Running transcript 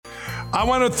I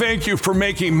want to thank you for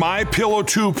making MyPillow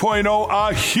 2.0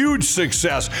 a huge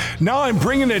success. Now I'm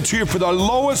bringing it to you for the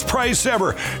lowest price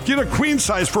ever. Get a queen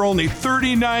size for only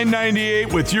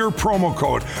 $39.98 with your promo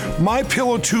code.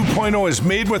 MyPillow 2.0 is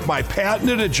made with my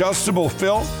patented adjustable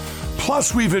fill.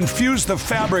 Plus, we've infused the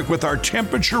fabric with our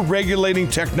temperature-regulating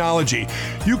technology.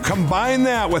 You combine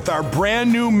that with our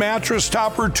brand new Mattress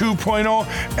Topper 2.0,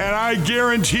 and I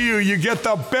guarantee you get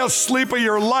the best sleep of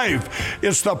your life.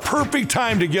 It's the perfect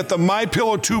time to get the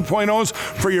MyPillow 2.0s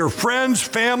for your friends,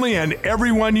 family, and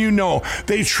everyone you know.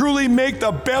 They truly make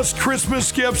the best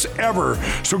Christmas gifts ever.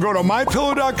 So go to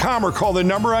MyPillow.com or call the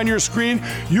number on your screen.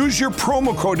 Use your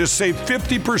promo code to save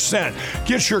 50%.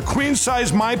 Get your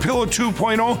queen-size MyPillow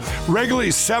 2.0 regularly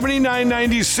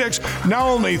 $79.96, now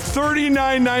only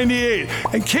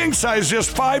 $39.98, and king size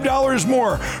just $5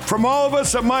 more. From all of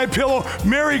us at MyPillow,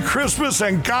 Merry Christmas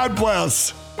and God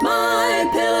bless.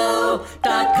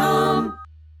 MyPillow.com.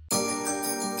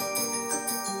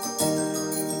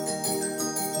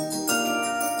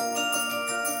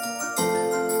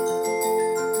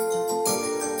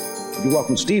 You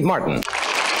welcome Steve Martin.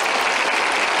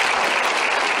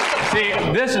 See,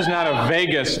 this is not a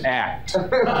Vegas act.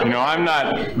 You know, I'm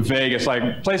not Vegas.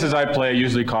 Like, places I play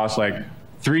usually cost like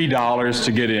 $3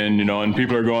 to get in, you know, and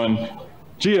people are going,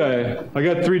 gee, I got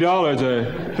 $3.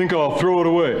 I think I'll throw it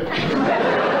away.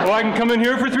 Oh, I can come in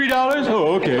here for $3?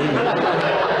 Oh, okay.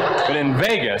 But in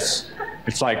Vegas,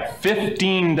 it's like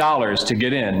 $15 to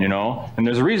get in, you know, and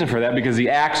there's a reason for that, because the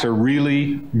acts are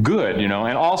really good, you know,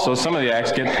 and also some of the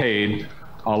acts get paid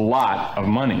a lot of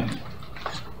money.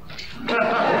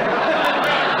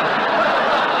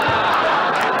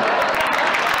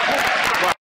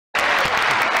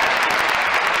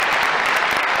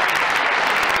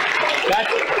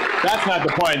 That's not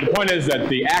the point. The point is that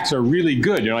the acts are really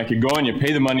good. You know, like you go and you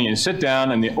pay the money and sit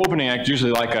down, and the opening act is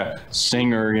usually like a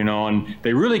singer, you know, and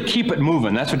they really keep it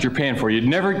moving. That's what you're paying for. You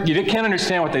can't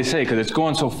understand what they say because it's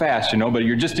going so fast, you know, but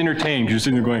you're just entertained. You're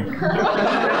sitting there going, you know?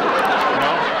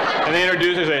 And they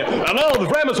introduce, they say, hello, the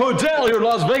famous hotel here in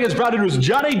Las Vegas brought in was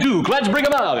Johnny Duke. Let's bring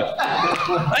him out.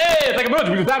 Hey, thank you very much.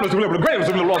 We thought it was the greatest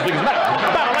of the Las Vegas matter.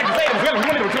 I'd like to say,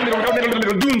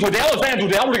 Dunes Hotel, Sands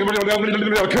Hotel,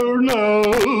 Colonel,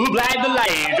 blind the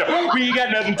light. We got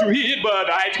nothing to hit but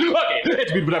heights. Okay,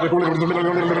 it's been. I like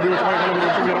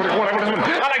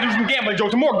to do some gambling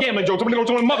jokes, some more gambling jokes,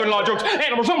 some mother-in-law jokes,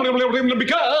 and something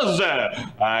because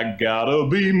I gotta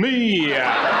be me.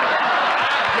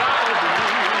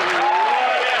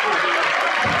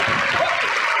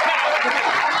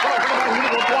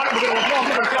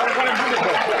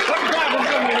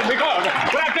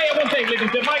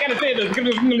 If I gotta say this,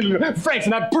 Frank's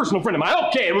not a personal friend of mine.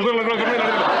 Okay.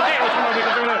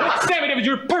 Sammy Davis,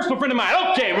 you're a personal friend of mine.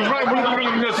 Okay.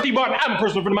 Steve Martin, I'm a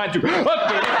personal friend of mine too. Okay.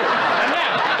 And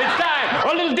now it's time for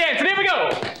a little dance, and here we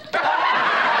go.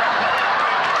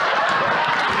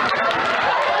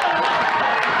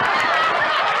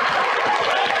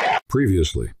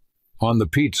 Previously on the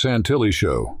Pete Santilli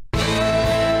Show.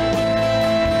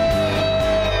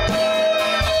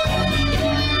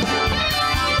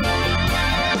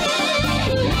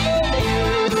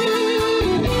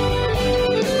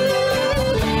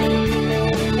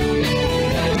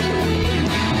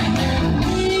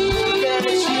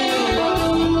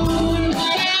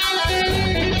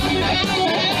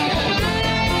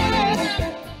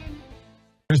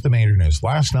 Here's the major news.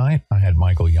 Last night, I had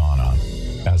Michael Yon on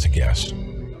as a guest.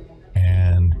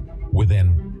 And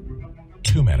within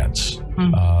 2 minutes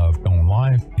of going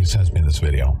live, he sends me this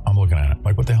video. I'm looking at it.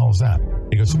 Like, what the hell is that?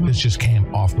 He goes, this just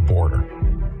came off the border.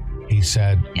 He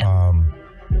said,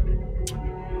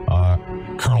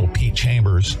 Colonel Pete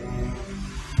Chambers,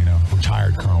 you know,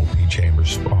 retired Colonel Pete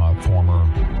Chambers, former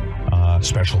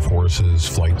Special Forces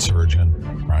flight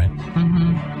surgeon, right?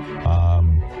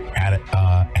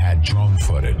 Had drone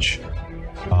footage.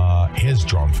 His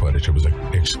drone footage, it was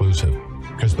exclusive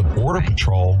because the Border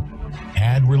Patrol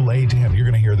had relayed to him. You're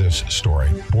going to hear this story.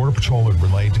 Border Patrol had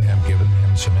relayed to him, given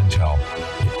him some intel.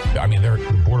 I mean, the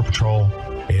Border Patrol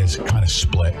is kind of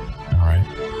split, all right?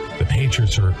 The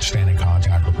Patriots are staying in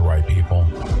contact with the right people,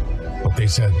 but they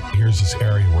said, here's this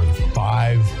area where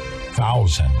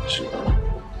 5,000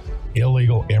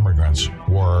 illegal immigrants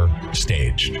were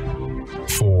staged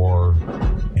for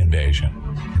invasion,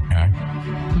 okay?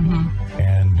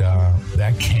 And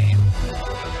that came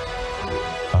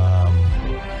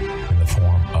in the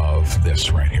form of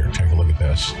this right here. Take a look at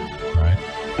this, right?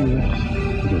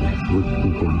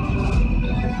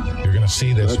 You're going to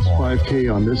see this That's more.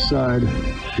 5K on this side.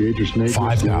 Theaters naked.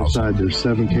 5,000. On the other side, there's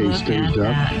 7K staged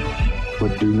up.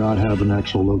 but do not have an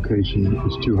actual location.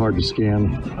 It's too hard to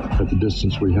scan at the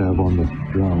distance we have on the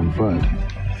drone, but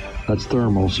that's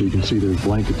thermal, so you can see there's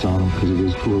blankets on them because it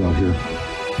is cool out here.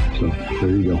 So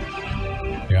there you go.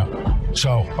 Yeah.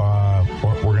 So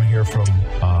we're going to hear from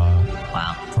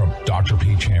Dr.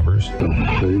 Pete Chambers. So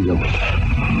there you go.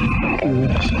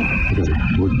 Okay,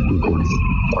 we're recording.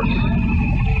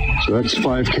 So that's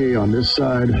 5K on this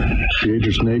side,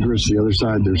 Beatrice Negris. The other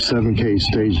side, there's 7K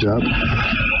staged up,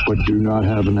 but do not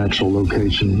have an actual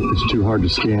location. It's too hard to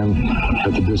scan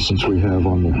at the distance we have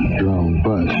on the drone,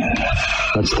 but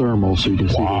that's thermal, so you can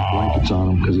see there's blankets on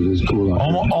them because it is cool out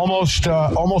here.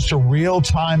 Almost a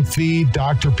real-time feed.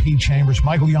 Dr. Pete Chambers.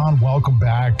 Michael Yon, welcome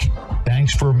back.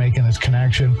 Thanks for making this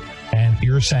connection. And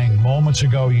you're saying moments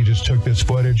ago you just took this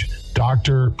footage.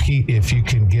 Dr. Pete, if you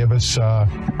can give us a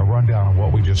rundown of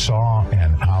what we just saw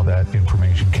and how that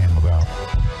information came about.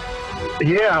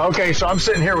 Yeah, okay, so I'm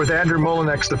sitting here with Andrew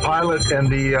Molinex, the pilot and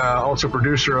the also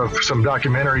producer of some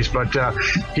documentaries, but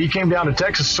he came down to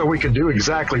Texas so we could do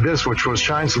exactly this, which was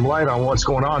shine some light on what's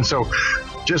going on. So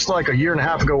just like a year and a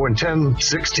half ago when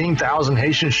 16,000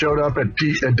 Haitians showed up at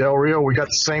Del Rio, we got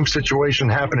the same situation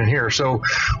happening here. So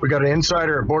we got an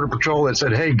insider at Border Patrol that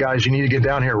said, hey, guys, you need to get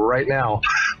down here right now.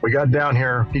 We got down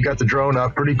here. He got the drone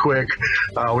up pretty quick.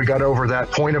 We got over that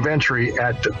point of entry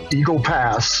at Eagle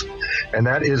Pass, and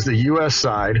that is the U.S.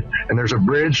 side. And there's a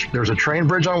bridge. There's a train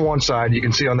bridge on one side. You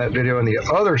can see on that video. And the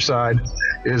other side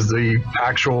is the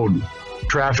actual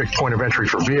traffic point of entry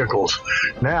for vehicles.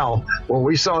 Now, what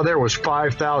we saw there was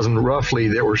 5,000 roughly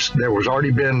that was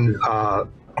already been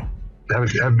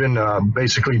have been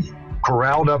basically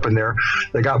corralled up in there.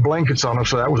 They got blankets on them,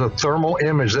 so that was a thermal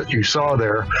image that you saw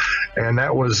there, and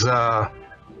that was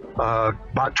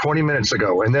about 20 minutes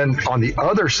ago. And then on the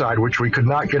other side, which we could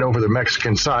not get over the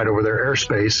Mexican side, over their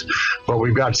airspace, but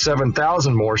we've got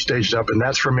 7,000 more staged up, and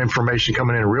that's from information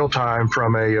coming in real time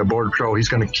from a Border Patrol. He's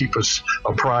going to keep us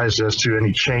apprised as to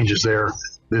any changes there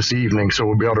this evening, so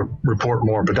we'll be able to report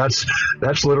more. But that's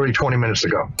literally 20 minutes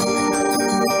ago.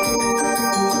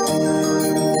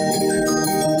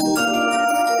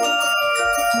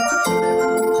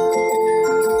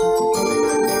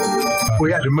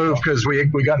 We had to move because we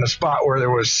got in a spot where there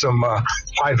was some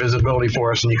high visibility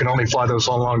for us, and you can only fly those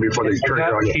so long before they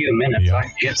trigger on you. A minute, so I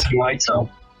can get some lights up.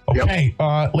 Okay,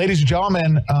 ladies and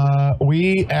gentlemen,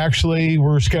 we actually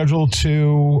were scheduled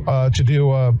to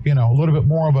do a little bit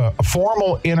more of a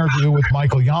formal interview with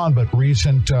Michael Yon, but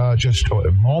recent just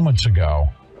moments ago,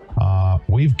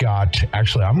 we've got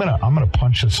actually I'm gonna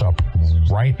punch this up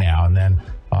right now, and then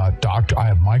I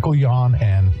have Michael Yon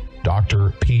and Dr.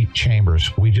 Pete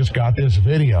Chambers. We just got this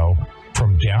video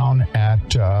from down at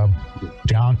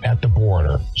the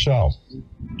border. So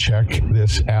check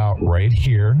this out right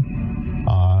here.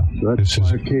 So that's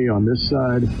 5K on this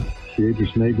side,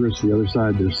 Beatrice Negris. The other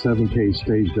side, there's 7K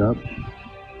staged up,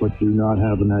 but do not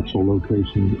have an actual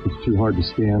location. It's too hard to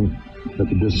scan at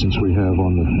the distance we have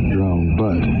on the drone,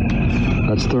 but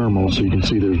that's thermal, so you can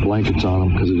see there's blankets on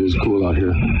them because it is cool out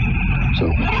here.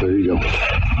 So there you go.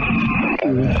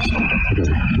 Okay,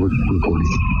 we're recording.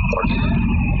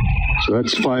 So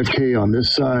that's 5K on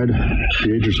this side,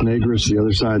 Beatrice Negris. The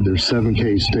other side, there's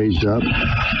 7K staged up,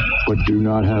 but do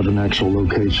not have an actual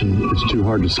location. It's too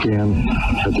hard to scan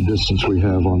at the distance we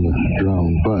have on the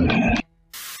drone, but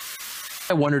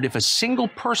I wondered if a single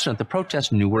person at the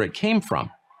protest knew where it came from.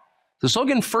 The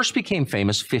slogan first became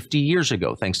famous 50 years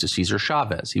ago, thanks to Cesar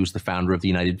Chavez. He was the founder of the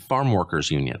United Farm Workers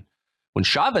Union. When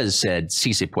Chavez said,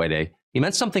 "Si se puede," he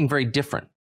meant something very different.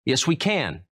 Yes, we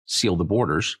can seal the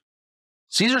borders.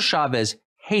 Cesar Chavez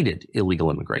hated illegal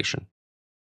immigration.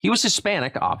 He was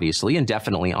Hispanic, obviously, and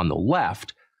definitely on the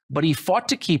left, but he fought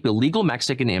to keep illegal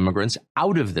Mexican immigrants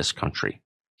out of this country.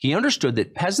 He understood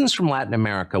that peasants from Latin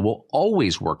America will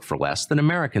always work for less than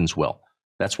Americans will.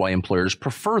 That's why employers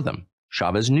prefer them.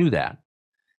 Chavez knew that.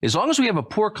 As long as we have a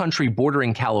poor country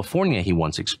bordering California, he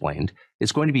once explained,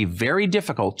 it's going to be very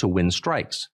difficult to win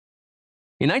strikes.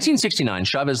 In 1969,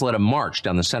 Chavez led a march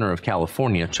down the center of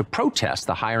California to protest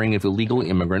the hiring of illegal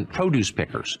immigrant produce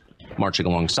pickers. Marching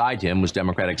alongside him was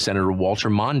Democratic Senator Walter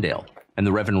Mondale and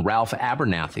the Reverend Ralph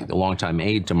Abernathy, the longtime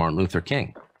aide to Martin Luther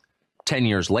King. 10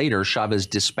 years later, Chavez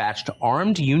dispatched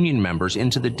armed union members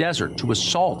into the desert to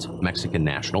assault Mexican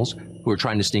nationals who were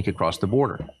trying to sneak across the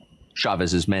border.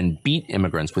 Chavez's men beat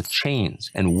immigrants with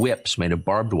chains and whips made of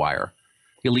barbed wire.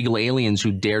 Illegal aliens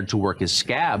who dared to work as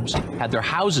scabs had their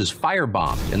houses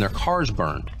firebombed and their cars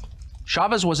burned.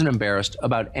 Chavez wasn't embarrassed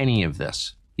about any of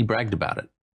this. He bragged about it.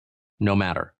 No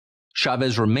matter.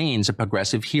 Chavez remains a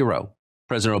progressive hero.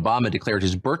 President Obama declared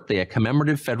his birthday a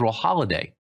commemorative federal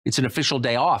holiday. It's an official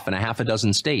day off in a half a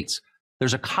dozen states.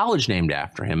 There's a college named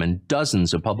after him and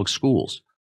dozens of public schools.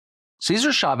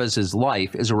 Cesar Chavez's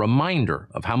life is a reminder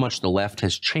of how much the left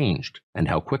has changed and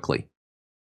how quickly.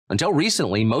 Until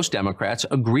recently, most Democrats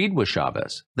agreed with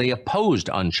Chavez. They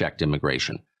opposed unchecked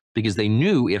immigration because they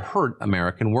knew it hurt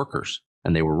American workers,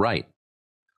 and they were right.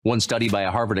 One study by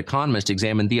a Harvard economist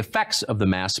examined the effects of the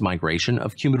mass migration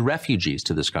of Cuban refugees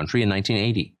to this country in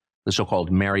 1980, the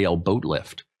so-called Mariel boat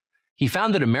lift. He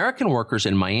found that American workers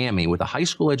in Miami with a high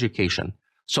school education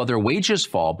saw their wages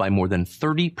fall by more than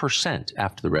 30%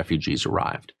 after the refugees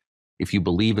arrived. If you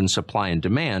believe in supply and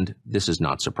demand, this is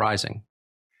not surprising.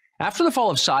 After the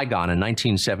fall of Saigon in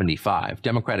 1975,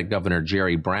 Democratic Governor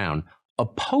Jerry Brown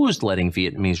opposed letting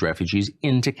Vietnamese refugees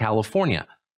into California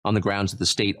on the grounds that the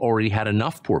state already had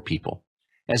enough poor people.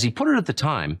 As he put it at the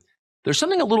time, there's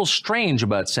something a little strange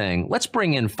about saying, let's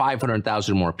bring in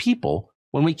 500,000 more people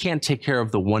when we can't take care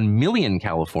of the 1 million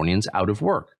Californians out of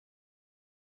work.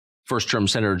 First-term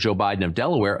Senator Joe Biden of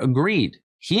Delaware agreed.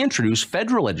 He introduced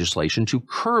federal legislation to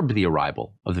curb the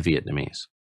arrival of the Vietnamese.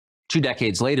 2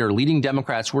 decades later, leading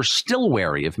Democrats were still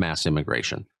wary of mass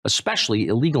immigration, especially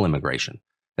illegal immigration.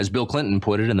 As Bill Clinton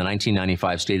put it in the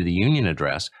 1995 State of the Union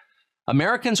address,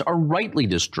 Americans are rightly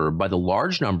disturbed by the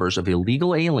large numbers of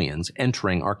illegal aliens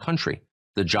entering our country.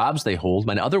 The jobs they hold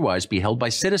might otherwise be held by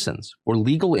citizens or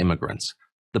legal immigrants.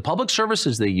 The public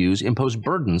services they use impose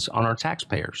burdens on our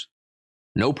taxpayers.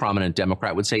 No prominent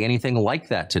Democrat would say anything like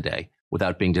that today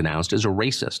without being denounced as a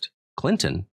racist.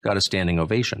 Clinton got a standing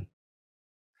ovation.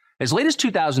 As late as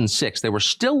 2006, there were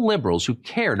still liberals who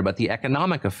cared about the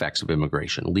economic effects of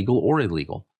immigration, legal or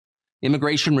illegal.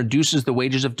 Immigration reduces the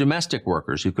wages of domestic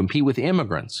workers who compete with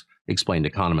immigrants, explained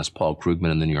economist Paul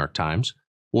Krugman in the New York Times.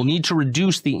 We'll need to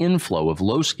reduce the inflow of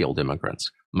low-skilled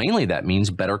immigrants. Mainly that means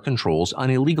better controls on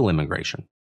illegal immigration.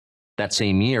 That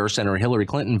same year, Senator Hillary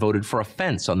Clinton voted for a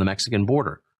fence on the Mexican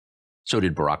border. So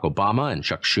did Barack Obama and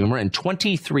Chuck Schumer and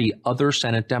 23 other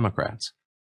Senate Democrats.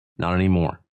 Not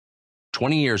anymore.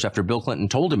 20 years after Bill Clinton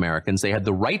told Americans they had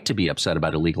the right to be upset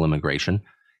about illegal immigration,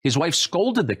 his wife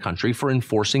scolded the country for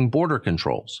enforcing border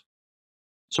controls.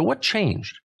 So what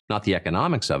changed? Not the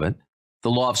economics of it. The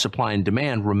law of supply and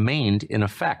demand remained in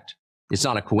effect. It's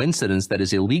not a coincidence that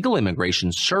as illegal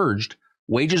immigration surged,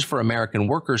 wages for American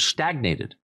workers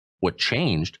stagnated. What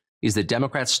changed is that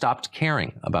Democrats stopped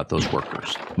caring about those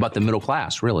workers, about the middle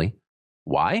class, really.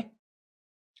 Why?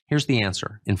 Here's the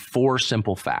answer in 4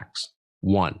 simple facts.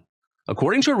 1.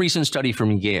 According to a recent study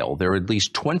from Yale, there are at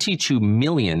least 22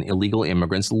 million illegal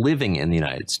immigrants living in the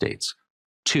United States.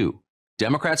 2.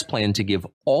 Democrats plan to give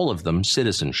all of them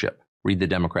citizenship. Read the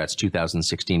Democrats'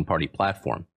 2016 party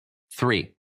platform.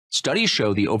 3. Studies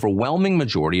show the overwhelming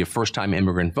majority of first-time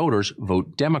immigrant voters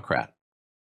vote Democrat.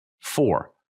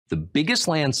 4. The biggest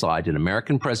landslide in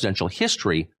American presidential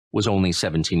history was only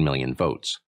 17 million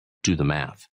votes. Do the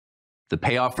math. The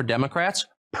payoff for Democrats?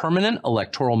 Permanent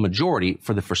electoral majority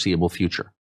for the foreseeable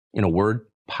future. In a word,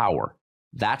 power.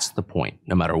 That's the point,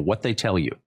 no matter what they tell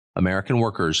you. American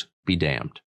workers be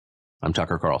damned. I'm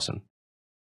Tucker Carlson.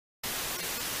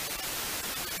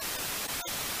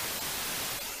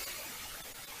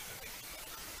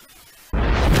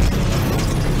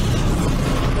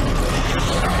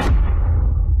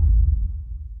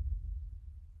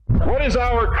 What is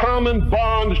our common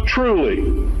bond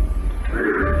truly?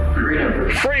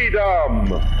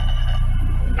 Freedom.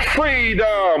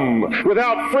 Freedom.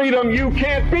 Without freedom, you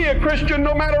can't be a Christian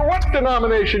no matter what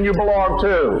denomination you belong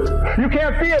to. You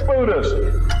can't be a Buddhist.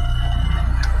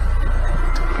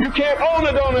 You can't own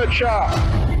a donut shop.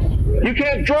 You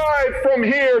can't drive from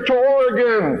here to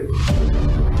Oregon.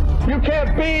 You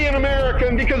can't be an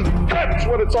American because that's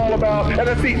what it's all about, and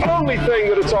that's the only thing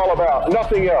that it's all about.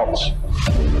 Nothing else.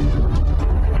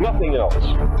 Nothing else.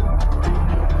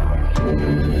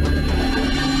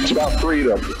 It's about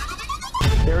freedom.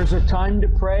 There's a time to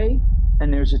pray,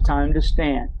 and there's a time to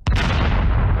stand.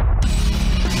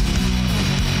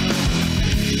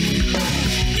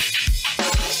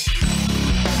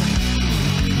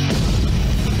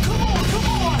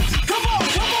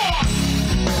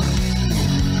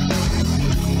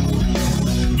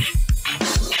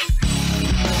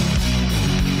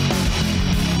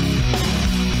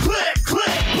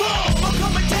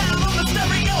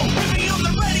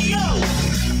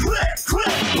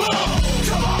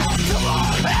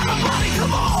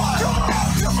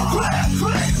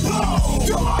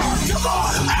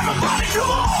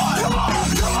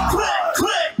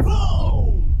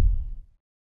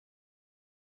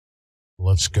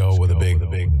 Let's go with a big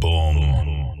boom.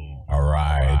 All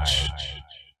right.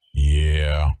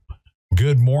 Yeah.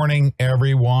 Good morning,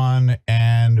 everyone.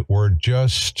 And we're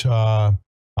just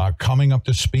coming up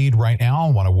to speed right now.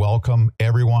 I want to welcome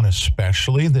everyone,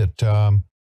 especially that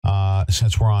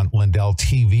since we're on Lindell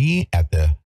TV at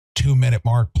the 2-minute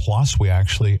mark plus, we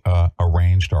actually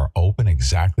arranged our open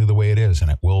exactly the way it is, and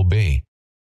it will be.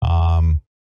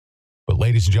 But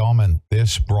ladies and gentlemen,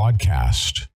 this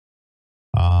broadcast,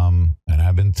 and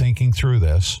I've been thinking through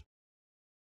this,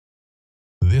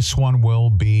 this one will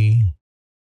be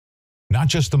not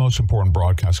just the most important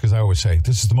broadcast, because I always say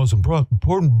this is the most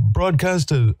important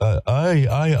broadcast of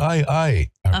ever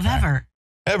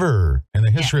in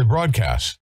the history of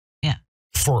broadcasts. Yeah.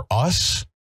 For us,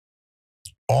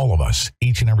 all of us,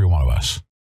 each and every one of us,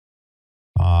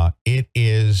 it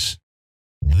is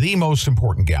the most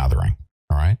important gathering.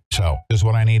 All right. So this is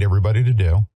what I need everybody to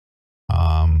do.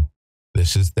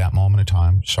 This is that moment of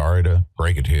time. Sorry to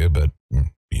break it to you, but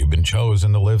you've been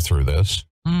chosen to live through this.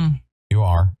 You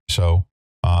are. So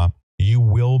you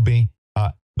will be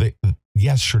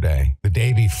yesterday, the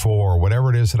day before, whatever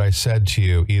it is that I said to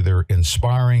you, either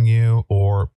inspiring you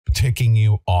or ticking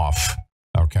you off.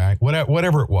 Okay.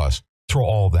 Whatever it was, throw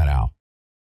all of that out.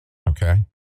 Okay.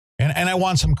 And I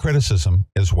want some criticism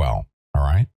as well. All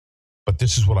right. But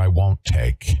this is what I won't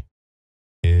take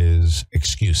is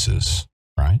excuses.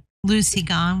 Right. Lucy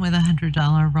gone with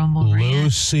 $100 Rumble rant.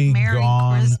 Lucy Merry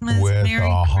gone Christmas, with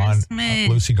Merry Christmas.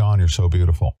 Lucy gone, you're so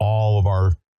beautiful. All of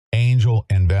our angel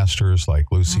investors like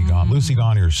Lucy gone. Lucy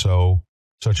gone, you're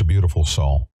such a beautiful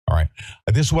soul. All right.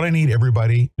 This is what I need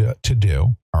everybody to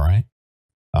do. All right.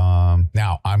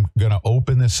 Now I'm going to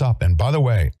open this up. And by the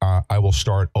way, I will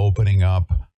start opening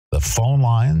up the phone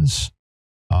lines.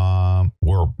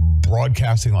 We're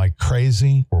broadcasting like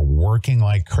crazy. We're working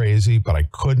like crazy, but I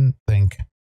couldn't think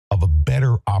of a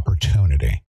better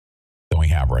opportunity than we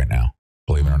have right now,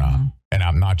 believe it or not. And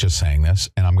I'm not just saying this,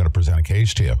 and I'm going to present a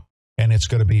case to you. And it's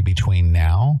going to be between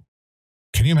now.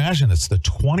 Can you imagine? It's the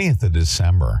 20th of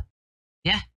December.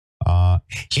 Yeah.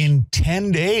 In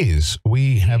 10 days,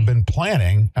 we have been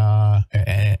planning,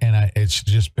 and it's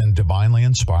just been divinely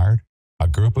inspired. A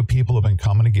group of people have been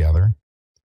coming together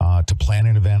to plan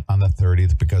an event on the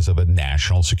 30th because of a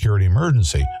national security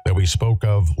emergency that we spoke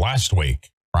of last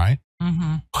week, right?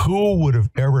 Who would have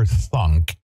ever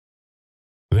thunk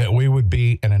that we would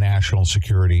be in a national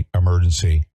security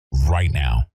emergency right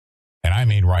now? And I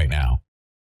mean right now.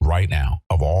 Right now,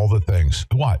 of all the things.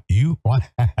 What? You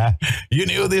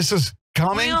knew this is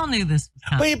coming? We all knew this was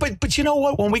coming. But you know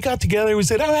what? When we got together, we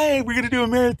said, all right, we're going to do a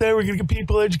marathon. We're going to get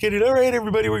people educated. All right,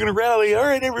 everybody, we're going to rally. All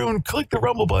right, everyone, click the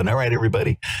rumble button. All right,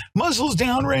 everybody, muzzles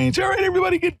downrange. All right,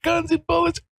 everybody, get guns and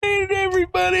bullets. And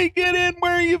everybody, get in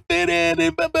where you fit in.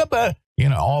 And blah, blah, blah. You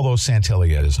know, all those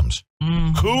Santilli-isms.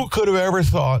 Who could have ever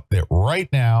thought that right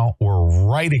now we're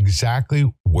right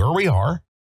exactly where we are?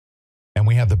 And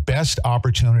we have the best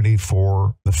opportunity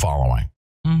for the following.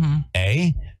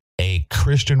 A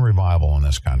Christian revival in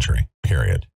this country,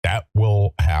 period. That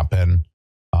will happen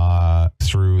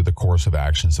through the course of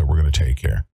actions that we're going to take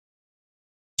here.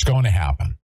 It's going to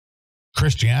happen.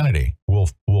 Christianity will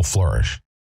flourish.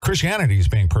 Christianity is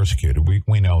being persecuted.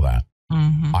 We know that.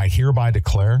 I hereby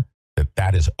declare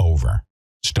that is over.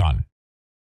 It's done.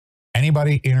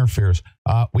 Anybody interferes.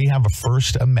 We have a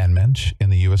First Amendment in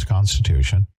the U.S.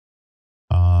 Constitution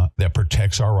that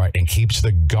protects our right and keeps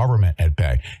the government at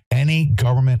bay. Any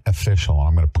government official, and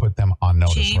I'm going to put them on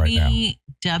notice right now. Jamie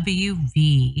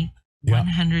WV,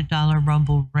 $100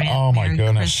 Rumble rant. Oh my Merry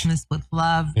goodness. Christmas with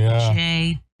love, Yeah.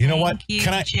 Jay. You know what?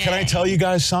 Can I tell you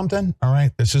guys something? All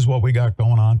right, this is what we got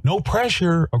going on. No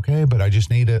pressure, okay? But I just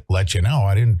need to let you know.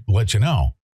 I didn't let you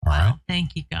know. All right.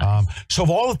 Thank you, guys. So of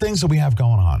all the things that we have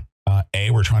going on, A,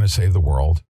 we're trying to save the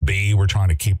world. B, we're trying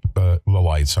to keep the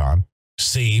lights on.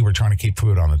 C, we're trying to keep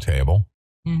food on the table.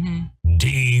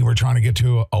 D, we're trying to get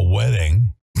to a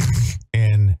wedding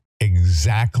in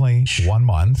exactly 1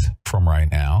 month from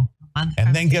right now.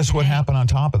 And then guess what happened on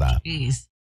top of that? Jeez.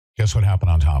 Guess what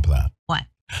happened on top of that? What?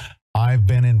 I've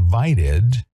been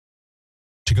invited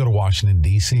to go to Washington,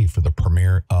 D.C. for the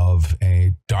premiere of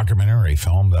a documentary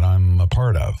film that I'm a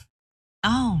part of.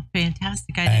 Oh,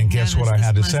 fantastic. And guess what I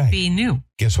had to say? Be new.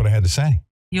 Guess what I had to say?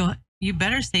 You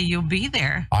better say you'll be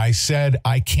there. I said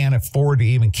I can't afford to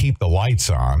even keep the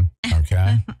lights on,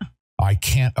 okay? I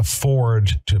can't afford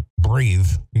to breathe,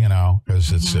 you know,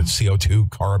 because it's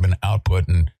CO2 carbon output,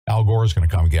 and Al Gore's going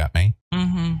to come get me.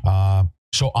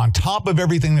 So on top of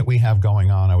everything that we have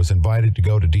going on, I was invited to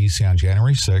go to D.C. on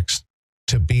January 6th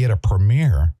to be at a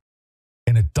premiere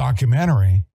in a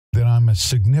documentary that I'm a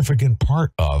significant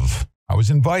part of. I was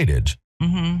invited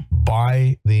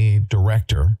by the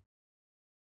director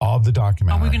of the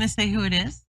documentary. Are we going to say who it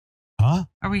is? Huh?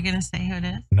 Are we going to say who it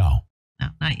is? No. No,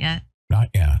 not yet. Not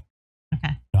yet.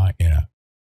 Okay. Not yet.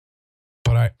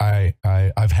 But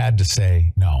I've had to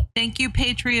say no. Thank you,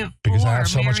 Patriot. Because I have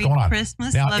so much going on.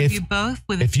 Christmas. Now, Love you both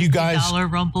with a $50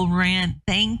 Rumble rant.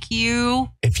 Thank you.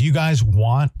 If you guys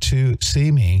want to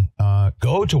see me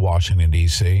go to Washington,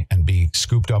 D.C. and be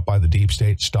scooped up by the deep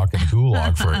state, stuck in the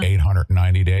gulag for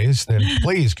 890 days, then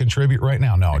please contribute right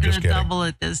now. No, just kidding. Double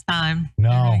it this time.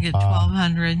 No. Get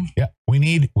 1,200. Yeah, we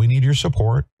need your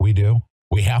support. We do.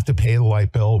 We have to pay the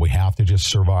light bill. We have to just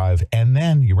survive. And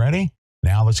then, you ready?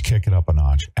 Now let's kick it up a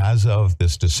notch. As of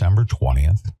this December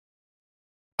 20th,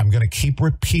 I'm going to keep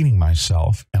repeating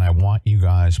myself, and I want you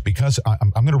guys, because I'm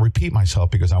going to repeat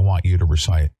myself because I want you to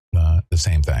recite the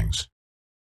same things.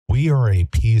 We are a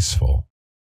peaceful,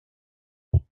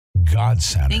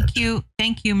 God-centered.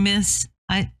 Thank you, Miss.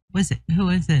 Who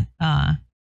is it?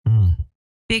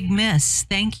 Big Miss.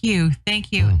 Thank you.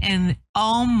 And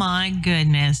oh my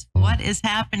goodness, what is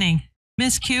happening?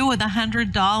 Miss Q with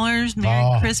 $100.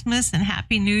 Merry Christmas and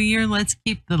Happy New Year. Let's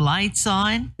keep the lights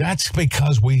on. That's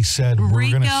because we said we were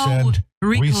going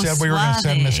to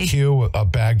send Miss Q a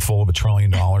bag full of $1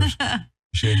 trillion.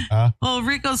 Well,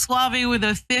 Rico Suave with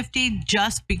a 50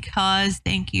 just because.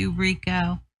 Thank you,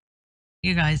 Rico.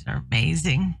 You guys are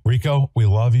amazing. Rico, we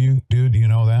love you, dude. You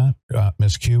know that.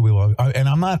 Miss Q, we love you. And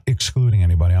I'm not excluding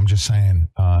anybody. I'm just saying,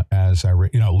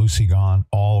 Lucy Gone,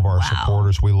 all of our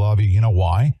supporters, we love you. You know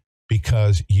why?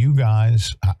 Because you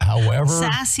guys, however...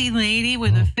 Sassy lady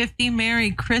with a 50,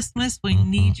 Merry Christmas. We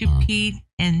need you, Pete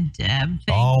and Deb.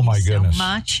 Thank you so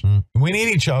much. We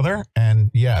need each other.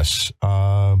 And yes,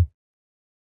 I'm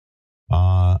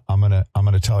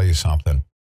gonna tell you something.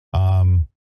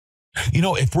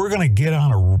 If we're going to get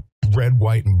on a red,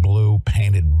 white, and blue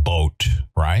painted boat,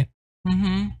 right?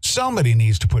 Mm-hmm. Somebody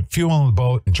needs to put fuel in the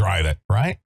boat and drive it,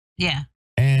 right? Yeah.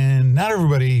 And not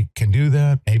everybody can do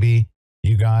that. Maybe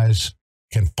you guys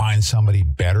can find somebody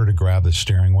better to grab the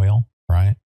steering wheel,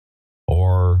 right?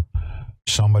 Or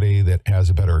somebody that has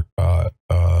a better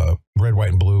red, white,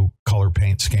 and blue color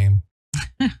paint scheme,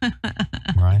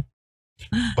 right?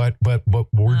 But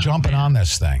we're jumping on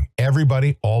this thing.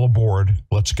 Everybody, all aboard.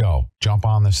 Let's go. Jump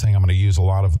on this thing. I'm going to use a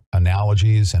lot of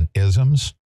analogies and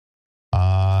isms.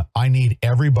 I need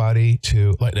everybody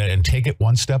to and take it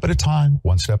one step at a time,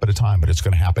 but it's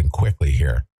going to happen quickly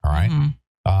here. All right.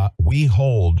 Mm-hmm. We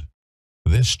hold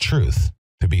this truth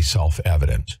to be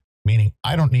self-evident, meaning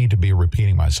I don't need to be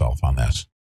repeating myself on this.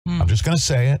 I'm just going to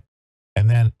say it. And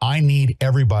then I need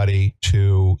everybody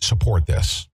to support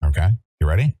this. Okay. You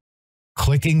ready?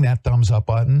 Clicking that thumbs up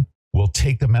button will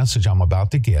take the message I'm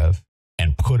about to give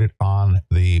and put it on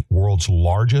the world's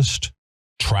largest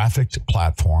trafficked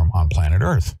platform on planet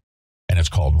Earth. And it's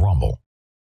called Rumble.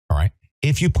 All right.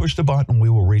 If you push the button, we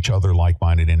will reach other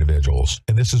like-minded individuals.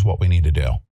 And this is what we need to do.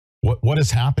 What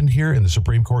has happened here in the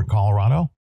Supreme Court in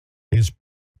Colorado is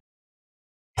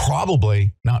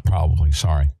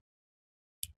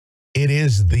it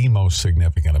is the most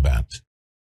significant event.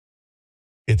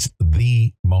 It's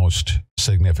the most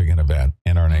significant event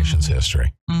in our nation's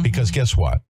history. Mm-hmm. Because guess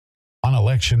what? On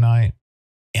election night,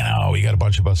 we got a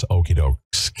bunch of us okie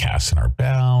dokes casting our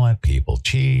ballot, people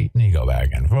cheat, and you go back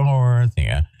and forth.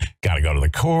 You got to go to the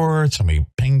courts, and we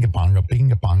ping-a-pong,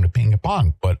 ping-a-pong,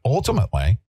 ping-a-pong. But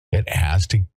ultimately, it has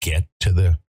to get to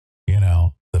the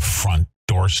front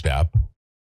doorstep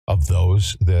of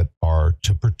those that are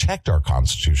to protect our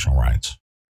constitutional rights.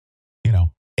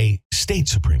 A state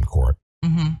Supreme Court.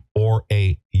 Mm-hmm. Or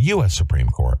a U.S. Supreme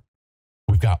Court.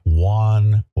 We've got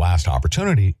one last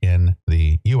opportunity in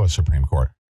the U.S. Supreme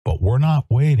Court, but we're not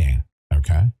waiting,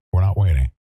 okay? We're not waiting.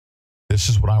 This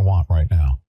is what I want right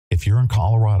now. If you're in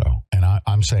Colorado, and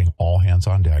I'm saying all hands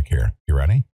on deck here, you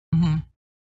ready? Mm-hmm.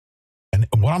 And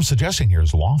what I'm suggesting here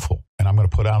is lawful, and I'm going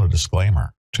to put out a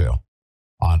disclaimer, too,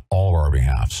 on all of our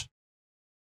behalves.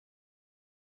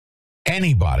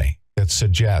 Anybody that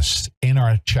suggests in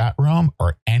our chat room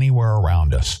or anywhere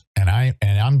around us, and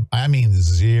I mean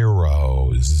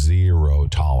zero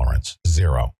tolerance,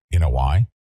 zero. You know why?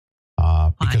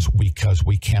 Because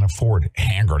we can't afford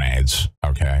hand grenades.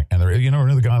 Okay, and there,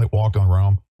 the guy that walked in the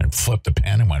room and flipped a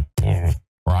pen and went,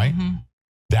 right? Mm-hmm.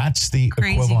 That's the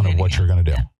crazy equivalent of what you're going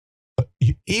to do. Yeah. But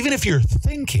even if you're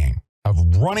thinking of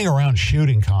running around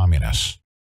shooting communists,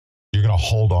 you're going to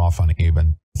hold off on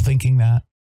even thinking that.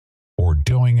 Or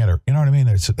doing it, or what I mean?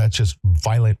 That's just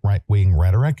violent right-wing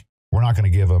rhetoric. We're not going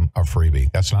to give them a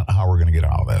freebie. That's not how we're going to get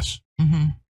out of this. Mm-hmm.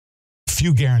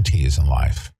 Few guarantees in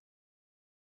life.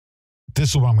 This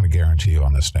is what I'm going to guarantee you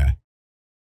on this day.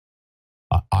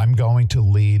 I'm going to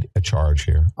lead a charge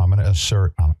here. I'm going to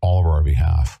assert on all of our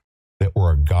behalf that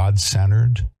we're a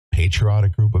God-centered,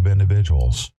 patriotic group of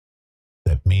individuals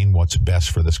that mean what's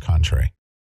best for this country,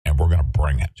 and we're going to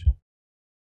bring it.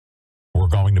 We're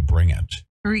going to bring it.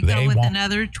 Here we go with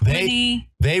another 20.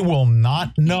 They will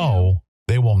not know.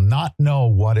 They will not know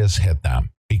what has hit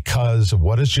them because of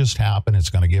what has just happened. It's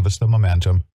going to give us the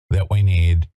momentum that we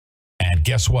need. And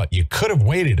guess what? You could have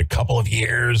waited a couple of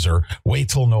years or wait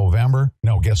till November.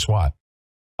 No, guess what?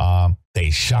 They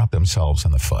shot themselves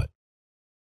in the foot.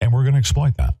 And we're going to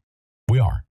exploit that. We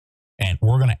are. And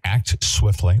we're going to act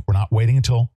swiftly. We're not waiting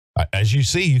until, as you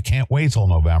see, you can't wait till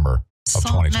November of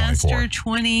 2024. Saltmaster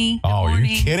 20. Oh, you're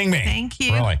kidding me. Thank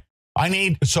you. Really? I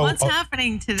need, so. What's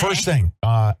happening today? First thing,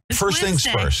 first things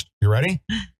first. You ready?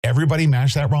 Everybody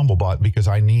mash that rumble button because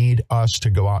I need us to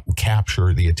go out and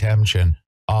capture the attention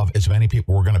of as many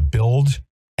people. We're going to build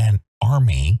an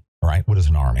army, right? What is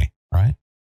an army, right?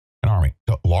 An army,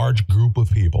 a large group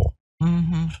of people.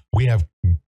 Mm-hmm. We have,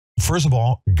 first of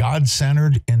all,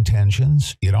 God-centered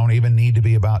intentions. You don't even need to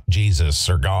be about Jesus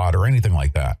or God or anything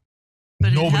like that.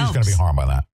 But nobody's going to be harmed by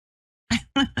that.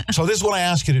 So this is what I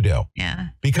ask you to do. Yeah.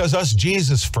 Because us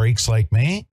Jesus freaks like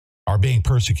me are being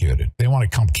persecuted. They want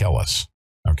to come kill us.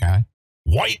 Okay.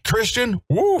 White Christian.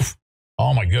 Woof.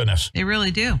 Oh my goodness. They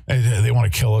really do. They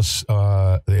want to kill us.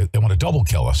 They want to double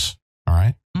kill us. All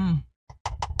right. Mm.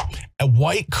 A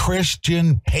white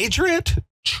Christian patriot,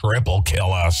 triple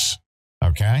kill us.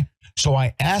 Okay. So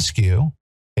I ask you,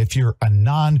 if you're a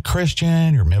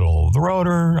non-Christian, you're middle of the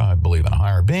roader, I believe in a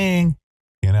higher being,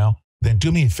 you know, then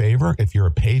do me a favor. If you're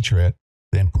a patriot,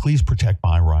 then please protect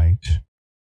my right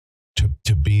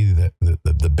to be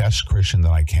the best Christian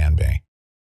that I can be,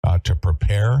 to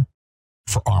prepare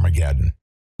for Armageddon.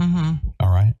 Mm-hmm. All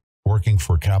right. Working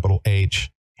for capital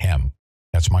H, him.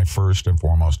 That's my first and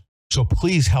foremost. So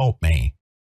please help me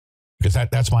because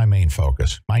that's my main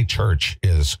focus. My church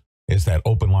is that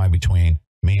open line between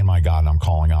me and my God. And I'm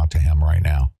calling out to him right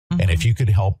now. Mm-hmm. And if you could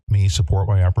help me support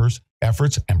my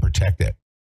efforts and protect it.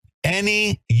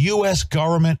 Any U.S.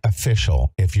 government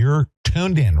official, if you're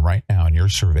tuned in right now and you're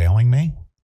surveilling me,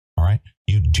 all right,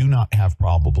 you do not have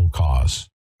probable cause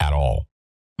at all.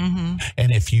 Mm-hmm.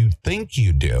 And if you think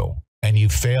you do, and you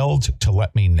failed to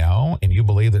let me know, and you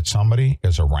believe that somebody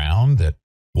is around that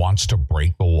wants to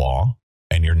break the law,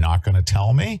 and you're not going to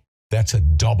tell me, that's a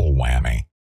double whammy,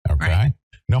 okay? Right.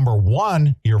 Number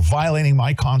one, you're violating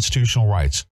my constitutional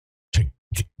rights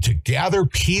to gather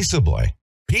peaceably.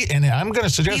 And I'm going to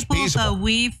suggest people peaceable.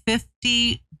 We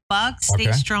 $50.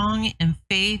 Stay strong in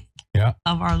faith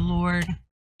of our Lord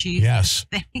Jesus. Yes.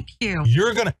 Thank you.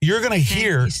 You're gonna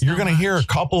hear a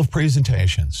couple of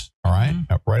presentations. All right,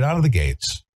 right out of the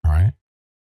gates. All right.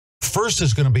 First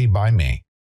is going to be by me.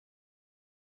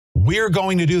 We're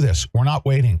going to do this. We're not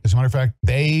waiting. As a matter of fact,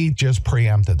 they just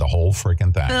preempted the whole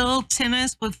freaking thing. Bill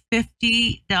Tennis with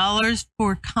 $50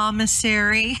 for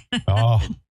commissary. Oh.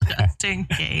 Just in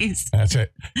case. That's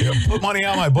it. Put money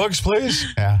on my books,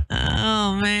 please. Yeah.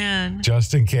 Oh, man.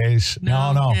 Just in case.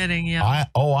 No. Kidding, yeah.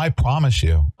 I promise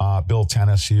you, Bill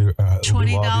Tennis, you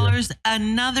 $20.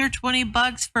 Another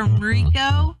 $20 from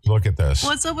Rico. Look at this.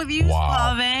 What's up with you,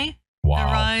 Wow. Suave? Wow.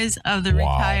 The rise of the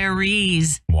Wow.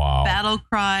 retirees. Wow. Battle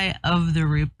cry of the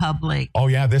Republic. Oh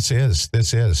yeah, this is.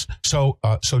 So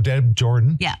Deb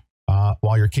Jordan. Yeah.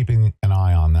 While you're keeping an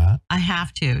eye on that, I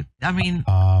have to. I mean,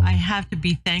 I have to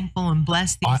be thankful and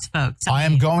bless these folks. I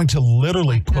am going to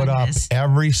literally put up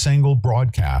every single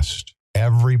broadcast.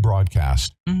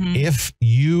 Mm-hmm. If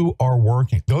you are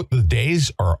working, the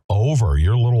days are over.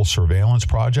 Your little surveillance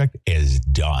project is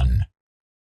done.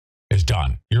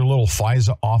 Your little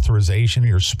FISA authorization,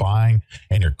 your spying,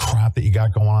 and your crap that you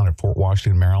got going on at Fort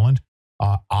Washington, Maryland.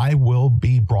 I will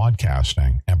be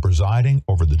broadcasting and presiding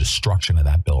over the destruction of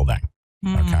that building.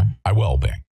 Mm-hmm. Okay, I will be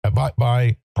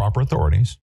by proper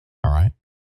authorities. All right,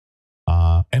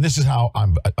 and this is how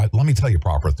I'm. Let me tell you,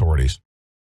 proper authorities.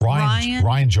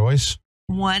 Ryan Joyce.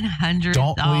 $100.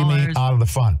 Don't leave me out of the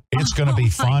fun. It's going to be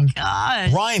fun.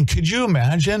 Gosh. Ryan, could you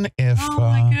imagine if? Oh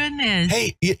my goodness.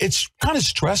 Hey, it's kind of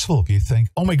stressful if you think,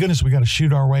 oh my goodness, we got to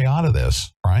shoot our way out of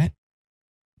this, right?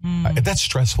 That's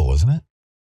stressful, isn't it?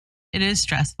 It is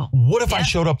stressful. What if I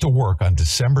showed up to work on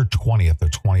December 20th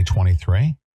of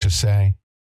 2023 to say,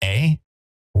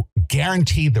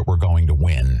 guaranteed that we're going to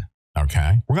win,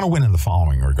 okay? We're going to win in the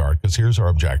following regard, because here's our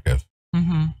objective.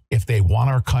 Mm-hmm. If they want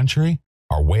our country,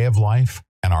 our way of life,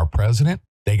 and our president,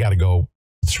 they got to go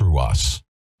through us.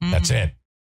 Mm-hmm. That's it.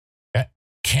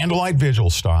 Candlelight vigil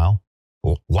style.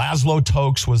 Laszlo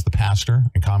Tokes was the pastor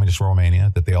in communist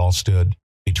Romania that they all stood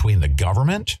between the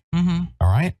government, all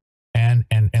right, and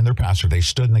their pastor. They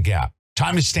stood in the gap.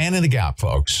 Time to stand in the gap,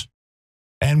 folks.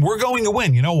 And we're going to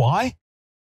win. You know why?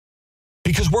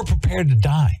 Because we're prepared to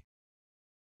die.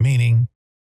 Meaning,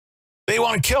 they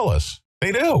want to kill us.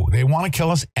 They do. They want to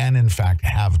kill us and, in fact,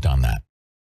 have done that.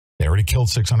 They already killed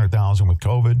 600,000 with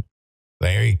COVID.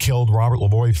 They already killed Robert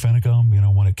Lavoie Finicum,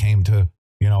 when it came to,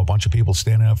 a bunch of people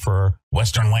standing up for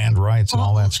Western land rights and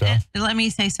all that stuff. Let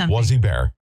me say something. Wuzzy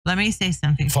Bear. Let me say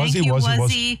something. Fuzzy Thank you,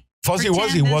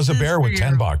 Wuzzy was a bear with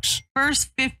 $10.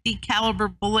 First 50 caliber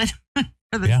bullet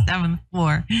for the 7th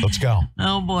floor. Let's go.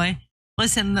 Oh boy.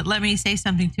 Listen, let me say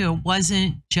something too. It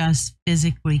wasn't just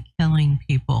physically killing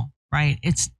people, right?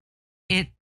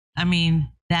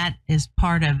 That is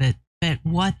part of it. But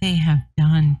what they have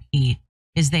done, Pete,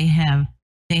 is they have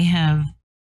the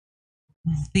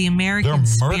American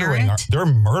spirit. They're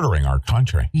murdering our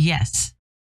country. Yes.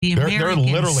 The American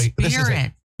literally,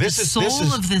 spirit. This is the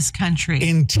soul of this country.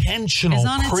 Intentional. Is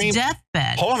on its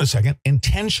deathbed. Hold on a second.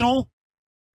 Intentional,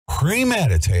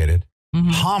 premeditated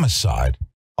homicide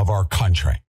of our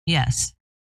country. Yes.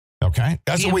 Okay?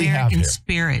 That's what we have here. The American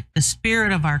spirit. The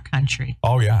spirit of our country.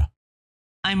 Oh, yeah.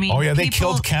 They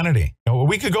killed Kennedy.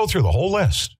 We could go through the whole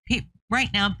list. Right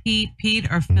now,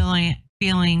 Pete are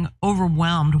feeling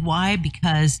overwhelmed. Why?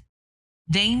 Because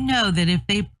they know that if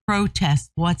they protest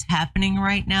what's happening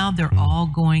right now, they're all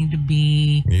going to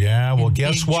be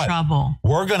guess what? Trouble.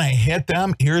 We're going to hit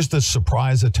them. Here's the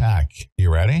surprise attack.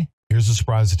 You ready? Here's the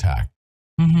surprise attack.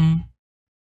 Mm-hmm.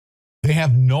 They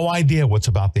have no idea what's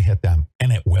about to hit them,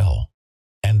 and it will.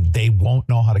 And they won't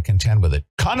know how to contend with it.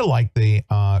 Kind of like the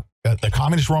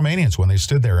communist Romanians when they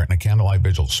stood there in a candlelight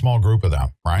vigil, small group of them,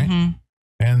 right? Mm-hmm.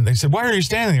 And they said, why are you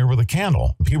standing here with a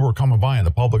candle? And people were coming by in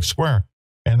the public square,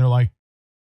 and they're like,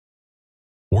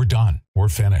 we're done. We're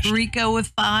finished. Rico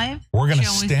with 5. We're going to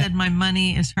stand. She always said, my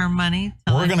money is her money.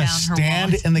 We're going to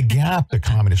stand in the gap, the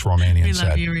communist Romanian said.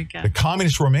 Love you, Rico. The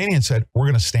communist Romanian said, we're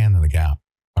going to stand in the gap.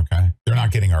 Okay? They're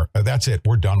not getting that's it.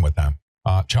 We're done with them.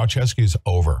 Ceausescu's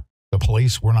over. The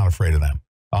police, we're not afraid of them.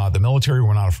 The military,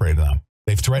 we're not afraid of them.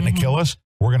 They've threatened to kill us.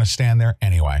 We're going to stand there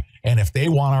anyway. And if they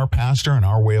want our pastor and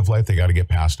our way of life, they got to get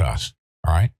past us.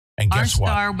 All right? And guess what?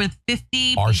 Our star with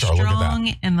 50, our be star,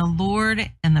 strong in the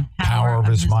Lord and the power of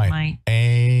his might.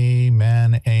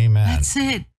 Amen. Amen. That's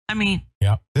it.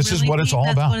 This is what it's all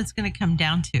about. That's what it's going to come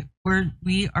down to.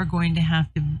 We are going to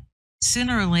have to,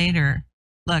 sooner or later,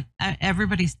 look,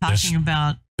 everybody's talking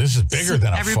about. This is bigger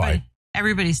than a fight.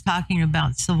 Everybody's talking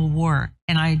about civil war,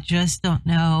 and I just don't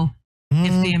know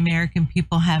if the American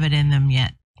people have it in them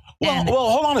yet. Well,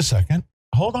 hold on a second.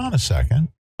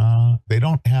 They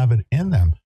don't have it in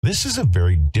them. This is a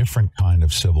very different kind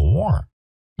of civil war.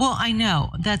 Well, I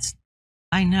know.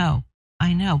 I know.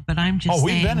 But I'm just saying.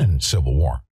 We've been in civil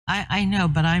war. I know,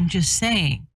 but I'm just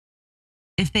saying,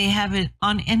 if they have it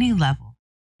on any level,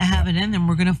 have it in them,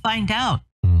 we're going to find out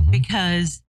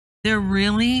because they're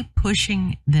really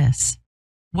pushing this.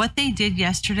 What they did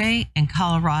yesterday in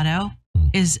Colorado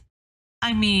is,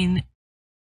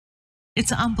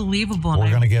 it's unbelievable. We're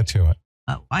going to get to it.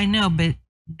 I know, but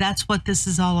that's what this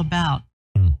is all about.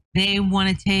 They want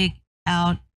to take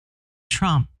out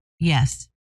Trump, yes.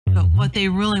 But what they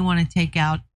really want to take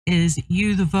out is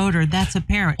you, the voter. That's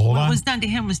apparent. What was done to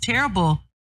him was terrible.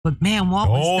 But man, what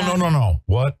was done? No.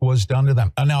 What was done to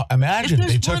them? Now imagine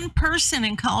if there's one person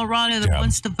in Colorado that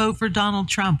wants to vote for Donald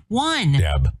Trump. One.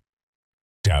 Deb.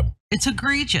 It's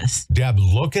egregious. Deb,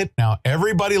 look at now.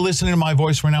 Everybody listening to my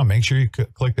voice right now, make sure you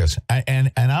click this.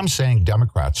 And I'm saying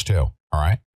Democrats too. All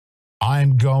right.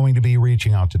 I'm going to be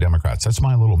reaching out to Democrats. That's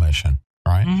my little mission.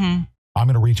 All right. I'm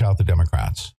going to reach out to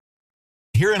Democrats.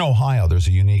 Here in Ohio, there's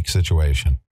a unique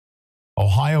situation.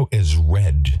 Ohio is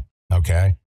red,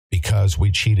 okay, because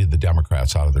we cheated the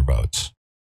Democrats out of their votes.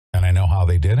 And I know how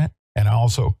they did it. And I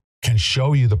also can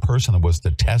show you the person that was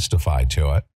to testify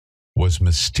to it was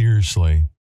mysteriously,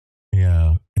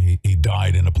 he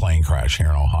died in a plane crash here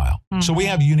in Ohio. So we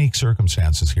have unique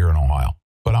circumstances here in Ohio.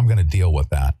 But I'm going to deal with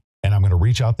that. And I'm going to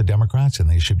reach out to Democrats, and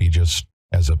they should be just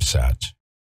as upset.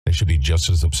 They should be just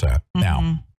as upset.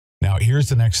 Now, here's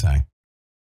the next thing.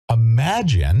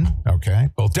 Imagine, okay,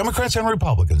 both Democrats and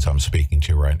Republicans I'm speaking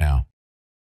to right now.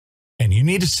 And you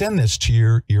need to send this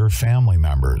to your family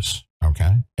members,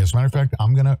 okay? As a matter of fact,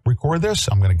 I'm going to record this.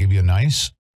 I'm going to give you a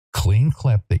nice, clean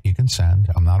clip that you can send.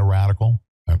 I'm not a radical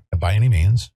by any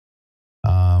means.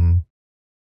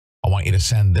 I want you to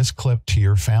send this clip to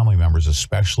your family members,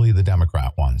 especially the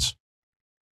Democrat ones.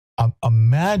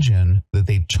 Imagine that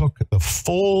they took the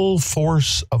full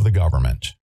force of the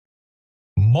government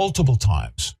multiple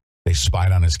times. They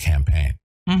spied on his campaign.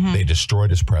 They destroyed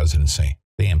his presidency.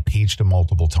 They impeached him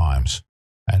multiple times.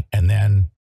 And then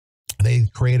they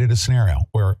created a scenario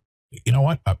where, you know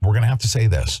what, we're going to have to say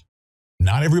this.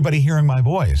 Not everybody hearing my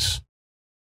voice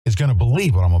is going to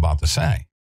believe what I'm about to say.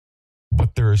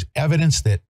 But there's evidence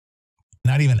that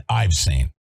not even I've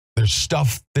seen. There's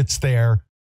stuff that's there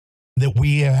that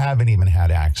we haven't even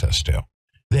had access to.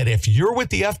 That if you're with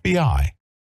the FBI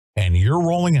and you're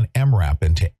rolling an MRAP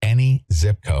into any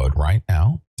zip code right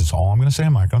now, that's all I'm going to say.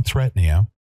 I'm not going to threaten you.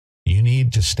 You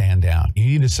need to stand down. You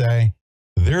need to say,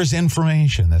 there's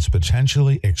information that's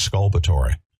potentially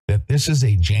exculpatory, that this is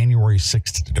a January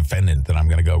 6th defendant that I'm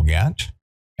going to go get,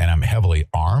 and I'm heavily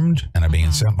armed, and I'm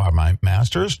being sent by my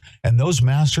masters, and those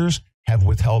masters have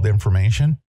withheld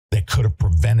information that could have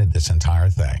prevented this entire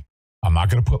thing. I'm not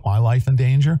going to put my life in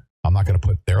danger. I'm not going to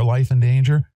put their life in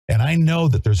danger. And I know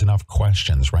that there's enough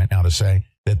questions right now to say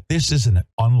that this is an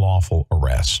unlawful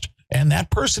arrest. And that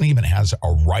person even has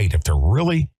a right, if they're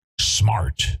really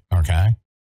smart, okay?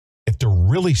 If they're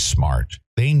really smart,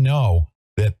 they know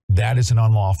that that is an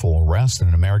unlawful arrest, and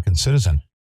an American citizen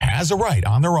has a right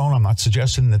on their own. I'm not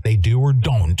suggesting that they do or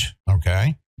don't,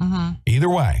 okay? Either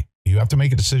way, you have to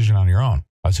make a decision on your own.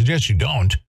 I suggest you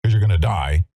don't, because you're going to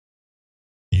die.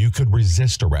 You could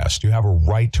resist arrest. You have a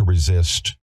right to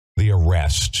resist the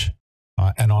arrest,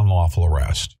 an unlawful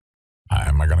arrest.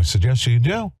 Am I going to suggest you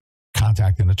do?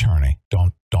 Contact an attorney.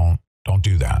 Don't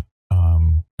do that.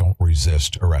 Don't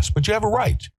resist arrest. But you have a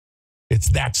right. It's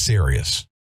that serious.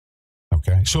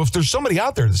 Okay. So if there's somebody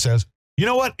out there that says, you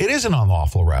know what, it is an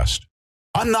unlawful arrest,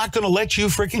 I'm not going to let you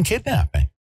freaking kidnap me.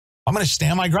 I'm going to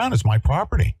stand my ground. It's my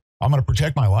property. I'm going to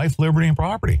protect my life, liberty, and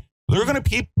property. There are going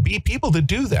to be people that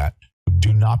do that.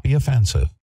 Do not be offensive.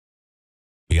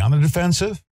 Be on the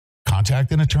defensive.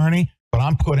 Contact an attorney.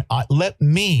 But let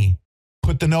me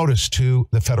put the notice to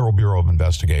the Federal Bureau of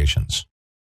Investigations.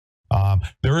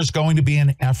 There is going to be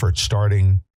an effort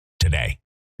starting today.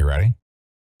 You ready?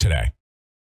 Today.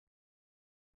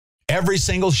 Every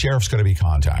single sheriff's going to be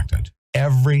contacted.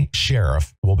 Every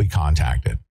sheriff will be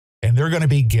contacted. And they're going to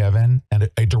be given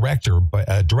a directive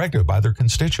by their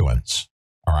constituents.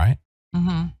 All right?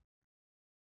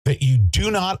 That you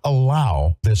do not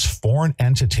allow this foreign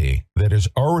entity that is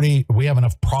already, we have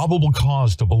enough probable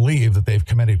cause to believe that they've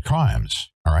committed crimes.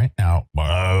 All right? Now,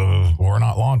 we're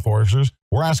not law enforcers.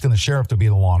 We're asking the sheriff to be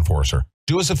the law enforcer.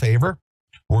 Do us a favor.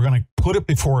 We're going to put it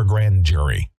before a grand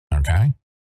jury. Okay?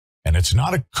 And it's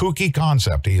not a kooky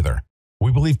concept either.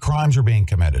 We believe crimes are being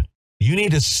committed. You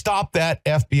need to stop that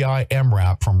FBI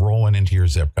MRAP from rolling into your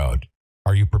zip code.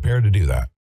 Are you prepared to do that?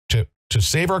 To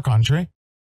save our country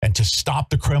and to stop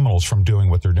the criminals from doing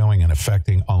what they're doing and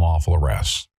effecting unlawful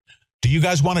arrests. Do you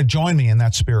guys want to join me in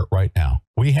that spirit right now?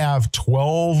 We have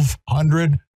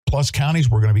 1,200 plus counties.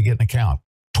 We're going to be getting a count.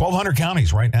 1,200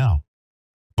 counties right now.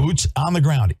 Boots on the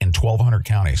ground in 1,200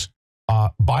 counties.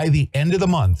 By the end of the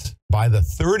month, by the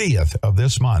 30th of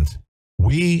this month,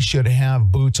 we should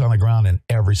have boots on the ground in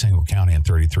every single county in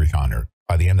 3,300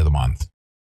 by the end of the month.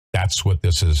 That's what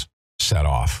this is set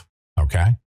off,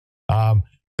 okay?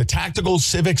 The Tactical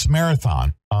Civics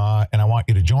Marathon, and I want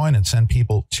you to join and send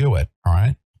people to it, all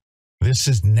right? This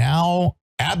is now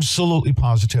absolutely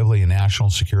positively a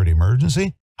national security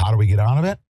emergency. How do we get out of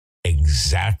it?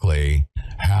 Exactly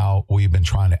how we've been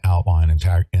trying to outline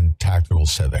in Tactical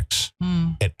Civics.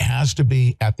 It has to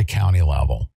be at the county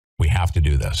level. We have to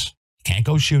do this. You can't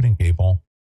go shooting people.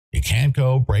 You can't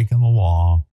go breaking the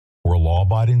law. We're a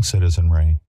law-abiding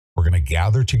citizenry. We're going to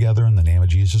gather together in the name of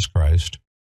Jesus Christ.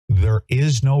 There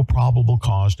is no probable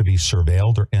cause to be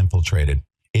surveilled or infiltrated.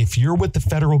 If you're with the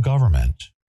federal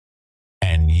government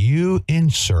and you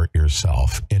insert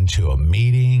yourself into a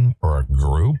meeting or a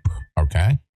group,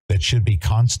 okay, that should be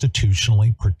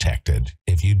constitutionally protected,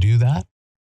 if you do that,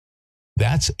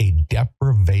 that's a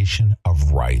deprivation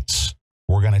of rights.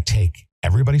 We're going to take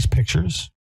everybody's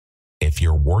pictures. If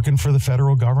you're working for the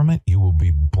federal government, you will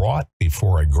be brought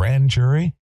before a grand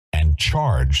jury and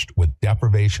charged with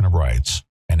deprivation of rights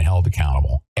and held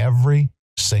accountable. Every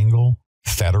single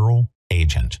federal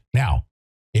agent. Now,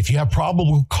 if you have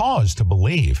probable cause to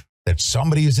believe that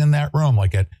somebody is in that room,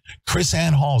 like at Chris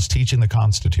Ann Hall's teaching the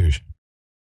Constitution,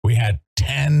 we had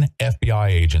 10 FBI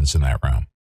agents in that room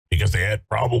because they had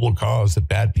probable cause that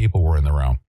bad people were in the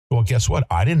room. Well, guess what?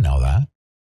 I didn't know that.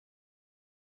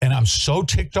 And I'm so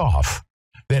ticked off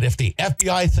that if the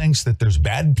FBI thinks that there's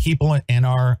bad people in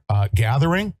our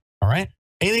gathering, all right,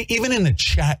 and even in the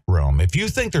chat room, if you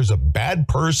think there's a bad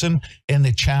person in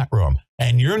the chat room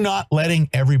and you're not letting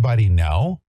everybody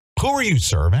know, who are you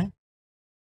serving?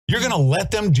 You're going to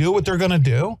let them do what they're going to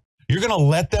do? You're going to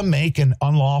let them make an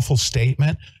unlawful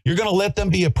statement? You're going to let them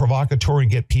be a provocateur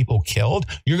and get people killed?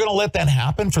 You're going to let that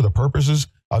happen for the purposes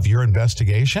of your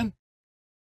investigation?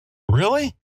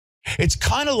 Really? It's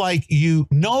kind of like you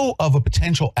know of a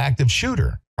potential active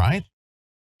shooter, right?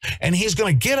 And he's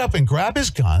going to get up and grab his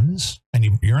guns,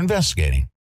 and you're investigating,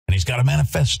 and he's got a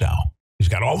manifesto. He's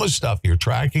got all this stuff. You're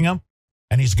tracking him,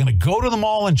 and he's going to go to the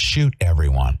mall and shoot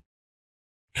everyone.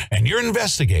 And you're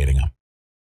investigating them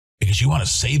because you want to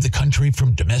save the country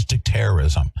from domestic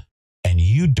terrorism. And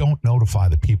you don't notify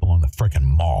the people in the frickin'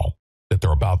 mall that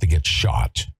they're about to get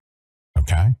shot.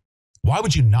 Okay? Why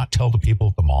would you not tell the people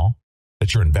at the mall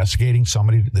that you're investigating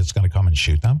somebody that's going to come and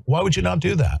shoot them? Why would you not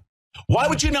do that? Why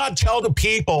would you not tell the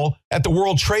people at the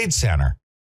World Trade Center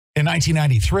in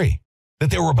 1993 that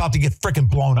they were about to get frickin'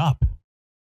 blown up?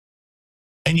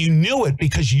 And you knew it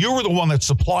because you were the one that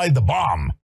supplied the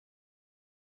bomb.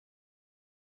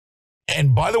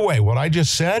 And by the way, what I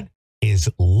just said is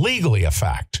legally a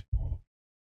fact.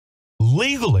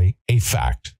 Legally a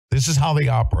fact. This is how they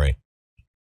operate.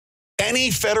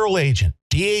 Any federal agent,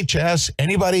 DHS,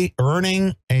 anybody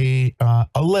earning a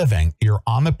living, you're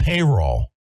on the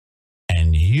payroll,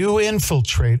 and you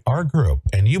infiltrate our group,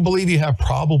 and you believe you have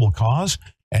probable cause,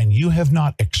 and you have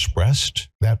not expressed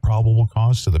that probable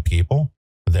cause to the people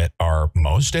that are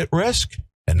most at risk,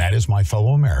 and that is my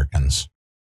fellow Americans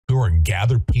who are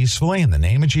gathered peacefully in the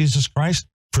name of Jesus Christ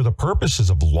for the purposes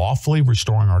of lawfully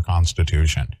restoring our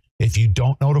Constitution. If you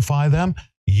don't notify them,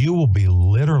 you will be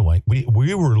literally,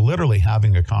 we were literally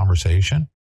having a conversation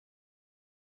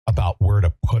about where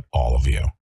to put all of you.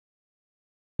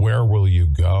 Where will you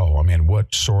go? I mean,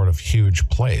 what sort of huge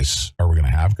place are we going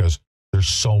to have? Because there's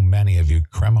so many of you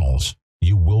criminals.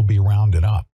 You will be rounded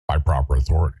up by proper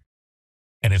authority.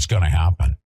 And it's going to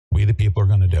happen. We, the people, are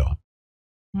going to do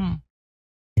it.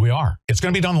 We are. It's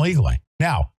going to be done legally.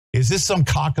 Now, is this some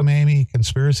cockamamie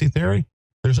conspiracy theory?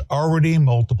 There's already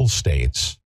multiple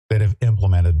states that have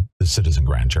implemented the citizen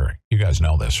grand jury. You guys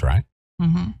know this, right?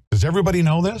 Mm-hmm. Does everybody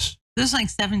know this? There's like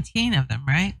 17 of them,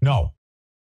 right? No.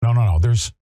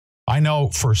 I know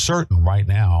for certain right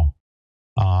now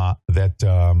that,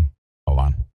 hold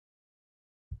on.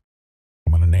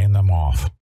 I'm going to name them off.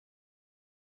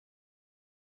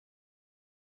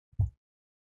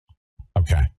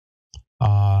 Okay.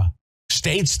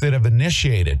 States that have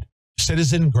initiated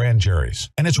citizen grand juries.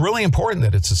 And it's really important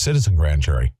that it's a citizen grand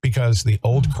jury because the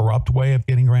old corrupt way of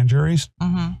getting grand juries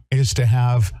is to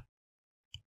have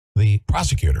the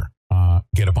prosecutor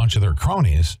get a bunch of their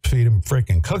cronies, feed them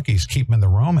freaking cookies, keep them in the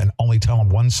room, and only tell them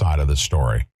one side of the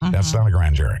story. That's not a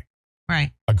grand jury.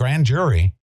 Right. A grand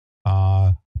jury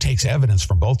takes evidence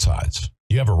from both sides.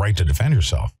 You have a right to defend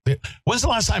yourself. When's the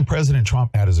last time President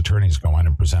Trump had his attorneys go in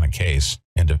and present a case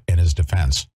in his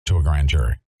defense to a grand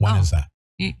jury? When is that?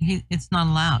 It's not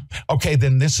allowed. Okay,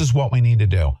 then this is what we need to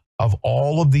do. Of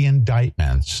all of the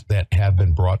indictments that have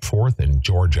been brought forth in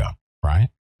Georgia, right?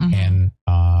 And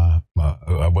we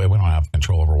don't have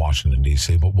control over Washington,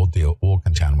 D.C., but we'll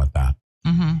contend with that.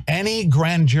 Any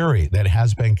grand jury that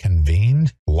has been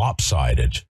convened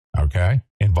lopsided, okay,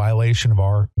 in violation of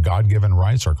our God-given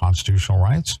rights, our constitutional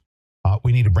rights,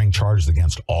 we need to bring charges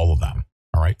against all of them,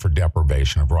 all right, for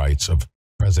deprivation of rights, of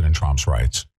President Trump's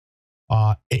rights.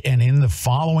 And in the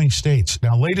following states,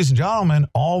 now, ladies and gentlemen,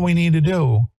 all we need to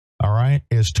do, all right,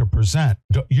 is to present.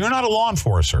 You're not a law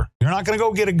enforcer. You're not going to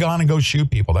go get a gun and go shoot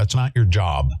people. That's not your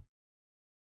job.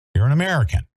 You're an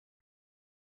American.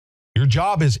 Your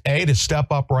job is, A, to step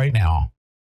up right now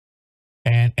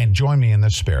and join me in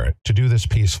this spirit, to do this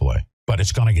peacefully. But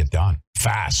it's going to get done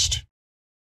fast.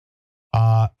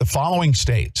 The following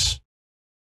states: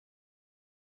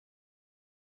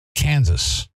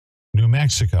 Kansas, New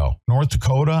Mexico, North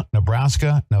Dakota,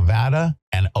 Nebraska, Nevada,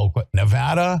 and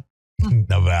Oklahoma.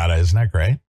 Nevada, isn't that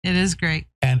great? It is great.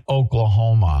 And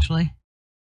Oklahoma. Actually.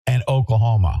 And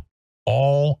Oklahoma.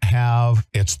 All have,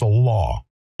 it's the law,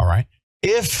 all right?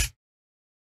 If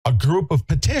a group of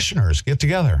petitioners get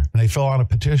together and they fill out a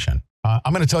petition,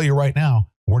 I'm going to tell you right now,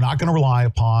 we're not going to rely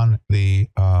upon the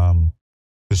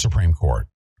Supreme Court.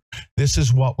 This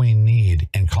is what we need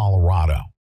in Colorado.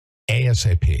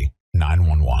 ASAP,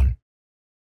 911.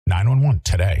 911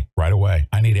 today, right away.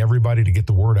 I need everybody to get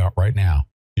the word out right now.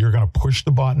 You're going to push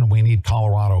the button. We need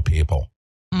Colorado people.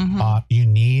 You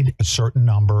need a certain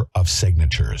number of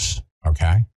signatures,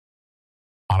 okay,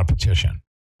 on a petition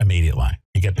immediately.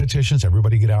 You get petitions.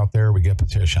 Everybody get out there. We get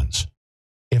petitions.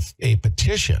 If a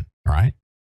petition, right,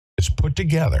 is put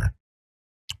together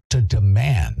to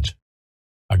demand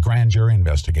a grand jury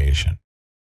investigation,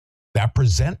 that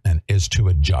presentment is to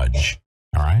a judge,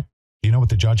 all right? Do you know what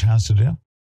the judge has to do?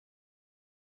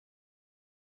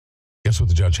 Guess what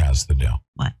the judge has to do?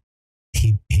 What?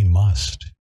 He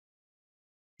must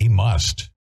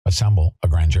assemble a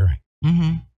grand jury.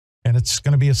 And it's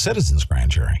going to be a citizen's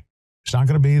grand jury. It's not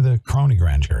going to be the crony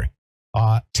grand jury.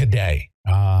 Today,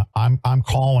 I'm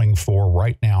calling for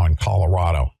right now in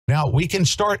Colorado. Now, we can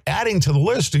start adding to the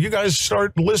list. You guys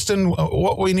start listing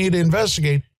what we need to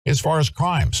investigate as far as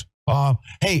crimes.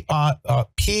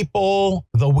 People,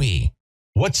 the we.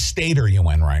 What state are you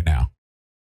in right now?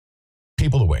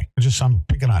 People the way. I'm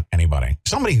picking on anybody.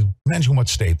 Somebody mention what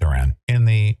state they're in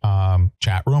the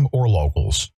chat room or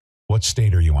locals. What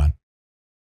state are you in?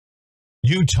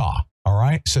 Utah, all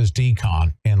right, says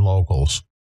Decon in locals.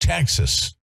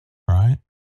 Texas, all right.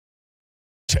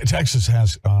 Texas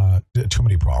has too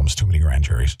many problems, too many grand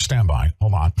juries. Stand by.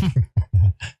 Hold on.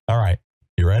 All right.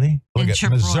 You ready? Look at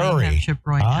Missouri.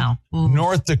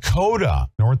 North Dakota.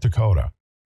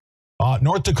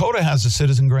 North Dakota has a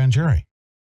citizen grand jury.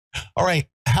 All right.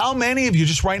 How many of you,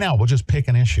 just right now, we'll just pick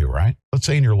an issue, right? Let's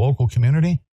say in your local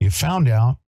community, you found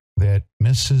out that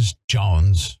Mrs.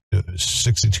 Jones,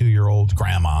 62-year-old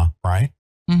grandma, right?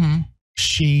 Mm-hmm.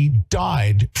 She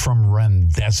died from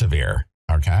remdesivir,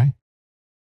 okay?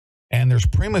 And there's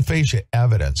prima facie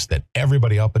evidence that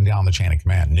everybody up and down the chain of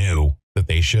command knew that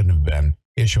they shouldn't have been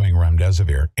issuing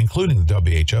remdesivir, including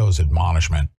the WHO's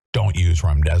admonishment, don't use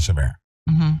remdesivir.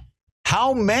 Mm-hmm.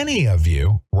 How many of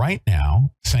you right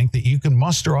now think that you can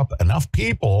muster up enough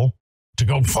people to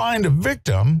go find a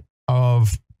victim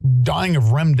of dying of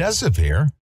remdesivir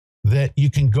that you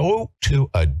can go to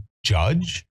a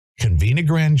judge, convene a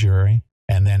grand jury,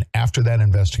 and then after that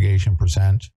investigation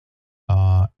present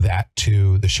that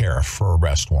to the sheriff for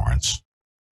arrest warrants?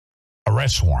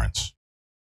 Arrest warrants.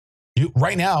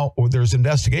 Right now, there's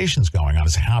investigations going on.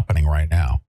 It's happening right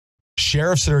now.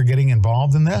 Sheriffs that are getting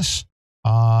involved in this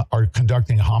are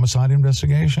conducting homicide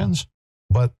investigations,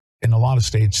 but in a lot of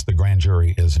states, the grand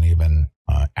jury isn't even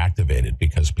activated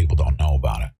because people don't know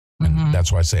about it. And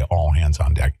that's why I say all hands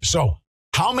on deck. So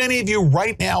how many of you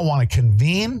right now want to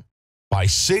convene by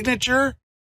signature,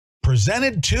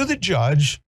 presented to the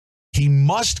judge? He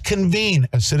must convene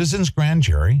a citizen's grand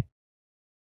jury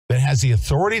that has the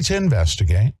authority to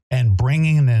investigate and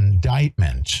bringing an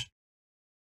indictment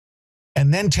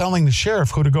and then telling the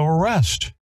sheriff who to go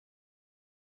arrest.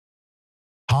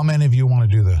 How many of you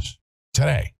want to do this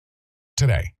today?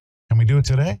 Today. Can we do it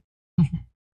today?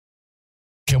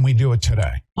 Can we do it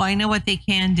today? Well, I know what they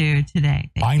can do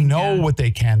today. I know what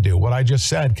they can do. What I just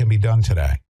said can be done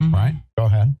today, right? Go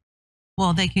ahead.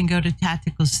 Well, they can go to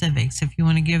Tactical Civics if you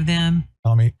want to give them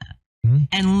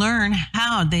and learn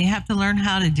how. They have to learn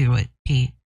how to do it,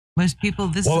 Pete. Most people,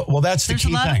 that's the key thing. There's a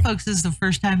lot of folks, this is the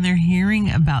first time they're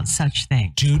hearing about such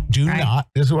things. Do right? Not.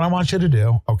 This is what I want you to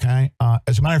do, okay?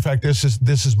 As a matter of fact, this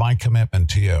is my commitment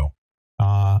to you.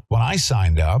 When I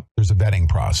signed up, there's a vetting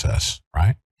process,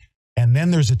 right? And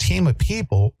then there's a team of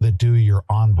people that do your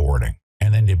onboarding,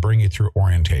 and then they bring you through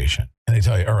orientation. And they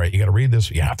tell you, all right, you got to read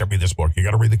this. You have to read this book. You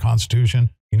got to read the Constitution.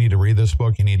 You need to read this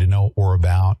book. You need to know what we're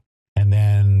about. And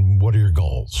then what are your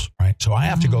goals, right? So I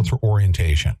have to go through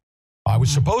orientation. I was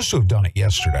supposed to have done it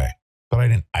yesterday, but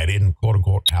I didn't quote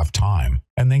unquote have time.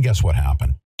 And then guess what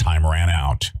happened? Time ran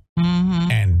out.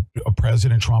 And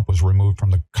President Trump was removed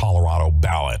from the Colorado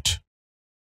ballot.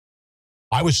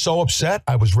 I was so upset,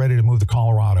 I was ready to move to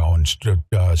Colorado and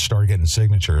start getting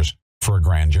signatures for a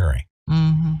grand jury.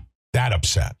 That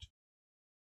upset.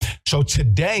 So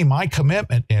today, my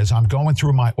commitment is I'm going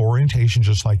through my orientation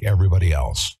just like everybody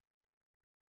else.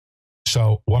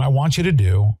 So what I want you to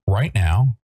do right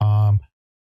now,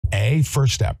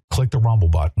 first step, click the Rumble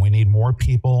button. We need more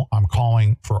people. I'm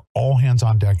calling for all hands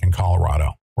on deck in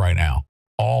Colorado right now.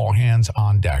 All hands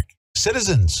on deck.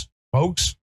 Citizens,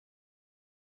 folks.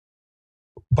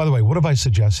 By the way, what have I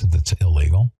suggested that's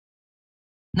illegal?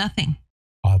 Nothing.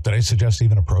 Did I suggest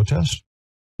even a protest?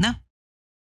 No.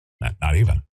 Not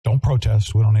even. Don't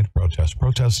protest. We don't need to protest.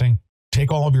 Protesting,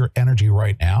 take all of your energy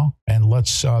right now and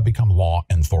let's become law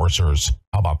enforcers.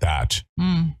 How about that?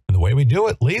 And the way we do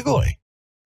it, legally.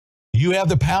 You have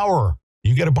the power.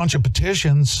 You get a bunch of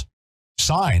petitions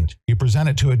signed. You present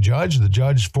it to a judge. The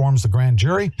judge forms the grand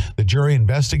jury. The jury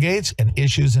investigates and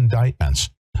issues indictments.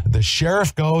 The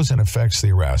sheriff goes and effects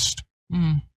the arrest.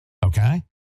 Okay?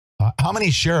 How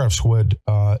many sheriffs would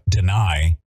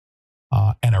deny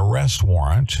an arrest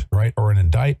warrant, right, or an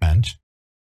indictment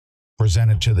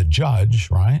presented to the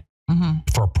judge, right,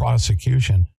 for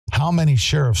prosecution? How many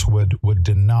sheriffs would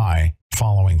deny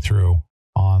following through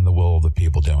on the will of the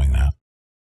people doing that?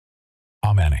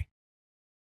 How many?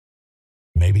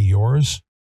 Maybe yours?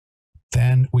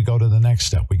 Then we go to the next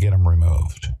step. We get them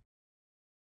removed.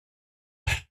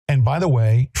 And by the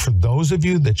way, for those of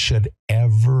you that should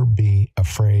ever be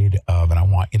afraid of, and I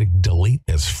want you to delete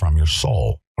this from your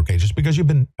soul, okay, just because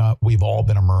we've all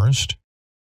been immersed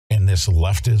in this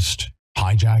leftist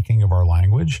hijacking of our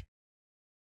language.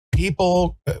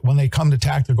 People, when they come to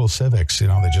Tactical Civics, they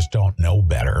just don't know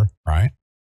better, right?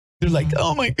 They're like,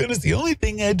 oh my goodness, the only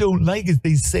thing I don't like is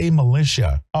they say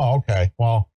militia. Oh, okay.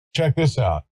 Well, check this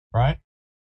out, right?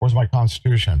 Where's my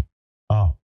Constitution?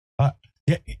 Oh,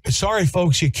 Yeah, sorry,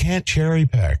 folks, you can't cherry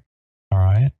pick. All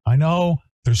right. I know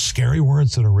there's scary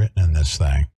words that are written in this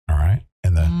thing. All right.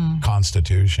 In the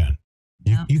Constitution.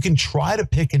 You can try to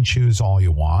pick and choose all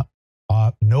you want.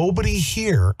 Nobody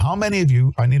here, how many of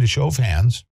you, I need a show of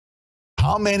hands,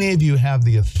 how many of you have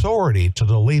the authority to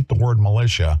delete the word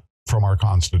militia from our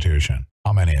Constitution?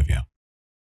 How many of you?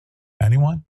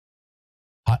 Anyone?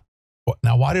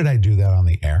 Now, why did I do that on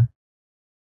the air?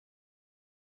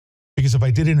 Because if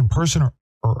I did it in person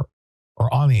or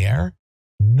on the air,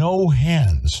 no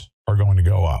hands are going to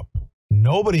go up.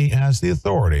 Nobody has the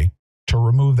authority to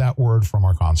remove that word from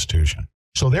our Constitution.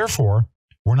 So therefore,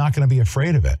 we're not going to be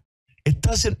afraid of it. It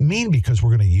doesn't mean because we're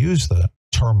going to use the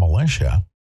term militia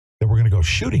that we're going to go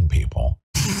shooting people.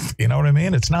 You know what I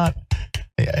mean? It's not,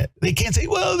 they can't say,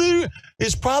 well,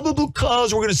 there's probable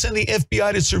cause. We're going to send the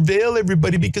FBI to surveil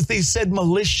everybody because they said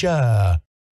militia.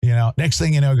 You know, next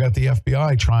thing you know, got the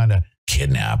FBI trying to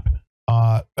kidnap,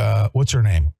 what's her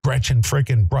name? Gretchen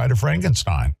frickin' Bride of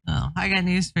Frankenstein. Oh, I got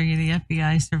news for you. The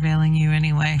FBI is surveilling you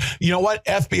anyway. You know what,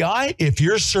 FBI? If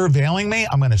you're surveilling me,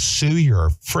 I'm going to sue your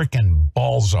frickin'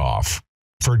 balls off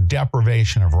for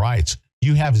deprivation of rights.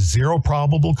 You have zero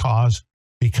probable cause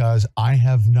because I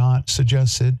have not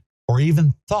suggested or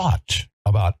even thought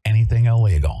about anything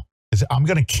illegal. I'm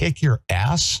going to kick your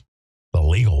ass the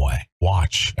legal way.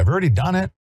 Watch. I've already done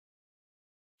it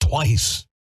twice.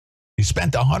 You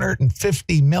spent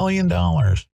 $150 million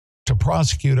to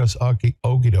prosecute us okie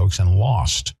dokes and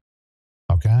lost.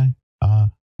 Okay?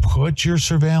 Put your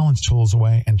surveillance tools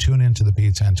away and tune into the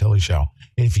Pete Santilli Show.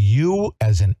 If you,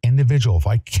 as an individual, if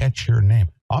I catch your name,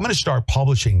 I'm going to start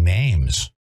publishing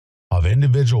names of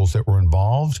individuals that were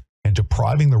involved in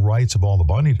depriving the rights of all the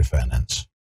Bundy defendants,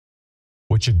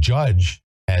 which a judge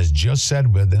has just said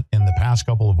in the past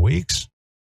couple of weeks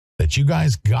that you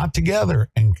guys got together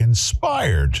and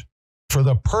conspired for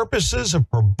the purposes of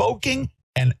provoking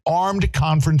an armed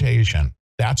confrontation.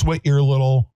 That's what your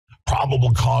little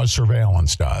probable cause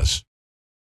surveillance does.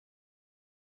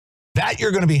 That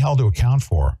you're going to be held to account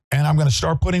for. And I'm going to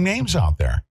start putting names out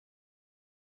there.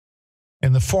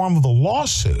 In the form of a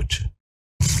lawsuit,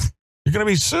 you're going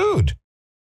to be sued.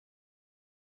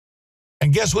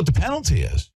 And guess what the penalty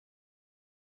is?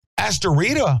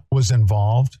 Astorita was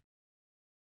involved.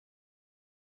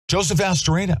 Joseph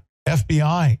Astorita,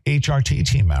 FBI HRT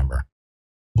team member,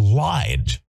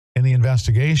 lied in the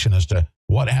investigation as to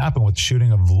what happened with the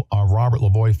shooting of Robert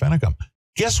Lavoie Finicum.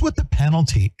 Guess what the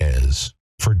penalty is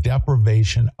for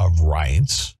deprivation of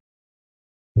rights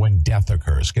when death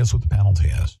occurs? Guess what the penalty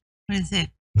is? What is it?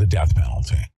 The death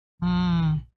penalty.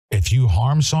 If you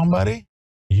harm somebody,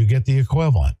 you get the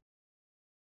equivalent.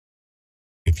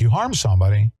 If you harm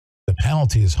somebody, the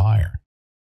penalty is higher.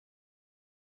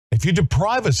 If you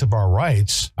deprive us of our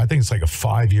rights, I think it's like a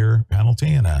 5-year penalty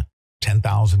and a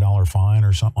 $10,000 fine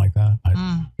or something like that.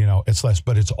 You know, it's less,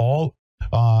 but it's all,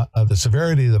 the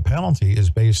severity of the penalty is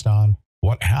based on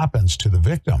what happens to the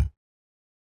victim.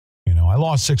 You know, I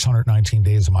lost 619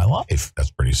 days of my life.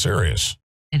 That's pretty serious.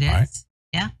 It is. Right?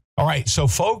 Yeah. All right. So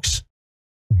folks,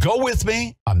 go with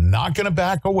me. I'm not going to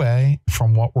back away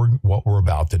from what we're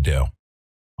about to do.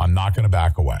 I'm not going to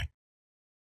back away.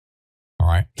 All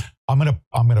right. I'm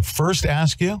going to first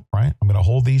ask you, right? I'm going to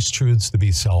hold these truths to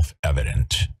be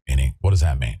self-evident. Meaning, what does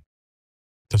that mean?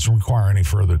 Doesn't require any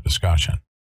further discussion.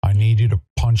 I need you to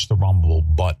punch the rumble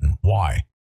button. Why?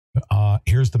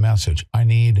 Here's the message. I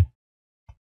need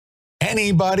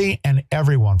anybody and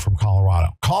everyone from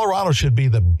Colorado. Colorado should be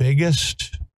the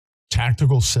biggest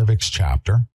tactical civics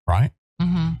chapter, right?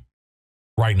 Mm-hmm.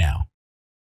 Right now.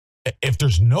 If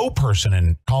there's no person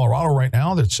in Colorado right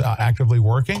now that's actively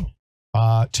working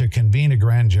to convene a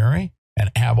grand jury and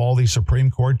have all these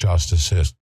Supreme Court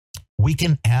justices, we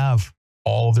can have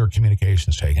all of their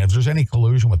communications taken. If there's any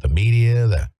collusion with the media,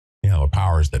 the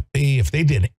powers that be, if they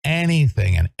did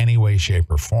anything in any way, shape,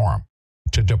 or form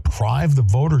to deprive the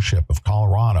votership of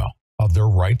Colorado of their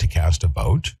right to cast a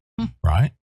vote,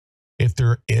 right? If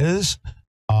there is,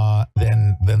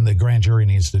 then the grand jury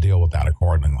needs to deal with that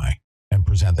accordingly and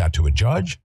present that to a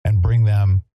judge and bring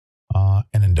them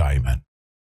an indictment.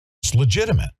 It's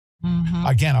legitimate. Mm-hmm.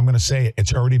 Again, I'm going to say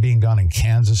it's already being done in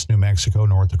Kansas, New Mexico,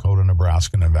 North Dakota,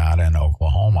 Nebraska, Nevada, and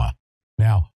Oklahoma.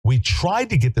 Now, we tried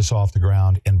to get this off the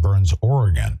ground in Burns,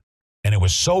 Oregon, and it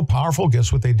was so powerful.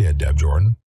 Guess what they did, Deb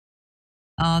Jordan?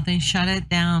 Oh, they shut it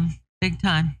down big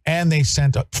time. And they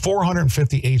sent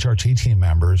 450 HRT team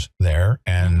members there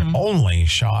and only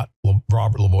shot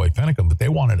Robert Lavoie Finicum, but they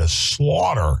wanted to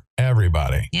slaughter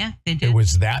everybody. Yeah, they did. It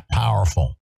was that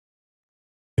powerful.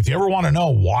 If you ever want to know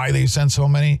why they sent so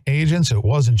many agents, it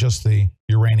wasn't just the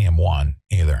uranium one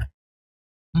either.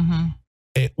 Mm-hmm.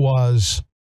 It was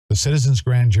the Citizens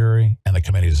Grand Jury and the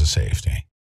Committees of Safety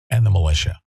and the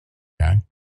militia. Okay.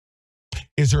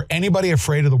 Is there anybody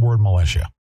afraid of the word militia?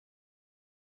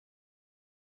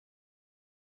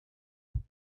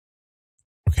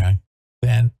 Okay.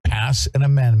 Then pass an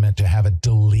amendment to have it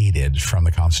deleted from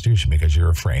the Constitution because you're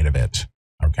afraid of it.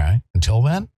 Okay. Until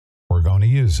then, we're going to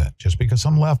use it. Just because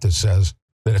some leftist says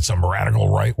that it's a radical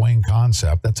right-wing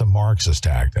concept, that's a Marxist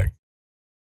tactic.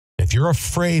 If you're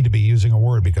afraid to be using a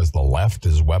word because the left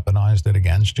has weaponized it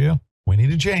against you, we need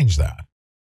to change that.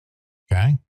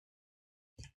 Okay?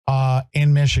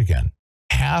 In Michigan,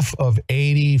 half of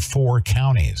 84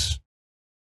 counties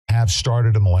have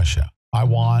started a militia. I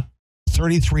want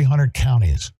 3,300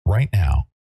 counties right now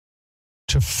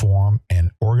to form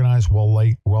an organized,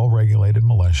 well-regulated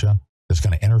militia that's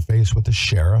going to interface with the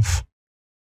sheriff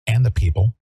and the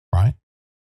people, right?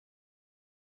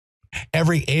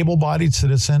 Every able-bodied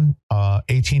citizen,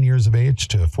 18 years of age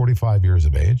to 45 years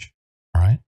of age,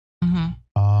 right,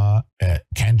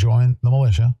 can join the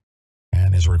militia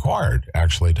and is required,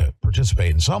 actually, to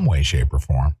participate in some way, shape, or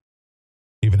form,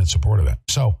 even in support of it.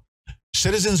 So,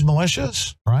 citizens'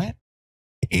 militias, right?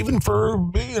 Even for,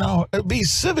 be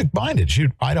civic-minded.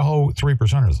 Shoot, Idaho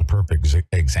 3% is the perfect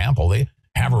example. They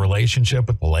have a relationship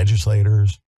with the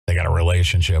legislators. They got a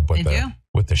relationship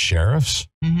with the sheriffs.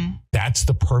 That's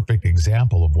the perfect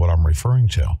example of what I'm referring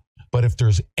to. But if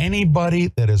there's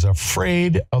anybody that is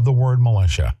afraid of the word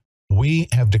militia, we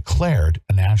have declared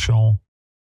a national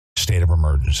state of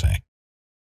emergency.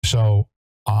 So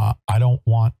I don't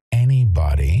want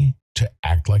anybody to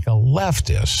act like a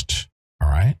leftist, all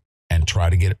right, and try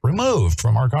to get it removed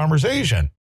from our conversation.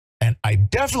 And I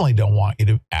definitely don't want you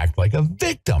to act like a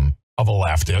victim of a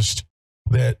leftist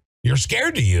that you're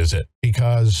scared to use it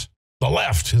because the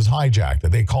left has hijacked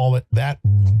it. They call it that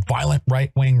violent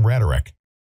right-wing rhetoric.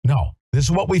 No, this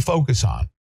is what we focus on.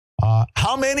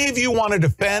 How many of you want to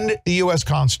defend the U.S.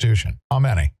 Constitution? How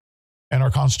many? And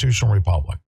our constitutional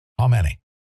republic? How many?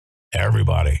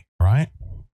 Everybody, right?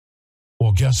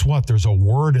 Well, guess what? There's a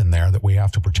word in there that we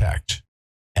have to protect.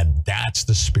 And that's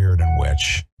the spirit in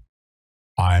which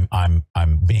I'm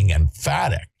being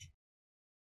emphatic.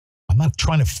 I'm not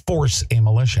trying to force a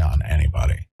militia on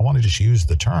anybody. I want to just use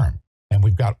the term. And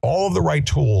we've got all of the right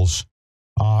tools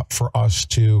for us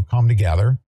to come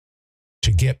together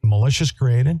to get militias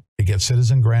created, to get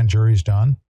citizen grand juries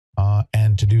done,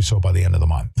 and to do so by the end of the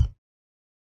month.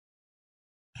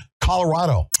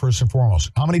 Colorado, first and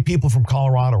foremost. How many people from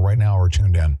Colorado right now are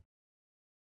tuned in?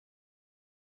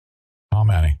 How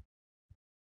many?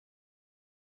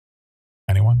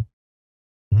 Anyone?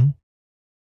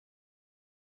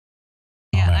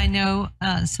 Yeah, I know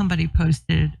somebody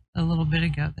posted a little bit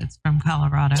ago that's from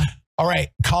Colorado. All right,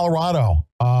 Colorado.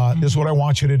 This is what I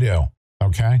want you to do.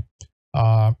 Okay.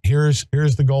 Here's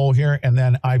the goal here, and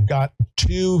then I've got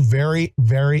two very,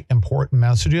 very important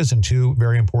messages and two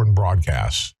very important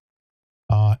broadcasts,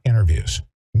 interviews,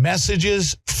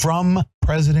 messages from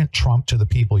President Trump to the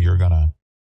people you're gonna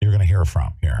hear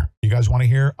from here. You guys want to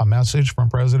hear a message from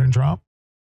President Trump?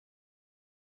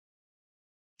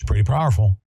 It's pretty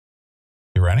powerful.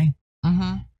 You ready?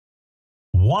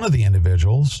 One of the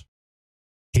individuals,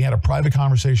 he had a private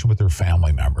conversation with their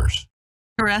family members.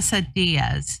 Caressa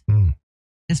Diaz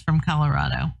is from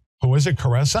Colorado. Who is it,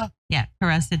 Caressa? Yeah,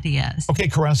 Caressa Diaz. Okay,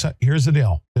 Caressa, here's the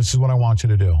deal. This is what I want you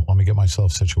to do. Let me get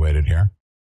myself situated here.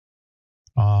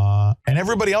 And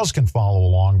everybody else can follow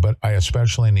along, but I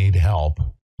especially need help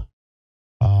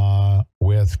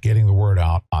with getting the word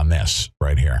out on this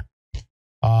right here.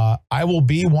 I will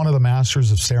be one of the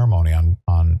masters of ceremony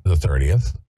on the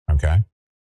 30th, okay?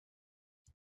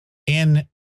 In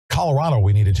Colorado,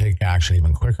 we need to take action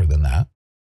even quicker than that.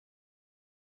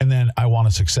 And then I want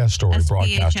a success story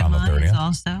broadcast on the 30th. Is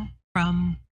also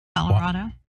from Colorado.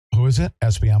 What? Who is it?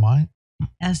 SBMI?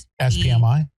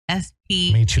 SPMI?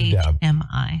 Me too, Deb.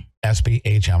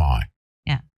 SPHMI.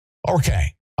 Yeah.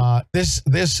 Okay. This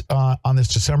on this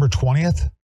December 20th,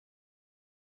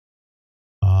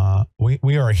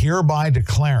 we are hereby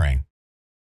declaring.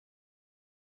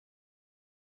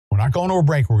 We're not going to a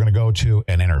break. We're going to go to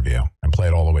an interview and play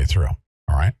it all the way through.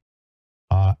 All right.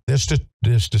 This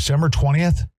December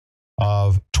 20th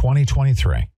of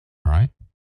 2023. All right.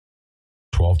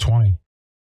 12/20.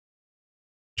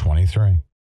 23.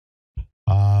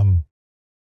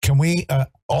 Can we,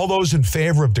 all those in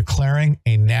favor of declaring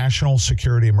a national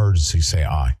security emergency, say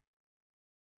aye.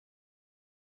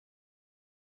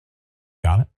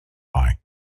 Got it? Aye.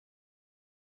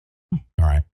 All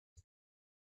right.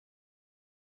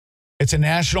 It's a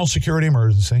national security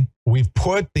emergency. We've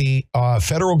put the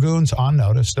federal goons on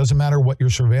notice. Doesn't matter what your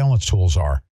surveillance tools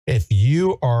are. If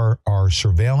you are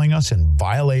surveilling us in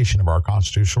violation of our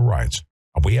constitutional rights,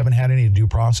 we haven't had any due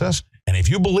process, and if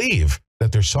you believe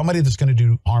that there's somebody that's going to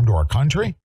do harm to our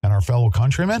country and our fellow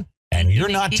countrymen, and you're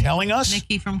not telling us.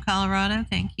 Nikki from Colorado,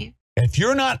 thank you. If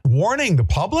you're not warning the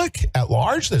public at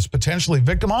large that's potentially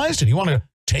victimized, and you want to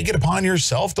take it upon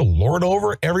yourself to lord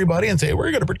over everybody and say,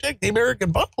 we're going to protect the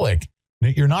American public,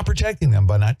 you're not protecting them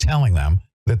by not telling them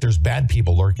that there's bad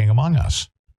people lurking among us.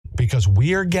 Because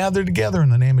we are gathered together in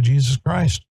the name of Jesus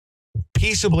Christ,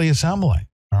 peaceably assembling,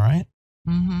 all right?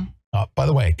 Mm-hmm. By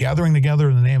the way, gathering together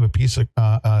in the name of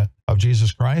of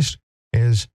Jesus Christ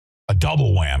is a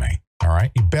double whammy, all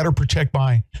right? You better protect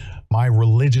my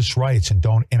religious rights and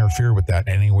don't interfere with that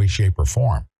in any way, shape, or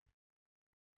form.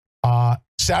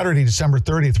 Saturday, December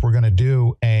 30th, we're going to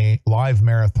do a live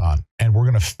marathon, and we're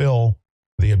going to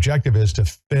the objective is to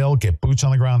get boots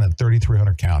on the ground in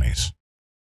 3,300 counties.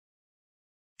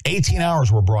 18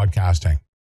 hours we're broadcasting,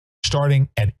 starting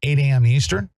at 8 a.m.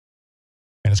 Eastern,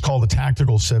 and it's called the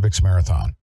Tactical Civics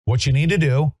Marathon. What you need to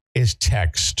do is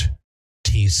text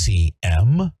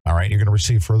TCM, all right? You're going to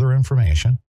receive further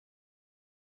information.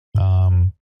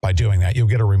 By doing that, you'll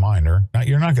get a reminder. Now,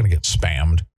 you're not going to get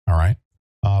spammed, all right?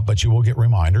 But you will get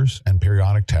reminders and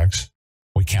periodic texts.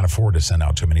 We can't afford to send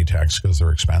out too many texts because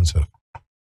they're expensive.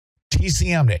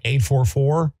 TCM to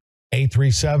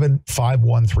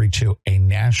 844-837-5132. A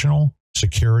national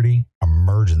security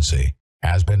emergency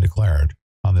has been declared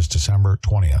on this December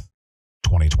 20th,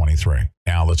 2023.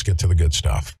 Now let's get to the good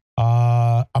stuff.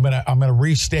 I'm gonna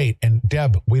restate, and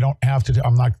Deb, we don't have to.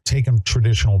 I'm not taking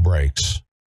traditional breaks.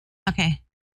 Okay.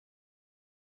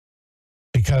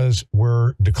 Because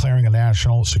we're declaring a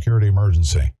national security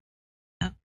emergency.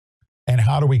 Oh. And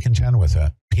how do we contend with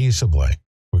it? Peaceably.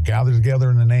 We gather together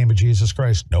in the name of Jesus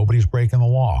Christ. Nobody's breaking the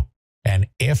law. And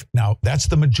now that's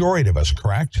the majority of us,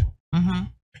 correct? Mm-hmm.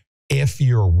 If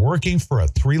you're working for a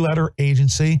 3-letter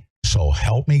agency, so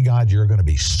help me God, you're going to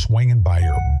be swinging by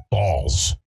your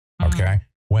balls, okay?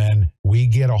 When we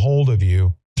get a hold of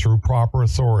you through proper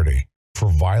authority for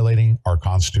violating our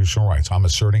constitutional rights. I'm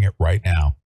asserting it right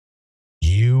now.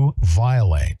 You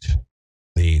violate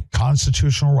the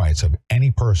constitutional rights of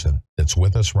any person that's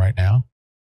with us right now.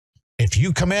 If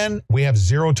you come in, we have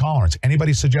zero tolerance.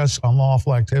 Anybody suggests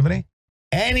unlawful activity,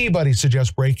 anybody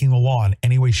suggests breaking the law in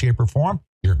any way, shape, or form,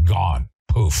 you're gone.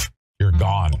 Poof, you're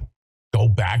gone. Go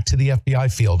back to the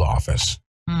FBI field office.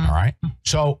 All right?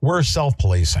 So we're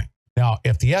self-policing. Now,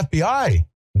 if the FBI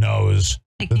knows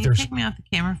Hey, that can you there's... take me off the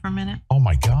camera for a minute? Oh,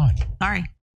 my God. Sorry.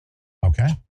 Okay.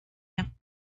 Yep.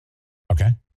 Okay.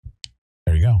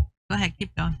 There you go. Go ahead.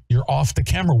 Keep going. You're off the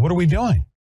camera. What are we doing?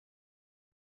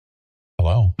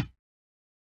 Hello?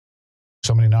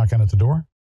 Somebody knocking at the door?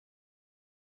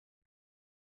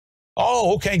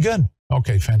 Oh, okay, good.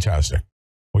 Okay, fantastic.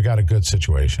 We got a good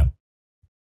situation.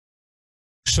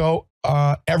 So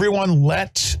everyone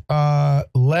let the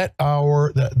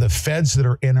feds that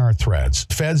are in our threads,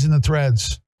 feds in the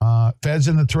threads,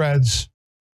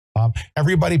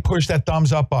 everybody push that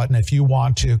thumbs up button if you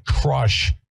want to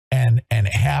crush and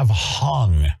have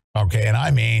hung, okay? And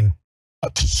I mean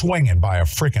swinging by a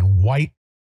freaking white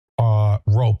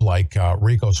rope like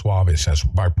Rico Suave says,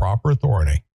 by proper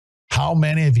authority. How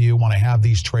many of you want to have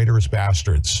these traitorous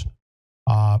bastards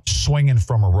swinging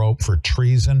from a rope for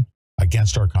treason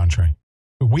against our country?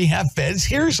 We have feds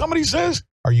here, somebody says?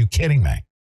 Are you kidding me?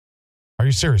 Are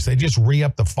you serious? They just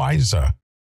re-upped the FISA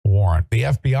warrant. The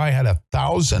FBI had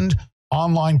 1,000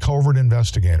 online covert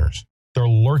investigators. They're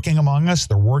lurking among us.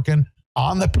 They're working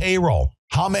on the payroll.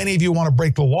 How many of you want to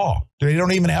break the law? They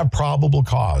don't even have probable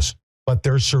cause, but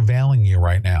they're surveilling you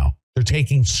right now. They're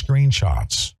taking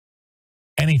screenshots.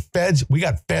 Any feds, we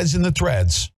got feds in the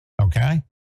threads, okay?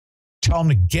 Tell them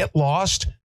to get lost,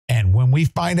 and when we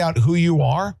find out who you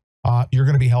are, you're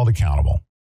going to be held accountable.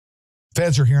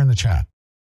 Feds are here in the chat.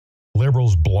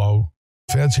 Liberals blow.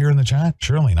 Feds here in the chat?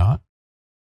 Surely not.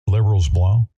 Liberals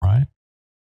blow, right?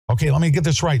 Okay, let me get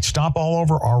this right. Stomp all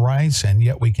over our rights, and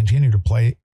yet we continue to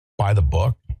play by the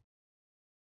book.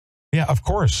 Yeah, of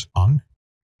course, Unk.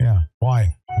 Yeah,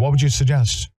 why? What would you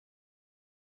suggest?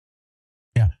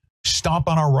 Yeah, stomp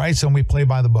on our rights and we play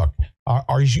by the book.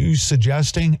 Are you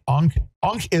suggesting Unk?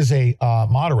 Unk is a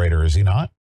moderator, is he not?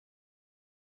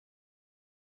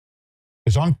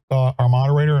 Is Unk our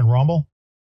moderator in Rumble?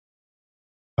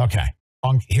 Okay,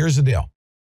 Unk, here's the deal.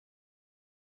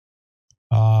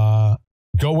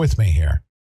 Go with me here.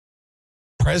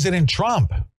 President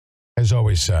Trump has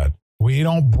always said, we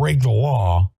don't break the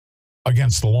law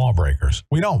against the lawbreakers.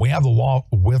 We don't. We have the law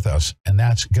with us, and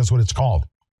that's, guess what it's called?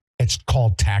 It's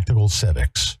called tactical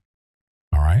civics.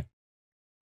 All right?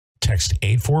 Text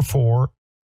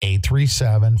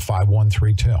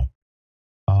 837-5132.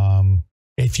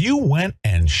 If you went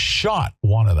and shot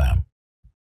one of them,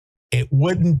 it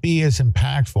wouldn't be as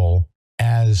impactful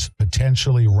as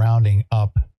potentially rounding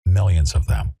up millions of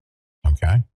them.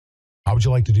 Okay? How would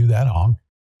you like to do that, Hong?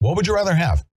 What would you rather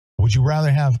have? Would you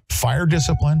rather have fire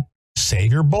discipline,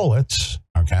 save your bullets,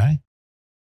 okay?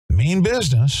 Mean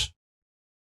business,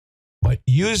 but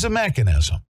use a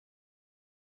mechanism,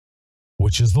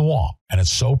 which is the law. And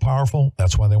it's so powerful,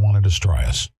 that's why they want to destroy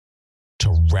us. To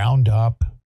round up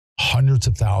hundreds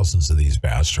of thousands of these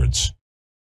bastards.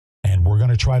 And we're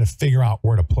going to try to figure out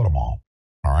where to put them all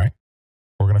right?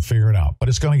 We're going to figure it out. But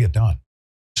it's going to get done.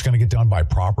 It's going to get done by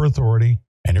proper authority,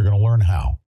 and you're going to learn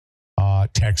how.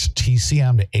 Text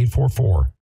TCM to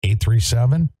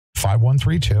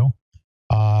 844-837-5132.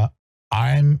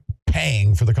 I'm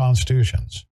paying for the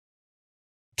constitutions.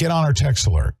 Get on our text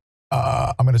alert.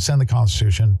 I'm going to send the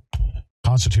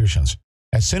constitutions.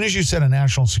 As soon as you said a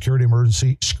national security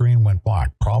emergency, screen went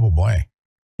black. Probably.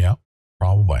 Yeah,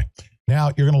 probably.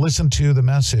 Now, you're going to listen to the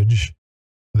message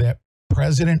that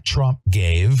President Trump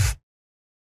gave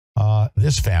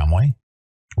this family,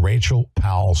 Rachel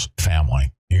Powell's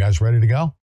family. You guys ready to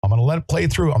go? I'm going to let it play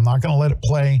through. I'm not going to let it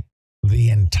play the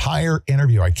entire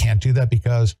interview. I can't do that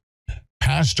because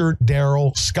Pastor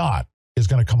Daryl Scott is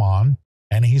going to come on,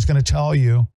 and he's going to tell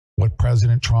you what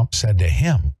President Trump said to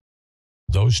him.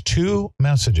 Those two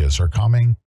messages are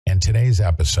coming in today's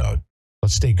episode.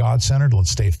 Let's stay God-centered.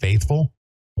 Let's stay faithful.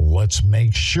 Let's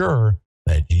make sure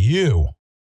that you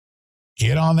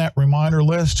get on that reminder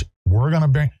list. We're going to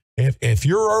bring, if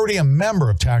you're already a member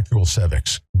of Tactical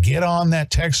Civics, get on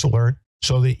that text alert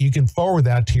so that you can forward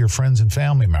that to your friends and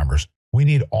family members. We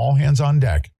need all hands on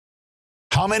deck.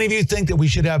 How many of you think that we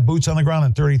should have boots on the ground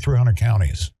in 3,300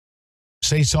 counties?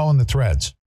 Say so in the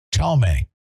threads. Tell me.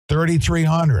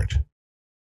 3,300.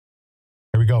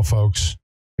 Here we go, folks.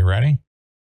 You ready?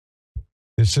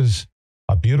 This is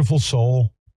a beautiful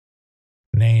soul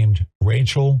named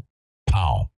Rachel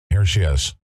Powell. Here she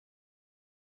is.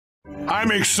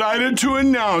 I'm excited to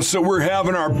announce that we're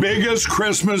having our biggest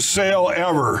Christmas sale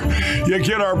ever. You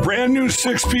get our brand new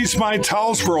 6-piece My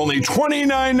Towels for only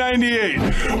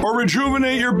 $29.98, or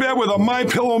rejuvenate your bed with a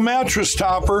MyPillow mattress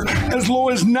topper as low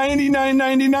as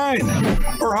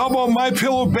 $99.99. Or how about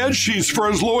MyPillow bed sheets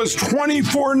for as low as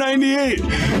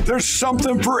 $24.98? There's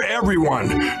something for everyone.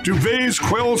 Duvets,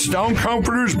 quilts, down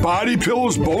comforters, body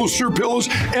pillows, bolster pillows,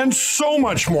 and so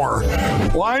much more.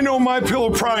 Well, I know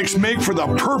MyPillow products make for the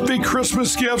perfect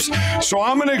Christmas gifts, so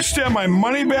I'm going to extend my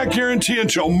money-back guarantee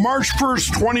until March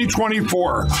 1st,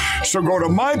 2024. So go to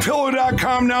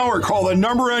MyPillow.com now or call the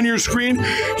number on your screen.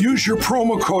 Use your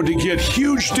promo code to get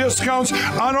huge discounts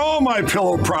on all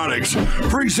MyPillow products.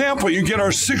 For example, you get our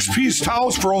 6-piece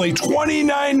towels for only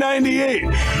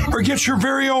 $29.98, or get your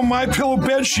very own MyPillow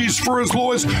bed sheets for as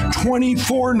low as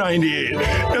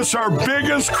 $24.98. It's our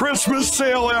biggest Christmas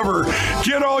sale ever.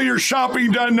 Get all your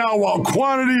shopping done now while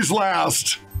quantities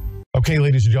last. Okay,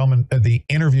 ladies and gentlemen, the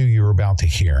interview you're about to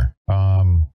hear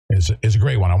is a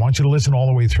great one. I want you to listen all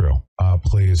the way through,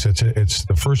 please. It's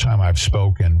the first time I've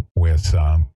spoken with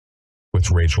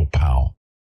Rachel Powell.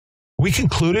 We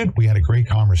concluded. We had a great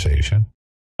conversation.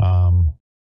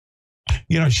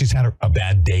 She's had a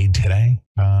bad day today,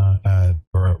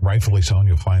 or rightfully so, and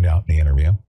you'll find out in the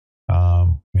interview.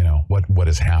 What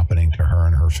is happening to her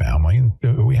and her family.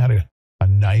 We had a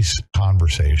nice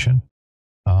conversation.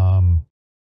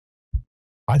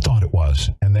 I thought it was.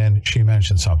 And then she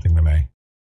mentioned something to me.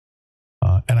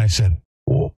 And I said,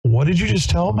 well, what did you just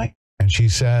tell me? And she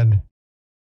said,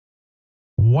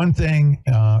 one thing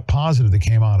positive that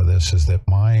came out of this is that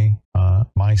my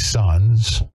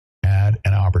sons had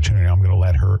an opportunity. I'm going to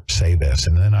let her say this.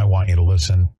 And then I want you to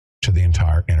listen to the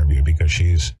entire interview because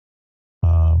she's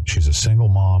a single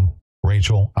mom.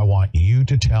 Rachel, I want you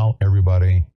to tell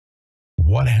everybody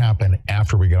what happened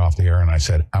after we got off the air. And I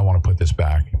said, I want to put this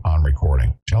back on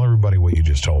recording. Tell everybody what you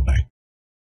just told me.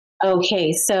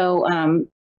 Okay. So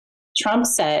Trump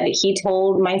said he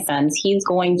told my sons he's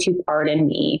going to pardon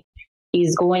me.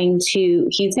 He's going to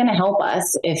help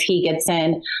us if he gets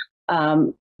in.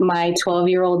 My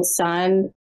 12-year-old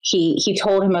son, he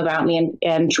told him about me,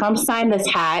 and Trump signed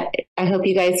this hat. I hope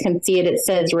you guys can see it. It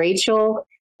says, Rachel,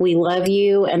 we love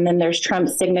you. And then there's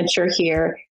Trump's signature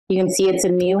here. You can see it's a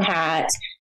new hat.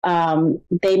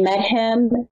 They met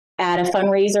him at a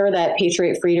fundraiser that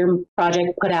Patriot Freedom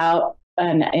Project put out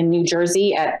in New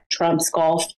Jersey at Trump's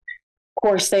golf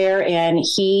course there. And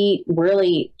he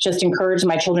really just encouraged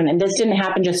my children. And this didn't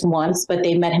happen just once, but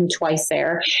they met him twice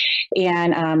there.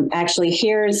 And actually,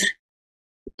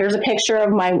 there's a picture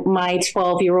of my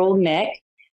 12-year-old Nick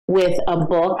with a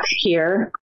book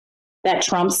here. that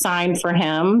Trump signed for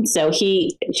him. So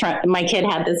my kid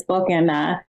had this book and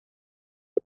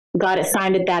got it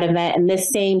signed at that event. And this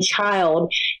same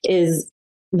child is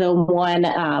the one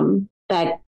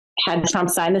that had Trump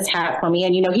sign this hat for me.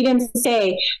 And, he didn't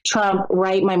say, Trump,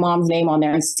 write my mom's name on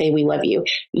there and say, we love you.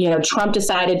 Trump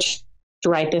decided to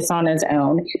write this on his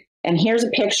own. And here's a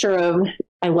picture of,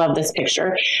 I love this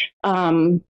picture.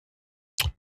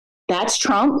 That's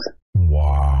Trump.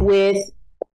 Wow. With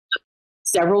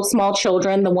several small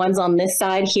children. The ones on this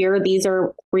side here, these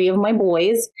are 3 of my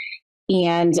boys.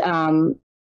 And,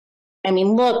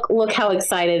 look how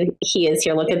excited he is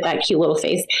here. Look at that cute little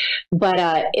face.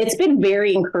 But it's been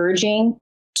very encouraging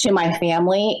to my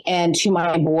family and to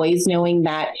my boys, knowing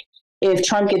that if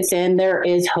Trump gets in, there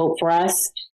is hope for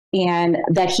us and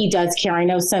that he does care. I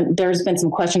know there's been some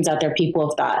questions out there. People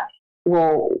have thought,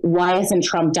 well, why hasn't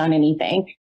Trump done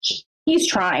anything? He's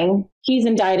trying. He's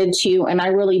indicted too, and I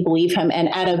really believe him. And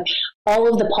out of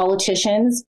all of the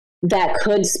politicians that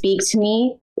could speak to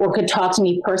me or could talk to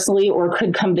me personally or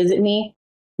could come visit me,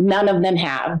 none of them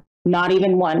have, not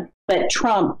even one. But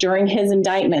Trump, during his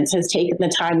indictments, has taken the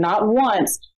time, not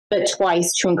once, but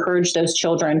twice, to encourage those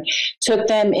children, took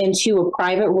them into a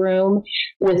private room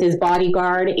with his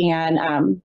bodyguard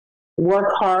and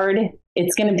work hard.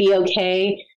 It's going to be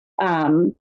okay.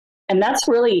 And that's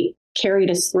really carried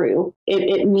us through.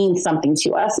 It means something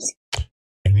to us.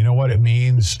 And you know what? It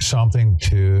means something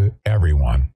to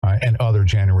everyone and other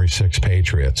January 6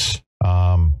 patriots.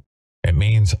 It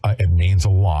means a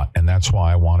lot. And that's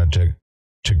why I wanted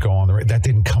to go on the, that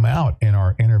didn't come out in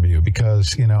our interview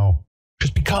because,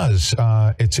 just because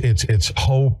it's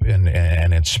hope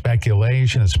and it's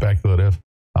speculation, it's speculative.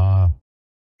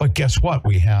 But guess what?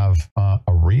 We have a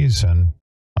reason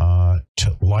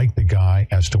to like the guy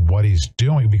as to what he's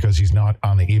doing, because he's not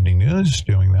on the evening news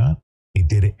doing that. He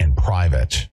did it in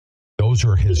private. Those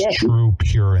are his true,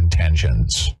 pure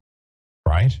intentions,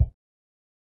 right?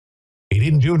 He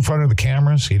didn't do it in front of the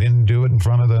cameras. He didn't do it in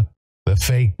front of the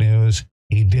fake news.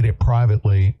 He did it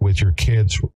privately with your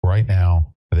kids right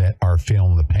now that are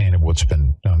feeling the pain of what's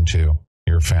been done to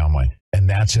your family. And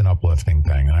that's an uplifting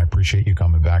thing. And I appreciate you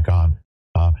coming back on.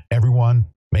 Everyone,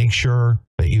 make sure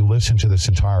that you listen to this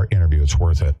entire interview. It's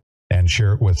worth it. And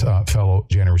share it with fellow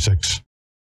January 6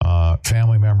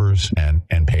 family members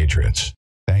and patriots.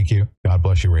 Thank you. God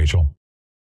bless you, Rachel.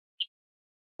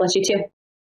 Bless you too.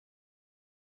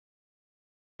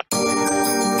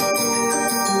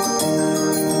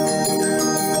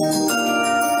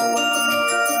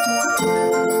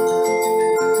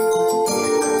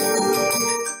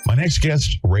 My next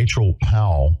guest, Rachel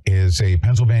Powell, is a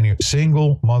Pennsylvania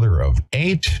single mother of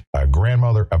 8, a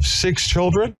grandmother of 6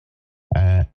 children,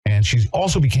 and she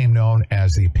also became known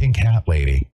as the Pink Hat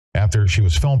Lady after she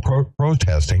was filmed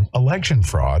protesting election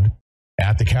fraud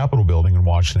at the Capitol building in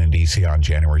Washington, D.C. on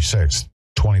January 6th,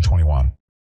 2021.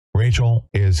 Rachel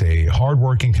is a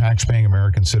hardworking, tax-paying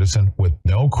American citizen with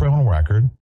no criminal record,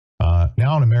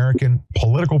 now an American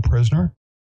political prisoner,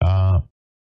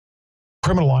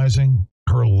 criminalizing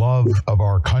her love of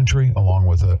our country, along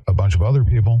with a bunch of other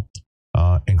people,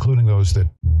 including those that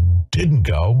didn't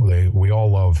go. We all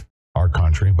love our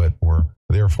country, but were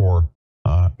therefore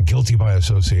guilty by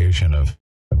association of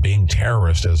being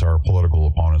terrorists, as our political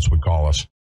opponents would call us.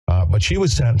 But she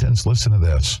was sentenced, listen to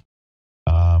this,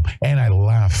 and I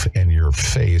laugh in your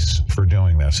face for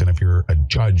doing this. And if you're a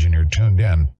judge and you're tuned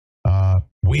in,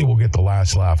 we will get the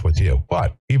last laugh with you.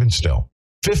 But even still,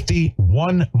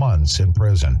 51 months in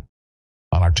prison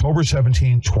on October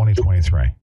 17,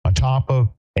 2023, on top of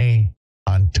a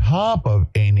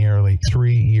nearly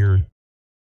 3-year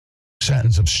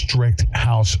sentence of strict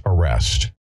house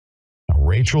arrest. Now,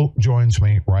 Rachel joins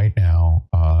me right now,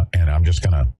 and I'm just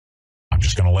gonna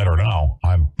let her know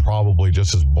I'm probably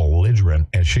just as belligerent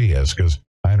as she is, because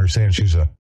I understand she's a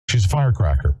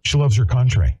firecracker. She loves her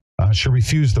country. She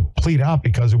refused to plead out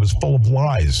because it was full of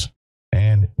lies,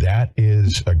 and that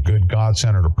is a good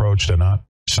God-centered approach to not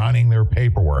signing their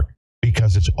paperwork,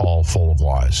 because it's all full of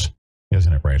lies,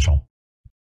 isn't it, Rachel?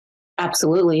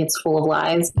 Absolutely, it's full of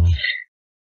lies.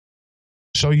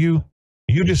 So you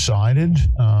decided,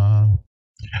 well,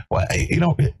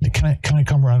 can I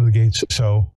come right out of the gates?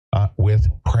 So with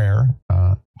prayer,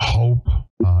 hope,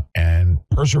 and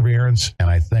perseverance, and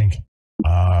I think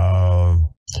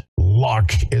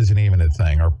luck isn't even a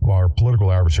thing. Our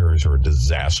political adversaries are a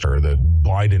disaster. The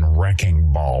Biden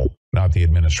wrecking ball, not the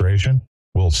administration,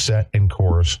 will set in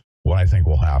course what I think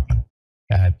will happen.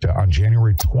 On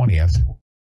January 20th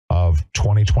of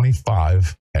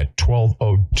 2025 at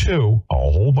 12:02, a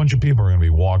whole bunch of people are going to be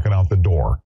walking out the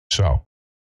door. So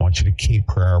I want you to keep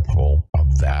prayerful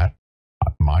of that.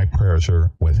 My prayers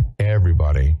are with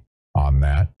everybody on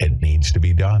that. It needs to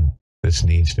be done. This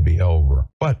needs to be over.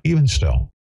 But even still,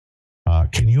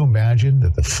 can you imagine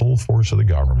that the full force of the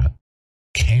government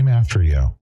came after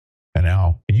you? And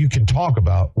now you can talk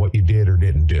about what you did or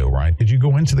didn't do, right? Did you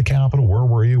go into the Capitol? Where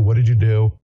were you? What did you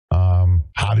do?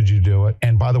 How did you do it?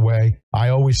 And by the way, I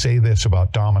always say this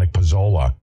about Dominic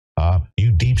Pizzola.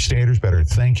 You deep staters better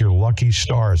thank your lucky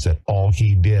stars that all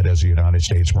he did as a United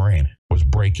States Marine was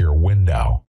break your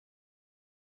window.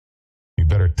 You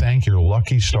better thank your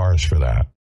lucky stars for that.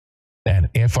 And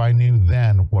if I knew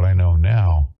then what I know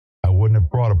now, I wouldn't have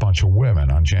brought a bunch of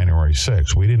women on January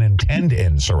 6th. We didn't intend to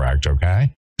insurrect,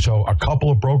 okay? So a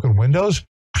couple of broken windows,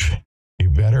 you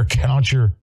better count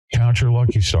your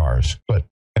lucky stars. But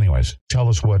anyways, tell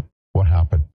us what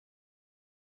happened.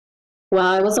 Well,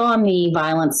 I was on the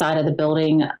violent side of the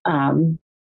building.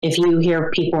 If you hear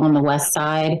people on the west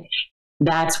side,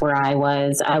 that's where I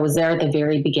was. I was there at the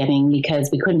very beginning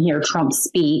because we couldn't hear Trump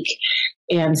speak.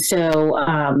 And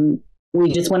so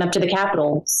we just went up to the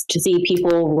Capitol to see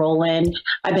people roll in.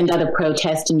 I've been to other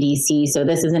protests in D.C., so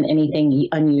this isn't anything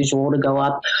unusual to go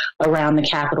up around the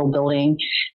Capitol building.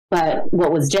 But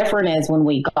what was different is when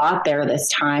we got there this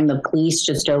time, the police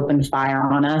just opened fire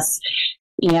on us.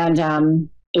 And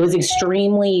it was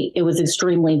extremely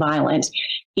violent.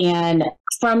 And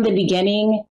from the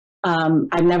beginning,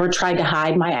 I've never tried to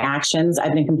hide my actions.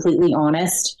 I've been completely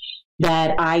honest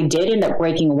that I did end up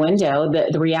breaking a window.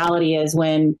 The reality is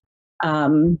when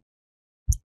the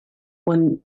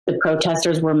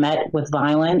protesters were met with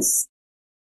violence,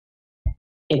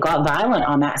 it got violent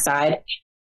on that side.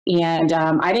 And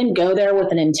I didn't go there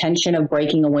with an intention of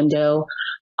breaking a window.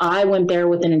 I went there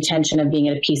with an intention of being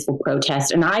at a peaceful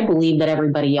protest, and I believe that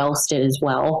everybody else did as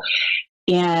well.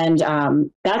 And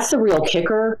that's the real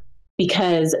kicker,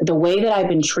 because the way that I've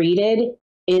been treated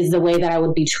is the way that I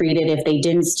would be treated if they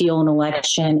didn't steal an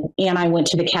election and I went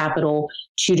to the Capitol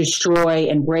to destroy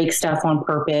and break stuff on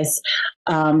purpose.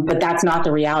 But that's not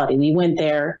the reality. We went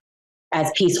there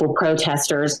as peaceful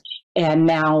protesters, and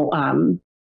now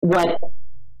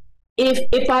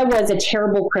if I was a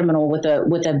terrible criminal with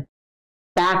a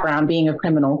background being a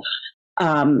criminal,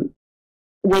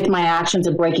 with my actions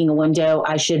of breaking a window,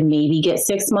 I should maybe get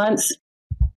 6 months.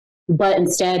 But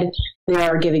instead, they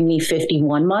are giving me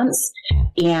 51 months,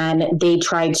 and they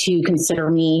tried to consider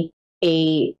me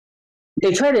they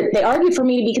argued for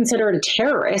me to be considered a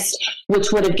terrorist,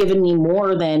 which would have given me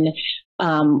more than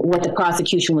what the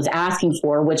prosecution was asking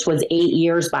for, which was 8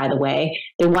 years, by the way.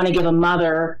 They want to give a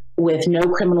mother with no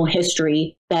criminal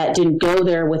history that didn't go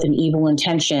there with an evil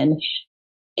intention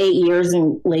 8 years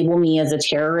and label me as a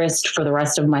terrorist for the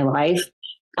rest of my life.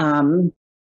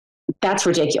 That's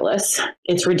ridiculous.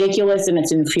 It's ridiculous and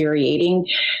it's infuriating.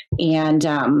 And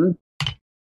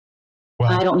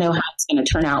I don't know how it's going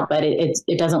to turn out, but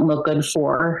it doesn't look good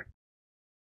for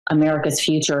America's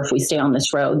future if we stay on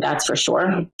this road. That's for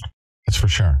sure. That's for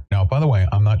sure. Now, by the way,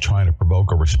 I'm not trying to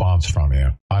provoke a response from you.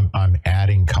 I'm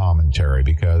adding commentary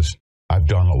because I've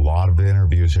done a lot of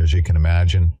interviews, as you can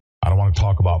imagine. I don't want to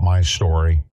talk about my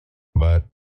story, but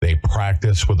they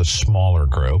practice with a smaller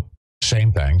group.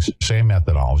 Same things, same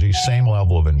methodology, same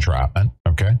level of entrapment,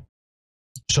 okay?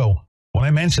 So when I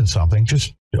mention something,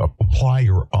 just apply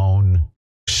your own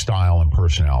style and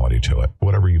personality to it,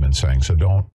 whatever you've been saying. So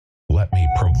don't let me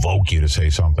provoke you to say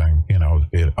something,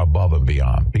 above and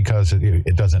beyond, because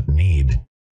it doesn't need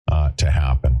to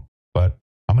happen. But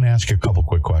I'm going to ask you a couple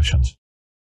quick questions.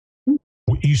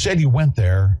 You said you went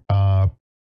there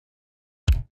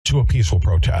to a peaceful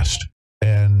protest,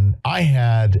 and I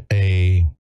had a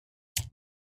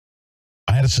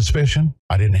suspicion.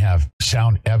 I didn't have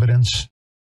sound evidence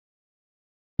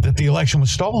that the election was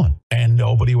stolen, and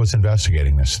nobody was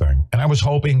investigating this thing. And I was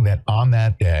hoping that on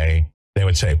that day, they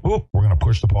would say, "Oop, we're going to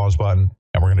push the pause button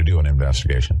and we're going to do an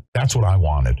investigation." That's what I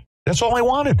wanted. That's all I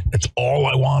wanted. That's all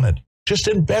I wanted. Just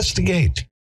investigate.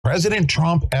 President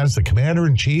Trump, as the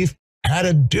commander-in-chief, had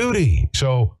a duty.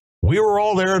 So we were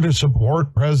all there to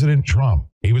support President Trump.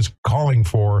 He was calling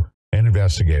for an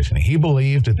investigation. He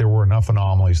believed that there were enough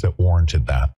anomalies that warranted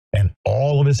that. And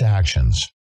all of his actions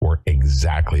were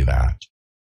exactly that,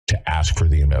 to ask for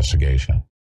the investigation.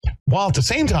 While at the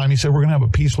same time, he said, we're going to have a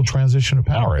peaceful transition of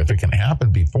power. If it can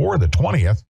happen before the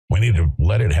 20th, we need to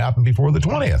let it happen before the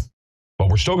 20th. But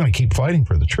we're still going to keep fighting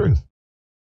for the truth.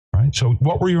 Right? So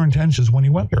what were your intentions when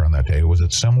you went there on that day? Was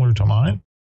it similar to mine?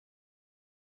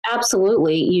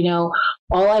 Absolutely.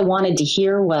 All I wanted to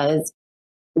hear was,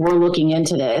 we're looking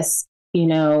into this.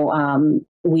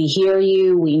 We hear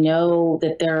you. We know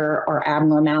that there are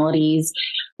abnormalities.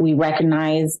 We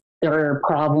recognize there are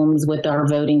problems with our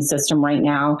voting system right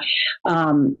now.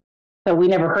 but we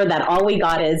never heard that. All we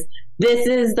got is, this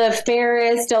is the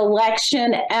fairest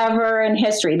election ever in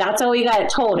history. That's all we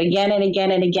got told again and again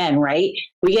and again, right?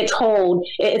 We get told,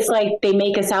 it's like they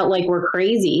make us out like we're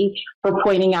crazy for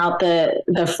pointing out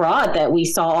the fraud that we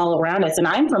saw all around us. And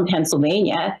I'm from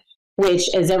Pennsylvania, which,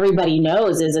 as everybody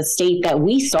knows, is a state that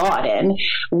we saw it in.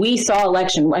 We saw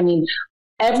election. I mean,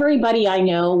 everybody I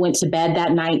know went to bed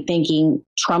that night thinking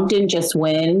Trump didn't just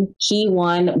win, he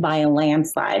won by a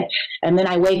landslide. And then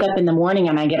I wake up in the morning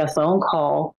and I get a phone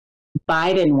call,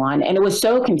 Biden won. And it was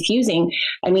so confusing.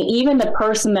 I mean, even the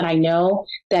person that I know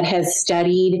that has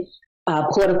studied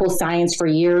political science for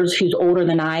years, who's older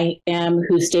than I am,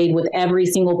 who stayed with every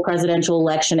single presidential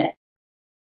election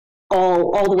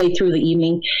all the way through the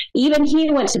evening, even he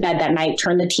went to bed that night,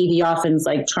 turned the TV off, and was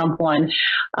like, Trump won.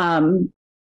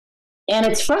 And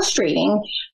it's frustrating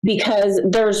because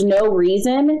there's no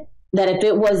reason that if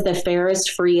it was the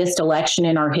fairest, freest election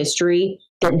in our history,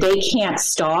 that they can't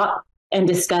stop and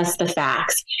discuss the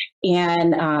facts.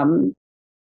 And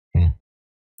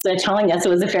so telling us it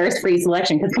was the fairest, freest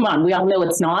election, because come on, we all know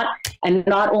it's not. And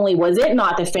not only was it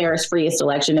not the fairest, freest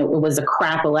election, it was a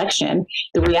crap election.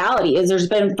 The reality is there's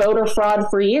been voter fraud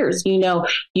for years. You know,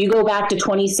 you go back to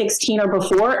 2016 or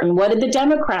before, and what did the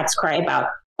Democrats cry about?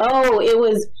 Oh,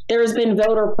 there's been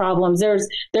voter problems.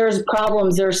 There's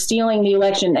problems. They're stealing the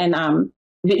election. And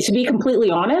to be completely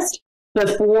honest,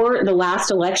 before the last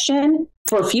election,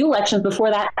 for a few elections before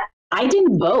that, I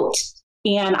didn't vote.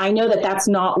 And I know that that's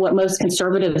not what most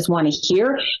conservatives want to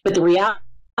hear. But the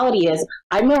reality is,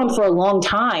 I've known for a long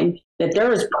time that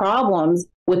there is problems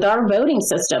with our voting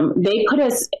system.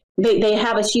 They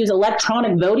have us use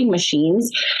electronic voting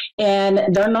machines,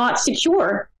 and they're not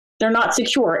secure. They're not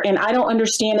secure. And I don't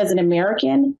understand as an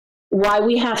American why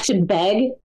we have to beg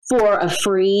for a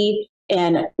free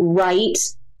and right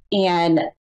and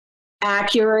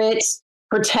accurate,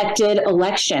 protected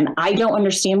election. I don't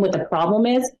understand what the problem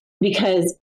is,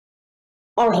 because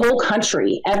our whole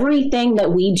country, everything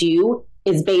that we do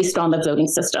is based on the voting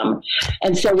system.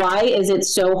 And so why is it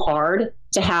so hard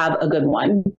to have a good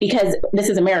one? Because this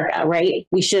is America, right?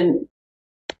 We just shouldn't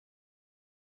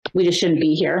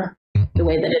be here the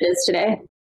way that it is today.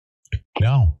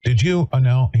 No. Did you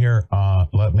know here?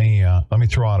 Let me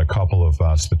throw out a couple of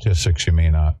statistics you may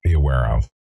not be aware of.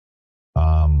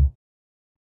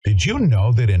 Did you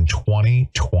know that in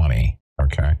 2020,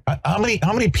 okay, how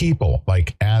many people,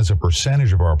 like as a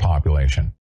percentage of our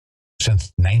population,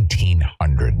 since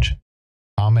 1900,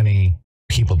 how many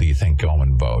people do you think go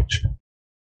and vote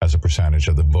as a percentage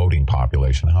of the voting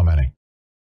population? How many?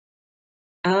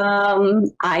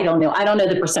 I don't know. I don't know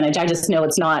the percentage. I just know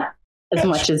it's not as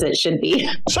much as it should be.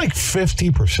 It's like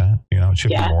 50%. You know, it should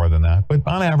be more than that. But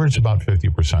on average, about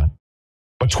 50%.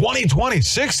 But 2020,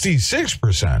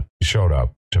 66% showed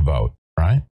up to vote,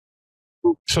 right?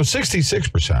 So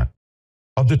 66%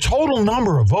 of the total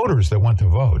number of voters that went to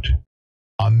vote,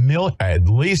 at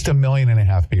least 1.5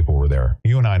 million people were there.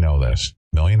 You and I know this.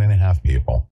 1.5 million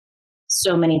people.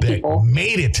 So many people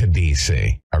made it to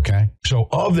D.C., okay? So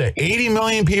of the 80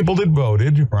 million people that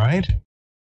voted, right,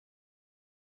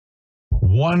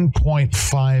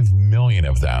 1.5 million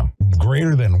of them,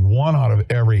 greater than 1 out of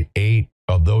every 8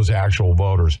 of those actual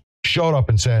voters, showed up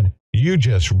and said, you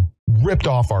just ripped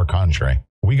off our country.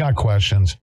 We got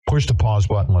questions. Push the pause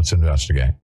button. Let's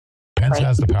investigate. Pence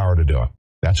has the power to do it.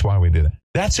 That's why we did it.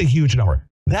 That's a huge number.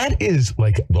 That is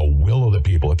like the will of the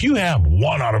people. If you have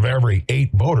 1 out of every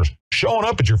 8 voters showing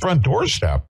up at your front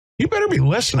doorstep, you better be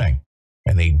listening.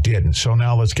 And they didn't. So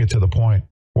now let's get to the point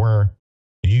where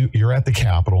you're at the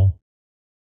Capitol.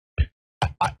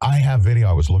 I have video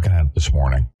I was looking at this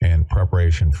morning in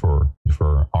preparation for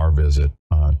our visit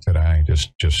today.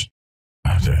 Just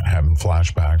having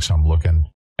flashbacks. I'm looking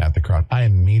at the crowd. I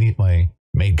immediately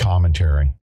made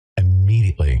commentary.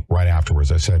 Immediately, right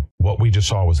afterwards, I said, what we just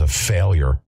saw was a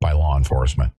failure by law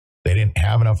enforcement. They didn't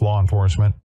have enough law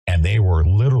enforcement, and they were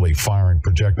literally firing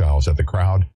projectiles at the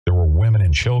crowd. There were women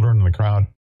and children in the crowd,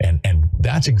 and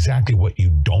that's exactly what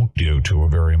you don't do to a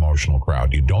very emotional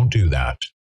crowd. You don't do that.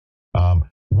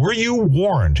 Were you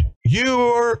warned?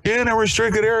 You're in a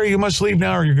restricted area. You must leave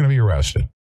now or you're going to be arrested.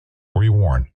 Were you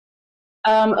warned?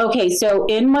 Okay, so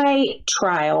in my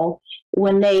trial,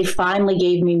 when they finally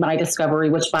gave me my discovery,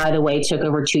 which, by the way, took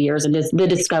over 2 years, and the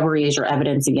discovery is your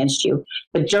evidence against you.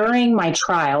 But during my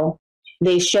trial,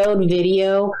 they showed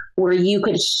video where you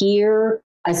could hear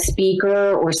a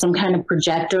speaker or some kind of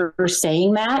projector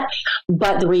saying that.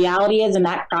 But the reality is, in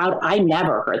that crowd, I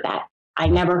never heard that. I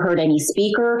never heard any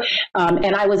speaker.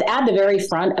 And I was at the very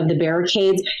front of the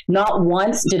barricades. Not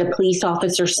once did a police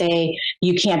officer say,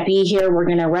 you can't be here, we're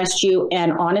going to arrest you.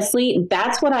 And honestly,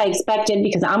 that's what I expected,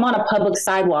 because I'm on a public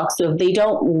sidewalk. So if they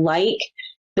don't like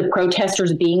the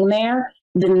protesters being there,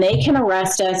 then they can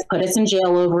arrest us, put us in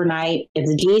jail overnight.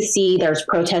 It's DC. There's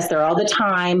protests there all the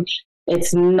time.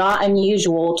 It's not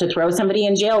unusual to throw somebody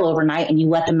in jail overnight and you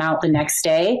let them out the next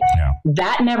day. Yeah.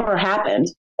 That never happened.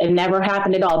 It never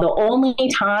happened at all. The only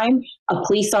time a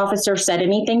police officer said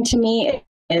anything to me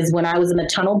is when I was in the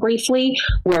tunnel briefly,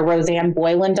 where Roseanne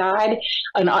Boylan died.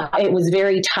 And it was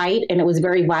very tight and it was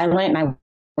very violent, and I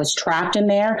was trapped in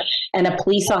there. And a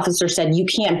police officer said, you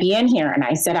can't be in here. And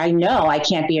I said, I know I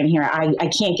can't be in here. I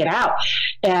can't get out.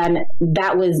 And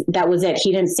that was it.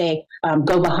 He didn't say,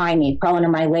 go behind me, crawl under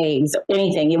my legs,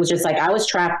 anything. It was just like, I was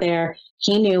trapped there.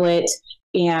 He knew it.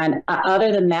 And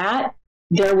other than that,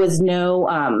 there was no...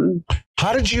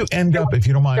 How did you end up, if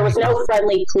you don't mind? There was no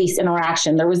friendly police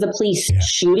interaction. There was the police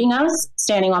shooting us,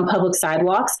 standing on public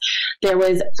sidewalks. There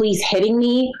was police hitting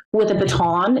me with a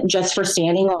baton just for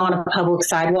standing on a public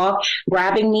sidewalk,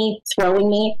 grabbing me,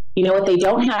 throwing me. You know what they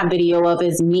don't have video of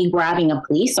is me grabbing a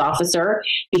police officer,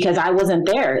 because I wasn't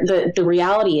there. The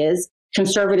reality is,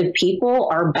 conservative people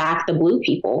are back the blue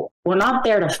people. We're not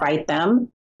there to fight them.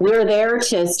 We're there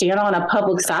to stand on a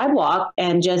public sidewalk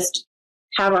and just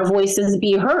have our voices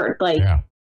be heard. Like,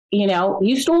 you know,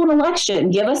 you stole an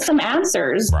election, give us some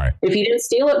answers. Right. If you didn't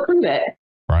steal it, prove it.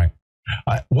 Right.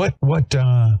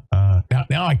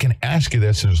 Now I can ask you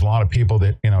this. There's a lot of people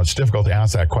that, you know, it's difficult to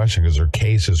ask that question because their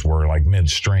cases were like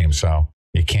midstream. So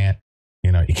you can't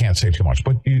say too much,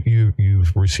 but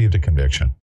you've received a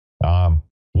conviction.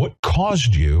 What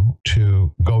caused you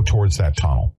to go towards that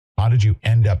tunnel? How did you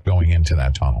end up going into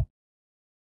that tunnel?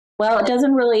 Well, it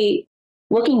doesn't really,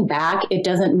 looking back, it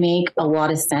doesn't make a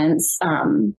lot of sense.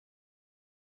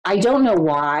 I don't know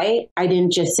why I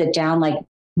didn't just sit down like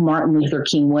Martin Luther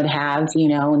King would have, you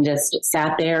know, and just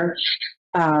sat there.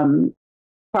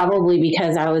 Probably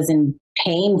because I was in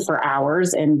pain for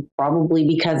hours, and probably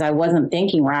because I wasn't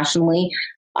thinking rationally.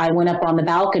 I went up on the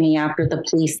balcony after the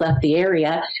police left the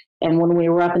area. And when we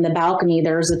were up in the balcony,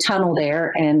 there was a tunnel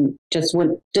there, and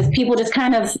people just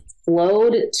kind of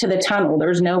flowed to the tunnel.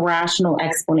 There's no rational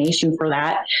explanation for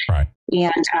that. Right.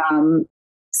 And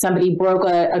somebody broke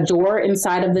a door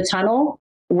inside of the tunnel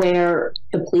where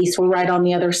the police were right on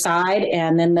the other side.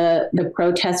 And then the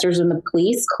protesters and the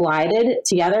police collided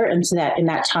together in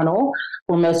that tunnel,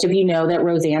 where most of you know that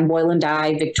Roseanne Boylan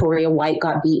died. Victoria White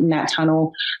got beat in that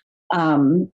tunnel.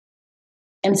 And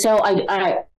so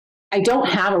I don't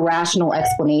have a rational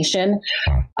explanation.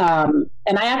 And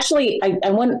I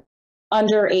went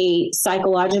under a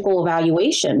psychological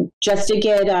evaluation just to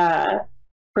get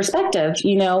perspective.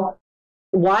 You know,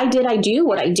 why did I do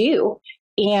what I do?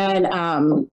 And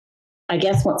I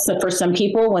guess for some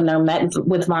people, when they're met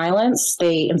with violence,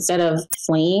 they, instead of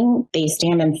fleeing, they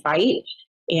stand and fight.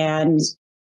 And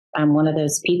I'm one of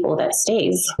those people that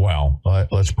stays. Well,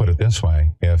 let's put it this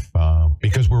way. If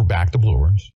because we're back to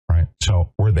Bluers, right?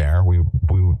 So we're there. We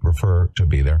would prefer to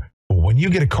be there. But when you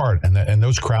get a cart, and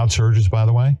those crowd surges, by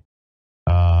the way,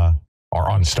 are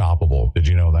unstoppable. Did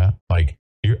you know that? Like,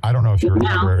 I don't know if you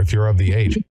remember, if you're of the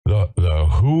age, the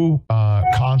Who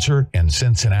concert in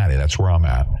Cincinnati. That's where I'm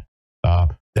at.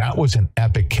 That was an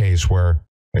epic case where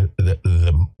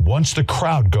once the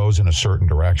crowd goes in a certain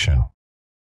direction,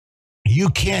 you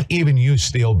can't even use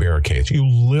steel barricades. You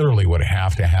literally would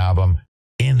have to have them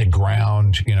in the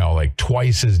ground, you know, like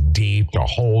twice as deep to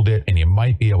hold it, and you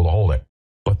might be able to hold it.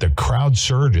 But the crowd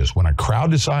surges. When a crowd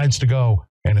decides to go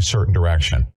in a certain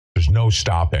direction, there's no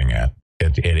stopping it.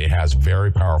 It has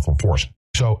very powerful force.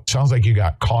 So it sounds like you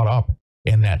got caught up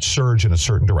in that surge in a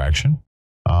certain direction.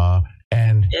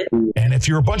 And if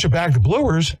you're a bunch of back to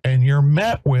Bluers and you're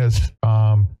met with,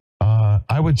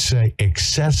 I would say,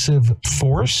 excessive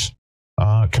force,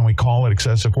 can we call it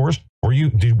excessive force? Were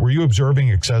you observing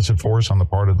excessive force on the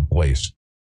part of the police?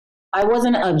 I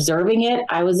wasn't observing it.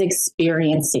 I was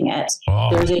experiencing it. Oh.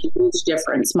 There's a huge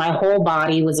difference. My whole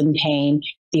body was in pain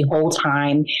the whole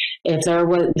time. If there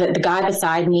was the guy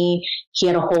beside me, he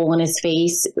had a hole in his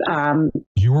face.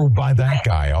 You were by that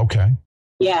guy. Okay.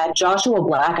 Yeah. Joshua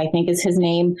Black, I think is his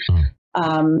name.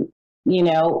 You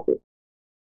know,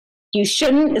 you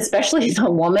shouldn't, especially as a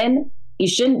woman, you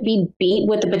shouldn't be beat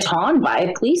with a baton by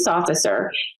a police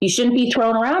officer. You shouldn't be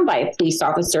thrown around by a police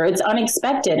officer. It's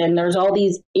unexpected. And there's all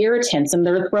these irritants, and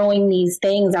they're throwing these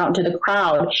things out into the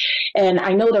crowd. And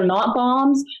I know they're not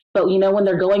bombs, but you know, when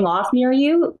they're going off near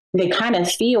you, they kind of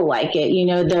feel like it. You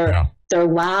know, they're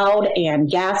loud and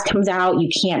gas comes out. You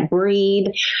can't breathe.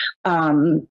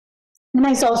 And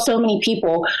I saw so many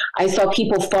people. I saw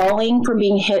people falling from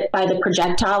being hit by the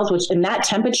projectiles, which in that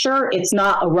temperature, it's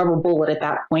not a rubber bullet at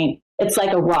that point. It's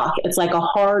like a rock. It's like a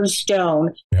hard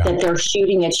stone that they're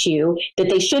shooting at you, that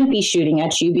they shouldn't be shooting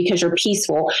at you because you're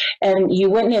peaceful. And you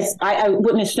witness, I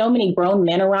witnessed so many grown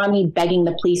men around me begging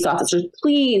the police officers,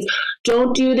 please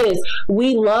don't do this.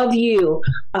 We love you.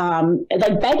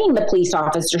 Like begging the police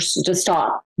officers to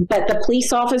stop. But the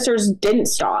police officers didn't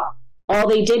stop. All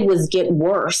they did was get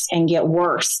worse and get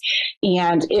worse.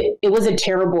 And it was a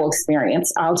terrible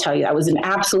experience. I'll tell you, that was an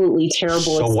absolutely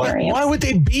terrible experience. Why would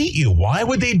they beat you? Why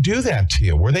would they do that to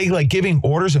you? Were they like giving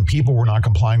orders and people were not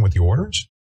complying with the orders?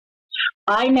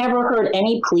 I never heard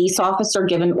any police officer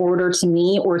give an order to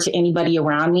me or to anybody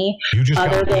around me,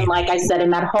 other than, like I said, in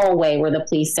that hallway where the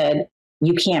police said,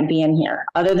 you can't be in here.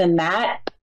 Other than that,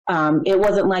 it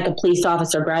wasn't like a police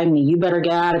officer grabbing me. You better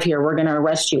get out of here. We're going to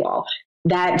arrest you all.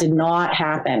 That did not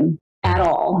happen at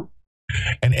all.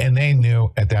 And they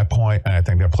knew at that point, and I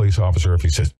think that police officer, if he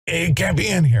says, hey, you can't be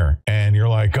in here, and you're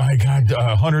like, I got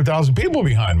 100,000 people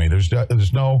behind me, there's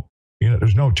no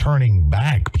turning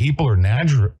back. People are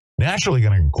naturally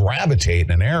going to gravitate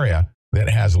in an area that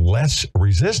has less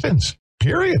resistance,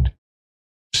 period.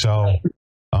 So,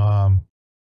 and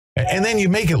then you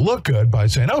make it look good by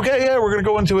saying, okay, yeah, we're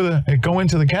going to go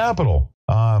into the Capitol.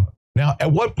 Now,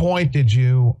 at what point did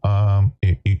you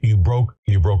broke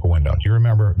a window? Do you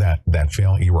remember that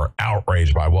feeling? You were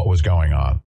outraged by what was going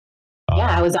on.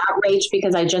 Yeah, I was outraged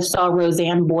because I just saw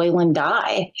Roseanne Boylan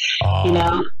die.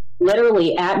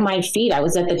 Literally at my feet. I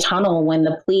was at the tunnel when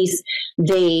the police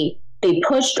they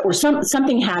pushed or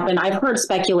something happened. I've heard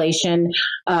speculation,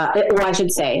 or I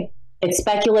should say, it's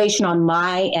speculation on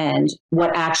my end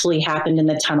what actually happened in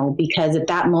the tunnel, because at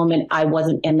that moment I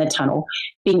wasn't in the tunnel.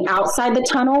 Being outside the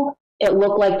tunnel, it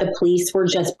looked like the police were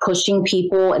just pushing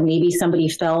people and maybe somebody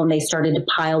fell and they started to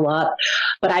pile up.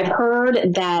 But I've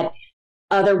heard that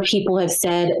other people have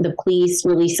said the police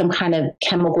released some kind of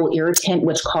chemical irritant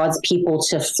which caused people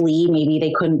to flee. Maybe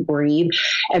they couldn't breathe.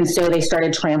 And so they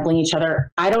started trampling each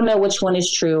other. I don't know which one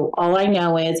is true. All I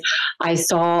know is I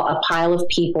saw a pile of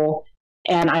people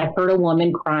and I heard a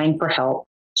woman crying for help.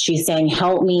 She's saying,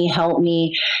 help me, help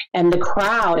me. And the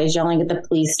crowd is yelling at the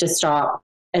police to stop.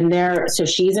 And so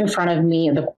she's in front of me.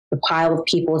 The pile of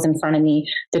people is in front of me.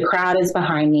 The crowd is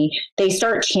behind me. They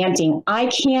start chanting, I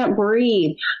can't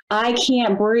breathe. I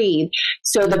can't breathe.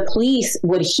 So the police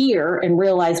would hear and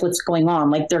realize what's going on.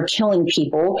 Like they're killing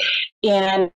people.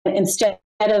 And instead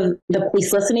of the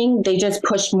police listening, they just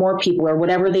pushed more people or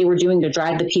whatever they were doing to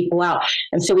drive the people out.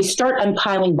 And so we start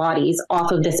unpiling bodies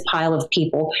off of this pile of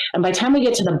people. And by the time we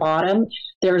get to the bottom,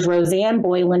 there's Roseanne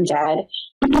Boylan dead.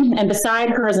 And beside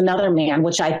her is another man,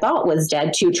 which I thought was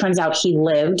dead too. Turns out he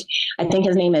lived. I think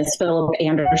his name is Philip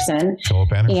Anderson.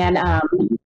 And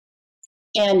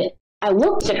I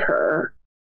looked at her,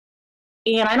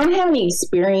 and I don't have any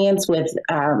experience with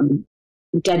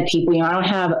dead people. I don't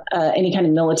have any kind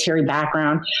of military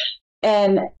background.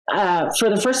 And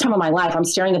for the first time in my life, I'm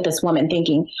staring at this woman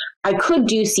thinking I could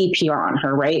do CPR on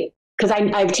her, right? Because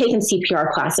I've taken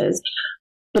CPR classes.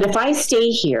 But if I stay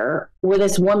here where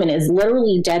this woman is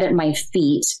literally dead at my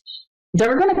feet,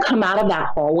 they're going to come out of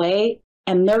that hallway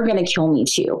and they're going to kill me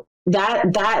too.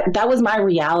 That was my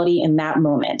reality in that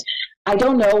moment. I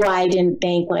don't know why I didn't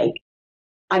think like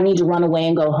I need to run away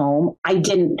and go home. I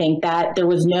didn't think that.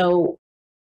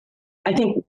 I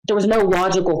think there was no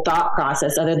logical thought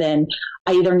process other than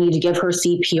I either need to give her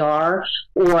CPR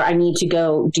or I need to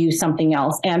go do something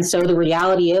else. And so the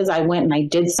reality is I went and I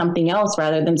did something else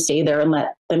rather than stay there and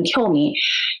let them kill me.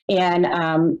 And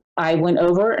I went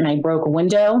over and I broke a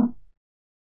window.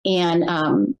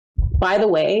 And by the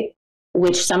way,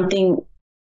 which something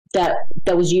that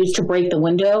was used to break the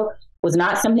window was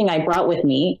not something I brought with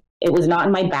me. It was not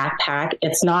in my backpack.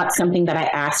 It's not something that I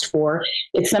asked for.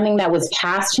 It's something that was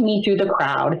passed to me through the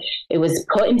crowd. It was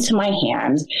put into my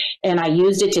hand, and I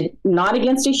used it to, not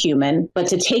against a human, but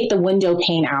to take the window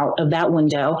pane out of that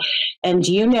window. And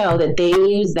do you know that they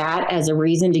used that as a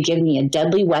reason to give me a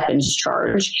deadly weapons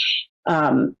charge?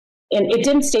 And it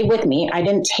didn't stay with me. I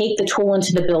didn't take the tool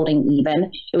into the building even.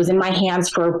 It was in my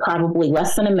hands for probably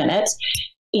less than a minute.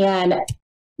 And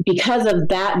because of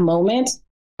that moment,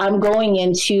 I'm going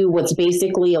into what's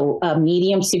basically a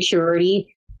medium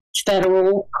security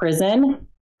federal prison.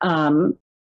 And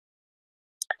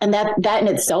that in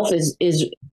itself is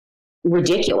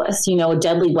ridiculous. A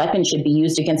deadly weapon should be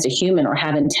used against a human or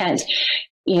have intent.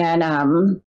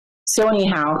 And so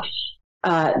anyhow,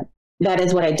 that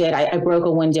is what I did. I broke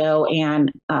a window,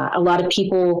 and a lot of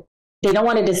people, they don't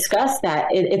want to discuss that.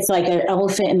 It's like an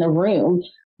elephant in the room,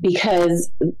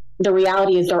 because the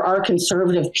reality is there are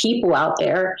conservative people out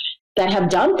there that have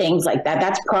done things like that.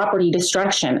 That's property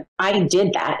destruction. I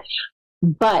did that.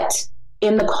 But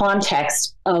in the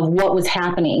context of what was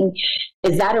happening,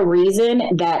 is that a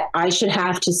reason that I should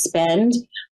have to spend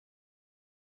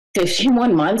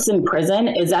 51 months in prison?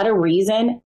 Is that a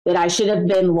reason that I should have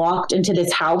been locked into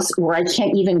this house where I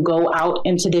can't even go out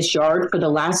into this yard for the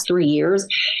last 3 years?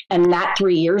 And that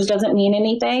 3 years doesn't mean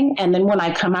anything. And then when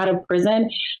I come out of prison,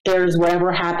 there's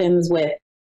whatever happens with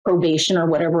probation or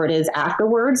whatever it is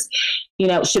afterwards. You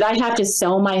know, should I have to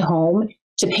sell my home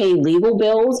to pay legal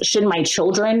bills? Should my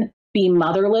children be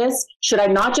motherless? Should I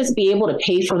not just be able to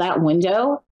pay for that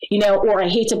window? You know, or I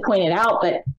hate to point it out,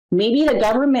 but maybe the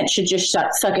government should just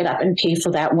suck it up and pay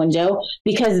for that window,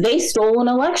 because they stole an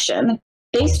election.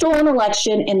 They stole an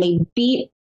election and they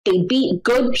beat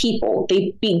good people.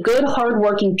 They beat good,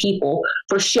 hardworking people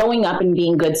for showing up and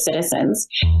being good citizens.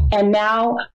 And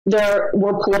now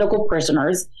we're political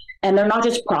prisoners, and they're not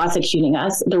just prosecuting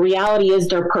us. The reality is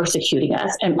they're persecuting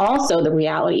us. And also the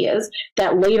reality is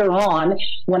that later on,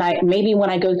 when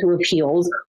I go through appeals,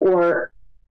 or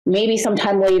maybe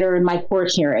sometime later in my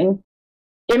court hearing,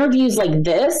 interviews like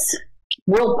this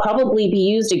will probably be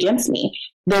used against me.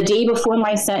 The day before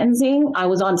my sentencing, I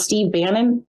was on Steve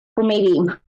Bannon for maybe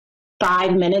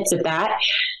 5 minutes of that.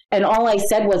 And all I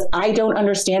said was, I don't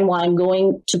understand why I'm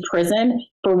going to prison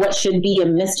for what should be a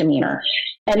misdemeanor.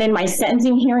 And in my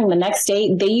sentencing hearing the next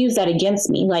day, they use that against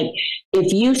me. Like,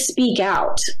 if you speak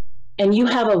out and you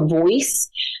have a voice,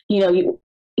 you know,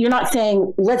 you're not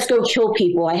saying, let's go kill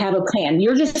people, I have a plan.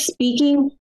 You're just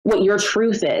speaking what your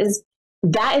truth is.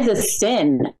 That is a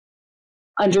sin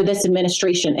under this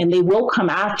administration, and they will come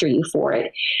after you for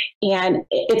it. And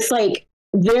it's like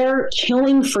they're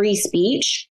killing free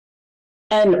speech,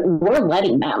 and we're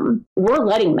letting them. We're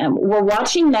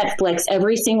watching Netflix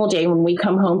every single day when we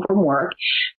come home from work,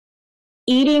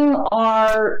 eating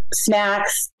our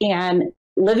snacks and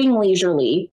living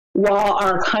leisurely while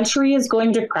our country is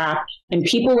going to crap and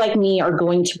people like me are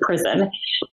going to prison.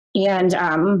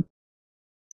 And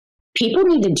people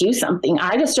need to do something.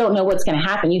 I just don't know what's going to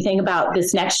happen. You think about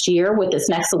this next year with this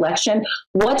next election,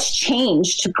 what's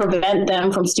changed to prevent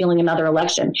them from stealing another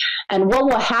election? And what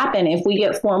will happen if we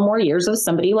get 4 more years of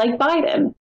somebody like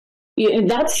Biden?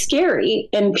 That's scary.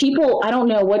 And people, I don't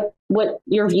know what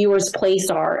your viewers' place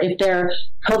are. If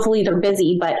hopefully they're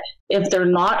busy, but if they're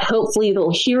not, hopefully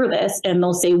they'll hear this and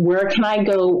they'll say, where can I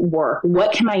go work?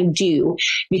 What can I do?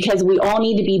 Because we all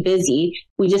need to be busy.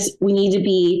 We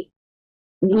need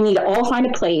to all find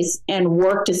a place and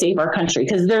work to save our country,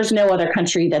 because there's no other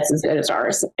country that's as good as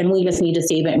ours, and we just need to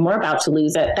save it, and we're about to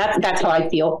lose it. That's how I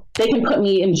feel. They can put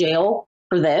me in jail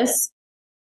for this.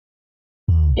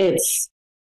 It's a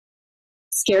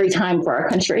scary time for our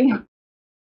country.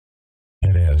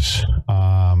 It is.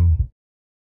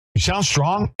 You sound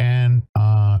strong and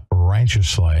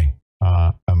righteously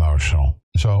emotional.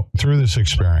 So through this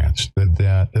experience, did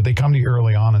they come to you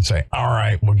early on and say, all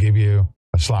right, we'll give you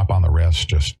a slap on the wrist,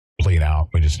 just plead out,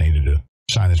 we just needed to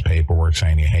sign this paperwork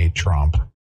saying you hate Trump?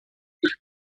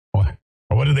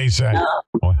 What did they say?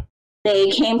 They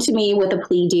came to me with a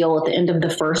plea deal at the end of the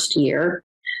first year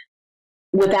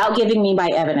without giving me my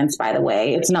evidence, by the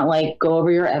way. It's not like, go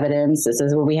over your evidence, this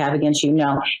is what we have against you.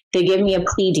 No, they gave me a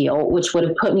plea deal, which would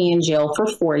have put me in jail for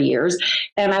 4 years,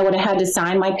 and I would have had to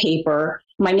sign my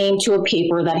name to a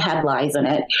paper that had lies in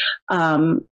it.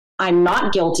 I'm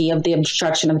not guilty of the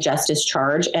obstruction of justice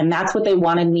charge, and that's what they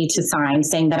wanted me to sign,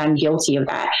 saying that I'm guilty of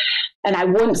that. And I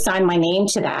wouldn't sign my name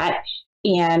to that.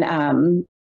 And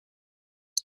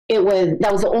that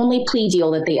was the only plea deal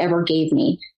that they ever gave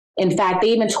me. In fact, they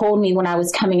even told me when I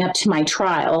was coming up to my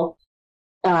trial,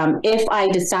 if I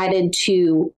decided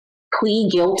to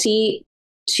plead guilty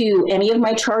to any of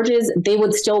my charges, they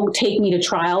would still take me to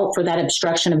trial for that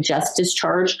obstruction of justice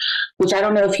charge, which I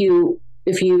don't know if you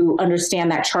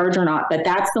understand that charge or not, but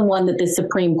that's the one that the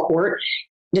Supreme Court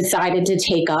decided to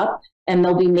take up, and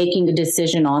they'll be making a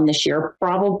decision on this year,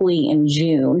 probably in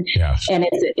June. Yes. And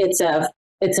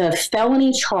it's a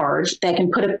felony charge that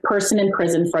can put a person in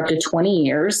prison for up to 20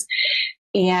 years.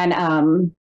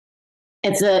 And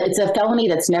it's a felony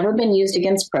that's never been used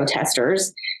against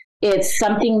protesters. It's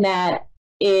something that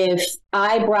if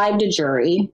I bribed a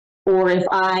jury, or if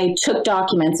I took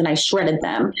documents and I shredded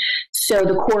them so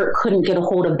the court couldn't get a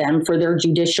hold of them for their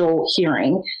judicial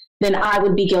hearing, then I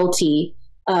would be guilty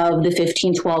of the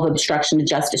 1512 obstruction of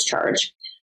justice charge.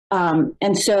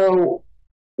 And so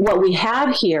what we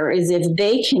have here is, if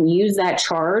they can use that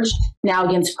charge now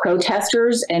against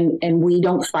protesters and we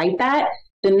don't fight that,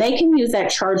 then they can use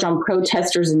that charge on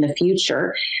protesters in the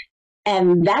future.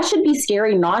 And that should be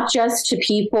scary, not just to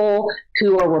people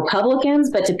who are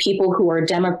Republicans, but to people who are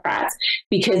Democrats,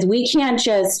 because we can't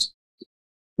just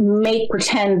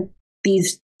pretend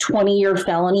these 20-year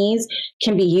felonies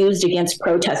can be used against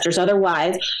protesters.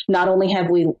 Otherwise, not only have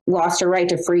we lost our right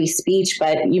to free speech,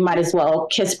 but you might as well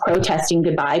kiss protesting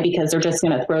goodbye, because they're just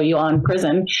going to throw you on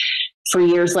prison for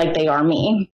years like they are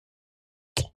me.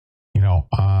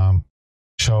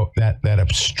 So that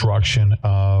obstruction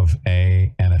of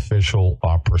an official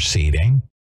proceeding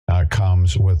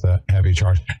comes with a heavy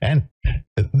charge. And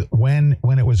when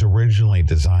it was originally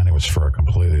designed, it was for a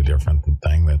completely different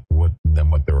thing than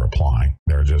what they're applying.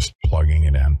 They're just plugging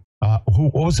it in.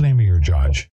 What was the name of your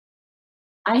judge?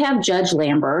 I have Judge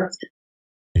Lambert.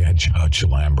 Yeah, Judge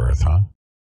Lambert, huh?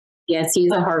 Yes,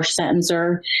 he's a harsh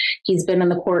sentencer. He's been in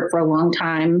the court for a long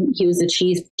time. He was the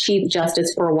chief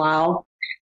justice for a while.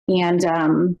 And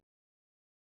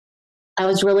I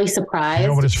was really surprised. You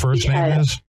know what his first name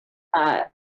is?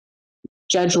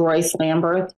 Judge Royce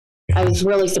Lambert. Yes. I was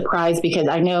really surprised because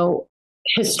I know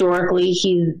historically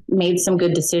he made some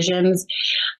good decisions.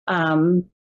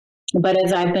 But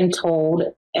as I've been told,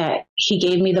 he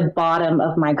gave me the bottom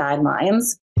of my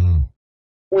guidelines,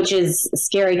 which is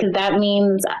scary because that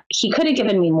means he could have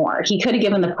given me more. He could have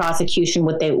given the prosecution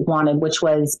what they wanted, which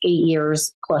was 8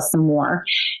 years plus some more.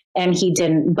 And he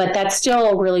didn't. But that's still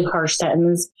a really harsh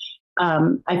sentence.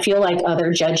 I feel like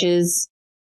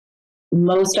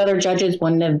most other judges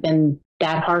wouldn't have been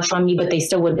that harsh on me, but they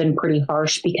still would have been pretty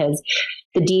harsh because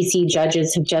the DC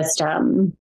judges have just,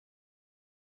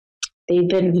 they've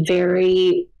been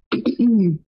very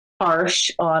harsh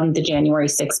on the January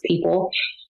 6th people.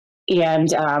 And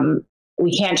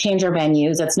we can't change our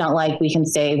venues. It's not like we can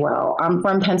say, well, I'm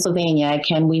from Pennsylvania.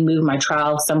 Can we move my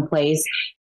trial someplace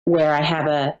where I have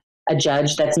a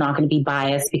judge that's not going to be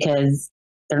biased because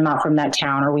they're not from that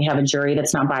town, or we have a jury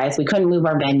that's not biased? We couldn't move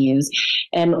our venues.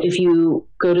 And if you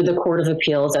go to the Court of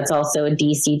Appeals, that's also a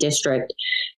DC district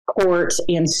court.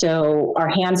 And so our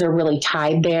hands are really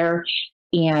tied there.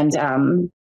 And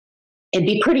it'd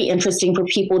be pretty interesting for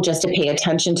people just to pay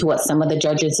attention to what some of the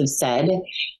judges have said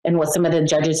and what some of the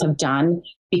judges have done,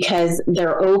 because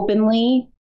they're openly,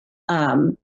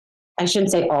 I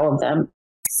shouldn't say all of them,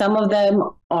 some of them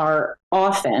are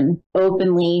often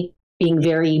openly being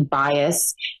very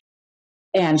biased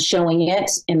and showing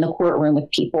it in the courtroom with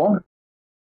people.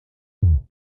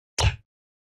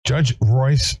 Judge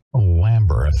Royce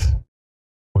Lambert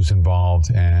was involved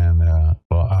in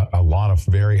a lot of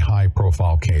very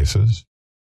high-profile cases.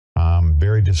 I'm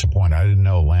very disappointed. I didn't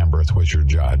know Lambert was your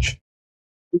judge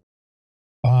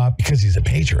because he's a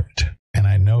patriot. And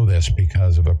I know this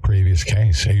because of a previous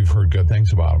case. You've heard good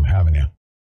things about him, haven't you?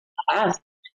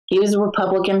 He was a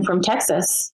Republican from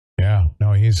Texas. Yeah,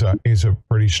 no, he's a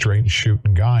pretty straight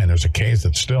shooting guy. And there's a case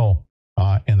that's still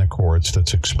in the courts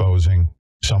that's exposing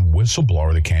some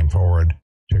whistleblower that came forward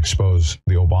to expose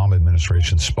the Obama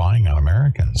administration spying on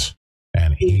Americans.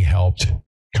 And he helped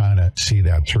kind of see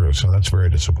that through. So that's very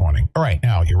disappointing. All right,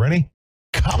 now, you ready?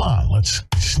 Come on, let's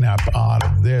snap out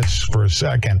of this for a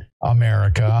second.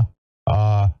 America,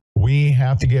 we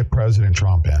have to get President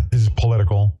Trump in. This is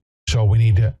political, so we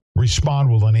need to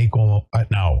respond with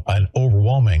an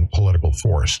overwhelming political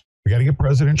force. We got to get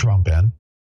President Trump in.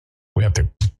 We have to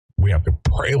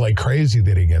pray like crazy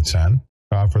that he gets in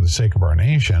for the sake of our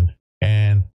nation.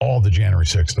 And all the January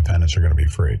 6th defendants are going to be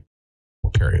freed.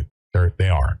 Period. They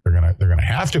are. They're going to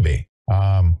have to be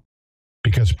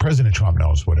because President Trump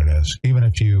knows what it is. Even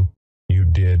if you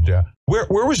did, where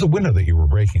was the window that you were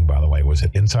breaking? By the way, was it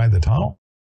inside the tunnel?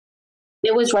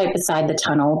 It was right beside the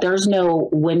tunnel. There's no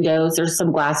windows. There's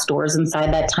some glass doors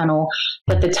inside that tunnel,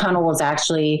 but the tunnel is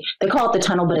actually, they call it the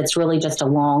tunnel, but it's really just a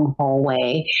long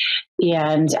hallway,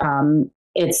 and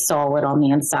it's solid on the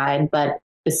inside. But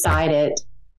beside it,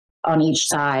 on each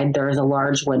side, there is a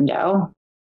large window.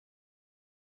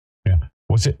 Yeah.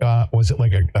 Was it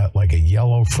like a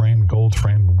yellow frame, gold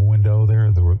frame window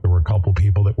there? There were a couple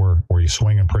people that were you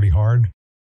swinging pretty hard?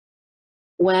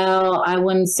 Well, I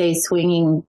wouldn't say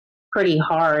swinging pretty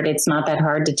hard. It's not that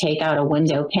hard to take out a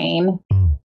window pane.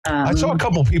 I saw a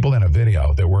couple people in a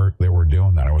video that were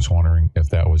doing that. I was wondering if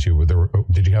that was you.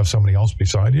 Did you have somebody else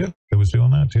beside you that was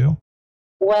doing that too?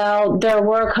 Well, there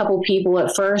were a couple people.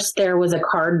 At first, there was a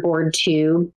cardboard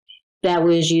tube that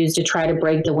was used to try to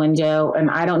break the window. And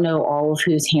I don't know all of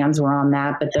whose hands were on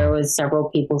that, but there was several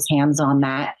people's hands on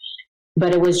that.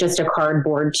 But it was just a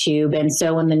cardboard tube. And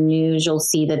so in the news, you'll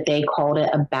see that they called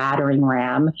it a battering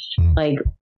ram. Like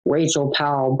Rachel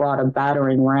Powell brought a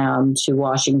battering ram to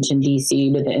Washington,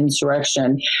 D.C. to the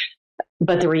insurrection.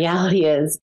 But the reality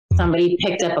is somebody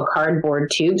picked up a cardboard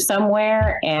tube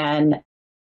somewhere and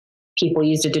People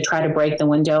used it to try to break the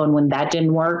window. And when that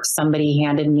didn't work, somebody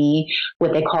handed me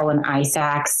what they call an ice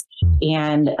axe.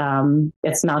 And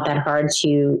it's not that hard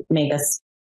to make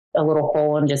a little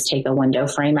hole and just take a window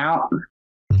frame out.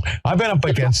 I've been up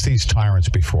against these tyrants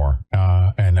before,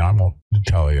 and I won't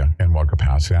tell you in what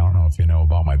capacity. I don't know if you know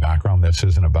about my background. This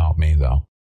isn't about me, though.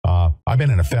 I've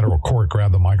been in a federal court,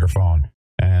 grabbed the microphone,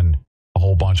 and a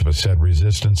whole bunch of us said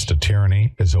resistance to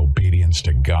tyranny is obedience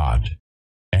to God.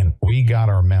 And we got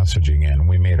our messaging in.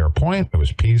 We made our point. It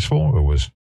was peaceful. It was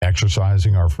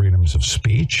exercising our freedoms of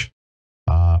speech.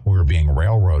 We were being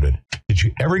railroaded. Did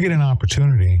you ever get an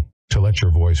opportunity to let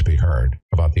your voice be heard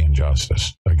about the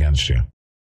injustice against you?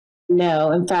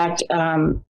 No. In fact,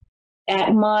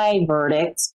 at my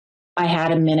verdict, I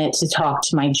had a minute to talk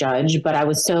to my judge, but I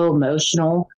was so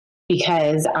emotional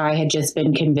because I had just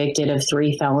been convicted of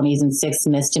 3 felonies and 6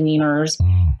 misdemeanors.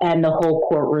 And the whole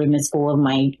courtroom is full of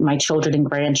my children and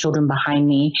grandchildren behind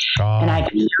me. And I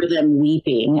could hear them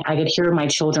weeping. I could hear my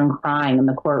children crying in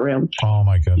the courtroom. Oh,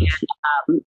 my goodness.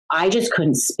 And, I just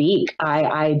couldn't speak.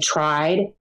 I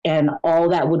tried, and all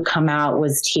that would come out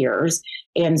was tears.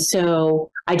 And so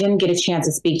I didn't get a chance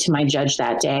to speak to my judge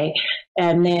that day.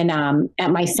 And then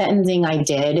at my sentencing, I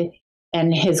did.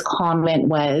 And his comment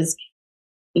was,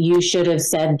 you should have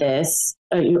said this,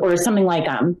 or something like,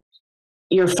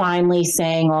 you're finally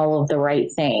saying all of the right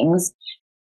things.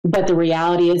 But the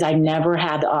reality is I never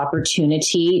had the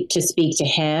opportunity to speak to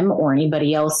him or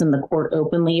anybody else in the court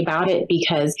openly about it,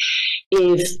 because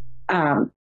if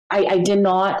I did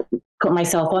not put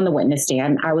myself on the witness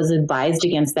stand, I was advised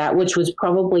against that, which was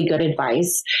probably good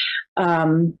advice.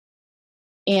 And,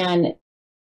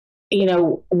 you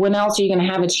know, when else are you going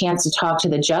to have a chance to talk to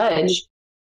the judge?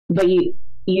 But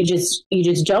you just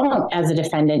don't as a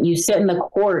defendant. You sit in the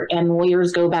court and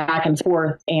lawyers go back and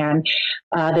forth, and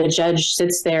the judge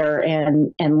sits there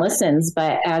and listens.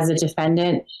 But as a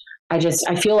defendant, I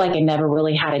feel like I never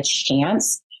really had a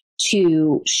chance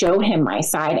to show him my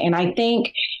side. And I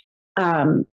think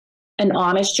an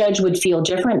honest judge would feel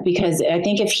different, because I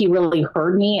think if he really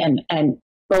heard me and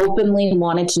openly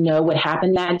wanted to know what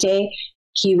happened that day,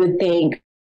 he would think,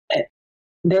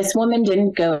 this woman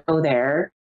didn't go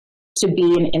there to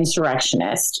be an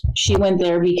insurrectionist. She went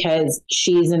there because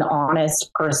she's an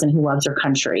honest person who loves her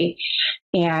country.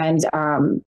 And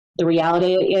the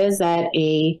reality is that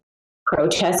a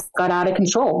protest got out of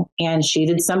control, and she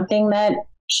did something that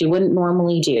she wouldn't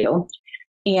normally do.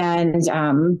 And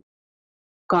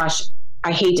gosh,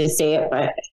 I hate to say it,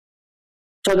 but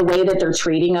for the way that they're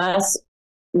treating us,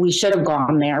 we should have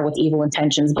gone there with evil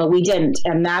intentions, but we didn't.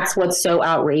 And that's what's so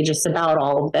outrageous about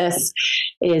all of this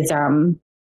is,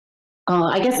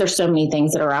 I guess there's so many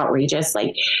things that are outrageous,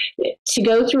 like to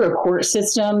go through a court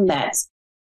system that's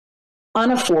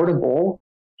unaffordable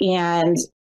and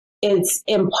it's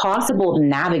impossible to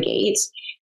navigate,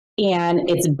 and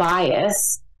it's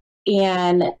biased.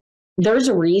 And there's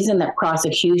a reason that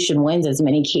prosecution wins as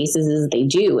many cases as they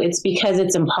do. It's because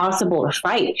it's impossible to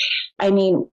fight. I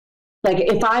mean, like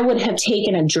if I would have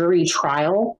taken a jury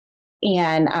trial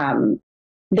and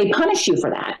they punish you for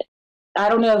that. I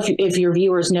don't know if your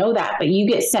viewers know that, but you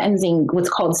get what's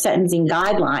called sentencing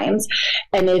guidelines.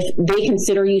 And if they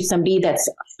consider you somebody that's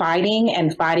fighting,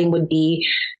 and fighting would be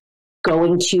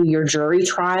going to your jury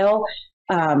trial,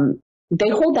 they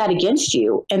hold that against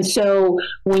you. And so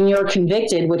when you're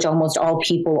convicted, which almost all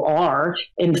people are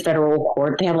in federal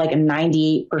court, they have like a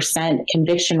 98%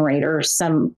 conviction rate or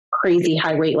some crazy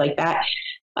high rate like that.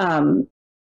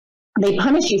 They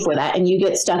punish you for that, and you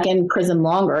get stuck in prison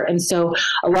longer. And so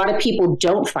a lot of people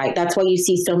don't fight. That's why you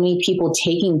see so many people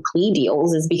taking plea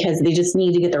deals, is because they just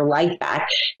need to get their life back.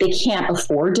 They can't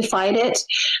afford to fight it.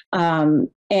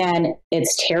 And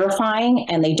it's terrifying,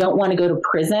 and they don't want to go to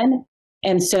prison.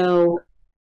 And so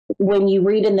when you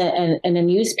read in a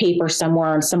newspaper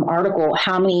somewhere in some article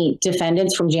how many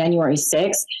defendants from January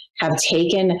 6th have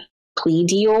taken plea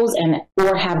deals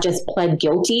or have just pled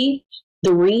guilty,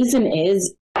 the reason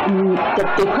is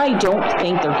that they probably don't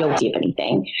think they're guilty of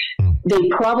anything. They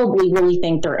probably really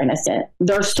think they're innocent.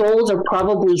 Their souls are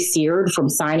probably seared from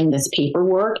signing this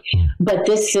paperwork, but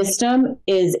this system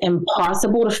is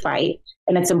impossible to fight,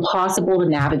 and it's impossible to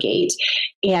navigate,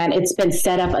 and it's been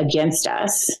set up against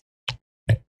us.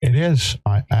 It is.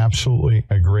 I absolutely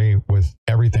agree with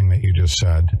everything that you just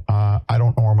said. I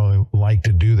don't normally like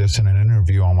to do this in an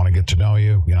interview. I want to get to know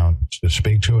you, to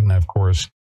speak to it. And of course,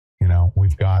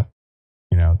 we've got,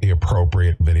 the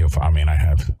appropriate video. I mean, I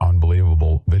have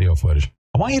unbelievable video footage.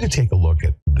 I want you to take a look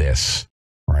at this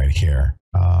right here.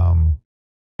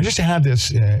 Just to have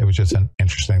this, it was just an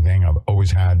interesting thing I've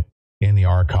always had in the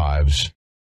archives.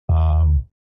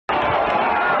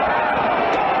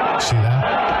 See that?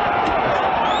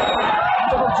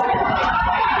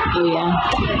 Oh, yeah.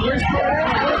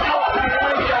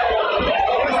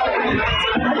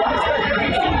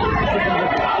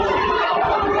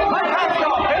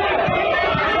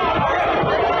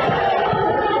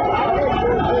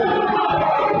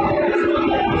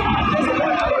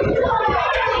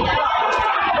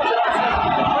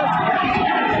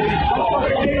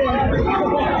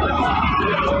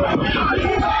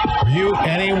 Are you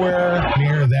anywhere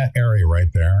near that area right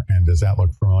there? And does that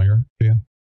look familiar to you?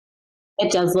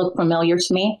 It does look familiar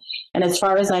to me. And as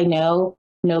far as I know,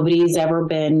 nobody's ever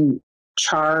been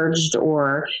charged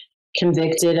or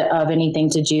convicted of anything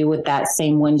to do with that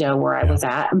same window where I was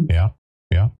at. Yeah,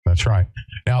 that's right.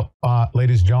 Now,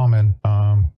 ladies and gentlemen,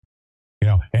 you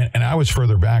know, and I was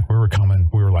further back. We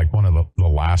were like one of the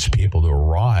last people to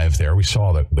arrive there. We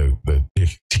saw that the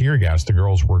tear gas, the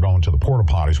girls were going to the porta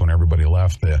potties when everybody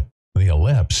left the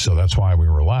ellipse. So that's why we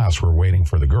were last. We're waiting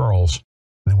for the girls.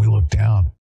 Then we looked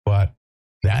down. But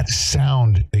that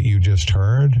sound that you just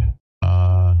heard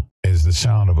is the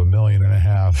sound of 1.5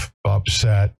 million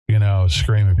upset, you know,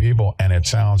 screaming people. And it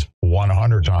sounds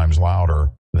 100 times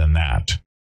louder than that.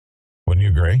 Wouldn't you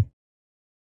agree?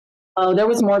 Oh, there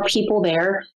was more people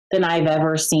there than I've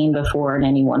ever seen before in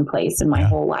any one place in my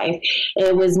whole life.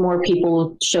 It was more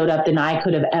people showed up than I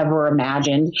could have ever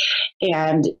imagined.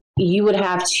 And you'd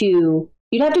have to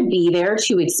be there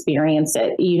to experience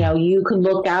it. You know, you could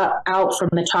look out from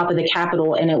the top of the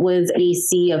Capitol and it was a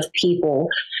sea of people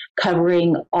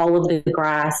covering all of the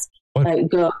grass, like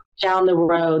go down the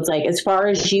roads. Like as far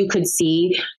as you could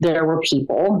see, there were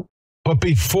people. But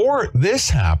before this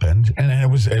happened,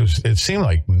 and it seemed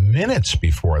like minutes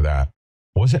before that,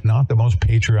 was it not the most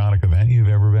patriotic event you've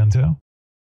ever been to?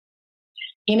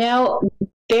 You know,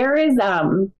 there is, I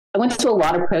went to a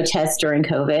lot of protests during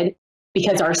COVID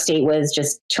because our state was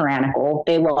just tyrannical.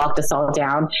 They locked us all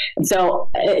down. And so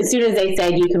as soon as they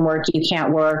said you can work, you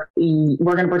can't work,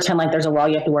 we're going to pretend like there's a law,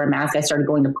 you have to wear a mask, I started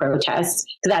going to protests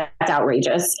because that's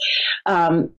outrageous.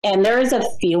 And there is a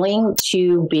feeling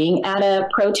to being at a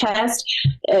protest.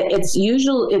 It's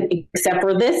usually, except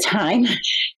for this time,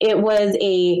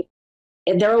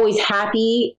 they're always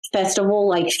happy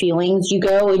festival-like feelings. You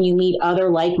go and you meet other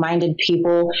like-minded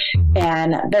people,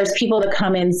 and there's people that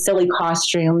come in silly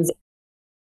costumes,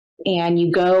 and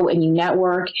you go and you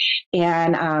network,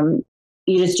 and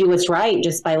you just do what's right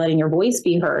just by letting your voice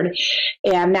be heard.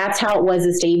 And that's how it was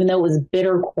this day. Even though it was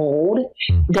bitter cold,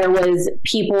 there was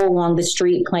people along the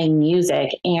street playing music,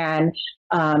 and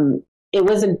it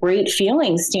was a great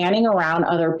feeling standing around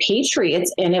other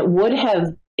patriots. And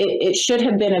it should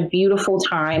have been a beautiful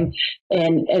time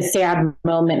and a sad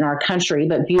moment in our country,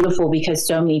 but beautiful because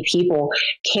so many people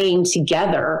came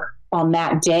together on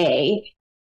that day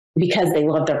because they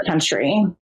love their country.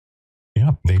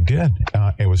 Yeah, they did.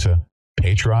 It was a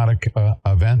patriotic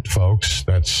event, folks.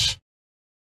 That's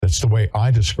the way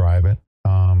I describe it.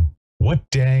 What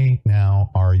day now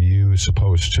are you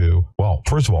supposed to? Well,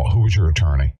 first of all, who was your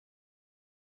attorney?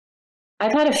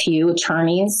 I've had a few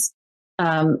attorneys.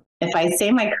 If I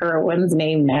say my current one's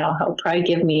name now, he'll probably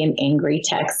give me an angry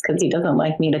text because he doesn't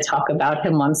like me to talk about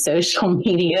him on social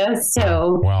media.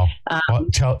 So, well,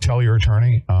 tell your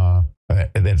attorney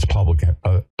that's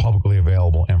publicly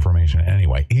available information.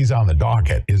 Anyway, he's on the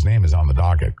docket. His name is on the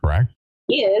docket, correct?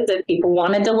 He is. If people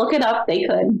wanted to look it up, they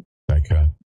could. They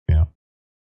could, yeah.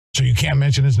 So you can't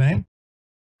mention his name?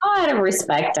 Out of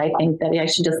respect, I think that I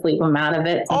should just leave him out of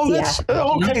it. Oh, that's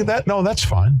okay. That's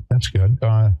fine. That's good.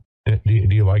 Do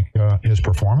you like his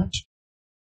performance?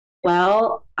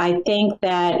 Well, I think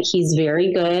that he's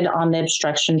very good on the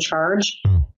obstruction charge,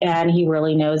 and he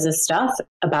really knows his stuff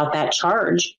about that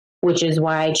charge, which is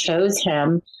why I chose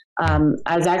him.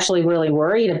 I was actually really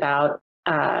worried about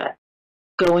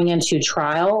going into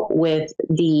trial with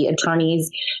the attorneys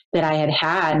that I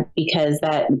had because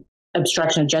that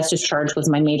obstruction of justice charge was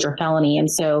my major felony.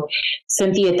 And so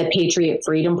Cynthia at the Patriot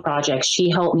Freedom Project, she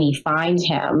helped me find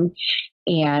him.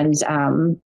 And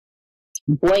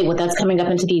boy, with us coming up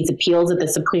into these appeals at the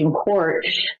Supreme Court,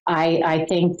 I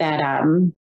think that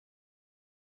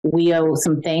we owe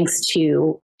some thanks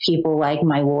to people like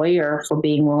my lawyer for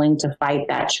being willing to fight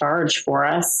that charge for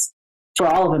us, for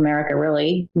all of America,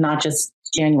 really, not just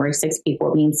January 6th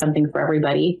people. It means something for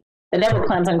everybody that never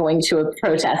plans on going to a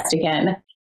protest again.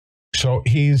 So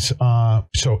he's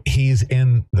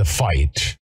in the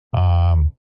fight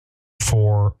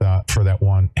for that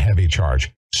one heavy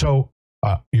charge. So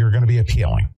you're going to be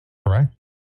appealing, correct?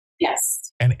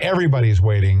 Yes. And everybody's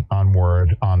waiting on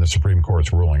word on the Supreme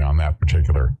Court's ruling on that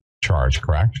particular charge,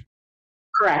 correct?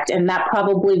 Correct. And that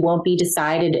probably won't be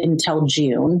decided until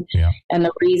June. Yeah. And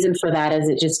the reason for that is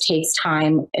it just takes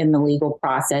time in the legal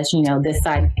process. You know, this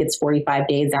side gets 45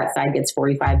 days, that side gets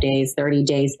 45 days, 30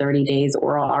 days,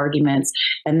 oral arguments,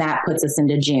 and that puts us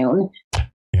into June.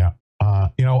 Yeah.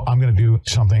 You know, I'm going to do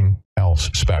something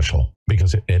else special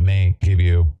because it may give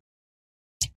you,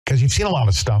 because you've seen a lot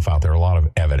of stuff out there, a lot of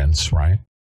evidence, right?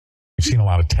 You've seen a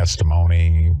lot of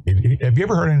testimony. Have you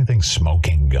ever heard anything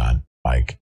smoking gun?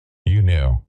 Like you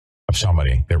knew of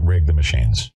somebody that rigged the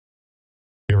machines.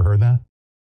 You ever heard that?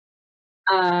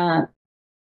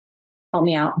 Help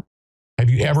me out. Have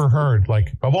you ever heard,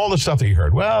 like, of all the stuff that you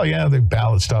heard? Well, yeah, the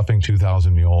ballot stuffing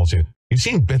 2,000 mules. You've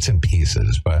seen bits and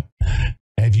pieces, but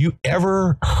have you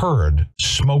ever heard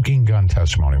smoking gun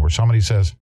testimony where somebody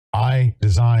says, I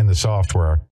designed the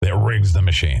software that rigs the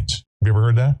machines? Have you ever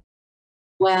heard that?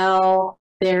 Well,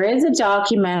 there is a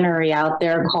documentary out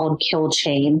there called Kill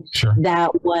Chain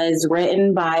that was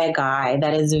written by a guy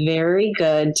that is very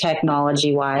good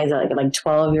technology-wise, like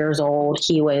 12 years old.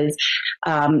 He was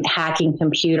hacking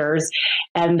computers.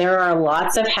 And there are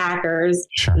lots of hackers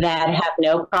that have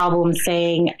no problem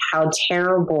saying how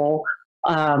terrible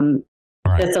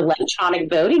this electronic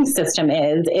voting system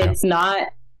is. It's not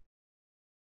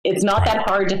that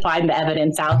hard to find the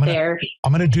evidence out there.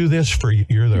 I'm going to do this for you.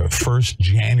 You're the first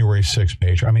January 6th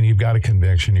page. I mean, you've got a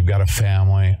conviction. You've got a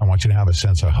family. I want you to have a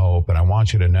sense of hope. And I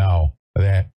want you to know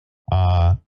that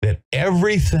that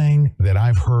everything that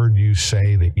I've heard you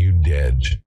say that you did,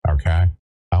 okay,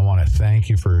 I want to thank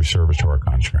you for your service to our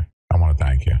country. I want to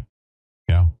thank you.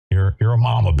 You know, you're a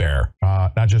mama bear,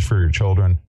 not just for your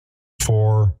children,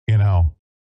 for, you know,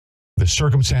 the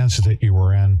circumstances that you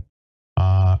were in.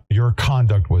 Your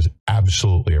conduct was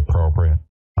absolutely appropriate.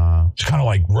 It's kind of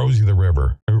like Rosie the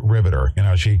Riveter. You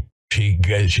know, she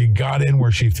got in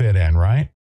where she fit in, right?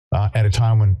 At a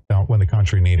time when the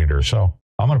country needed her. So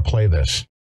I'm going to play this.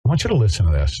 I want you to listen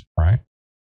to this, all right?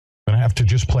 I'm going to have to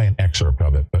just play an excerpt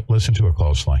of it, but listen to it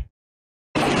closely.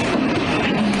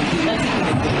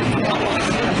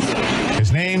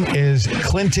 His name is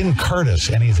Clinton Curtis,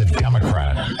 and he's a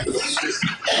Democrat.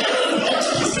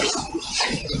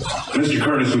 Mr.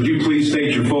 Curtis, would you please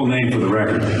state your full name for the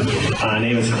record? My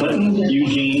name is Clinton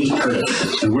Eugene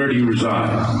Curtis. And where do you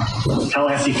reside?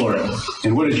 Tallahassee, Florida.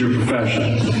 And what is your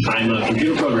profession? I'm a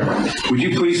computer programmer. Would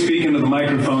you please speak into the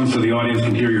microphone so the audience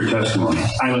can hear your testimony?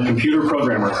 I'm a computer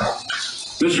programmer.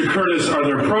 Mr. Curtis, are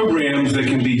there programs that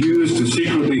can be used to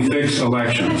secretly fix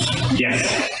elections?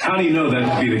 Yes. How do you know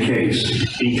that to be the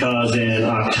case? Because in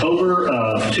October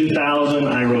of 2000,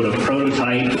 I wrote a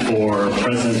prototype for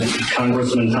President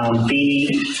Congressman Tom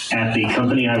Feeney at the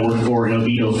company I work for in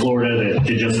Oviedo, Florida, that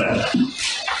did just that.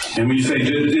 And when you say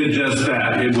did just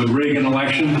that, it would rig an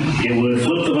election? It would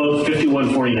flip the vote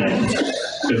 51-49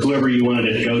 to whoever you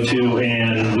wanted it to go to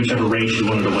and whichever race you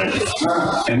wanted to win.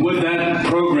 And would that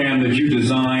program that you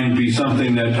designed be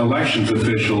something that elections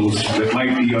officials that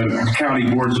might be on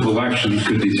county boards of elections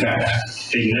could detect?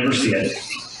 They'd never see it.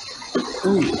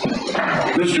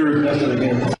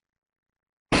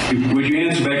 Would you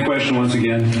answer that question once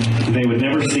again? They would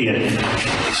never see it.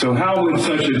 So how would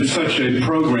such a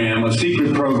program, a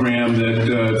secret program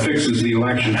that fixes the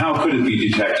election, how could it be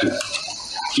detected?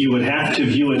 You would have to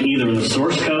view it either in the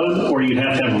source code, or you'd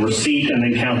have to have a receipt and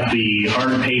then count the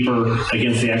hard paper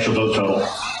against the actual vote total.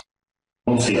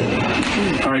 Won't see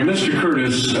it. All right, Mr.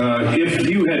 Curtis, if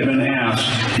you had been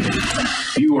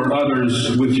asked, you or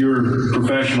others with your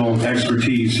professional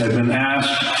expertise had been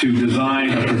asked to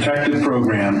design a protective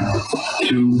program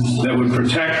that would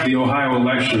protect the Ohio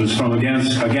elections from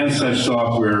against such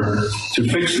software to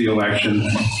fix the election,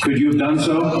 could you have done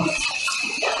so?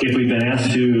 If we've been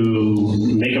asked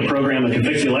to make a program that can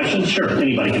fix the election, sure,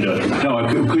 anybody can do it. No,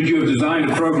 could you have designed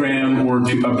a program or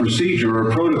a procedure or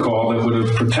a protocol that would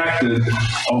have protected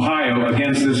Ohio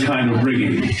against this kind of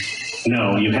rigging?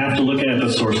 No, you have to look at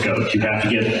the source code. You have to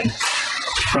get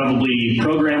probably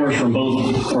programmers from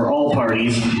both or all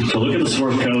parties to look at the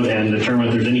source code and determine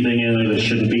if there's anything in there that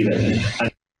shouldn't be there.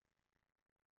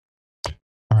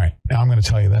 All right, now I'm going to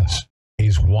tell you this.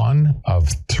 He's one of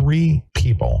 3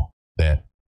 people that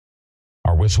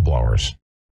are whistleblowers.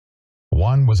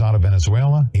 One was out of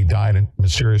Venezuela. He died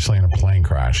mysteriously in a plane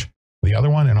crash. The other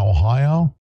one in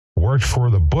Ohio worked for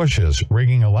the Bushes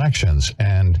rigging elections,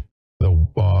 and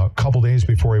the couple days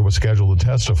before he was scheduled to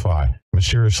testify,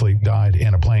 mysteriously died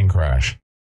in a plane crash.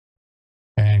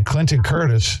 And Clinton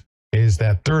Curtis is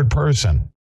that 3rd person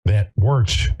that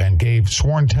worked and gave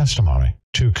sworn testimony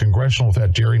to congressional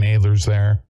vet Jerry Nadler's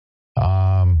there.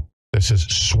 This is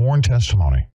sworn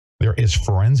testimony. There is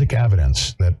forensic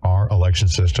evidence that our election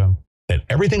system that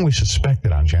everything we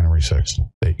suspected on January 6th,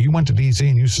 that you went to D.C.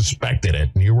 and you suspected it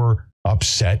and you were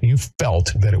upset and you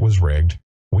felt that it was rigged,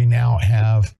 we now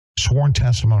have sworn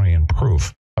testimony and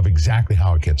proof of exactly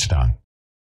how it gets done.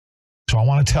 So I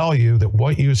want to tell you that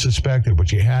what you suspected,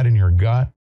 what you had in your gut,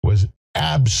 was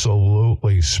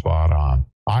absolutely spot on.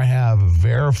 I have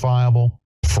verifiable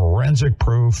forensic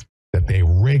proof that they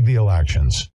rigged the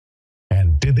elections.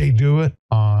 And did they do it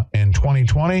in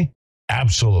 2020?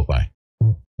 Absolutely.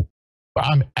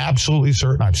 I'm absolutely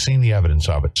certain. I've seen the evidence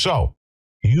of it. So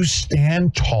you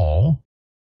stand tall.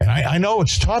 And I know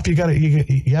it's tough. You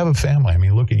have a family. I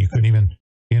mean, look, you couldn't even,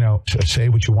 say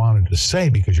what you wanted to say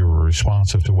because you were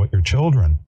responsive to what your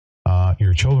children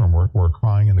were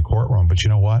crying in the courtroom. But you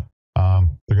know what?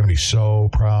 They're going to be so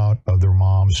proud of their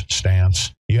mom's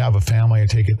stance. You have a family, I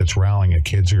take it, that's rallying your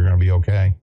kids. You're going to be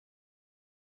okay.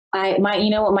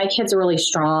 My kids are really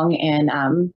strong, and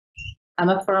I'm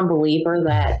a firm believer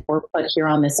that we're put here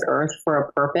on this earth for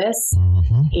a purpose.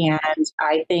 Mm-hmm. And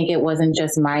I think it wasn't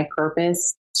just my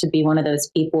purpose to be one of those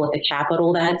people at the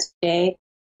Capitol that day,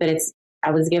 but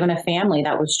I was given a family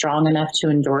that was strong enough to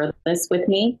endure this with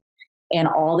me. And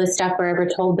all the stuff I ever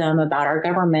told them about our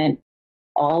government,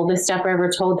 all the stuff I ever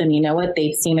told them, you know what?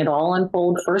 They've seen it all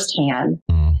unfold firsthand.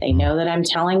 Mm-hmm. They know that I'm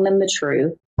telling them the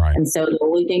truth. Right. And so the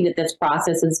only thing that this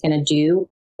process is going to do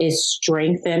is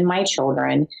strengthen my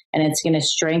children, and it's going to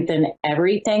strengthen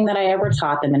everything that I ever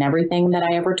taught them and everything that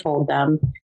I ever told them.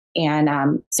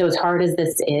 And so as hard as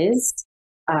this is,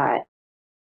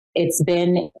 it's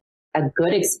been a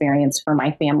good experience for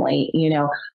my family.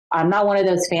 I'm not one of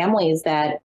those families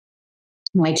that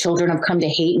my children have come to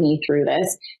hate me through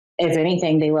this. If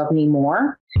anything, they love me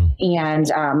more.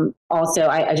 And also,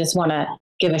 I just want to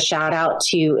give a shout out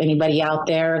to anybody out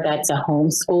there that's a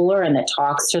homeschooler and that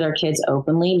talks to their kids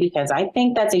openly, because I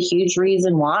think that's a huge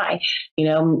reason why.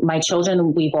 My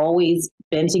children, we've always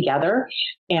been together,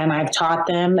 and I've taught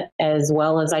them as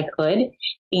well as I could.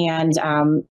 And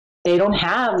they don't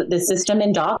have the system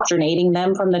indoctrinating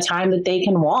them from the time that they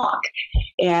can walk.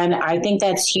 And I think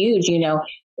that's huge.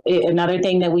 Another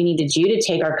thing that we need to do to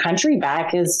take our country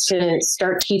back is to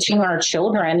start teaching our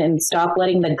children and stop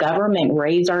letting the government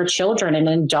raise our children and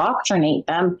indoctrinate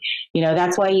them.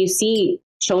 That's why you see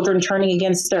children turning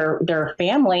against their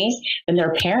family and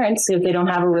their parents if they don't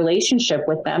have a relationship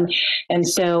with them. And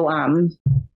so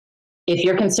if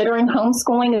you're considering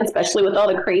homeschooling, especially with all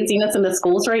the craziness in the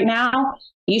schools right now,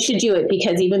 you should do it,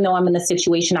 because even though I'm in the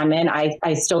situation I'm in,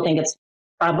 I still think it's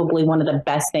probably one of the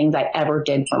best things I ever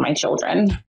did for my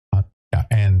children.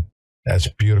 And that's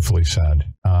beautifully said.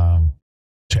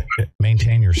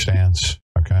 Maintain your stance,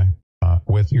 okay,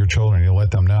 with your children. You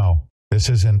let them know this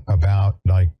isn't about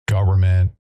like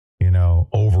government,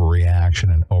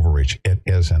 overreaction and overreach. It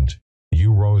isn't.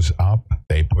 You rose up,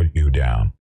 they put you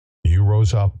down. You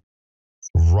rose up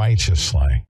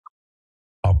righteously,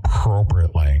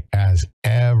 appropriately, as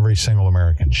every single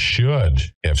American should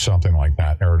if something like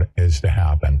that is to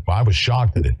happen. I was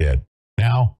shocked that it did.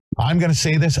 Now, I'm going to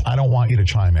say this. I don't want you to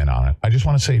chime in on it. I just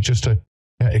want to say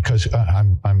because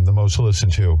I'm the most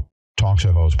listened to talk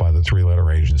show host by the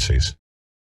three-letter agencies.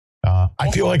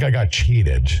 I feel like I got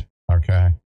cheated, okay?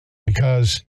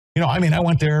 Because, I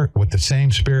went there with the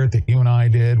same spirit that you and I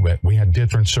did. We had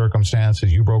different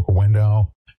circumstances. You broke a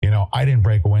window. I didn't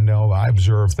break a window. I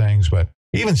observed things, but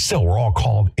even still, we're all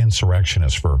called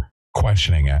insurrectionists for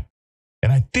questioning it.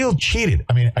 And I feel cheated.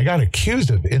 I got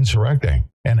accused of insurrecting,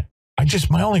 and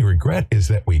my only regret is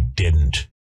that we didn't.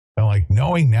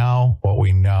 Knowing now what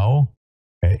we know,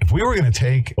 if we were going to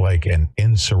take like an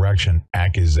insurrection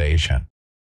accusation,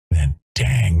 then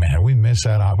dang, man, we missed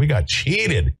that out. We got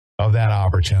cheated of that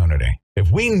opportunity.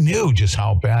 If we knew just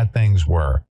how bad things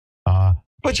were,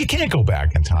 but you can't go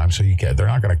back in time. So they're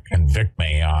not going to convict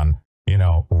me on,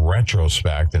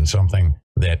 retrospect and something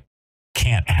that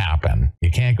can't happen. You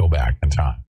can't go back in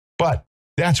time. But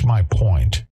that's my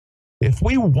point. If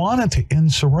we wanted to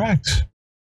insurrect,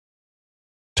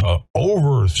 to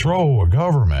overthrow a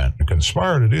government, and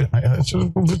conspire to do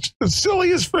it's the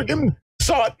silliest freaking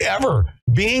thought ever.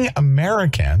 Being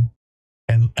American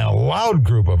and a loud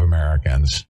group of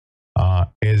Americans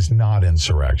is not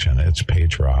insurrection. It's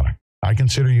patriotic. I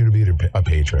consider you to be a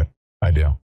patriot. I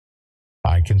do.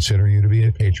 I consider you to be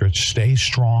a patriot. Stay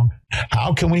strong.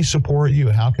 How can we support you?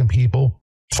 How can people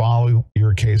follow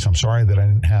your case? I'm sorry that I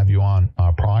didn't have you on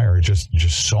prior. Just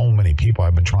so many people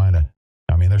I've been trying to.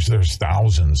 There's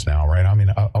thousands now, right?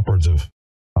 Upwards of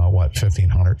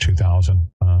 1,500,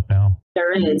 2,000 now.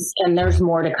 There is, and there's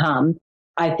more to come.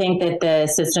 I think that the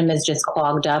system is just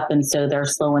clogged up, and so they're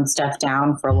slowing stuff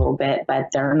down for a little bit, but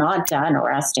they're not done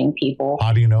arresting people.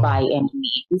 How do you know by that? any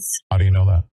means. How do you know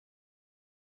that?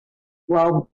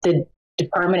 Well, the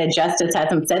Department of Justice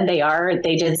hasn't said they are.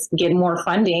 They just get more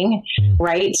funding,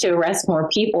 right, to arrest more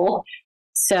people.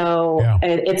 So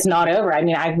it's not over. I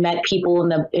mean, I've met people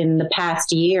in the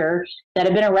past year that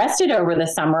have been arrested over the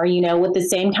summer, you know, with the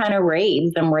same kind of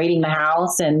raids, them raiding the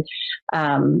house and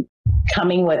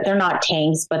coming with, they're not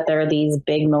tanks, but they're these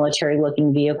big military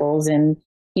looking vehicles, and,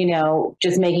 you know,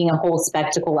 just making a whole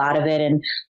spectacle out of it and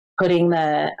putting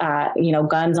the, you know,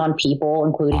 guns on people,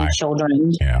 including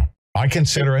children. Yeah, I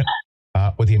consider it,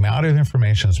 with the amount of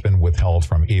information that's been withheld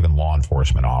from even law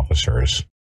enforcement officers,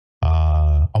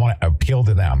 I want to appeal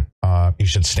to them. You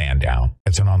should stand down.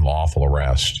 It's an unlawful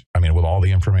arrest. I mean, with all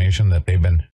the information that they've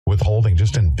been withholding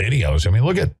just in videos. I mean,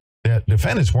 look at the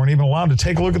defendants weren't even allowed to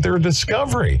take a look at their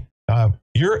discovery.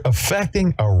 You're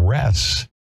affecting arrests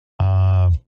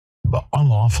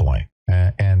unlawfully.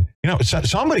 And, you know,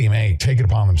 somebody may take it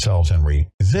upon themselves and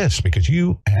resist, because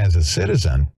you as a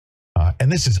citizen,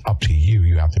 and this is up to you.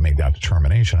 You have to make that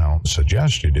determination. I don't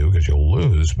suggest you do, because you'll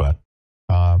lose. But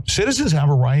citizens have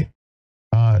a right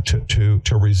to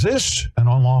resist an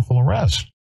unlawful arrest.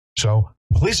 So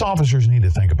police officers need to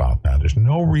think about that. There's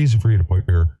no reason for you to put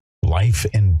your life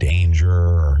in danger,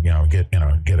 or get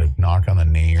a knock on the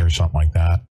knee or something like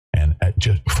that. And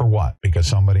just for what? Because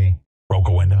somebody broke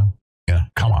a window? Yeah,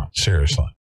 come on, seriously.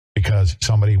 Because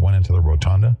somebody went into the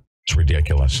rotunda? It's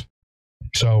ridiculous.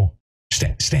 So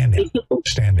stand down.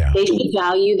 Stand down. They should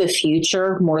value the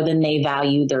future more than they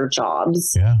value their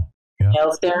jobs. Yeah. You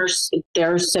know, if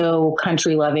they're so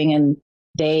country loving and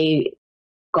they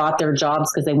got their jobs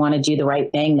because they want to do the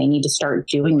right thing, they need to start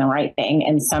doing the right thing.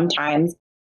 And sometimes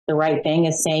the right thing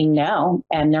is saying no,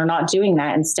 and they're not doing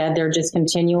that. Instead, they're just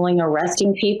continually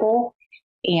arresting people.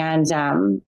 And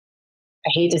I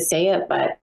hate to say it,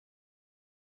 but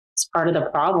it's part of the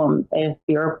problem. If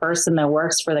you're a person that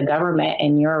works for the government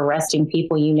and you're arresting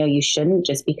people you know you shouldn't,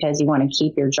 just because you want to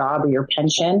keep your job or your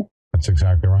pension, that's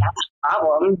exactly right. That's a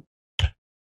problem.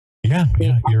 Yeah,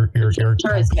 you're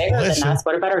future is bigger than us.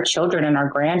 What about our children and our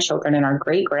grandchildren and our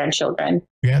great grandchildren?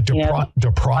 Yeah,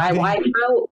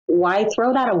 why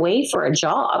throw that away for a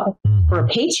job, for a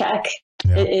paycheck?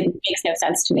 Yeah. It makes no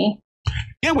sense to me.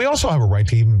 Yeah, we also have a right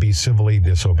to even be civilly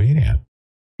disobedient.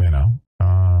 You know,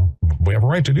 we have a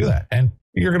right to do that, and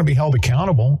you're going to be held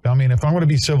accountable. I mean, if I'm going to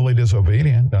be civilly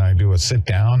disobedient, then I do a sit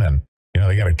down, and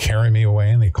they got to carry me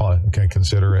away, and they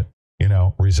consider it,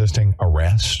 resisting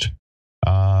arrest.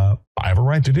 I have a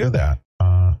right to do that.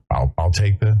 I'll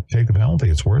take the penalty.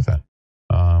 It's worth it.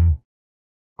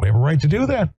 We have a right to do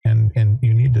that, and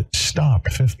you need to stop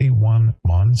 51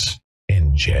 months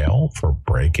in jail for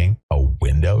breaking a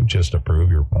window just to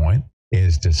prove your point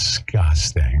is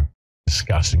disgusting.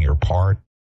 Disgusting. You're part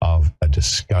of a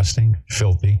disgusting,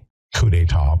 filthy coup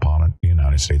d'etat upon the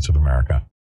United States of America.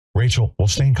 Rachel, we'll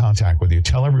stay in contact with you.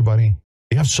 Tell everybody,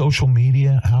 you have social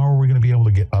media. How are we going to be able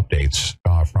to get updates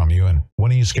from you? And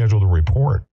when are you scheduled to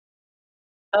report?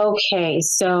 Okay,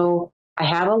 so I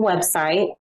have a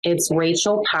website. It's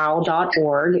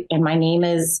rachelpowell.org, and my name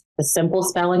is the simple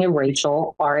spelling of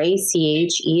Rachel,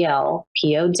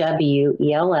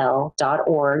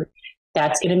 RACHELPOWELL.org.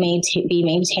 That's going to be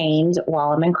maintained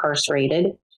while I'm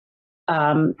incarcerated.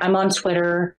 I'm on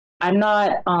Twitter. I'm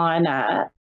not on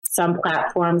some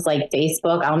platforms like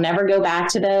Facebook. I'll never go back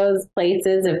to those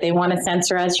places. If they want to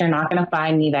censor us, you're not going to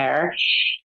find me there.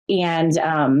 And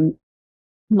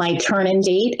my turn-in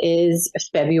date is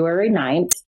February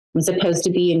 9th. I'm supposed to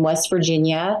be in West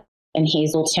Virginia and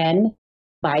Hazleton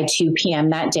by 2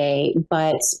 p.m. that day.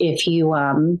 But if you,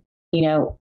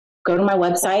 go to my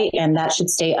website, and that should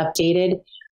stay updated,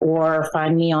 or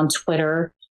find me on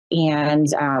Twitter. And,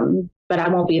 but I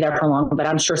won't be there for long, but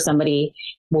I'm sure somebody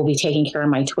will be taking care of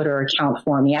my Twitter account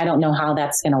for me. I don't know how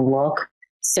that's going to look.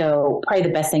 So probably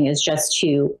the best thing is just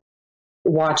to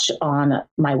watch on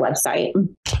my website.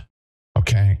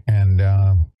 Okay. And,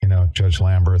 Judge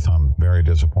Lamberth, I'm very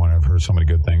disappointed. I've heard so many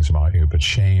good things about you, but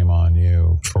shame on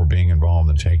you for being involved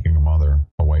in taking a mother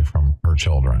away from her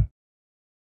children.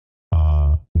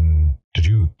 Did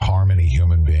you harm any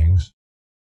human beings?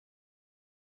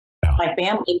 No. My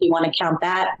family, if you want to count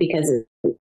that, because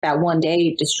that one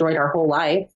day destroyed our whole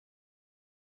life.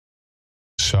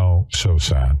 So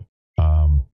sad.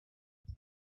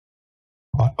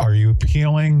 Are you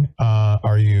appealing?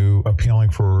 Are you appealing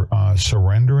for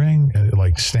surrendering,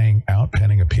 like staying out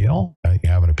pending appeal? You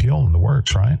have an appeal in the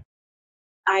works, right?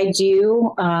 I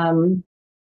do, and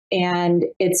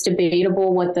it's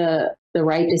debatable what the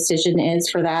right decision is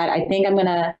for that. I think I'm going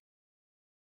to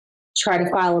try to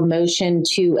file a motion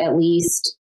to at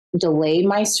least delay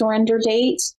my surrender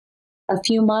date a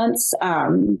few months.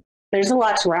 there's a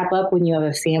lot to wrap up when you have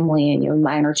a family and you have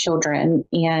minor children.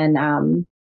 And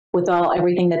with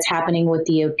everything that's happening with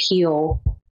the appeal,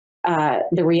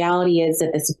 the reality is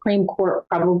that the Supreme Court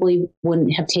probably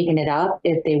wouldn't have taken it up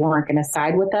if they weren't going to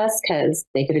side with us, because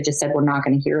they could have just said, we're not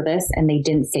going to hear this. And they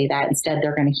didn't say that. Instead,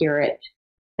 they're going to hear it.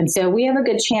 And so we have a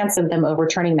good chance of them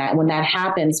overturning that. When that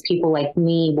happens, people like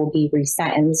me will be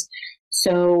resentenced.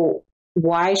 So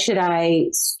why should I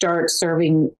start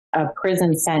serving a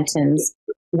prison sentence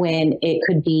when it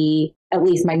could be at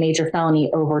least my major felony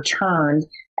overturned?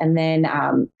 And then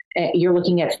you're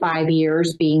looking at 5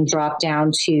 years being dropped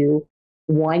down to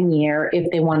 1 year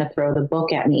if they want to throw the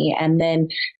book at me. And then,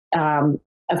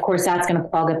 of course, that's going to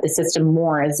clog up the system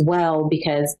more as well,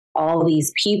 because all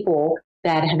these people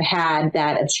that have had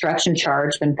that obstruction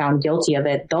charge, been found guilty of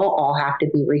it, they'll all have to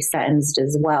be resentenced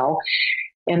as well.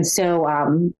 And so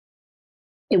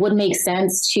it would make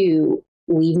sense to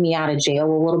leave me out of jail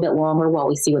a little bit longer while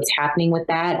we see what's happening with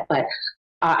that. But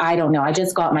I don't know. I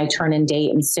just got my turn-in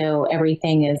date. And so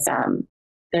everything is,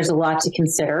 there's a lot to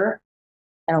consider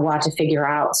and a lot to figure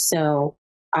out. So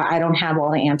I don't have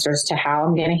all the answers to how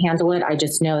I'm going to handle it. I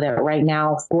just know that right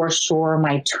now, for sure,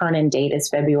 my turn-in date is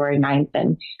February 9th.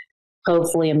 And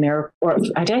hopefully a miracle, or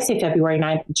did I say February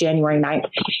 9th, January 9th?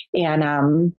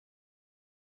 And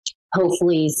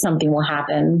hopefully something will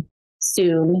happen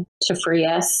soon to free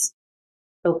us.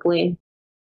 Hopefully.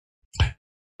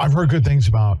 I've heard good things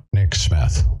about Nick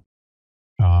Smith.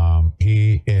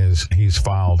 He's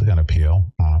filed an appeal.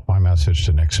 My message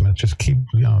to Nick Smith: just keep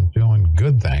doing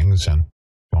good things, and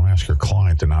don't ask your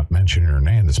client to not mention your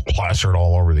name. That's plastered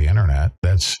all over the internet.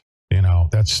 That's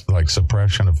like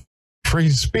suppression of free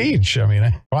speech. I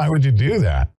mean, why would you do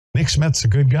that? Nick Smith's a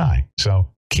good guy, so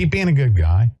keep being a good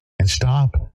guy and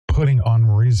stop putting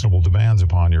unreasonable demands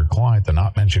upon your client to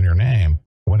not mention your name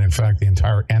when in fact the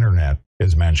entire internet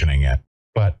is mentioning it.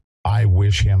 But I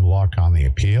wish him luck on the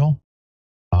appeal.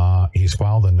 He's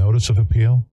filed a notice of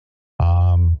appeal.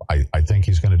 I think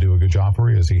he's going to do a good job for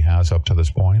you, as he has up to this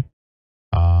point.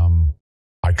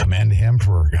 I commend him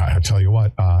for, I tell you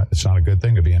what, it's not a good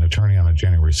thing to be an attorney on a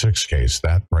January 6th case.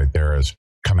 That right there is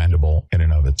commendable in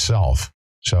and of itself.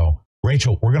 So,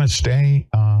 Rachel, we're going to stay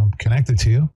connected to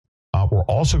you. We're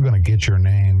also going to get your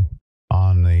name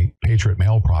on the Patriot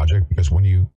Mail Project, because when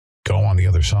you go on the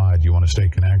other side, you want to stay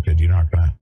connected.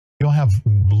 You'll have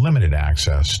limited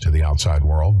access to the outside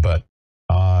world, but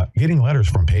getting letters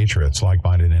from patriots,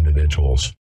 like-minded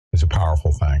individuals, is a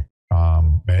powerful thing.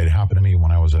 It happened to me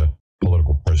when I was a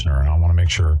political prisoner, and I want to make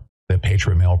sure that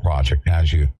Patriot Mail Project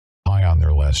has you high on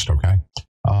their list, okay?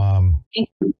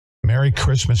 Merry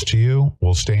Christmas to you.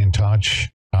 We'll stay in touch.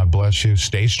 God bless you.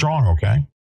 Stay strong, okay?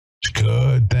 It's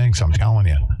good things, I'm telling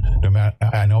you. No matter,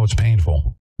 I know it's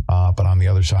painful, but on the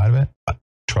other side of it,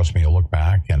 trust me, you'll look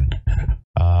back and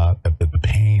the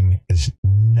pain is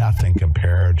nothing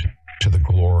compared to the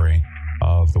glory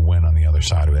of the win on the other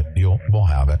side of it. We'll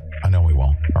have it. I know we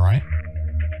will. All right?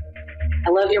 I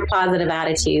love your positive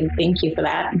attitude. Thank you for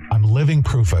that. I'm living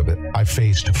proof of it. I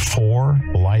faced 4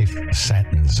 life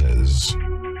sentences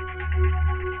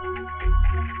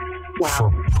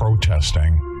for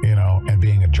protesting, and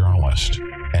being a journalist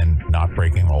and not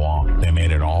breaking the law. They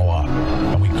made it all up,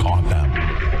 and we caught them.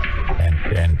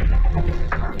 And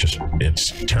just,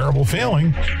 it's a terrible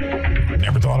feeling.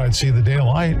 Never thought I'd see the day of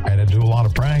light. I had to do a lot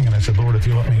of praying, and I said, Lord, if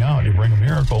you let me out, you bring a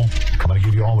miracle, I'm going to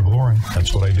give you all the glory.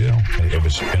 That's what I do. It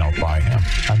was, by him.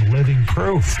 I'm living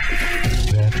proof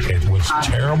that it was a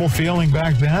terrible feeling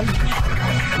back then,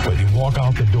 but you walk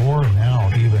out the door, and now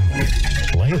even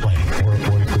lately,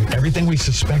 everything we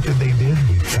suspected they did,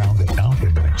 we found it out.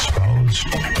 They've been exposed,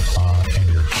 and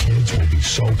your kids will be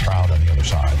so proud on the other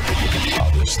side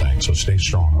of this thing. So stay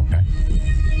strong, okay?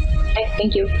 Okay,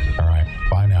 thank you. All right.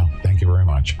 Bye now. Thank you very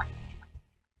much.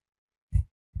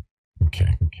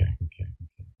 Okay.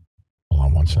 Hold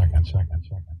on one second.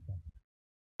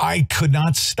 I could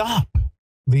not stop.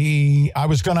 I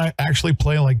was going to actually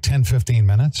play like 10, 15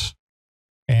 minutes.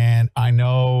 And I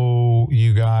know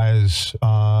you guys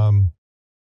are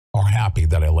happy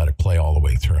that I let it play all the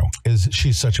way through.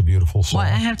 She's such a beautiful soul. Well,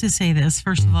 I have to say this.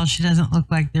 First of all, she doesn't look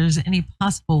like there's any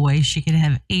possible way she could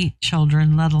have 8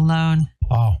 children, let alone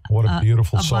what a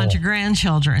beautiful soul. A bunch of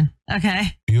grandchildren.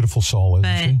 Okay. Beautiful soul,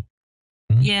 isn't she?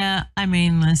 Mm-hmm. Yeah, I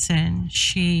mean, listen,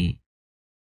 she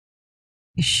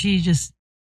has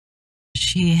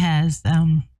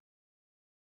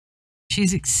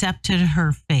she's accepted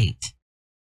her fate,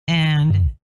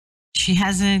 and she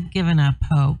hasn't given up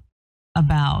hope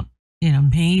about,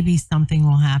 maybe something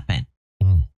will happen.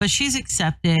 But she's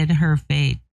accepted her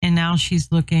fate, and now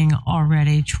she's looking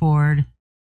already toward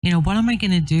what am I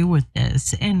going to do with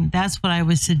this? And that's what I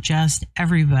would suggest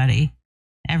everybody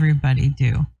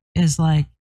do is like,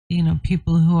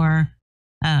 people who are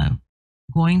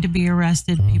going to be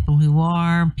arrested, people who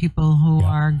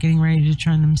are getting ready to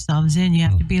turn themselves in. You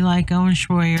have to be like Owen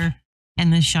Schroyer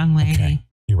and this young lady. Okay.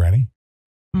 You ready?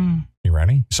 You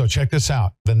ready? So check this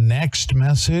out. The next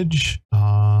message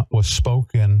was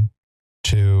spoken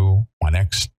to my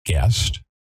next guest.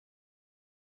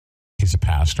 He's a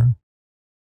pastor.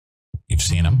 You've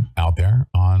seen him out there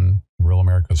on Real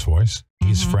America's Voice.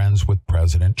 He's friends with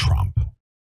President Trump.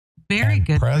 Very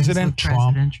good. President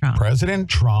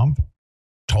Trump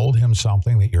told him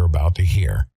something that you're about to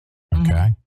hear,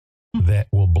 okay, that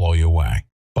will blow you away.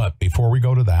 But before we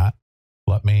go to that,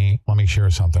 let me share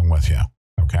something with you,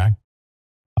 okay?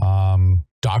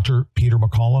 Dr. Peter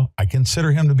McCullough, I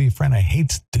consider him to be a friend. I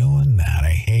hate doing that.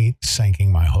 I hate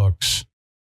sinking my hooks,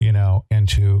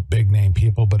 into big name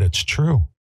people, but it's true.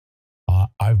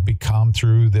 I've become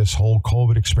through this whole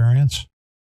COVID experience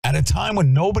at a time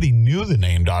when nobody knew the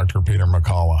name Dr. Peter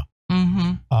McCullough.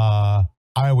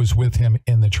 I was with him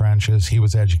in the trenches. He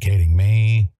was educating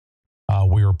me.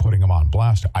 We were putting him on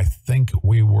blast. I think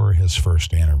we were his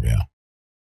first interview.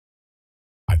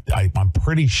 I'm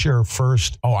pretty sure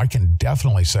I can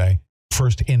definitely say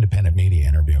first independent media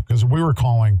interview, because we were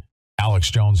calling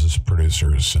Alex Jones's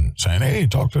producers and saying, hey,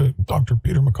 talk to Dr.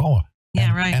 Peter McCullough.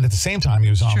 Yeah, right. And at the same time, he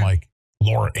was on like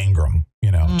Laura Ingraham,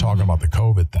 talking about the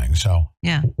COVID thing. So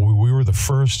we were the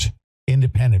first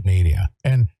independent media.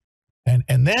 And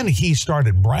then he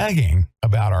started bragging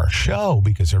about our show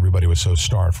because everybody was so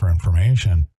starved for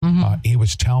information. He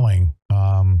was telling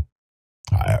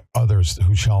others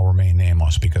who shall remain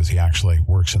nameless, because he actually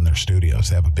works in their studios.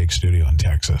 They have a big studio in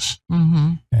Texas.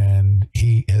 And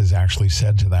he has actually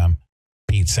said to them,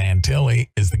 Pete Santilli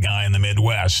is the guy in the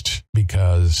Midwest,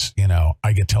 because,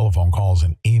 I get telephone calls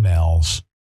and emails,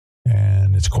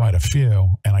 and it's quite a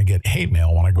few, and I get hate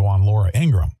mail when I go on Laura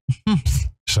Ingraham.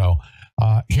 So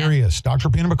here he is. Dr.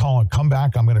 Peter McCullough, come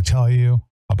back. I'm going to tell you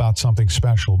about something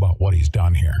special about what he's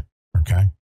done here. Okay?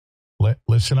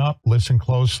 Listen up. Listen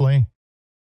closely.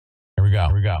 Here we go.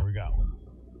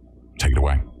 Take it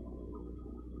away.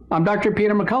 I'm Dr.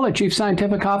 Peter McCullough, Chief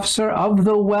Scientific Officer of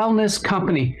the Wellness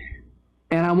Company.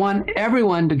 And I want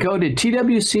everyone to go to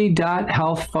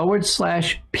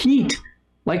twc.health/Pete,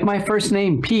 like my first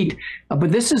name, Pete.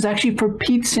 But this is actually for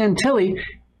Pete Santilli.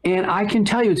 And I can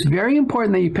tell you, it's very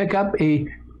important that you pick up a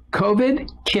COVID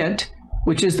kit,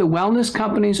 which is the Wellness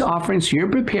Company's offering, so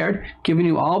you're prepared, giving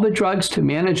you all the drugs to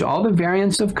manage all the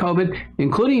variants of COVID,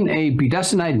 including a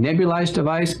budesonide nebulized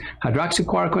device,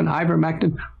 hydroxychloroquine,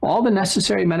 ivermectin, all the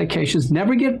necessary medications.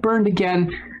 Never get burned again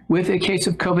with a case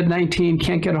of COVID-19,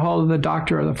 can't get a hold of the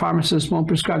doctor or the pharmacist, won't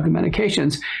prescribe the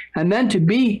medications. And then to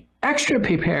be extra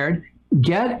prepared,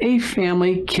 get a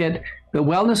family kit, the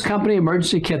Wellness Company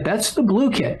Emergency Kit. That's the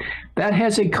blue kit. That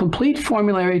has a complete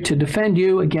formulary to defend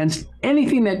you against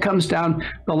anything that comes down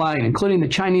the line, including the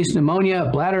Chinese pneumonia,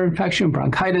 bladder infection,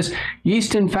 bronchitis,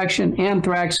 yeast infection,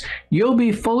 anthrax. You'll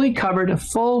be fully covered, a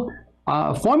full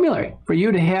formulary for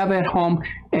you to have at home.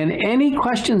 And any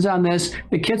questions on this,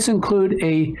 the kits include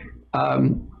a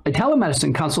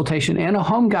telemedicine consultation and a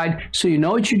home guide, so you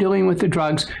know what you're doing with the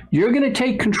drugs. You're going to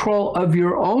take control of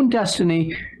your own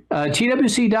destiny.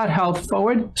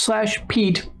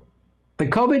 twc.health/Pete, the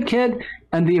COVID kit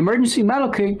and the emergency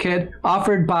medical kit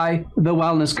offered by the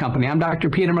Wellness Company. I'm Dr.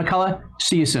 Peter McCullough.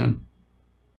 See you soon.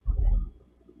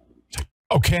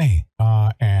 Okay.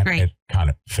 And Great. It kind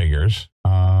of figures.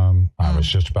 I was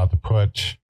just about to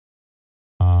put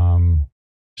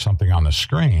something on the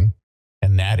screen,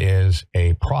 and that is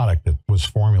a product that was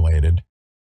formulated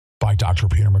by Dr.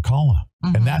 Peter McCullough.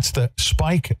 And that's the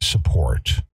spike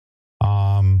support.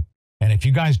 And if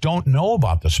you guys don't know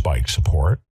about the spike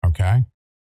support, okay,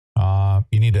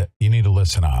 you need to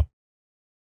listen up.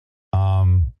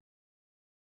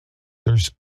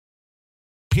 There's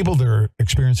people that are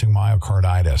experiencing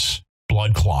myocarditis,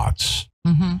 blood clots,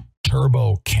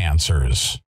 turbo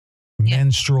cancers,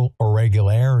 menstrual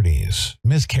irregularities,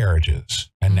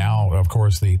 miscarriages, and now, of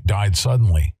course, the died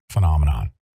suddenly phenomenon.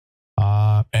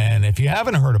 And if you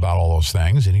haven't heard about all those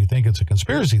things and you think it's a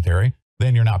conspiracy theory,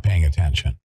 then you're not paying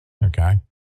attention. Okay.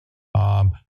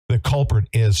 The culprit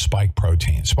is spike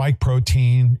protein. Spike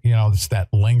protein, it's that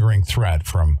lingering threat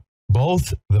from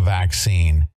both the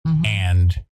vaccine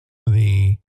and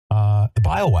the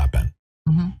bioweapon.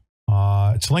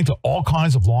 It's linked to all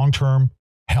kinds of long-term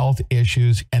health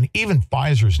issues, and even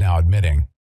Pfizer's now admitting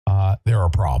there are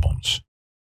problems.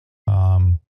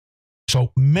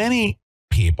 So many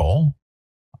people,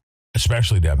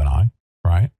 especially Deb and I,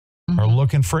 right, are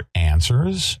looking for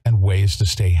answers and ways to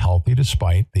stay healthy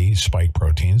despite the spike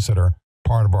proteins that are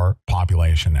part of our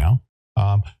population now.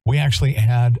 We actually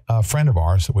had a friend of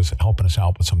ours that was helping us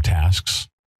out with some tasks.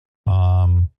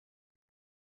 You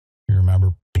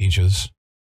remember Peaches?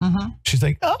 She's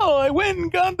like, oh, I went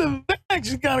and got the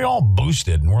vaccine, got it all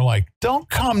boosted. And we're like, don't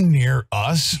come near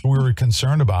us. We were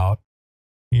concerned about,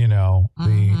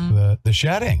 the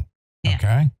shedding. Yeah.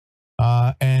 Okay.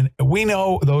 And we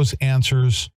know those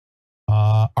answers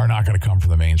are not going to come from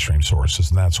the mainstream sources.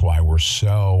 And that's why we're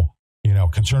so,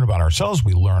 concerned about ourselves.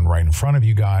 We learn right in front of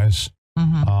you guys.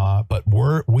 But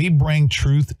we bring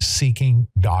truth-seeking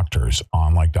doctors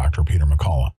on, like Dr. Peter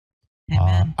McCullough.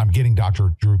 I'm getting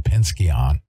Dr. Drew Pinsky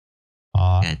on.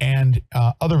 And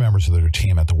other members of their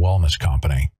team at the Wellness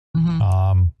Company.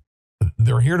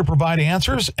 They're here to provide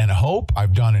answers and hope.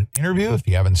 I've done an interview. If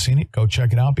you haven't seen it, go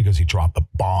check it out because he dropped the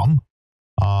bomb.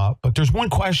 But there's one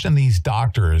question these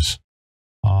doctors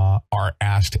are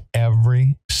asked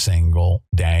every single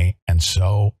day. And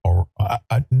so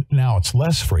now it's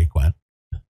less frequent.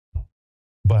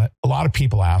 But a lot of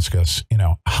people ask us,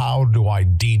 how do I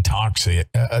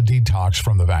detox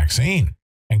from the vaccine?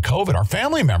 And COVID, our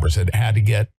family members had to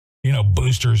get,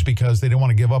 boosters because they didn't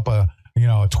want to give up a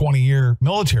 20-year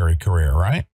military career,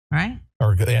 right? Right.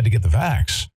 Or they had to get the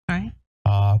vax. Right.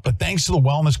 But thanks to the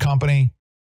Wellness Company,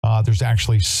 there's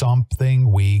actually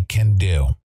something we can do,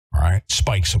 all right?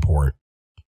 Spike support.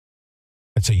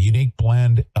 It's a unique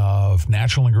blend of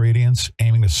natural ingredients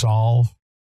aiming to solve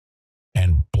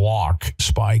and block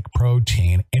spike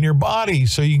protein in your body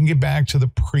so you can get back to the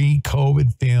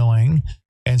pre-COVID feeling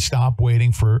and stop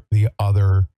waiting for the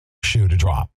other shoe to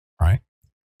drop, right?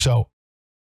 So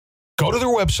go to their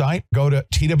website, go to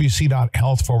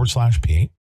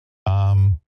twc.health/Pete. Let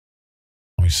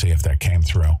me see if that came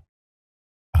through.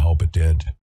 I hope it did.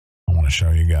 I want to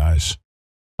show you guys.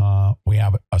 We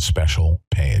have a special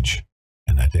page,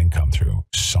 and that didn't come through.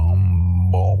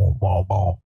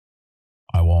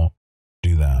 I won't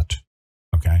do that.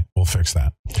 Okay, we'll fix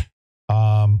that.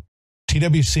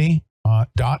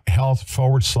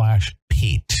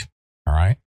 twc.health/Pete. All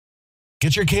right.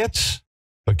 Get your kits,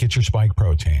 but get your spike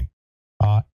protein.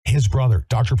 His brother,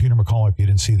 Dr. Peter McCullough, if you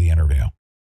didn't see the interview,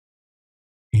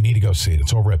 you need to go see it.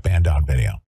 It's over at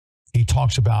Band.video. He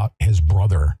talks about his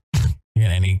brother,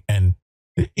 and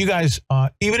you guys,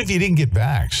 even if you didn't get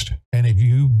vaxxed, and if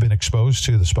you've been exposed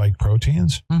to the spike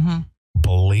proteins,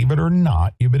 believe it or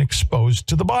not, you've been exposed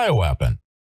to the bioweapon.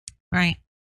 Right.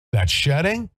 That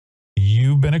shedding,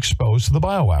 you've been exposed to the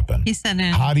bioweapon. He said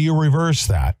it. How do you reverse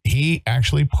that? He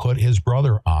actually put his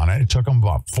brother on it. It took him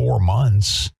about 4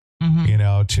 months,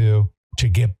 to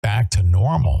get back to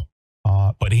normal.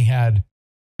 But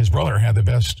his brother had the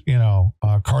best,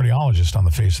 cardiologist on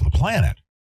the face of the planet.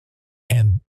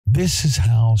 And this is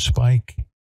how spike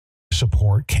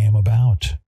support came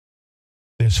about.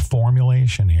 This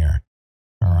formulation here.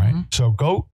 All right. So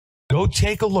go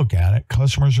take a look at it.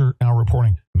 Customers are now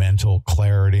reporting mental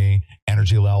clarity,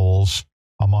 energy levels,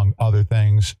 among other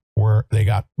things, whether they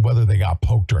got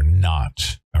poked or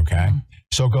not. Okay.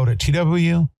 So go to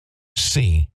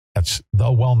TWC, that's the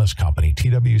Wellness Company,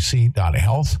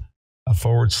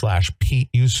 twc.health/Pete.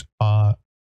 Use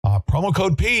promo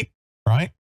code Pete,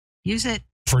 right? Use it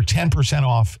for 10%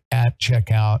 off at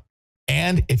checkout.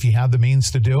 And if you have the means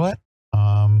to do it,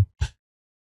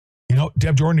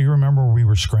 Deb Jordan, do you remember we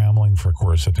were scrambling for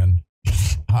quercetin?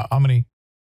 How many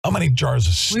jars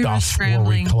of stuff were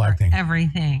we collecting? For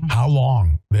everything. How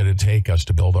long did it take us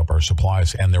to build up our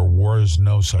supplies? And there was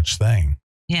no such thing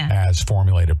as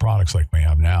formulated products like we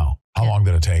have now. How long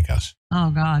did it take us?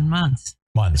 Oh, God, months.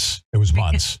 Months. It was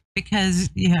months. Because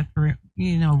you have to,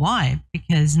 why?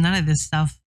 Because none of this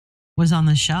stuff was on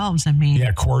the shelves. I mean.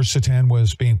 Yeah, quercetin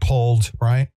was being pulled,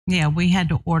 right? Yeah, we had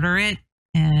to order it.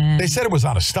 And they said it was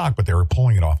out of stock, but they were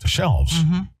pulling it off the shelves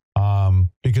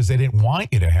because they didn't want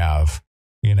you to have,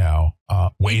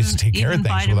 ways to take care of things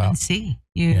vitamin without C.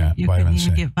 You couldn't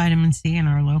even get vitamin C in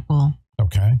our local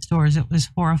stores. It was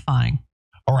horrifying.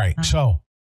 All right. So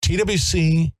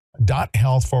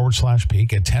twc.health/Pete,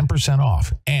 get 10%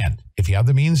 off. And if you have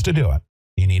the means to do it,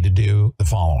 you need to do the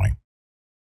following.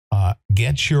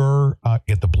 Get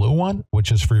the blue one,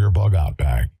 which is for your bug out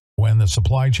bag. When the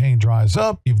supply chain dries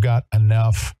up, you've got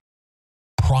enough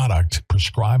product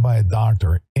prescribed by a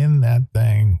doctor in that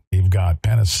thing. You've got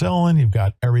penicillin, you've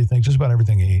got everything, just about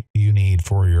everything you need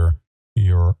for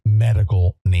your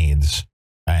medical needs.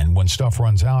 And when stuff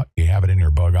runs out, you have it in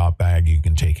your bug out bag. You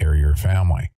can take care of your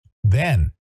family.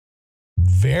 Then,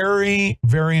 very,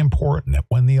 very important that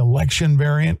when the election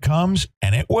variant comes,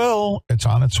 and it will, it's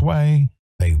on its way,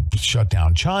 They shut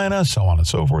down China, so on and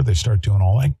so forth. They start doing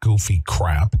all that goofy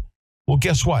crap. Well,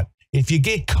 guess what? If you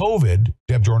get COVID,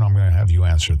 Deb Jordan, I'm going to have you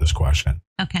answer this question.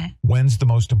 Okay. When's the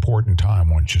most important time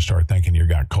once you start thinking you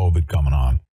got COVID coming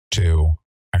on to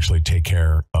actually take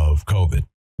care of COVID?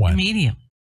 When? Immediately.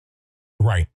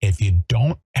 Right. If you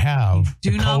don't have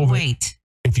Do not wait.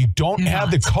 If you don't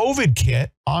have the COVID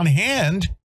kit on hand,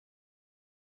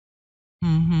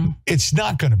 it's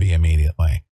not going to be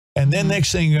immediately. And then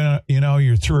next thing you know,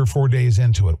 you're 3 or 4 days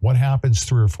into it. What happens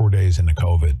 3 or 4 days into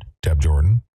COVID, Deb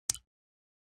Jordan?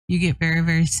 You get very,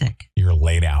 very sick. You're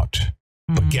laid out.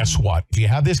 But guess what? If you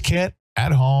have this kit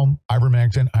at home,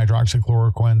 ivermectin,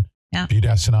 hydroxychloroquine,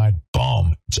 budesonide,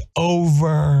 boom, it's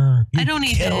over. You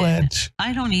kill it.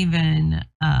 I don't even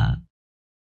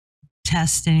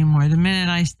test anymore. The minute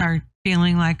I start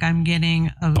feeling like I'm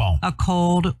getting a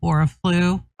cold or a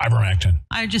flu, ivermectin.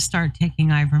 I just start taking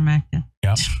ivermectin.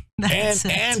 Yeah. That's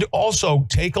it. And also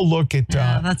take a look at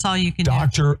that's all you can do.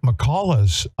 Dr.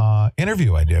 McCullough's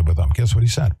interview I did with him. Guess what he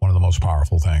said? One of the most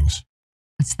powerful things.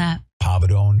 What's that?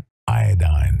 Povidone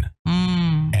iodine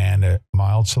and a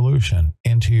mild solution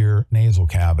into your nasal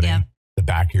cavity, the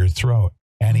back of your throat.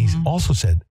 And he's also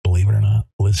said, believe it or not,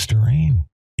 Listerine.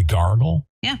 You gargle,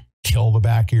 kill the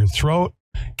back of your throat,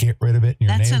 get rid of it in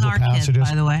your nasal passages. Kit,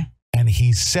 by the way. And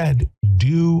he said,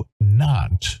 do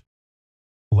not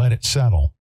let it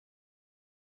settle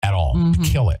at all.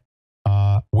 Kill it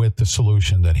with the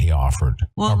solution that he offered.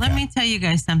 Well, let me tell you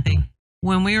guys something.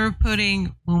 When we were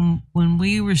when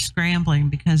we were scrambling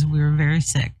because we were very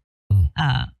sick,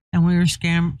 and we were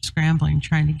scrambling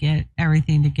trying to get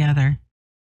everything together,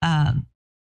 I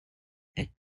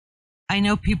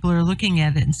know people are looking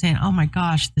at it and saying, "Oh my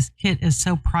gosh, this kit is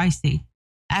so pricey."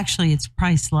 Actually, it's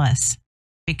priceless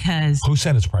because who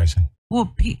said it's pricey?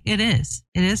 Well, it is.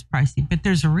 It is pricey, but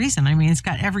there's a reason. I mean, it's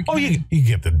got every. Oh, you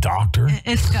get the doctor.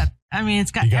 It's got. I mean,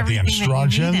 it's got. You got everything the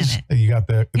instructions. That you need in it. You got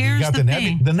the. Here's you got the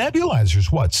nebulizers.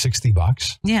 What,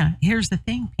 $60? Yeah. Here's the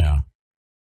thing. Yeah.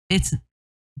 It's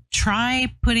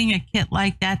try putting a kit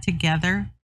like that together.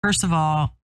 First of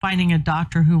all, finding a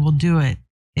doctor who will do it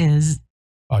is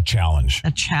a challenge.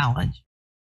 A challenge.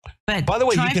 But by the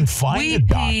way, you can find a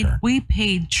doctor. We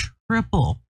paid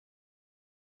triple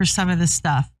for some of the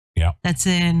stuff. Yeah.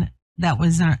 That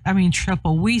was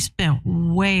triple. We spent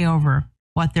way over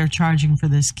what they're charging for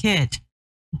this kit.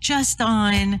 Just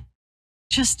on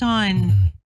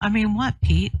I mean, what,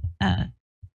 Pete?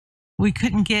 We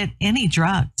couldn't get any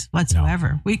drugs whatsoever.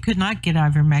 No. We could not get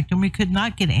ivermectin. We could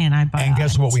not get antibiotics. And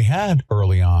guess what we had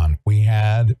early on?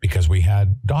 Because we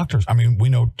had doctors. I mean, we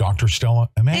know Dr.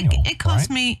 Stella Emanuel. It cost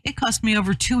me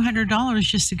over $200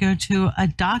 just to go to a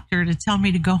doctor to tell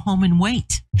me to go home and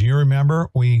wait. Do you remember?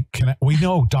 We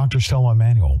know Dr. Stella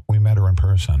Emanuel. We met her in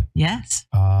person. Yes.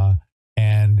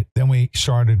 And then we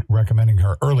started recommending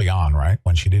her early on, right?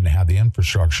 When she didn't have the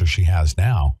infrastructure she has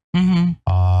now.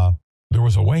 There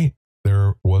was a wait.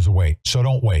 So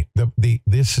don't wait.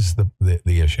 This is the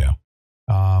issue.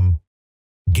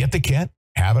 Get the kit,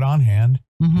 have it on hand.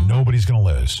 Nobody's going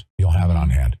to lose. You'll have it on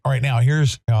hand. All right, now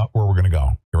here's where we're going to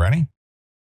go. You ready?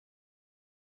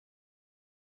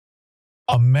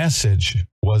 A message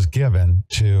was given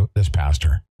to this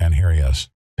pastor, and here he is,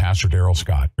 Pastor Daryl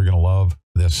Scott. You're going to love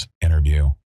this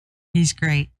interview. He's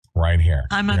great. Right here.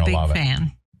 I'm a big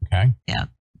fan. Okay? Yeah.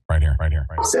 Right here.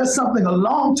 Said something a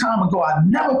long time ago I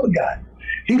never forgot.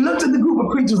 He looked at the group of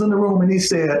creatures in the room and he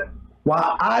said,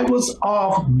 while I was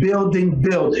off building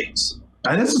buildings,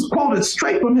 and this is quoted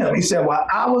straight from him. He said, while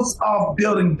I was off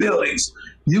building buildings,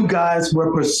 you guys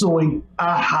were pursuing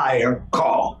a higher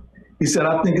call. He said,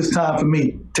 I think it's time for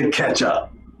me to catch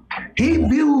up. He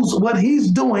views what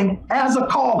he's doing as a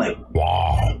calling.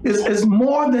 Wow. It's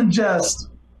more than just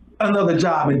another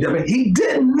job endeavor. He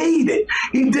didn't need it.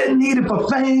 He didn't need it for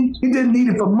fame. He didn't need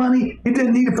it for money. He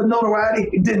didn't need it for notoriety.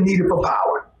 He didn't need it for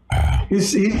power.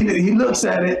 He looks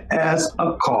at it as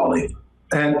a calling.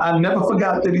 And I never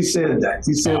forgot that he said that.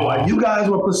 He said, while you guys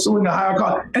were pursuing a higher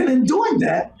calling, and in doing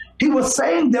that, he was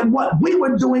saying that what we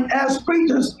were doing as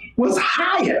preachers was a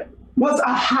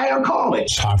higher calling.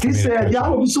 He said,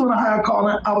 y'all were pursuing a higher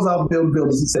calling. I was out building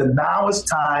buildings. He said, now it's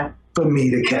time for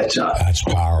me to catch up. That's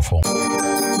powerful.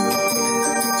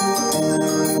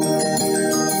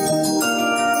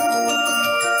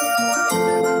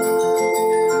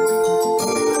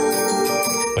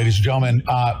 Ladies and gentlemen,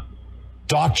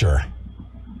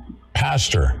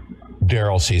 Pastor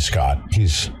Daryl C. Scott.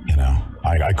 He's,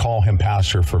 I call him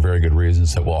pastor for very good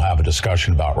reasons that we'll have a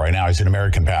discussion about right now. He's an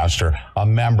American pastor, a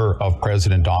member of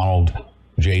President Donald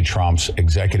J. Trump's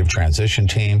executive transition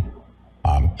team.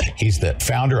 He's the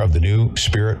founder of the New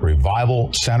Spirit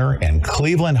Revival Center in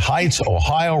Cleveland Heights,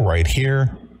 Ohio, right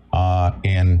here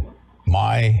in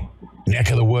my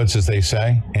neck of the woods, as they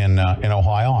say, in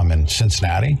Ohio. I'm in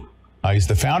Cincinnati. He's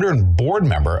the founder and board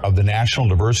member of the National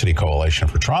Diversity Coalition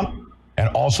for Trump, and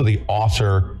also the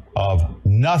author of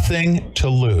Nothing to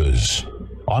Lose: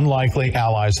 Unlikely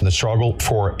Allies in the Struggle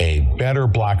for a Better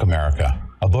Black America,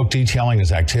 a book detailing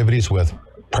his activities with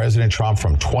President Trump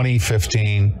from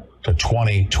 2015 to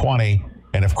 2020.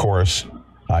 And of course,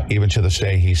 even to this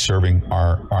day, he's serving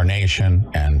our nation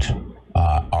and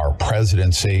our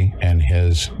presidency and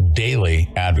his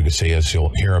daily advocacy, as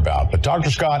you'll hear about. But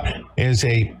Dr. Scott is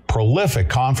a prolific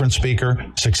conference speaker,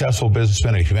 successful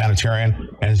businessman, a humanitarian,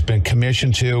 and has been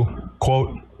commissioned to,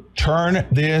 quote, turn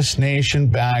this nation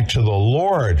back to the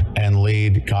Lord and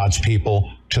lead God's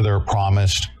people to their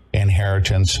promised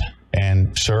inheritance.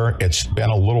 And sir, it's been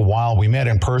a little while. We met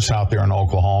in person out there in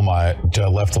Oklahoma. It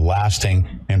left a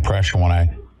lasting impression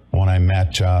when I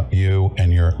met you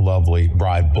and your lovely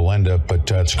bride, Belinda.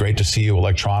 But it's great to see you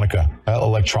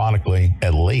electronically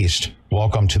at least.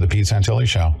 Welcome to the Pete Santilli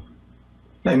Show.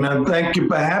 Hey man, thank you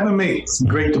for having me. It's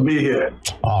great to be here.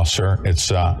 Oh, sir,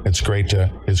 it's great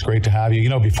to have you. You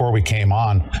know, before we came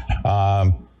on,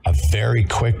 a very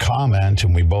quick comment,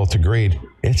 and we both agreed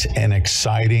it's an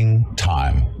exciting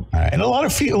time, and a lot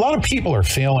of people are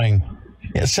feeling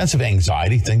a sense of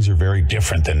anxiety. Things are very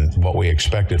different than what we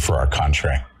expected for our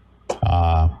country.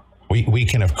 We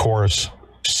can, of course,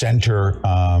 center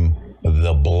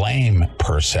the blame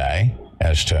per se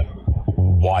as to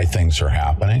why things are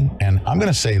happening. And I'm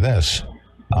going to say this,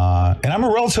 and I'm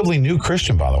a relatively new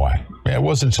Christian, by the way. It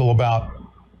wasn't until about,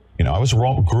 I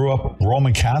grew up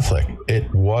Roman Catholic.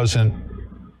 It wasn't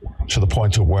to the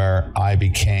point to where I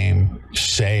became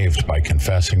saved by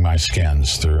confessing my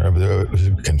sins,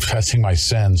 confessing my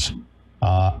sins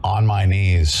on my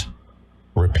knees,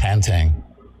 repenting,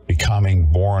 becoming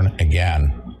born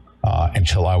again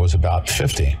until I was about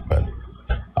 50. But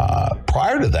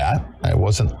prior to that, it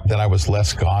wasn't that I was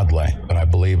less godly, but I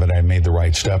believe that I made the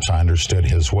right steps. I understood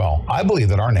his will. I believe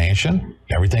that our nation,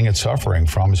 everything it's suffering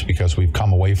from, is because we've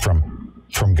come away from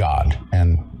God.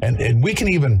 And we can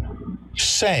even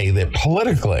say that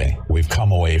politically we've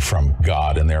come away from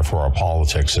God, and therefore our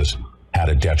politics has had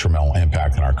a detrimental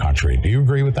impact on our country. Do you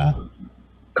agree with that?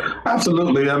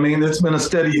 Absolutely. I mean, it's been a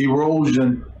steady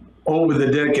erosion over the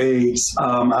decades.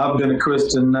 I've been a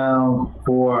Christian now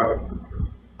for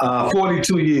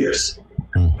 42 years.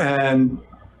 And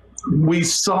we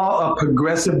saw a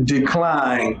progressive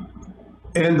decline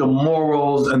in the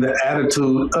morals and the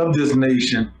attitude of this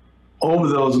nation over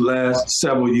those last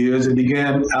several years. It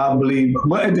began, I believe,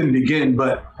 well, it didn't begin,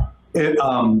 but it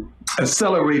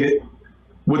accelerated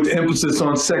with the emphasis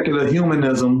on secular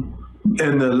humanism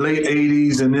in the late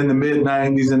 80s and in the mid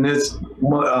 90s. And it's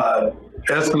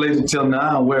escalated until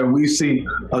now, where we see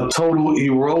a total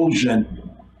erosion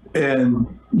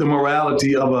in the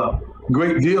morality of a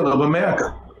great deal of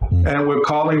America. And we're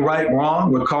calling right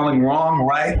wrong. We're calling wrong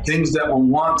right. Things that were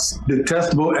once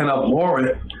detestable and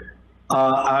abhorrent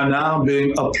are now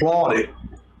being applauded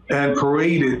and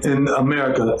paraded in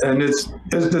America. And it's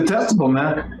detestable,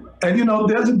 man. And,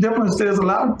 there's a difference. There's a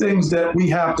lot of things that we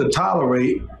have to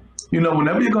tolerate.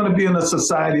 Whenever you're going to be in a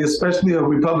society, especially a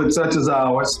republic such as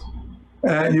ours,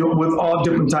 and you're with all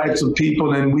different types of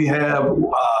people, and we have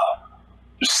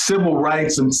civil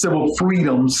rights and civil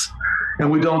freedoms, and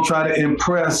we don't try to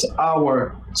impress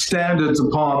our standards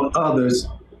upon others,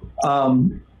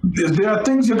 there are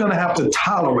things you're going to have to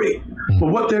tolerate. But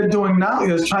what they're doing now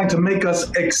is trying to make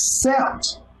us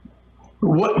accept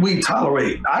what we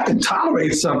tolerate. I can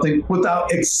tolerate something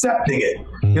without accepting it.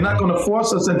 You're not going to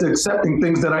force us into accepting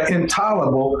things that are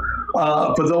intolerable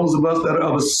for those of us that are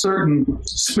of a certain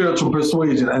spiritual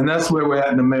persuasion. And that's where we're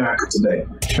at in America today.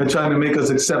 They're trying to make us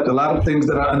accept a lot of things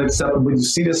that are unacceptable. You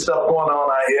see this stuff going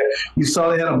on out here. You saw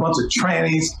they had a bunch of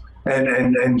trannies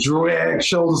and drag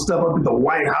shows and stuff up at the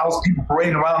White House, people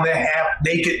parading around there half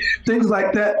naked, things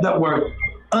like that were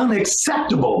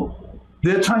unacceptable.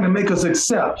 They're trying to make us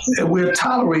accept. We're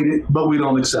tolerated, but we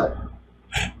don't accept.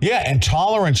 Yeah, and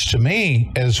tolerance to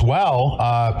me as well,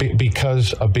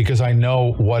 because I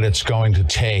know what it's going to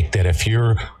take. That if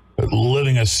you're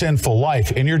living a sinful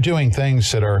life and you're doing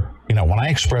things that are, when I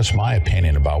express my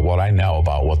opinion about what I know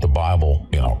about what the Bible,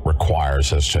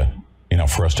 requires us to,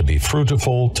 for us to be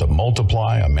fruitful, to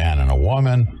multiply, a man and a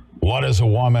woman. What is a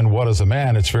woman? What is a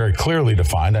man? It's very clearly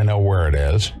defined. I know where it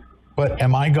is. But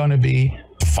am I going to be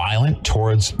violent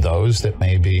towards those that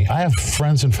may be? I have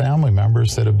friends and family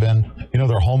members that have been,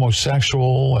 they're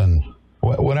homosexual and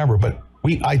whatever, but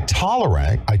I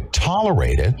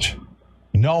tolerate it,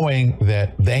 knowing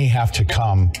that they have to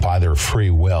come by their free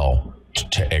will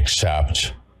to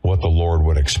accept what the Lord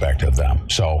would expect of them.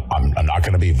 So I'm not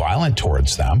going to be violent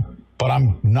towards them, but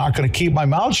I'm not going to keep my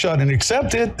mouth shut and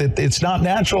accept it. That it's not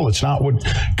natural. It's not what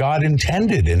God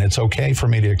intended. And it's okay for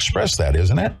me to express that,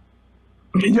 isn't it?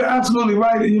 You're absolutely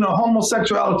right. You know,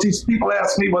 homosexuality, people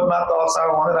ask me what my thoughts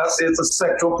are on it. I say it's a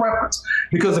sexual preference.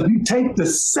 Because if you take the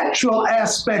sexual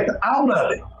aspect out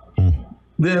of it,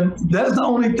 then that's the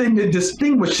only thing that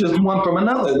distinguishes one from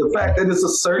another. The fact that it's a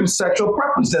certain sexual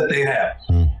preference that they have.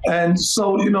 And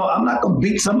so, you know, I'm not going to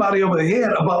beat somebody over the head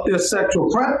about their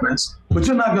sexual preference, but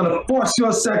you're not going to force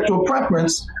your sexual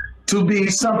preference to be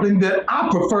something that I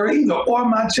prefer either, or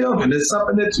my children. It's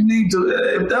something that you need to,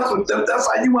 if that's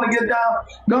how you want to get down,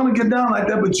 going to get down like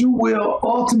that, but you will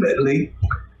ultimately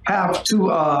have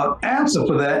to answer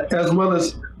for that, as well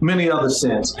as many other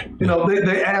sins. You know,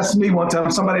 they asked me one time,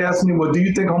 somebody asked me, well, do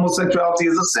you think homosexuality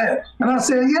is a sin? And I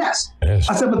said, yes.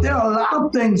 I said, but there are a lot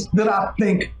of things that I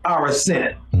think are a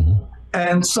sin.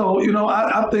 And so, you know,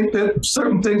 I think that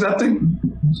certain things, I think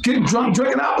getting drunk,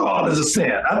 drinking alcohol is a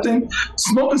sin. I think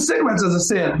smoking cigarettes is a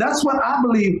sin. That's what I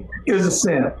believe is a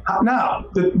sin. Now,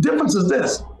 the difference is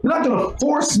this. You're not going to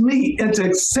force me into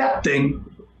accepting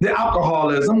the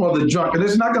alcoholism or the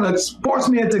drunkenness. It's not going to force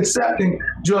me into accepting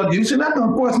drug use. You're not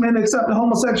going to force me into accepting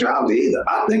homosexuality either.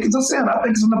 I think it's a sin. I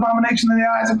think it's an abomination in the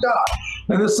eyes of God.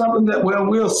 And it's something that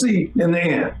we'll see in the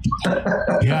end.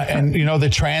 Yeah, and you know, the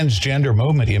transgender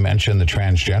movement, you mentioned the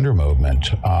transgender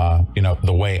movement, you know,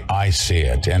 the way I see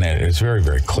it, and it's very,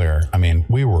 very clear. I mean,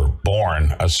 we were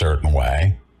born a certain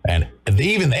way, and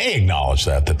even they acknowledge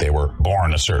that they were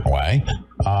born a certain way.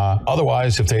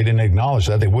 Otherwise, if they didn't acknowledge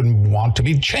that, they wouldn't want to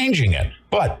be changing it.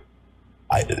 But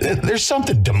there's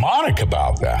something demonic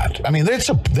about that. I mean,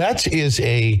 that is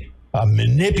a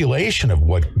manipulation of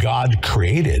what God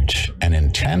created and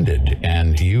intended,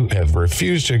 and you have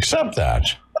refused to accept that.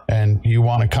 And you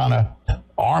want to kind of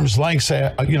arm's length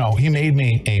say, you know, he made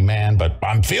me a man, but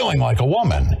I'm feeling like a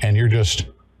woman. And you're just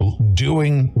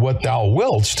doing what thou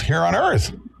willst here on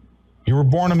earth. You were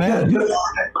born a man.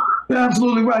 You're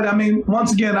absolutely right. I mean,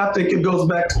 once again, I think it goes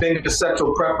back to being a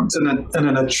sexual preference and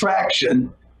an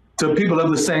attraction to people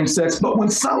of the same sex. But when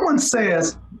someone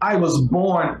says, I was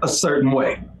born a certain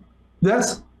way,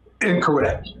 that's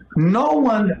incorrect. No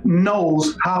one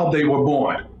knows how they were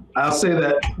born. I'll say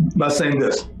that by saying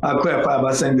this. I'll clarify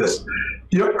by saying this.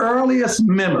 Your earliest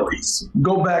memories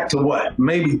go back to what?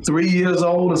 Maybe 3 years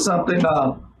old or something.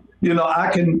 You know,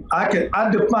 I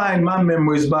define my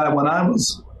memories by when I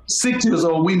was 6 years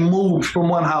old, we moved from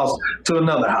one house to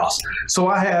another house. So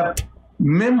I have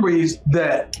memories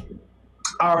that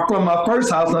are from my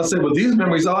first house. And I said, well, these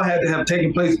memories all had to have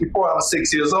taken place before I was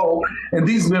 6 years old. And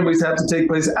these memories have to take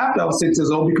place after I was 6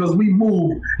 years old because we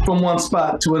moved from one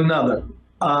spot to another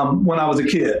when I was a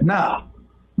kid. Now,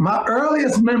 my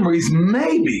earliest memories,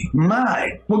 maybe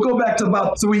mine, will go back to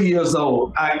about 3 years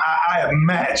old. I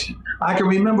imagine. I can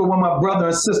remember when my brother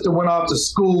and sister went off to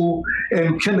school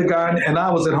in kindergarten and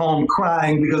I was at home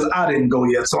crying because I didn't go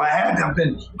yet. So I had to have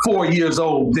been 4 years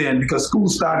old then because school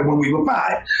started when we were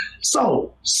 5.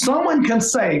 So someone can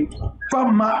say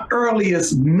from my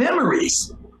earliest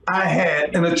memories, I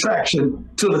had an attraction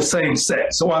to the same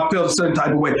sex. So I felt a certain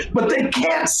type of way, but they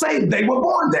can't say they were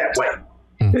born that way.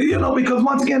 You know, because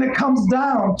once again, it comes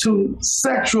down to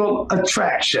sexual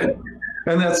attraction.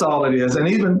 And that's all it is. And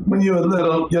even when you're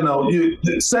little, you know,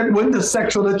 when does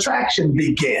sexual attraction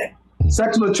begin?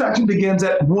 Sexual attraction begins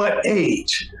at what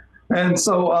age? And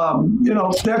so, you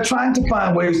know, they're trying to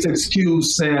find ways to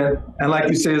excuse sin. And like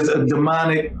you say, it's a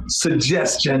demonic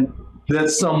suggestion that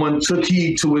someone took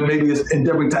heed to and maybe is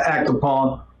endeavoring to act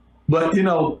upon. But, you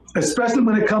know, especially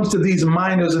when it comes to these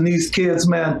minors and these kids,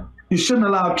 man, you shouldn't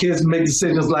allow kids to make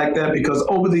decisions like that because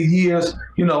over the years,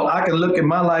 you know, I can look at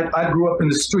my life. I grew up in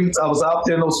the streets. I was out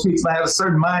there in those streets and I had a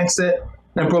certain mindset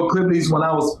and proclivities when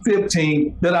I was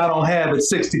 15 that I don't have at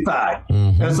 65.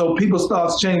 And so people's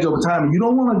thoughts change over time. You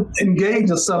don't want to engage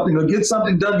in something or get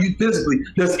something done you physically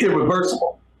that's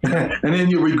irreversible. And then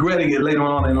you're regretting it later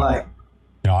on in life.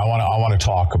 No, I want to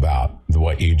talk about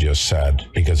what you just said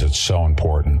because it's so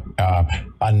important.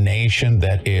 A nation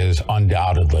that is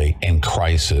undoubtedly in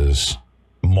crisis,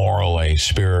 morally,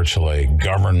 spiritually,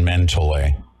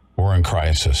 governmentally, we're in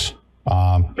crisis.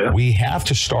 We have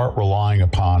to start relying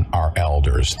upon our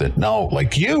elders that know,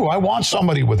 like you, I want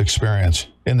somebody with experience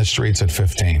in the streets at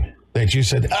 15. That you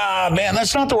said, man,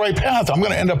 that's not the right path. I'm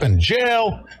going to end up in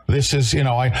jail. This is, you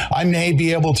know, I may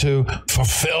be able to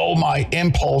fulfill my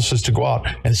impulses to go out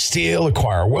and steal,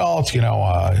 acquire wealth, you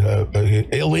know,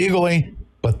 illegally,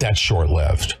 but that's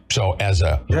short-lived. So as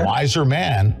a wiser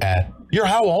man you're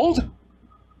how old?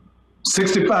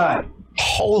 65.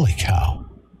 Holy cow.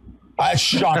 That's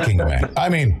shocking to me. I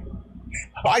mean,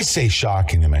 I say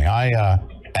shocking to me.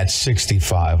 At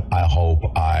 65, I hope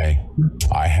I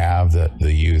have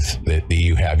the youth that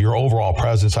you have. Your overall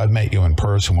presence. I've met you in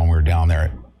person when we were down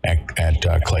there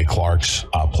at Clay Clark's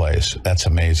place. That's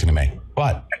amazing to me.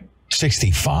 But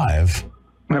 65.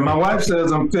 And my wife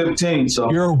says I'm 15, so.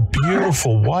 Your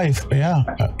beautiful wife, yeah,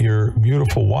 your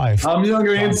beautiful wife. I'm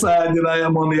younger inside than I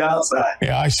am on the outside.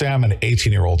 Yeah, I say I'm an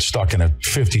 18-year-old stuck in a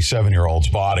 57-year-old's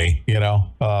body, you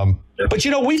know. But,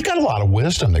 you know, we've got a lot of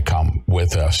wisdom that come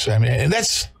with us. I mean, and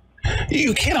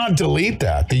you cannot delete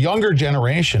that. The younger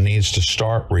generation needs to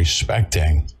start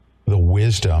respecting the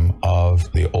wisdom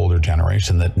of the older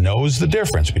generation that knows the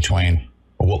difference between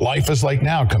what life is like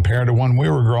now compared to when we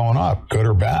were growing up, good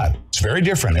or bad. It's very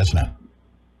different, isn't it?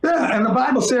 Yeah, and the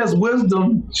Bible says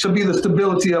wisdom should be the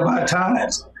stability of our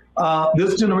times.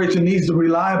 This generation needs to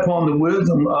rely upon the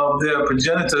wisdom of their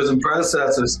progenitors and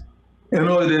predecessors in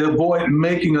order to avoid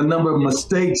making a number of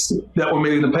mistakes that were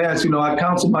made in the past. You know, I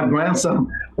counsel my grandson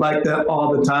like that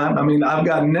all the time. I mean, I've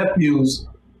got nephews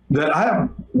that are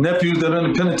in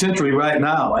the penitentiary right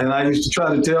now. And I used to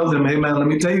try to tell them, hey, man, let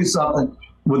me tell you something.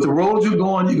 With the road you're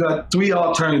going, you got three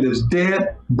alternatives: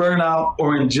 dead, burnout,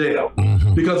 or in jail.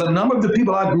 Mm-hmm. Because a number of the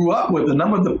people I grew up with, a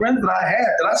number of the friends that I had,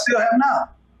 that I still have now,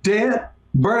 dead,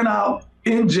 burnout,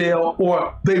 in jail,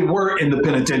 or they were in the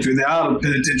penitentiary. They're out of the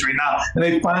penitentiary now, and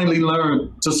they finally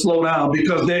learned to slow down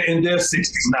because they're in their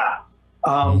 60s now.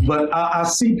 But I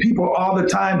see people all the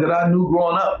time that I knew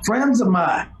growing up, friends of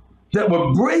mine, that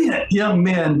were brilliant young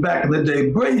men back in the day,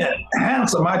 brilliant,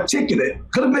 handsome, articulate,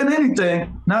 could have been anything.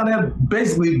 Now they're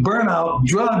basically burnout,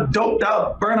 doped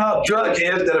out, burnout drug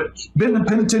heads that have been in the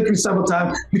penitentiary several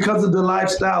times because of the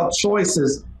lifestyle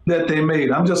choices that they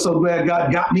made. I'm just so glad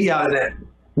God got me out of that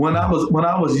when I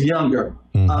was younger.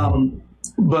 Mm-hmm.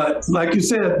 But like you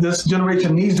said, this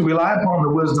generation needs to rely upon the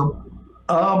wisdom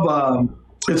of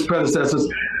its predecessors.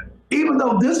 Even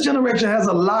though this generation has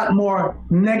a lot more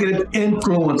negative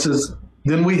influences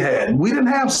than we had. We didn't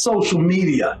have social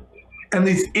media and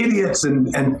these idiots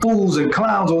and fools and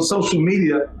clowns on social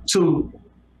media to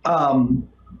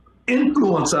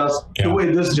influence us the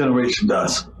way this generation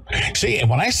does. See, and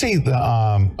when I say it's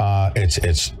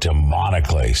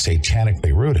demonically,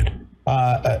 satanically rooted,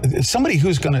 somebody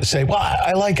who's going to say, well,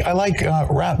 I like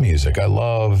rap music. I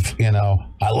love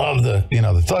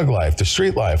the thug life, the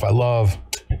street life. I love,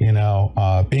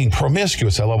 being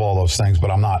promiscuous. I love all those things,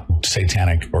 but I'm not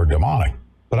satanic or demonic.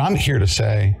 But I'm here to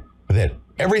say that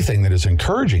everything that is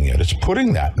encouraging it, it's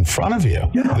putting that in front of you.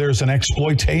 Yeah. There's an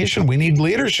exploitation. We need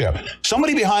leadership.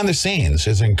 Somebody behind the scenes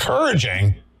is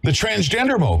encouraging the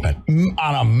transgender movement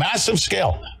on a massive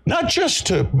scale, not just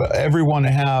to everyone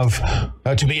to have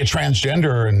to be a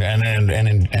transgender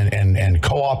and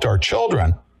co-opt our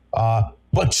children,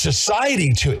 but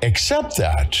society to accept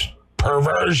that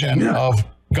perversion of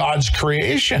God's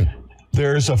creation.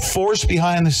 There's a force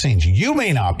behind the scenes. You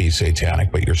may not be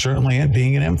satanic, but you're certainly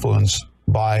being influenced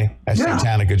by a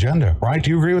satanic agenda, right? Do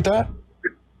you agree with that?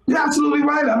 You're absolutely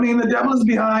right. I mean, the devil is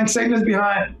behind, Satan is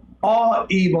behind all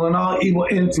evil and all evil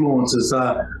influences,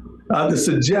 the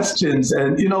suggestions,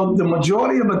 and the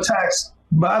majority of attacks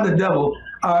by the devil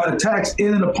are attacks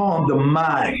in and upon the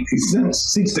mind. He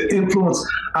seeks to influence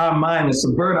our mind and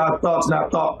subvert our thoughts and our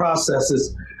thought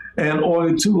processes in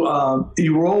order to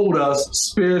erode us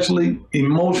spiritually,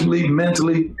 emotionally,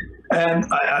 mentally, and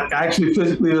actually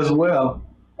physically as well.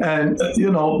 And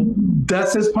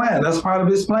that's his plan. That's part of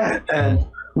his plan. And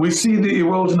we see the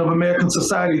erosion of American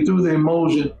society through the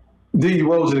erosion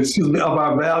of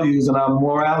our values and our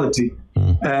morality.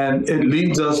 And it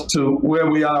leads us to where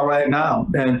we are right now.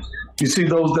 And you see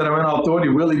those that are in authority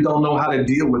really don't know how to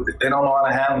deal with it. They don't know how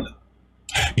to handle it.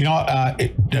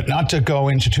 Not to go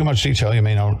into too much detail, you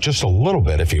may know just a little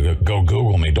bit. If you go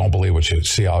Google me, don't believe what you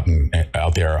see out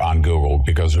there on Google,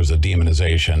 because there's a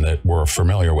demonization that we're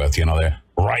familiar with, the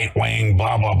right wing,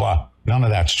 blah, blah, blah. None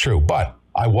of that's true. But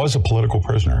I was a political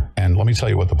prisoner. And let me tell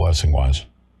you what the blessing was.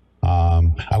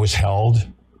 I was held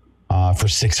for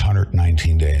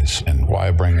 619 days. And why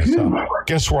I bring this up?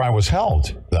 Guess where I was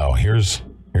held, though? Here's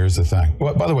the thing.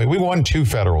 Well, by the way, we won 2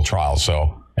 federal trials,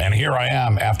 and here I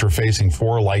am after facing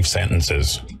 4 life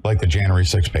sentences, like the January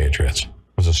 6 Patriots. It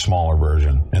was a smaller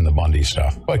version in the Bundy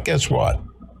stuff. But guess what?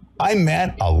 I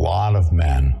met a lot of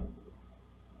men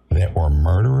that were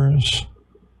murderers.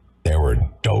 They were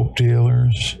dope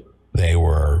dealers. They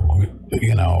were,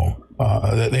 they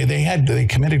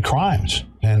committed crimes,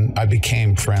 and I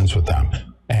became friends with them.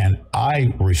 And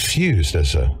I refused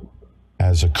as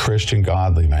a Christian,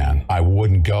 godly man. I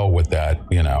wouldn't go with that,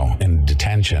 in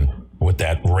detention with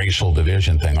that racial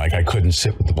division thing. Like I couldn't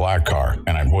sit with the black car,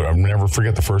 and I'll never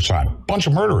forget the first time. A bunch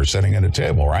of murderers sitting at a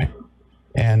table, right?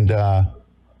 And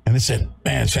they said,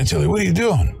 "Man, Santilli, what are you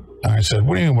doing?" And I said,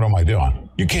 "What do you mean? What am I doing?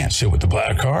 You can't sit with the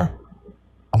black car."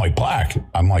 I'm like, "Black?"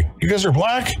 I'm like, "You guys are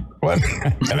black?" What?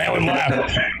 And they would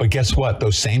laugh. But guess what?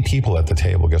 Those same people at the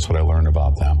table, guess what I learned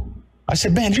about them? I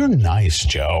said, "Man, you're nice,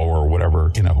 Joe," or whatever,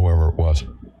 whoever it was.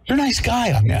 "You're a nice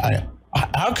guy. I mean,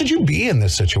 how could you be in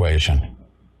this situation?"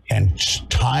 And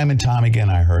time and time again,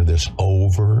 I heard this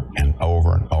over and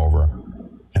over and over.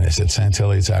 And they said,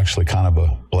 "Santilli, it's actually kind of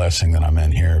a blessing that I'm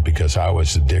in here because I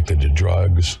was addicted to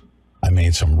drugs. I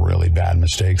made some really bad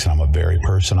mistakes, and I'm a very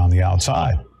person on the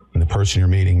outside. And the person you're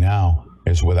meeting now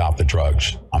is without the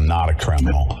drugs. I'm not a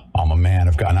criminal. I'm a man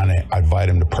of God." And I invite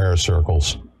him to prayer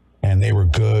circles. And they were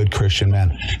good Christian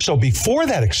men. So before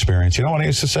that experience, you know what I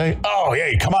used to say? "Oh, yeah,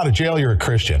 you come out of jail, you're a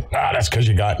Christian. That's because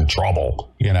you got in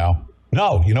trouble,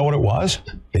 No, you know what it was?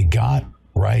 They got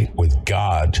right with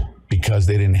God because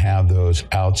they didn't have those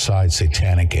outside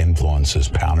satanic influences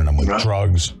pounding them with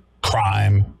drugs,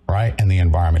 crime, right, and the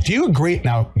environment. Do you agree?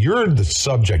 Now, you're the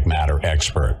subject matter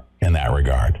expert in that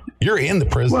regard. You're in the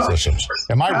prison systems.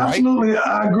 Am I right? Absolutely,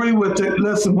 I agree with it.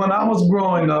 Listen, when I was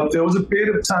growing up, there was a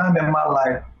period of time in my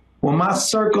life when my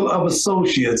circle of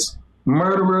associates,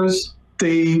 murderers,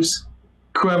 thieves,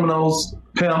 criminals,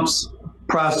 pimps,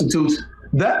 prostitutes,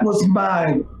 that was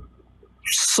my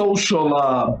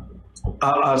social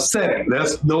setting.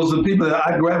 Those are the people that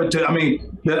I gravitated,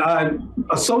 that I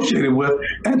associated with.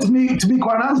 And to be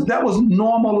quite honest, that was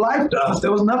normal life to us.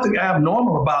 There was nothing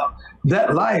abnormal about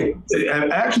that life.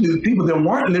 And actually, the people that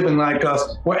weren't living like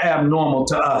us were abnormal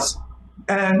to us.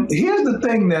 And here's the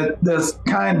thing that's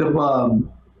kind of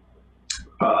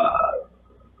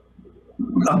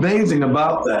amazing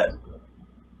about that.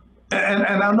 And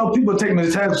I know people take me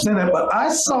to task for saying that, but I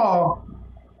saw,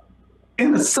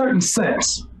 in a certain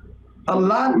sense, a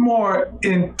lot more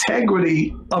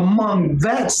integrity among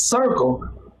that circle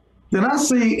than I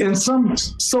see in some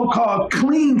so-called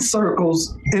clean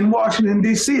circles in Washington,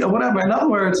 D.C. or whatever. In other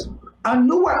words, I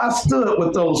knew where I stood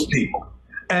with those people.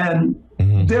 And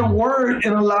their word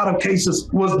in a lot of cases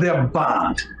was their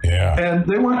bond. Yeah. And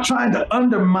they weren't trying to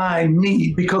undermine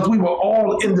me because we were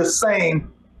all in the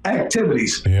same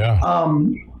activities. Yeah.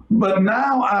 But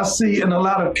now I see in a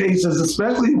lot of cases,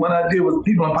 especially when I deal with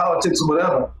people in politics or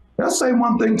whatever, they'll say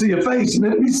one thing to your face and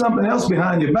it'll be something else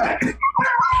behind your back.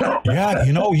 Yeah,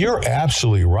 you're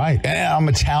absolutely right. And I'm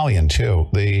Italian too.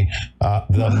 The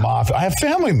mafia. I have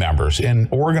family members in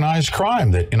organized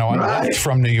crime that, I left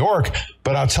from New York,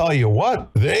 but I'll tell you what,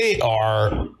 they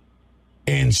are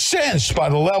incensed by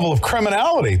the level of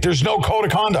criminality. There's no code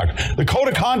of conduct. The code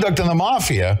of conduct in the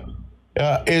mafia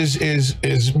has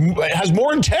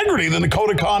more integrity than the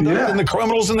code of conduct and the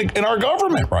criminals in our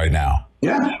government right now.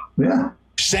 Yeah.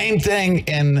 Same thing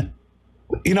in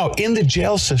the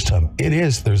jail system.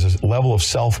 There's a level of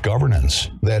self-governance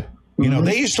that,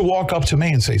 they used to walk up to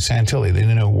me and say, "Santilli," they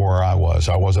didn't know where I was.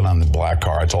 I wasn't on the black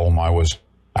car. I told them I was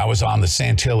on the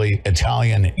Santilli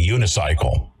Italian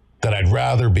unicycle, that I'd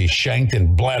rather be shanked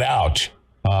and bled out,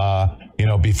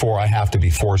 before I have to be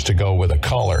forced to go with a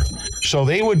color. So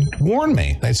they would warn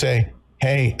me. They'd say,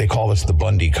 "Hey," they called us the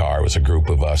Bundy car. It was a group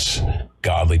of us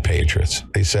godly patriots.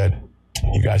 They said,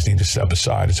 "You guys need to step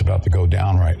aside. It's about to go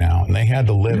down right now." And they had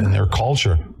to live in their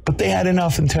culture, but they had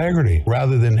enough integrity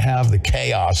rather than have the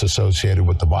chaos associated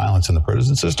with the violence in the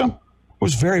prison system. It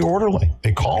was very orderly.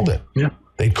 They called it. Yeah.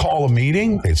 They'd call a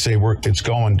meeting. They'd say, "It's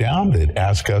going down." They'd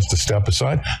ask us to step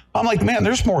aside. I'm like, man,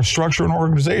 there's more structure and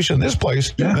organization in this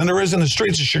place than there is in the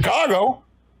streets of Chicago.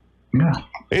 Yeah.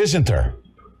 Isn't there?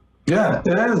 Yeah,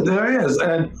 there is.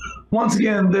 And once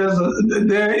again,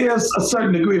 there is a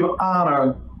certain degree of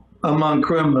honor among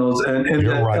criminals and in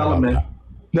that element.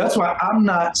 That's why I'm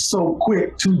not so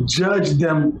quick to judge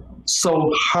them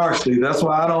so harshly. That's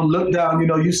why I don't look down.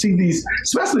 You see these,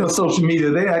 especially on social media,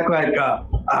 they act like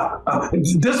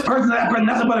this person acts like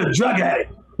nothing but a drug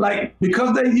addict. Like,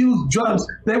 because they use drugs,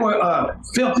 they were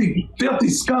filthy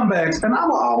scumbags. And I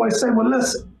will always say, well,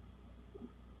 listen,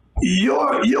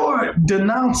 you're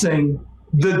denouncing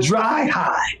the dry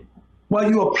high while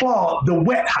you applaud the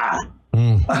wet high.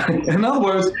 In other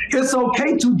words, it's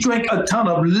okay to drink a ton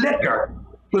of liquor,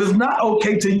 but it's not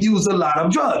okay to use a lot of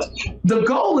drugs. The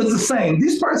goal is the same.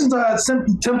 These persons are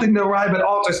simply attempting to arrive at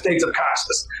altered states of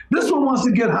consciousness. This one wants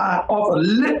to get high off a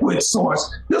liquid source.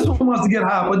 This one wants to get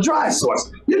high off a dry source.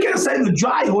 You can't say the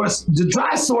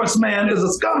dry source man is a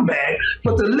scumbag,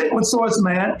 but the liquid source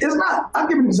man is not. I'll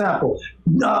give you an example.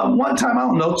 One time, I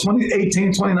don't know,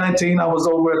 2018, 2019, I was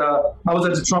at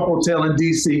the Trump Hotel in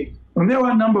DC, and there were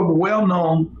a number of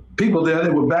well-known people there. They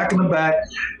were back in the back,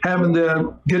 having their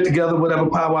get together, whatever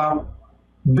powwow.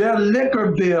 Their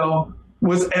liquor bill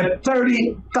was at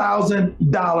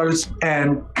 $30,000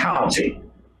 and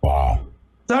counting. Wow.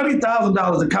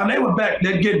 $30,000 a count. They were back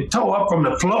there getting tore up from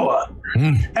the floor.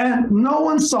 And no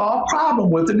one saw a problem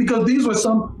with it because these were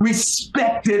some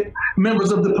respected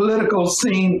members of the political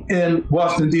scene in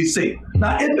Washington, D.C.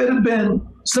 Now, if it had been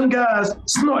some guys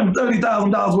snorting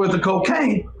 $30,000 worth of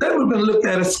cocaine, they would have been looked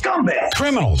at as scumbags.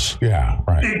 Criminals. Yeah,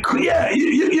 right. Yeah,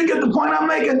 you get the point I'm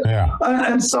making? Yeah.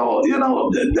 And so,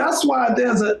 that's why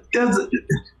there's a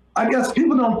I guess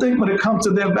people don't think when it comes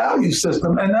to their value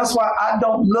system. And that's why I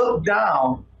don't look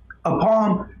down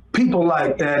upon people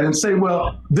like that and say,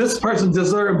 well, this person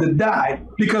deserved to die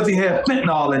because he had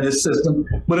fentanyl in his system.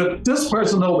 But if this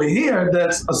person over here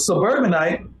that's a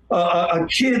suburbanite, a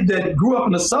kid that grew up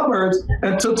in the suburbs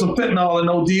and took some fentanyl and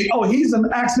OD, oh, he's in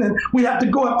an accident. We have to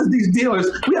go after these dealers.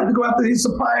 We have to go after these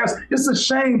suppliers. It's a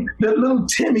shame that little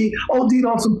Timmy OD'd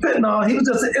on some fentanyl. He was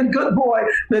just a good boy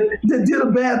that did a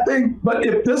bad thing. But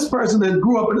if this person that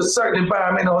grew up in a certain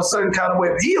environment or a certain kind of way,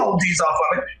 if he ODs off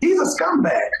of it, he's a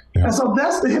scumbag. Yeah. And so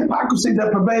that's the hypocrisy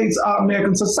that pervades our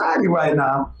American society right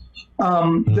now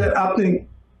that I think,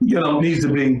 needs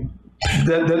to be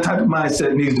that type of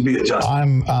mindset needs to be adjusted.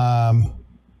 I'm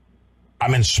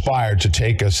inspired to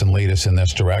take us and lead us in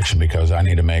this direction because I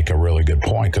need to make a really good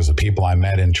point because the people I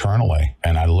met internally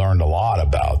and I learned a lot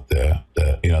about the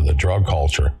drug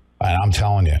culture. And I'm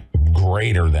telling you,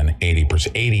 greater than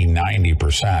 80%, 80,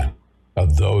 90%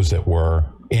 of those that were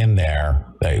in there,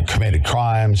 they committed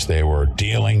crimes, they were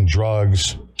dealing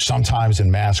drugs, sometimes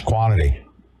in mass quantity.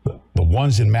 The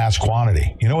ones in mass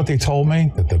quantity, you know what they told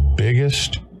me? That the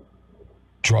biggest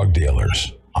drug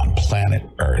dealers on planet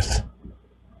Earth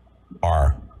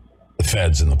are the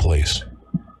feds and the police.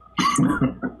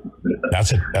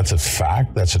 That's a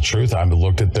fact. That's a truth. I've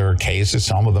looked at their cases.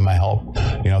 Some of them I helped.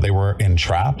 They were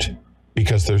entrapped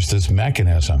because there's this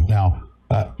mechanism. Now,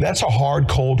 that's a hard,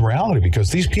 cold reality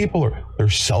because these people they're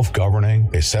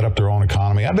self-governing. They set up their own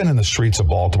economy. I've been in the streets of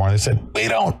Baltimore. And they said, we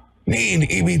don't need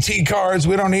EBT cards.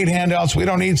 We don't need handouts. We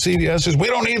don't need CVS's. We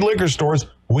don't need liquor stores.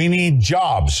 We need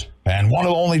jobs. And one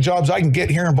of the only jobs I can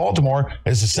get here in Baltimore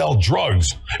is to sell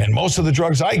drugs. And most of the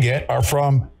drugs I get are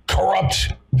from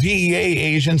corrupt DEA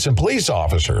agents and police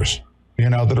officers,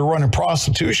 that are running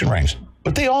prostitution rings.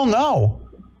 But they all know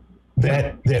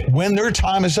that when their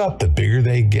time is up, the bigger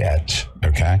they get,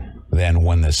 okay? Then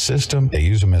when the system, they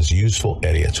use them as useful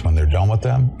idiots. When they're done with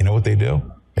them, you know what they do?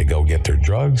 They go get their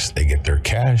drugs, they get their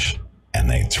cash, and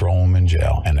they throw them in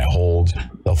jail. And they hold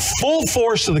the full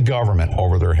force of the government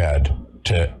over their head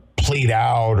to plead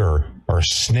out or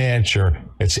snitch, or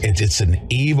it's an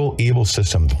evil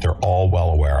system that they're all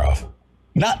well aware of.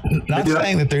 Not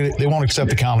saying that they won't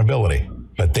accept accountability,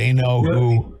 but they know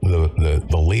who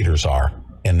the leaders are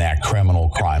in that criminal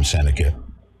crime syndicate.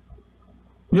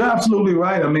 You're absolutely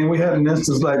right. I mean, we had an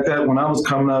instance like that when I was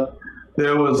coming up.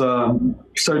 There was a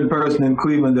certain person in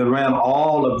Cleveland that ran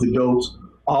all of the dopes,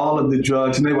 all of the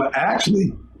drugs, and they were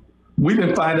actually, we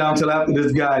didn't find out until after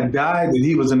this guy died that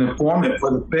he was an informant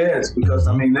for the feds because,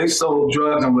 they sold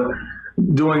drugs and were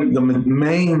doing the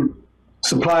main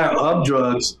supplier of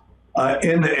drugs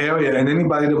in the area, and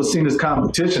anybody that was seen as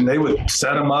competition, they would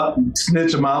set them up,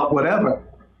 snitch them out, whatever.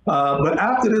 But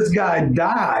after this guy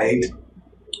died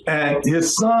and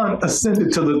his son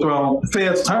ascended to the throne, the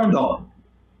feds turned on him.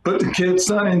 Put the kid's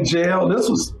son in jail. This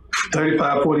was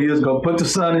 35, 40 years ago. Put the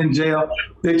son in jail.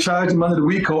 They charged him under the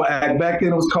RICO Act. Back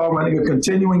then it was called running a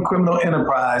continuing criminal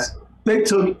enterprise. They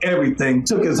took everything,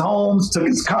 took his homes, took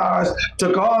his cars,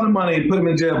 took all the money and put him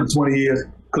in jail for 20 years.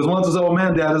 Because once his old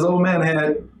man died, his old man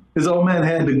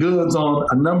had the goods on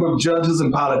a number of judges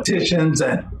and politicians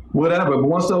and whatever. But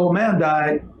once the old man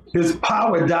died, his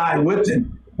power died with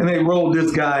him, and they rolled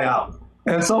this guy out.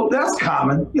 And so that's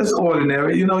common. It's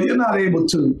ordinary. You're not able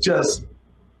to just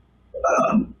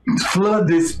flood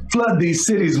these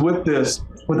cities with this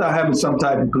without having some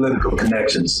type of political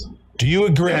connections. Do you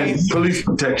agree? And police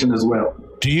protection as well.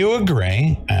 Do you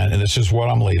agree? And this is what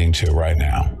I'm leading to right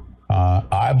now.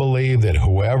 I believe that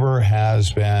whoever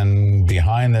has been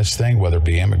behind this thing, whether it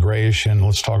be immigration,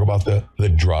 let's talk about the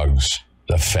drugs,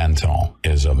 the fentanyl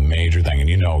is a major thing. And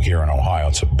here in Ohio,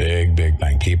 it's a big, big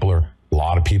thing. A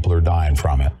lot of people are dying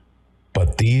from it.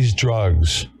 But these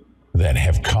drugs that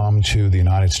have come to the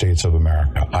United States of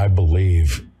America, I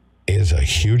believe, is a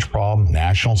huge problem,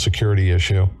 national security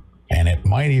issue, and it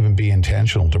might even be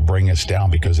intentional to bring us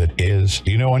down because it is.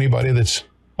 Do you know anybody that's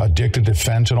addicted to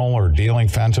fentanyl or dealing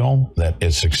fentanyl that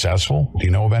is successful? Do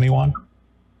you know of anyone?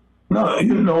 No,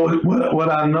 what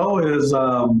I know is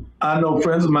I know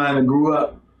friends of mine that grew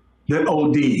up that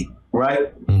OD,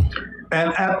 right?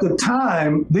 And at the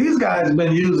time, these guys have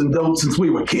been using dope since we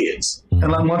were kids. And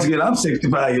like, once again, I'm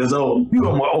 65 years old. You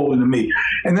are more older than me.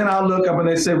 And then I look up and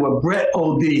they say, well, Brett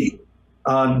OD,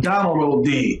 Donald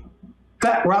OD,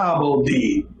 Fat Rob OD,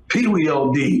 Pee Wee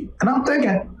OD. And I'm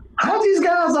thinking, how these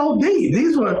guys OD?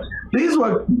 These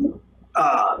were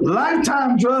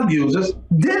lifetime drug users,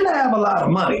 didn't have a lot of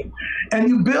money. And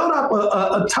you build up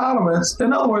a tolerance.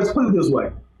 In other words, put it this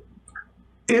way.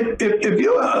 If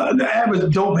you're the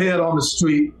average dope head on the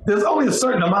street, there's only a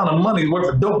certain amount of money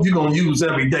worth of dope you're going to use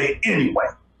every day anyway.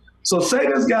 So say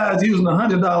this guy's using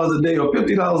 $100 a day or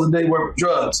 $50 a day worth of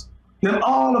drugs. Then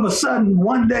all of a sudden,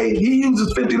 one day he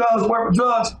uses $50 worth of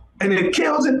drugs and it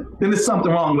kills it, then there's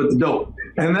something wrong with the dope.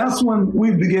 And that's when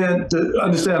we began to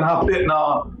understand how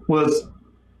fentanyl was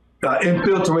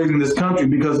infiltrating this country,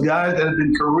 because guys that had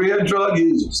been career drug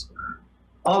users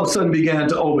all of a sudden began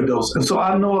to overdose. And so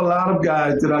I know a lot of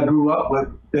guys that I grew up with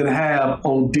that have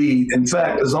OD'd. In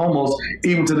fact, it's almost,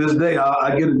 even to this day,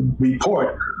 I get a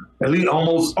report at least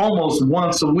almost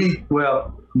once a week.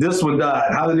 Well, this one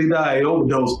died. How did he die? He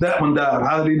overdosed. That one died.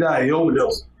 How did he die? He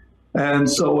overdosed. And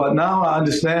so now I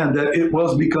understand that it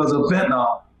was because of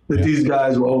fentanyl that these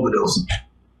guys were overdosing.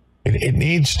 It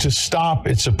needs to stop.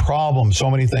 It's a problem. So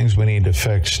many things we need to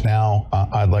fix. Now,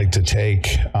 I'd like to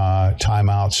take time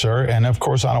out, sir. And of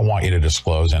course, I don't want you to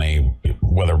disclose any,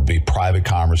 whether it be private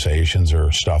conversations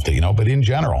or stuff that you know, but in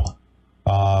general,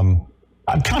 I'm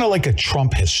kind of like a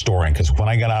Trump historian, because when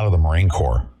I got out of the Marine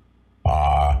Corps,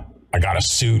 I got a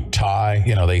suit, tie.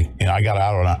 I got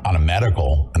out on a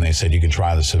medical, and they said you could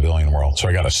try the civilian world. So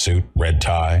I got a suit, red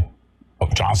tie,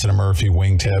 Johnson & Murphy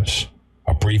wingtips,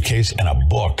 a briefcase, and a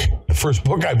book. The first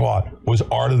book I bought was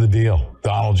Art of the Deal,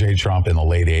 Donald J. Trump in the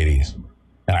late 80s.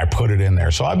 And I put it in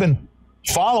there. So I've been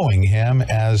following him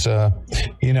as a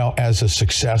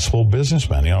successful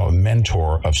businessman, a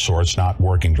mentor of sorts, not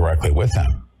working directly with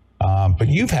him. But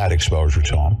you've had exposure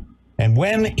to him. And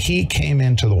when he came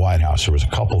into the White House, there was a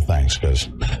couple things, because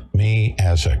me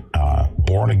as a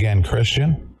born-again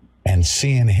Christian and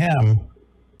seeing him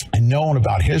and knowing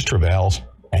about his travails,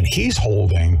 and he's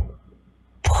holding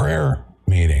prayer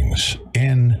meetings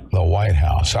in the White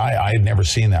House. I had never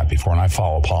seen that before, and I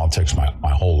follow politics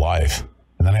my whole life.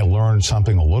 And then I learned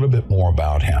something a little bit more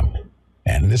about him.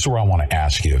 And this is where I want to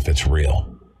ask you if it's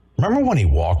real. Remember when he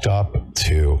walked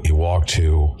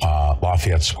to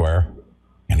Lafayette Square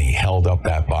and he held up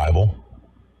that Bible?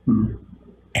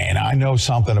 And I know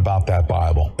something about that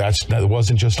Bible. That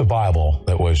wasn't just a Bible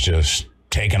that was just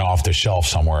taken off the shelf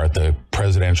somewhere at the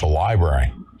presidential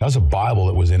library. That was a Bible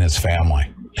that was in his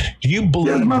family. Do you believe?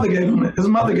 Yeah, his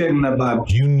mother gave him that Bible.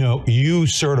 You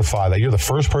certify that. You're the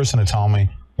first person to tell me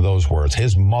those words.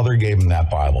 His mother gave him that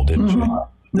Bible, didn't she?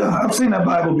 Yeah, I've seen that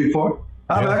Bible before.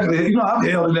 I've actually, I've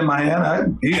held it in my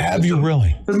hand. Have you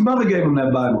really? His mother gave him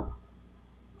that Bible.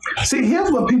 See,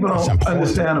 here's what people don't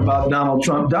understand about Donald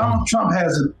Trump. Donald Trump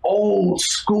has an old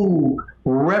school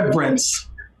reverence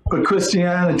for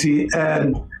Christianity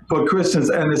and for Christians,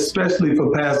 and especially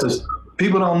for pastors.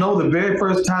 People don't know the very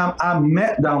first time I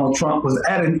met Donald Trump was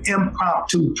at an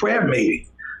impromptu prayer meeting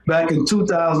back in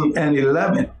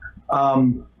 2011.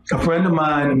 A friend of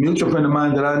mine, a mutual friend of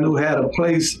mine that I knew, had a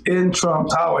place in Trump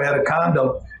Tower, had a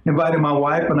condo, invited my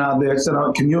wife and I there, said,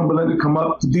 can you and Belinda come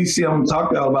up to D.C.? I'm going to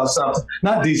talk to y'all about something.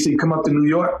 Not D.C., come up to New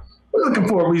York. We're looking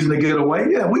for a reason to get away.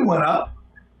 Yeah, we went up.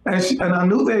 And I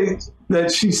knew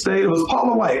that she stayed. It was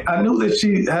Paula White. I knew that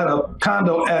she had a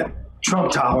condo at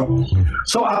Trump Tower.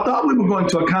 So I thought we were going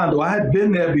to a condo. I had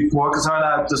been there before because her and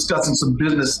I were discussing some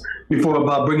business before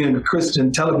about bringing a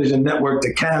Christian television network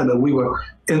to Canada. We were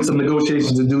in some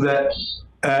negotiations to do that.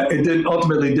 It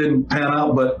ultimately didn't pan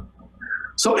out. But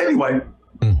so anyway,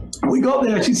 we go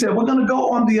there. She said, we're going to go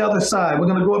on the other side. We're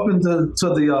going to go up into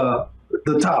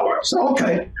the tower. So,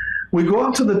 okay. We go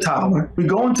up to the tower. We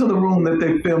go into the room that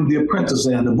they filmed The Apprentice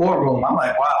in, the boardroom. I'm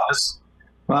like,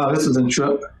 wow, this is a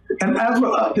trip. And as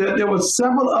we're up there, there were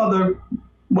several other,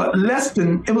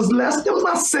 it was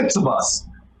about six of us,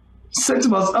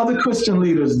 other Christian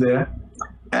leaders there.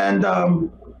 And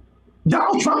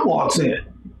Donald Trump walks in.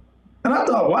 And I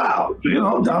thought, wow,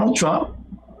 Donald Trump.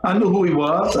 I knew who he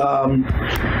was.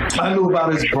 I knew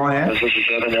about his brand.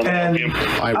 And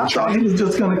I thought he was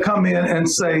just going to come in and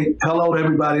say hello to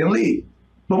everybody and leave.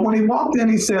 But when he walked in,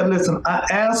 he said, listen, I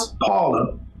asked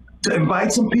Paula to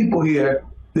invite some people here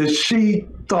that she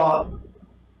thought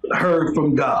heard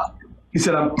from God. He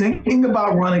said, I'm thinking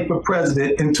about running for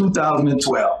president in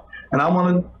 2012. And I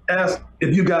want to ask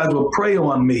if you guys will pray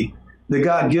on me that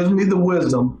God gives me the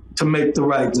wisdom to make the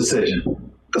right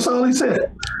decision. That's all he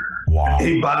said. Wow.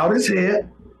 He bowed his head.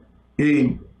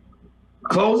 He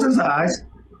closed his eyes,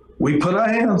 we put our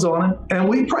hands on him, and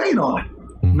we prayed on him.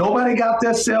 Nobody got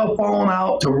their cell phone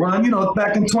out to run.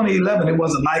 Back in 2011, it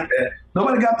wasn't like that.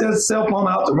 Nobody got their cell phone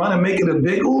out to run and make it a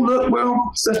big, oh, look,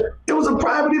 well, it was a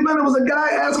private event. It was a guy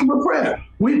asking for prayer.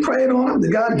 We prayed on him. The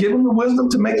God gave him the wisdom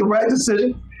to make the right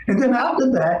decision. And then after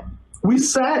that, we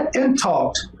sat and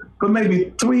talked for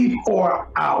maybe 3-4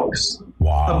 hours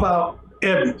about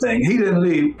everything. He didn't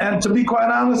leave. And to be quite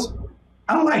honest,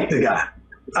 I liked the guy.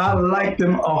 I liked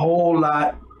him a whole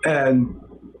lot. And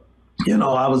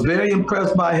I was very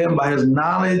impressed by him, by his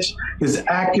knowledge, his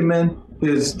acumen,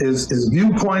 his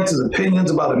viewpoints, his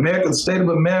opinions about America, the state of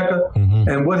America,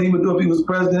 and what he would do if he was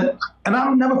president. And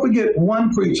I'll never forget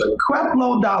one preacher,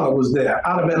 Creflo Dollar was there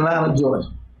out of Atlanta, Georgia.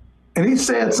 And he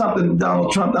said something to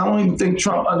Donald Trump. I don't even think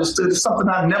Trump understood. It's something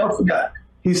I never forgot.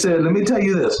 He said, let me tell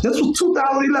you this. This was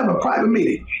 2011, private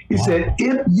meeting. He said,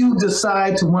 if you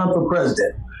decide to run for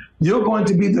president, you're going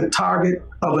to be the target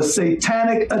of a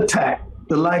satanic attack,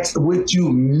 the likes of which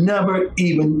you never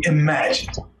even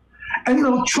imagined.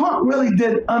 And, Trump really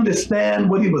didn't understand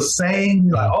what he was saying.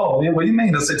 Like, oh, what do you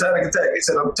mean, a satanic attack? He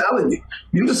said, I'm telling you,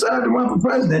 you decide to run for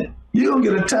president, you're going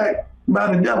to get attacked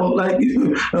by the devil like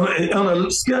you on a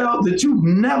scale that you've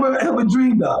never, ever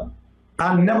dreamed of.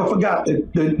 I never forgot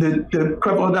that the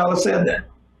Creflo Dollar said that.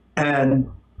 And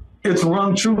it's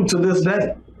rung true to this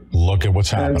day. Look at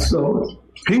what's happening. And so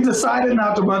he decided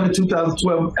not to run in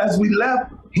 2012. As we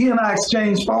left, he and I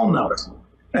exchanged phone numbers.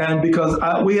 And because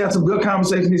we had some good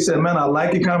conversation, he said, man, I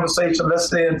like your conversation. Let's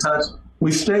stay in touch.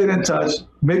 We stayed in touch.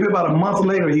 Maybe about a month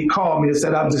later, he called me and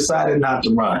said, I've decided not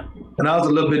to run. And I was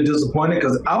a little bit disappointed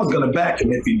because I was going to back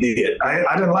him if he did.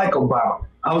 I didn't like Obama.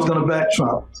 I was going to back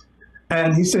Trump.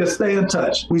 And he said, stay in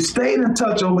touch. We stayed in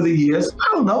touch over the years.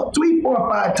 I don't know, 3, 4,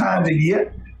 5 times a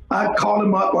year. I called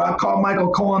him up, or I called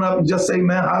Michael Cohen up and just say,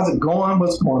 man, how's it going?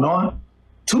 What's going on?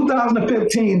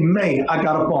 2015, May, I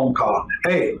got a phone call.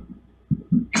 Hey,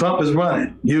 Trump is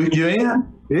running. You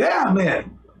in? Yeah,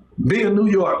 man. Be in New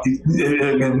York.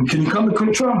 Can you come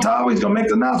to Trump Tower? He's going to make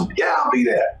the announcement. Yeah, I'll be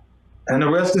there. And the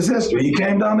rest is history. He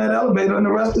came down that elevator and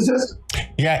the rest is history.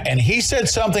 Yeah, and he said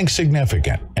something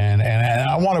significant. And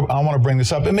I want to bring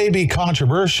this up. It may be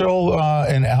controversial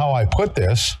in how I put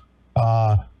this,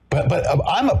 but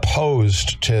I'm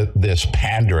opposed to this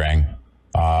pandering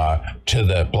to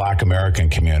the Black American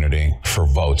community for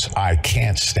votes. I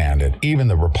can't stand it. Even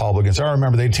the Republicans. I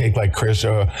remember they'd take like Chris,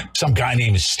 some guy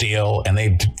named Steele, and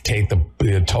they'd take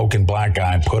the token black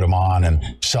guy and put him on and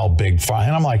sell big fine.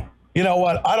 And I'm like, you know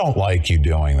what? I don't like you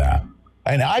doing that.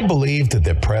 And I believe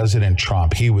that President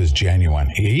Trump, he was genuine.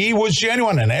 He was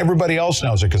genuine, and everybody else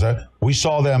knows it because we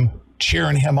saw them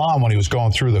cheering him on when he was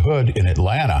going through the hood in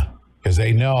Atlanta because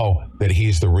they know that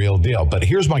he's the real deal. But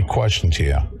here's my question to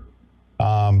you.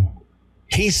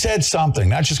 He said something,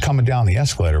 not just coming down the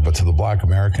escalator, but to the Black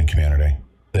American community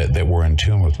that were in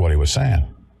tune with what he was saying.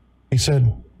 He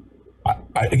said,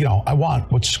 I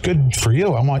want what's good for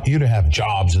you. I want you to have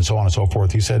jobs and so on and so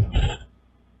forth. He said,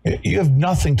 you have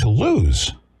nothing to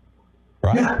lose,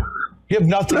 right? Yeah. You have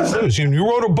nothing to lose. You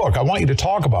wrote a book. I want you to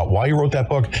talk about why you wrote that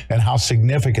book and how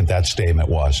significant that statement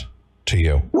was to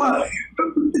you. Well,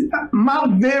 my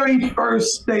very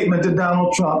first statement to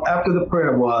Donald Trump after the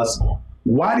prayer was,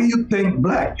 why do you think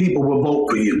black people will vote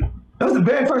for you? That was the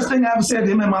very first thing I ever said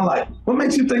to him in my life. What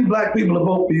makes you think black people will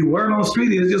vote for you? Word on the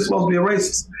street is you're supposed to be a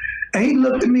racist. And he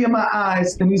looked at me in my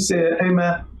eyes and he said, hey,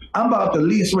 man, I'm about the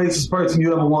least racist person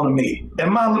you ever want to meet.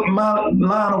 And my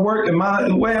line of work and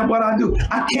my way of what I do,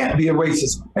 I can't be a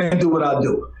racist and do what I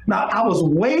do. Now, I was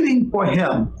waiting for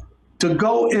him to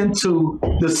go into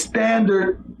the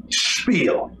standard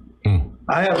spiel.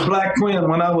 I had a black friend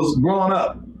when I was growing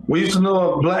up. We used to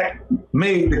know a black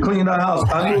maid to clean our house.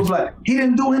 I knew it was black. He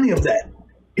didn't do any of that.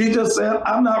 He just said,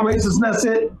 I'm not racist, and that's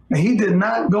it. And he did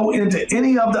not go into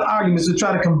any of the arguments to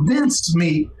try to convince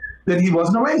me that he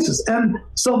wasn't a racist. And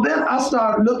so then I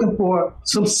started looking for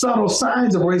some subtle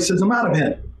signs of racism out of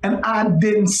him. And I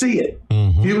didn't see it.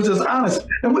 He was just honest.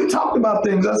 And we talked about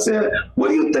things. I said, what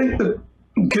do you think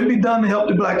can be done to help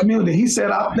the black community? He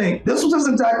said, I think, this was his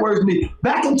exact words to me,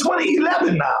 back in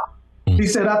 2011 now. He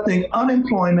said, I think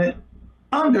unemployment,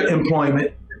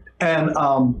 underemployment, and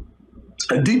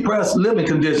depressed living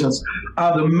conditions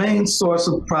are the main source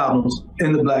of problems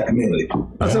in the black community.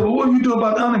 I said, well, what do you do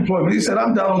about unemployment? He said,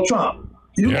 I'm Donald Trump.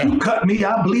 You cut me,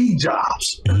 I bleed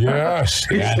jobs. Yes.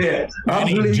 He said,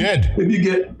 if you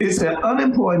get, he said,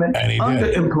 unemployment,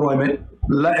 underemployment,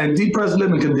 and depressed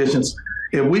living conditions,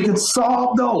 if we can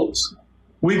solve those,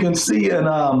 we can see an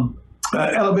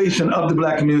elevation of the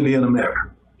black community in America.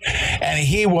 And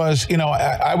he was,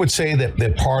 I would say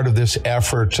that part of this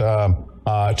effort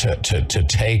to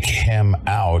take him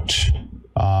out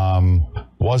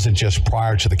wasn't just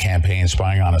prior to the campaign,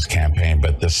 spying on his campaign,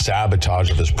 but the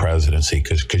sabotage of his presidency.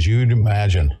 Because you'd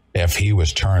imagine if he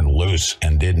was turned loose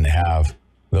and didn't have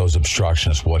those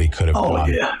obstructions, what he could have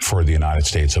done for the United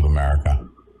States of America.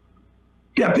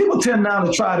 Yeah, people tend now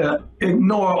to try to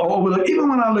ignore or overlook. Even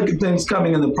when I look at things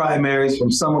coming in the primaries from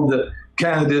some of the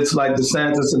candidates like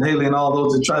DeSantis and Haley and all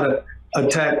those that try to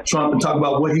attack Trump and talk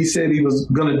about what he said he was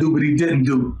going to do, but he didn't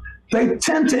do. They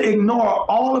tend to ignore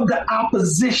all of the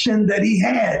opposition that he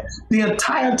had the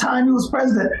entire time he was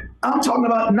president. I'm talking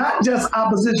about not just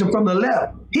opposition from the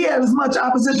left. He had as much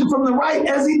opposition from the right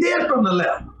as he did from the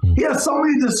left. He had so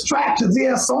many distractions. He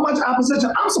had so much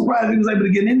opposition. I'm surprised he was able to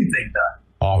get anything done.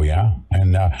 Oh, yeah.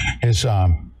 And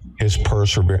his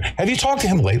perseverance. Have you talked to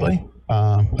him lately?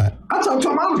 I talk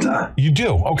to him all the time. You do?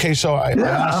 Okay, so I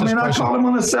call him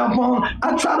on his cell phone.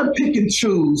 I try to pick and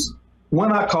choose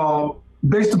when I call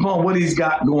based upon what he's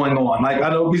got going on. Like, I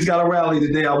know if he's got a rally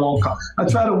today, I won't call. I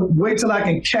try to wait till I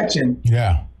can catch him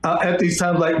at these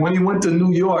times. Like when he went to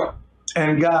New York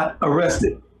and got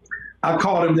arrested, I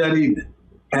called him that evening.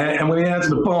 And when he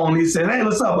answered the phone, he said, "Hey,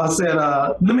 what's up?" I said,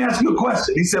 "Let me ask you a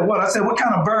question." He said, "What?" I said, "What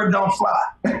kind of bird don't fly?"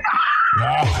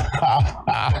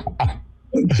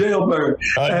 Jailbird.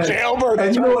 Jailbird.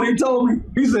 And you know what he told me?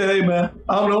 He said, "Hey, man,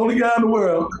 I'm the only guy in the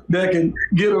world that can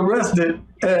get arrested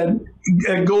and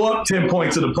go up 10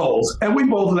 points in the polls." And we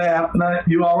both laughed. And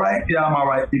 "You all right?" "Yeah, I'm all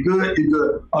right." "You good?" "You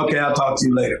good." "Okay, I'll talk to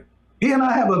you later." He and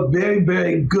I have a very,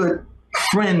 very good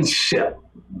friendship.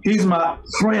 He's my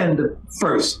friend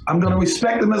first. I'm going to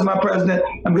respect him as my president.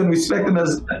 I'm going to respect him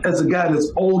as a guy that's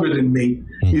older than me.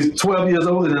 He's 12 years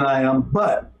older than I am,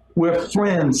 but we're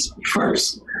friends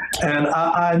first. And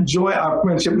I enjoy our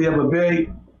friendship. We have a very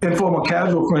informal,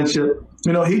 casual friendship.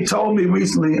 You know, he told me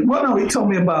recently, he told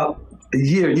me about a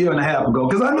year and a half ago,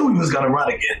 because I knew he was going to run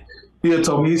again. He had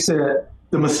told me, he said,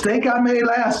 "The mistake I made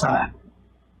last time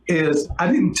is I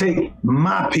didn't take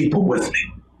my people with me."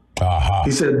 He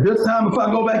said, "This time, if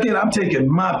I go back in, I'm taking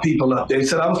my people up there." He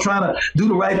said, "I was trying to do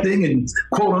the right thing and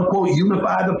quote unquote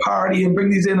unify the party and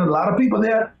bring these in. And a lot of people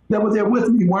there that were there with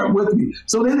me weren't with me."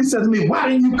 So then he said to me, "Why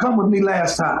didn't you come with me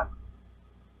last time?"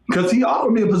 Because he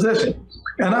offered me a position.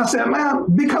 And I said, "Man,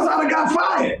 because I'd have got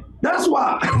fired. That's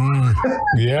why."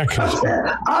 Yeah.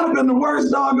 I'd have been the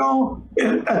worst doggone.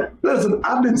 Listen,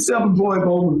 I've been self-employed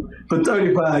for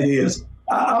 35 years.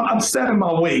 I'm set in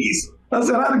my ways. I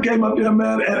said, I'd have came up there,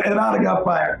 man, and I'd have got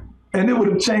fired. And it would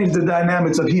have changed the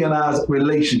dynamics of he and I's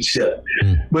relationship.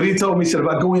 But he told me, he said, "If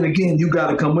I go in again, you got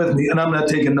to come with me." And I'm not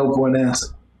taking no for an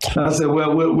answer. And I said,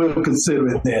 "Well, we'll consider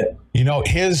it then." You know,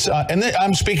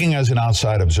 I'm speaking as an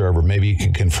outside observer. Maybe you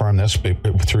can confirm this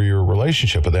through your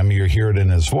relationship with him. You hear it in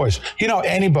his voice. You know,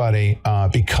 anybody,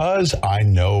 because I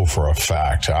know for a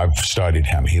fact, I've studied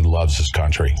him. He loves his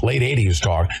country. Late 80s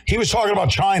talk. He was talking about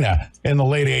China in the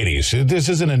late 80s. This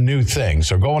isn't a new thing.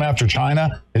 So going after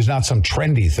China is not some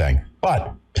trendy thing.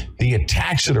 But the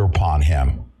attacks that are upon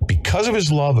him, because of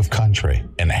his love of country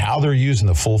and how they're using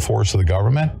the full force of the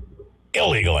government,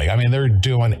 illegally. I mean, they're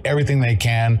doing everything they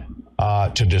can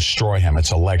to destroy him.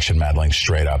 It's election meddling,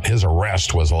 straight up. His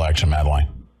arrest was election meddling.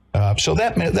 So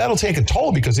that'll take a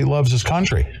toll because he loves his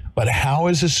country. But how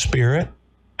is his spirit?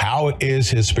 How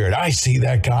is his spirit? I see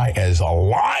that guy as a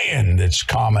lion that's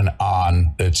coming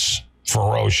on, that's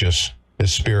ferocious,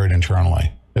 his spirit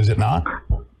internally. Is it not?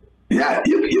 Yeah,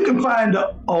 you can find an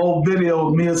old video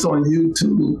of me. It's on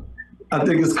YouTube. I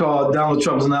think it's called "Donald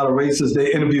Trump's Not a Racist."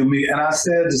 They interviewed me, and I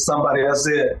said to somebody, I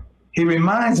said, "He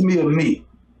reminds me of me.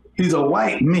 He's a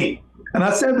white me." And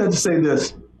I said that to say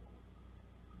this: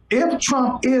 if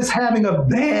Trump is having a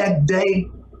bad day,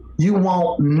 you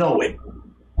won't know it.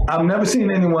 I've never seen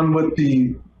anyone with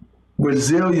the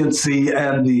resiliency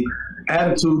and the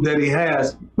attitude that he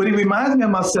has, but he reminds me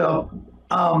of myself.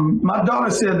 My daughter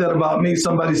said that about me.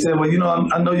 Somebody said, "Well, you know,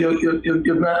 I know your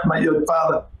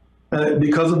father,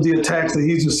 because of the attacks that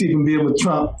he's receiving being with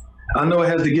Trump, I know it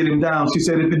has to get him down." She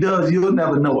said, "If it does, you'll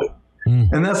never know it."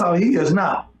 And that's how he is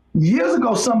now. Years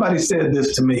ago, somebody said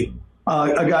this to me.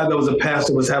 A guy that was a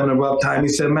pastor was having a rough time. He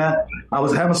said, "Man, I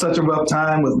was having such a rough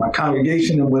time with my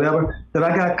congregation and whatever that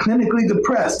I got clinically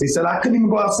depressed." He said, "I couldn't even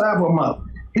go outside for a month."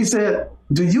 He said,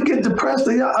 "Do you get depressed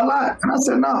a lot?" And I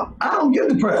said, "No, I don't get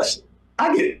depressed.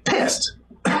 I get pissed."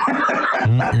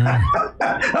 I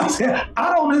said,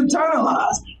 "I don't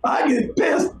internalize. I get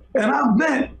pissed and I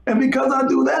vent. And because I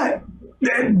do that,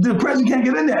 depression can't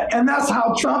get in there." And that's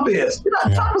how Trump is. You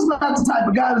know, Trump is not the type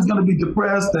of guy that's going to be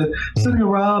depressed and sitting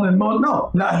around and no.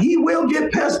 Now, he will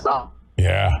get pissed off.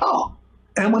 Yeah.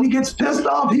 And when he gets pissed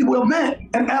off, he will vent.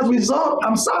 And as a result,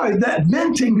 I'm sorry, that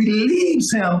venting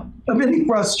relieves him of any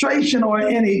frustration or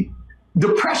any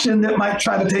depression that might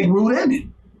try to take root in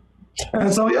him.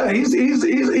 And so, yeah, he's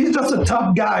just a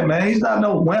tough guy, man. He's not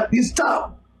no wimp. He's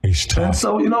tough. He's tough. And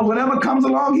so, whatever comes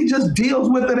along, he just deals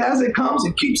with it as it comes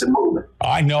and keeps it moving.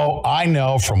 I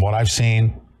know from what I've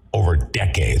seen over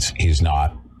decades, he's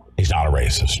not a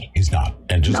racist. He's not.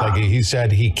 And just like he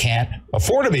said, he can't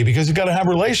afford to be because he's got to have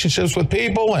relationships with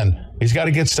people and he's got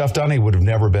to get stuff done. He would have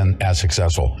never been as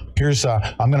successful. Here's,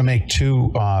 I'm going to make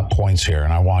 2 points here,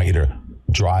 and I want you to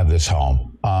drive this home.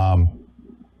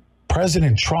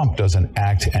 President Trump doesn't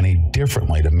act any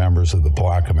differently to members of the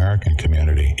Black American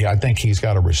community. I think he's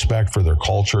got a respect for their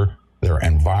culture, their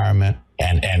environment,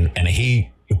 and he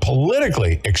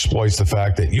politically exploits the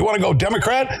fact that you want to go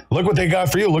Democrat? Look what they got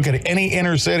for you. Look at any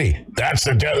inner city. That's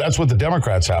what the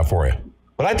Democrats have for you.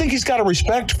 But I think he's got a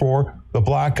respect for the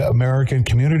Black American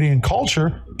community and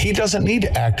culture. He doesn't need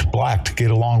to act black to get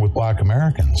along with Black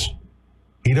Americans.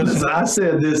 He doesn't. Listen, I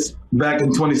said this back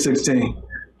in 2016.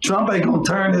 Trump ain't gonna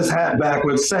turn his hat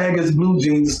backwards, sag his blue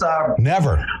jeans, start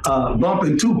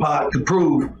bumping Tupac to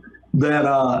prove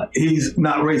that he's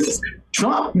not racist.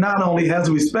 Trump not only has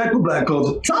a respect for Black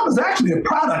culture, Trump is actually a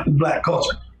product of Black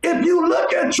culture. If you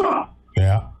look at Trump,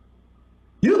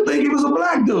 you think he was a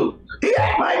Black dude. He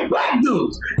acts like Black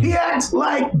dudes. He acts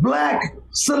like Black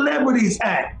celebrities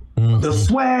act. The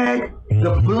swag,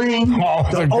 the bling,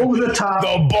 the over the top,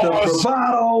 the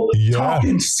bravado,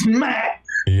 talking smack.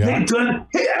 He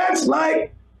acts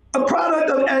like a product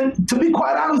of, and to be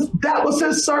quite honest, that was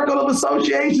his circle of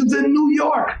associations in New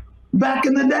York back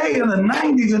in the day in the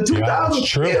 90s and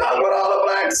 2000s. He hung with all the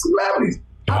Black celebrities.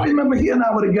 I remember he and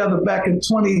I were together back in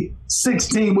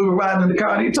 2016. We were riding in the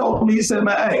car and he told me, he said,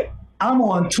 man, hey, I'm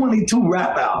on 22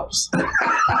 rap albums.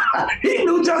 He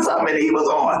knew just how many he was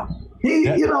on.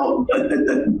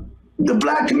 The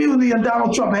Black community and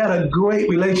Donald Trump had a great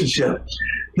relationship.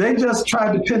 They just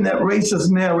tried to pin that racist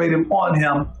narrative on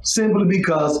him simply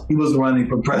because he was running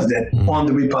for president on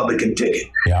the Republican ticket.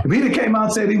 If he'd have came out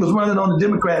and said he was running on the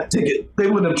Democrat ticket, they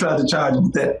wouldn't have tried to charge him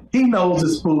with that. He knows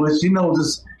it's foolish. He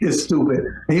knows it's stupid.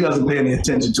 And he doesn't pay any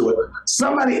attention to it.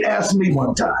 Somebody asked me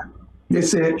one time, they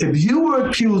said, if you were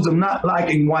accused of not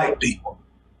liking white people,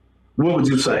 what would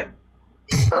you say?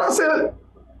 And I said,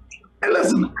 hey,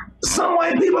 listen, some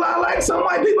white people I like, some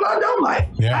white people I don't like.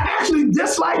 I actually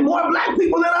dislike more Black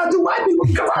people than I do white people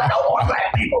because I know more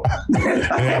Black people.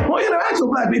 I have more interaction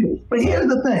with Black people. But here's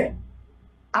the thing.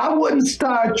 I wouldn't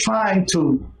start trying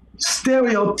to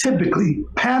stereotypically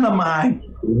pantomime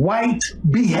white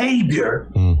behavior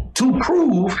to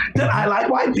prove that I like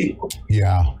white people.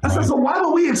 I said, so why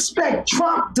would we expect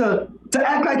Trump to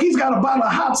act like he's got a bottle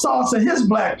of hot sauce in his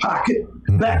back pocket,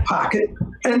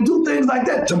 and do things like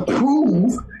that to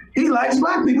prove he likes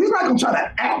Black people? He's not going to try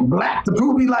to act Black to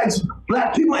prove he likes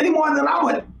Black people any more than I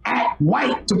would act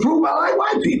white to prove I like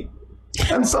white people.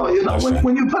 And so,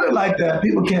 when you put it like that,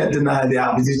 people can't deny the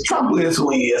obvious. Trump is who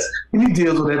he is, and he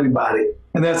deals with everybody,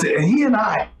 and that's it. And he and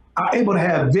I are able to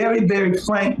have very, very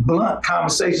frank, blunt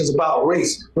conversations about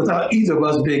race without either of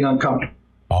us being uncomfortable.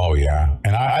 Oh, yeah.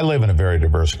 And I live in a very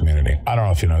diverse community. I don't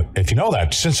know if you know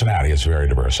that Cincinnati is very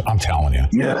diverse. I'm telling you.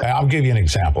 And I'll give you an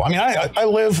example. I mean, I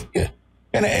live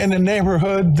in a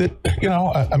neighborhood that,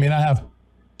 I have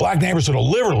Black neighbors that'll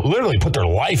literally put their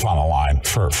life on the line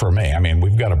for me. I mean,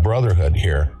 we've got a brotherhood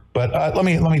here. But let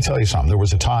me tell you something. There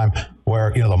was a time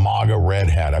where, the MAGA red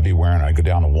hat I'd be wearing, I'd go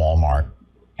down to Walmart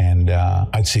and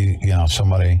I'd see,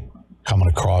 somebody coming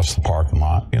across the parking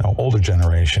lot, older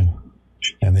generation.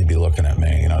 And they'd be looking at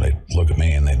me, they'd look at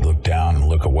me and they'd look down and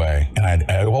look away. And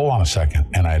I'd hold on a second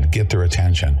and I'd get their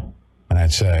attention and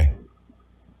I'd say,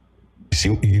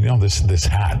 see, this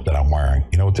hat that I'm wearing,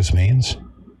 you know what this means?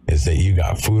 Is that you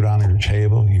got food on your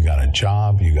table, you got a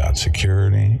job, you got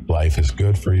security, life is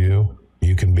good for you.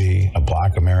 You can be a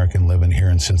Black American living here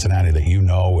in Cincinnati that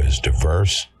is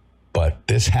diverse. But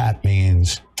this hat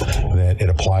means that it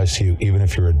applies to you even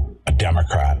if you're a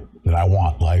Democrat. That I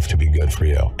want life to be good for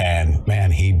you. And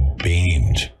man, he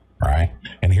beamed, right?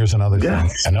 And here's another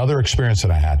thing, another experience that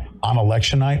I had. On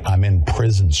election night, I'm in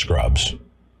prison scrubs.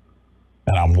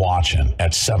 And I'm watching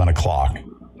at 7 o'clock.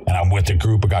 And I'm with a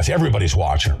group of guys. Everybody's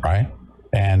watching, right?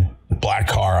 And the black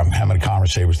car, I'm having a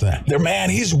conversation with them. They're, man,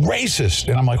 he's racist.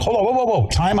 And I'm like, hold on, whoa.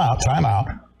 Time out.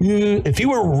 If you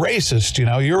were racist, you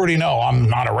already know I'm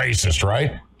not a racist,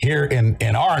 right? Here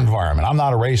in our environment, I'm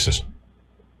not a racist.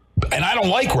 And I don't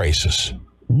like racists.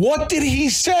 What did he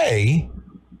say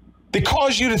that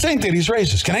caused you to think that he's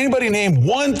racist? Can anybody name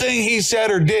one thing he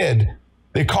said or did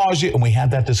that caused you? And we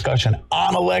had that discussion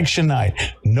on election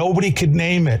night. Nobody could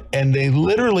name it. And they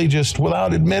literally just,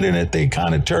 without admitting it, they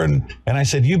kind of turned. And I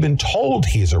said, you've been told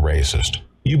he's a racist.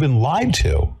 You've been lied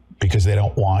to because they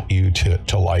don't want you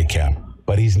to like him.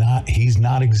 But he's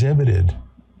not exhibited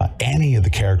any of the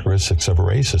characteristics of a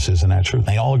racist. Isn't that true?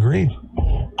 They all agreed.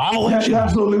 On election. You're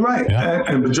absolutely right. Yeah.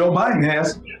 And Joe Biden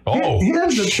has.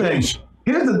 Here's the thing.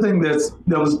 Here's the thing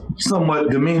that was somewhat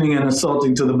demeaning and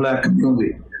insulting to the black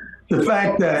community. The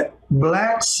fact that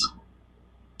blacks,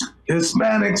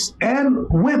 Hispanics, and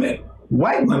women,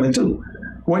 white women too,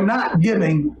 were not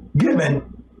given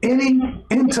any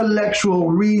intellectual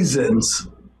reasons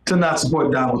to not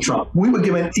support Donald Trump. We were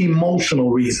given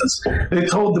emotional reasons. They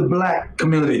told the black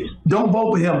community, don't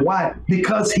vote for him. Why?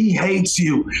 Because he hates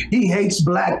you. He hates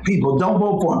black people. Don't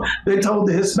vote for him. They told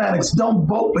the Hispanics, don't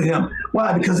vote for him.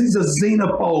 Why? Because he's a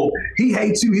xenophobe. He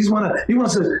hates you. He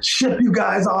wants to ship you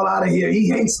guys all out of here. He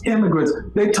hates immigrants.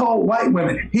 They told white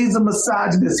women, he's a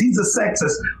misogynist. He's a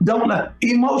sexist.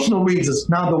 Emotional reasons.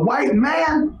 Now the white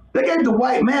man, they gave the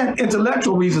white man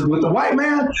intellectual reasons. With the white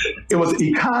man, it was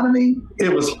economy, it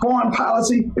was foreign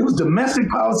policy, it was domestic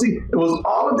policy, it was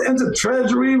all of the into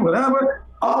treasury, whatever,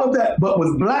 all of that. But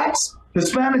with blacks,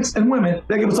 Hispanics, and women,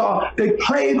 they gave us all, they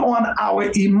played on our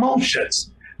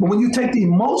emotions. But when you take the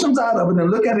emotions out of it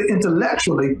and look at it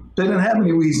intellectually, they didn't have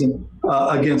any reason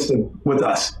against it with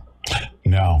us.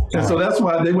 No. And so that's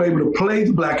why they were able to play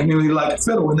the black community like a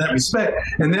fiddle in that respect.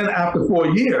 And then after 4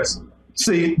 years,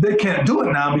 see, they can't do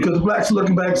it now because the blacks are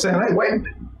looking back saying, hey, wait a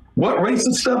minute, what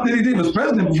racist stuff did he do? He was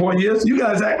president for 4 years. You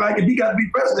guys act like if he got to be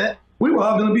president, we were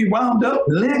all going to be wound up,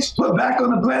 lynched, put back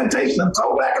on the plantation, and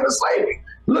thrown back into slavery.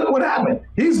 Look what happened.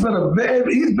 He's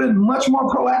been much more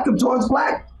proactive towards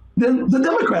black than the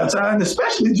Democrats are, and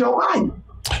especially Joe Biden.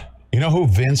 You know who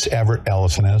Vince Everett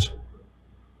Ellison is?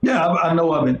 Yeah, I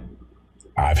know of him.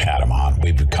 I've had him on.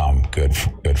 We've become good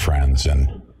friends,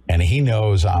 and he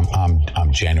knows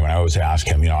I'm genuine. I always ask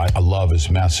him, I love his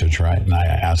message, right? And I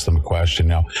ask them a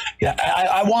question. I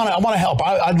want to help.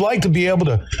 I'd like to be able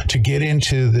to get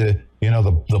into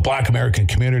the Black American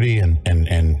community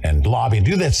and lobby and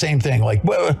do that same thing. Like,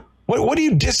 what do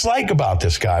you dislike about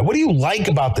this guy? What do you like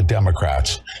about the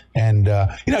Democrats? And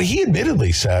he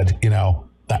admittedly said,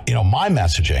 my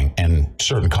messaging and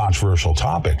certain controversial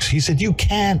topics. He said, you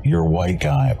can't. You're a white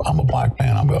guy. I'm a black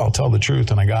man. I'll tell the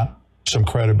truth, and I got some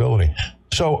credibility.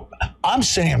 So I'm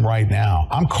saying right now,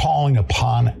 I'm calling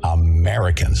upon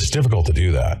Americans. It's difficult to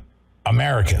do that.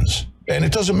 Americans. And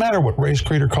it doesn't matter what race,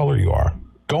 creed, or color you are.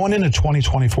 Going into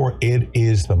 2024, it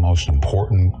is the most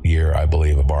important year, I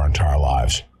believe, of our entire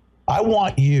lives. I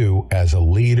want you as a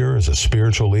leader, as a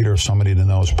spiritual leader, somebody that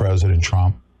knows President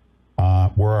Trump,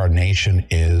 where our nation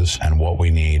is and what we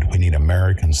need. We need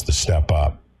Americans to step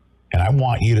up. And I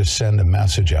want you to send a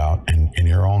message out in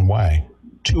your own way.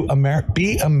 To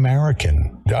be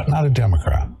American, not a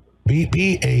Democrat.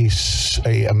 Be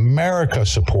a America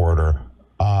supporter,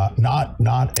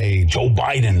 not a Joe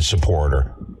Biden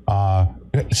supporter.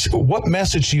 What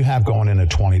message do you have going into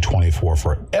 2024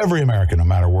 for every American, no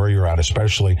matter where you're at,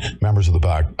 especially members of the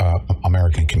Black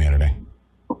American community?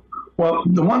 Well,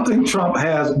 the one thing Trump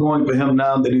has going for him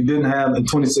now that he didn't have in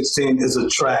 2016 is a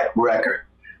track record.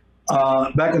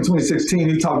 Back in 2016,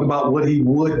 he talked about what he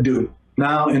would do.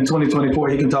 Now in 2024,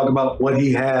 he can talk about what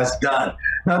he has done.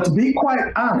 Now, to be quite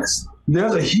honest,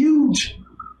 there's a huge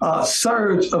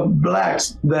surge of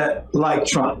blacks that like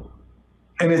Trump.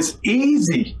 And it's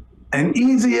easy and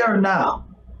easier now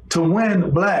to win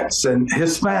blacks and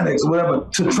Hispanics, whatever,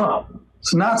 to Trump.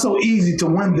 It's not so easy to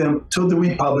win them to the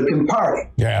Republican Party.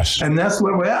 Yes. And that's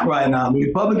where we're at right now. The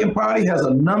Republican Party has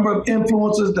a number of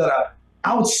influencers that are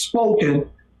outspoken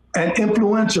and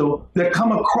influential that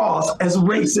come across as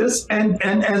racist and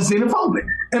xenophobic.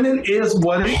 And it is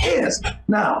what it is.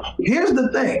 Now, here's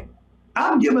the thing.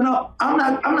 I'm giving up. I'm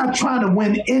not trying to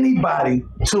win anybody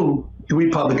to the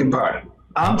Republican Party.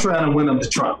 I'm trying to win them to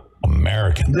Trump.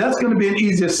 American. That's going to be an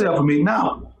easier sell for me.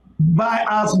 Now, by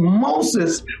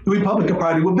osmosis, the Republican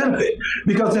Party will benefit.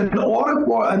 Because in order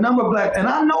for a number of blacks, and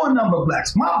I know a number of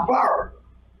blacks, my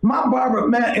barber,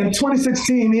 man, in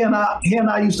 2016, he and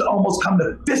I used to almost come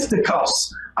to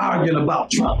fisticuffs arguing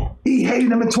about Trump. He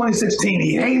hated him in 2016.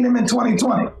 He hated him in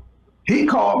 2020. He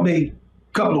called me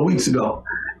a couple of weeks ago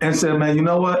and said, man, you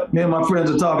know what? Me and my friends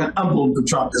are talking. I'm voting for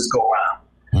Trump this go around.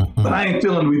 Mm-hmm. But I ain't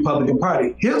feeling the Republican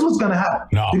Party. Here's what's going to happen.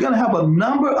 No. You're going to have a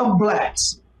number of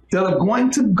blacks that are going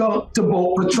to go to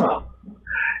vote for Trump.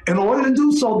 In order to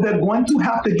do so, they're going to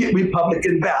have to get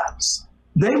Republican ballots.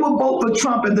 They will vote for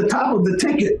Trump at the top of the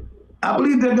ticket. I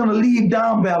believe they're going to leave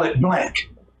down ballot blank.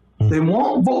 They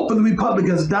won't vote for the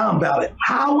Republicans down ballot.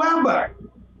 However,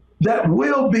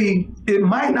 it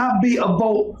might not be a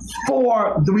vote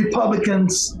for the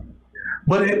Republicans,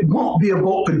 but it won't be a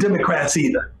vote for Democrats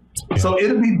either. So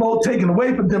it'll be vote taken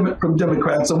away from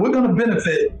Democrats. So we're going to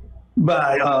benefit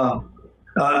by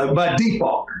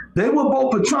default. They will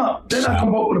vote for Trump. They're not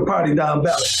going to vote for the party down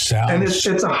ballot. And it's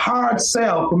a hard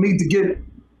sell for me to get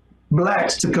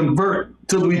blacks to convert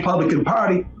to the Republican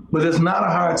Party, but it's not a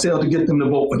hard sell to get them to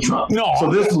vote for Trump. No, so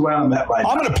this is where I'm at right now.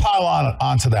 I'm going to pile on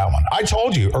onto that one. I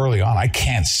told you early on, I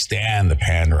can't stand the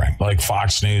pandering, like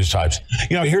Fox News types.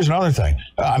 Here's another thing.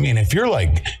 I mean, if you're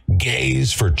like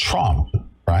gays for Trump,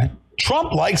 right?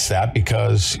 Trump likes that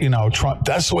because, Trump,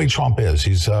 that's the way Trump is.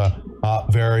 He's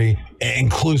very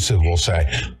inclusive, we'll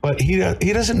say. But he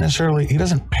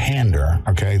doesn't pander,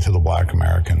 okay, to the black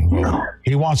American vote.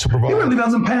 He wants to provide. He really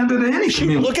doesn't pander to any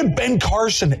community. Look at Ben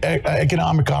Carson,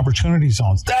 economic opportunity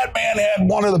zones. That man had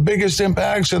one of the biggest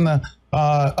impacts in the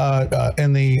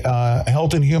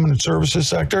health and human services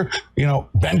sector.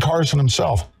 Ben Carson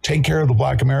himself, take care of the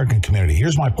black American community.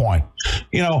 Here's my point.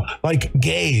 Like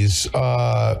gays,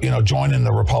 joining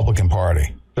the Republican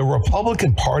Party. The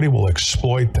Republican Party will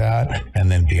exploit that,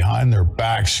 and then behind their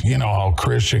backs, how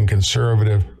Christian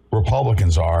conservative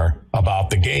Republicans are about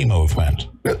the gay movement.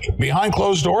 Behind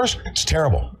closed doors, it's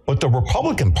terrible. But the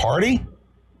Republican Party,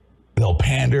 they'll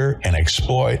pander and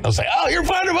exploit. They'll say, oh, you're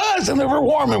fond of us. And they're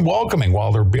warm and welcoming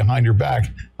while they're behind your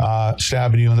back,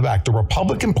 stabbing you in the back. The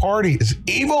Republican Party is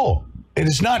evil. It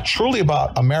is not truly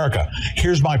about America.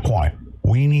 Here's my point.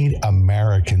 We need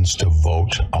Americans to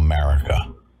vote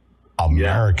America.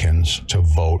 Americans to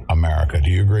vote America.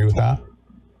 Do you agree with that?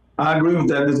 I agree with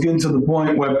that. It's getting to the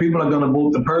point where people are going to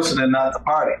vote the person and not the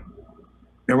party.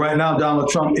 And right now, Donald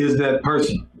Trump is that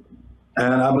person.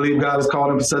 And I believe God has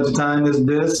called him for such a time as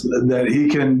this, that he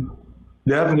can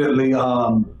definitely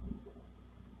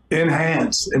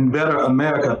enhance and better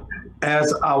America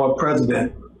as our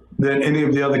president than any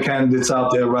of the other candidates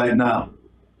out there right now.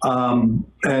 And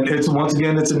it's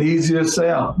an easier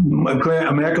sell.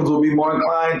 Americans will be more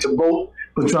inclined to vote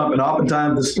for Trump. And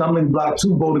oftentimes the stumbling block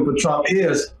to voting for Trump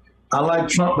is, I like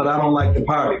Trump, but I don't like the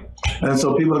party. And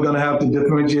so people are going to have to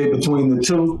differentiate between the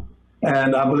two.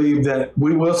 And I believe that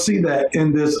we will see that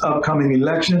in this upcoming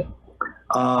election,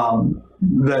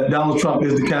 that Donald Trump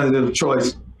is the candidate of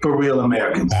choice for real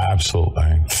Americans.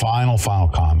 Absolutely. Final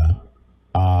comment.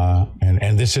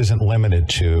 And this isn't limited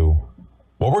to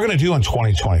what we're going to do in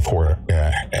 2024.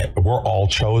 We're all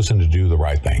chosen to do the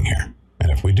right thing here.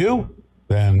 And if we do,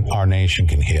 then our nation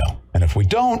can heal. And if we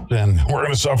don't, then we're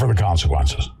going to suffer the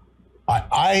consequences.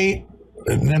 I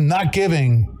am not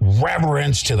giving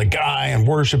reverence to the guy and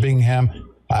worshiping him.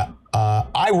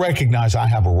 I recognize I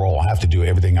have a role. I have to do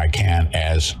everything I can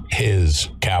as his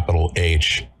capital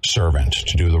H servant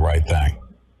to do the right thing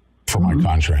for my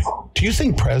country. Do you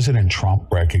think President Trump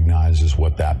recognizes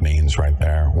what that means right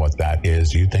there, what that is?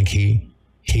 Do you think he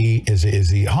is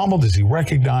he humbled? Does he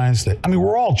recognize that? I mean,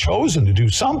 we're all chosen to do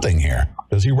something here.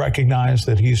 Does he recognize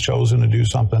that he's chosen to do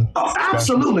something? Oh,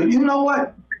 absolutely. You know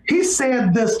what? He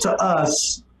said this to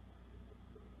us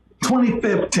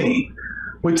 2015.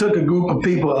 We took a group of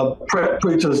people,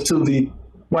 preachers, to the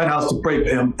White House to pray for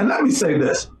him. And let me say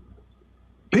this.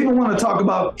 People want to talk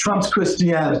about Trump's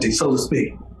Christianity, so to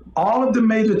speak. All of the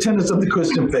major tenets of the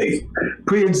Christian faith,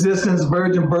 pre-existence,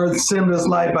 virgin birth, sinless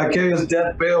life, vicarious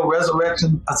death, burial,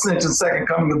 resurrection, ascension, second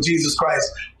coming of Jesus Christ,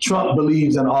 Trump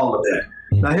believes in all of that.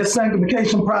 Now, his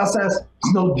sanctification process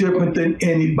is no different than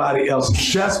anybody else,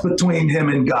 just between him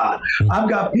and God. I've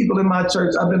got people in my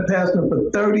church, I've been pastoring for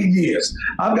 30 years.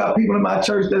 I've got people in my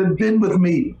church that have been with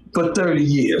me for 30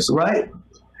 years, right?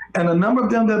 And a number of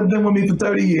them that have been with me for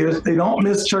 30 years, they don't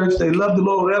miss church, they love the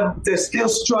Lord, whatever, but they're still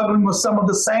struggling with some of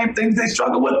the same things they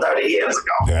struggled with 30 years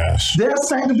ago. Yes. Their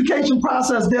sanctification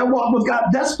process, their walk with God,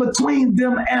 that's between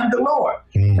them and the Lord.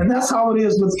 And that's how it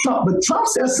is with Trump. But Trump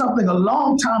said something a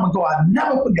long time ago I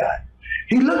never forgot.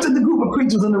 He looked at the group of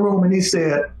preachers in the room and he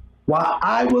said, while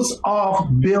I was off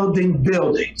building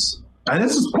buildings, and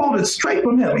this is quoted straight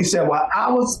from him, he said, while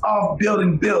I was off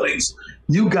building buildings,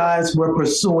 you guys were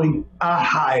pursuing a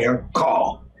higher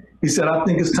call. He said, I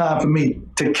think it's time for me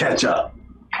to catch up.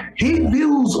 He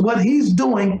views what he's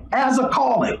doing as a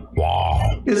calling.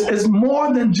 Wow. It's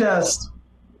more than just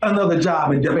another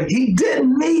job in Denver. He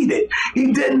didn't need it.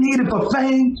 He didn't need it for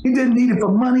fame. He didn't need it for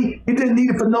money. He didn't need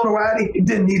it for notoriety. He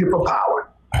didn't need it for power.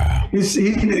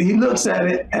 He looks at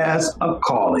it as a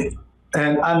calling.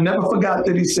 And I never forgot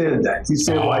that he said that. He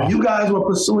said, while you guys were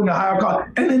pursuing a higher call,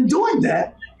 and in doing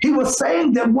that, he was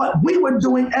saying that what we were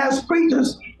doing as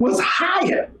preachers was a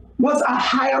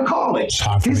higher calling.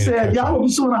 He said, y'all were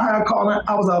pursuing a higher calling.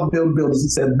 I was out building buildings. He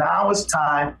said, now it's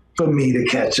time for me to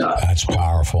catch up. That's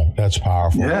powerful. That's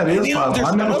powerful. Yeah, it is powerful.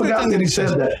 I never forgot that he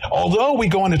said that. Although we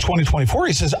go into 2024,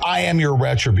 he says, I am your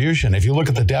retribution. If you look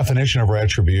at the definition of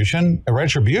retribution,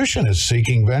 retribution is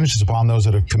seeking vengeance upon those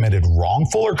that have committed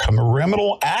wrongful or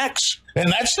criminal acts.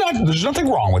 And that's not, there's nothing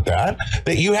wrong with that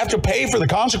you have to pay for the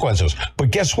consequences.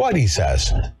 But guess what, he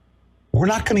says? We're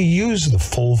not going to use the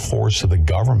full force of the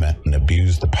government and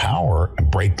abuse the power and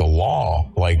break the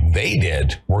law like they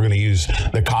did. We're going to use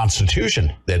the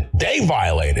Constitution that they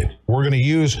violated. We're going to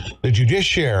use the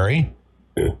judiciary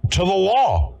to the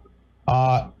law.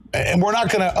 And we're not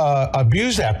going to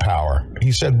abuse that power.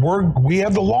 He said, we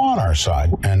have the law on our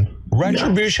side. And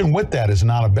retribution with that is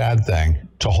not a bad thing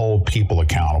to hold people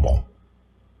accountable.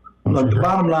 Look, the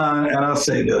bottom line, and I'll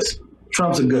say this,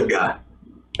 Trump's a good guy.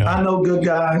 Yeah. I know good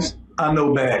guys. I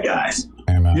know bad guys.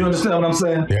 Amen. You understand what I'm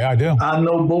saying? Yeah, I do. I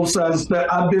know both sides.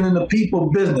 I've been in the people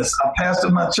business. I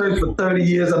pastored my church for 30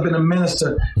 years. I've been a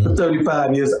minister for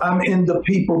 35 years. I'm in the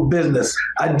people business.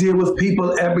 I deal with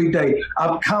people every day.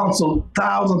 I've counseled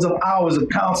thousands of hours of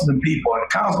counseling people and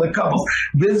counseling couples,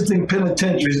 visiting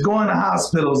penitentiaries, going to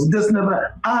hospitals, this and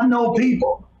that. I know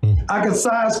people. I can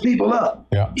size people up.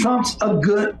 Yeah. Trump's a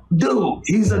good dude.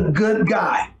 He's a good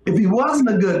guy. If he wasn't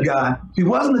a good guy, if he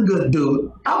wasn't a good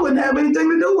dude, I wouldn't have anything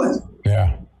to do with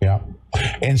him. Yeah.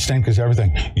 Instinct is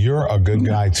everything. You're a good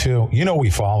guy too. You know, we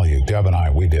follow you, Deb and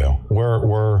I. We do.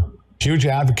 We're huge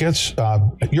advocates.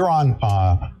 You're on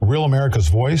Real America's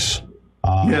Voice.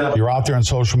 You're out there on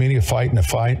social media fighting the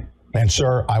fight. And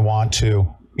sir, I want to,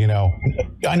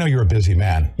 I know you're a busy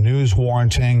man. News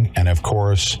warranting, and of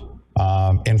course,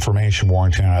 information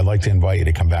warranting. I'd like to invite you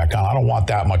to come back on. I don't want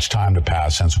that much time to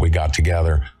pass since we got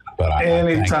together, but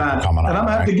anytime. And I'm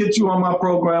gonna have to get you on my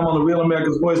program on the Real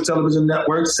America's Voice Television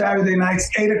Network Saturday nights,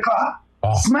 8:00.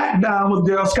 SmackDown with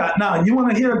Daryl Scott. Now, you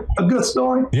want to hear a good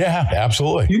story? Yeah,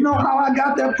 absolutely. You know how I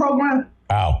got that program?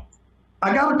 How?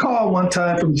 I got a call one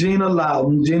time from Gina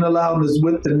Loudon. Gina Loudon is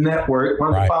with the network,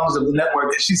 one of the founders of the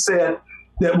network, and she said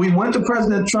that we went to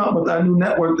President Trump with our new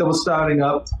network that was starting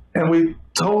up, and we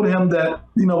told him that,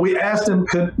 we asked him,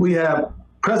 could we have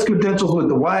press credentials with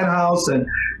the White House, and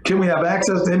can we have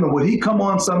access to him, and would he come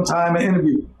on sometime and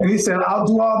interview? And he said, I'll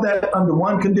do all that under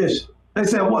one condition. They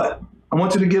said, what? I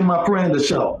want you to give my friend a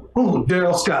show. Who?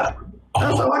 Daryl Scott.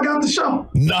 That's how I got the show.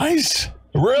 Nice.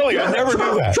 Really? Yeah, I never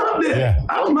knew that. Trump did. Yeah.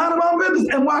 I was minding my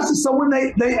business and watched it. So when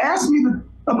they asked me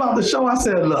about the show, I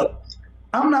said, look,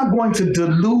 I'm not going to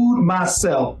delude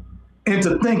myself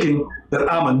into thinking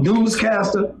that I'm a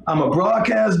newscaster, I'm a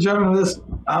broadcast journalist.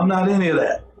 I'm not any of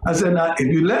that. I said, now, if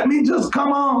you let me just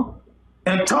come on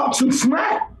and talk some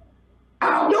smack,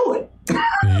 I'll do it.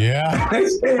 Yeah. They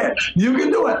said, you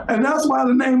can do it. And that's why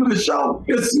the name of the show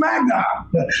is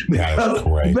SmackDown. Because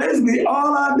great. Basically,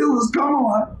 all I do is come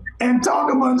on and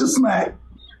talk a bunch of smack.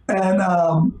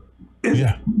 And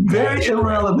it's very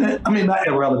irrelevant. I mean, not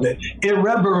irrelevant,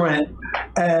 irreverent.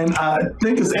 And I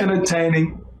think it's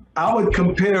entertaining. I would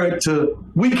compare it to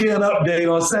Weekend Update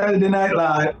on Saturday Night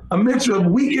Live, a mixture of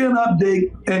Weekend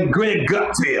Update and Greg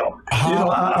Gutfeld.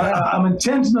 I'm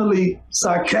intentionally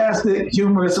sarcastic,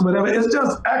 humorous, or whatever. It's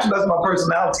just, actually, that's my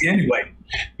personality anyway.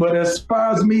 But as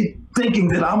far as me thinking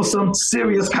that I'm some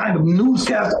serious kind of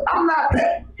newscaster, I'm not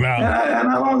that. No. And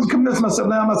I always convince myself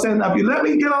now, I'm saying, now, if you let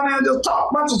me get on there and just talk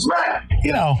a bunch of smack,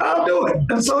 I'll do it.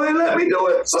 And so they let me do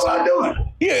it, so I do it.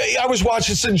 Yeah, I was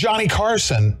watching some Johnny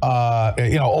Carson,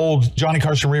 old Johnny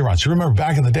Carson reruns. You remember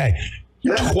back in the day,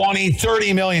 20,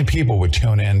 30 million people would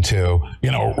tune into,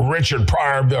 Richard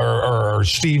Pryor or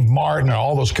Steve Martin or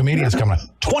all those comedians coming on.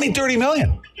 20, 30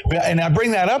 million. And I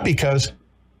bring that up because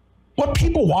what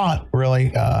people want, really,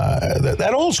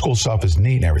 that old school stuff is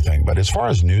neat and everything. But as far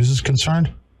as news is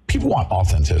concerned, people want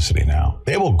authenticity now.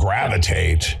 They will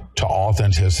gravitate to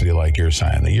authenticity, like you're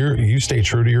saying. That you stay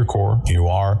true to your core. You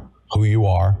are who you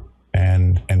are,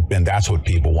 and that's what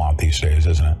people want these days,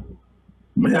 isn't it?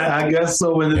 Yeah, I guess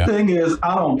so. And the thing is,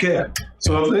 I don't care.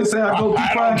 So if they say I go too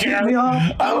far and keep me on,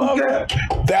 I don't care.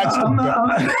 That's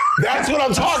what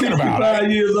I'm talking about.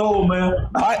 55 years old, man.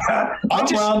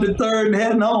 I'm around the third and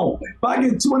heading home. If I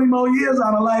get 20 more years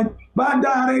out of life, if I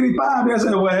die at 85, they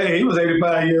say, well, hey, he was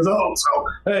 85 years old. So,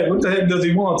 hey, what the heck does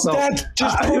he want? So, I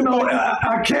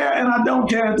care and I don't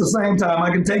care at the same time. I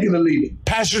can take it or leave it.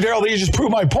 Pastor Darrell, you just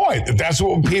proved my point. That's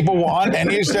what people want.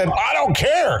 And you said, I don't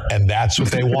care. And that's what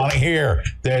they want to hear.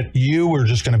 That you were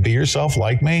just going to be yourself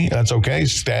like me. That's okay.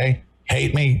 Stay.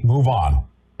 Hate me. Move on.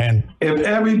 And if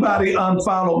everybody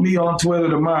unfollowed me on Twitter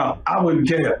tomorrow, I wouldn't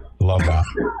care. Love that.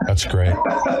 That's great.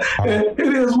 It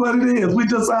is what it is. We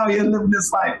just out here living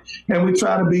this life, and we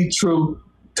try to be true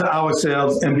to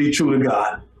ourselves and be true to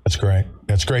God. That's great.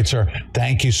 That's great, sir.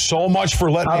 Thank you so much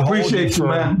for letting me hold you. I appreciate you,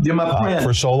 man. You're my friend.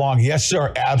 For so long. Yes,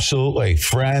 sir. Absolutely.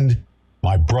 Friend,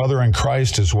 my brother in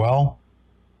Christ as well.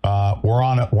 We're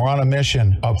on a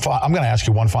mission. I'm going to ask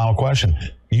you one final question.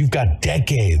 You've got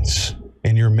decades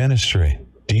in your ministry.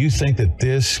 Do you think that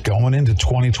this, going into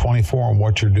 2024 and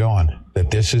what you're doing,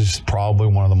 that this is probably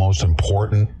one of the most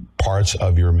important parts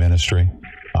of your ministry?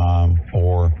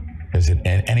 Or is it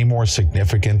any more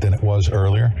significant than it was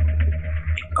earlier?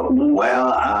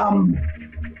 Well, I'm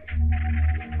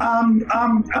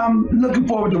looking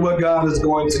forward to what God is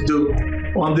going to do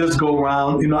on this go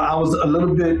round. You know, I was a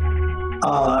little bit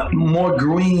more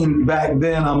green back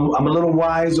then. I'm a little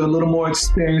wiser, a little more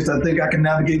experienced. I think I can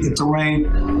navigate the terrain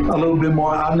a little bit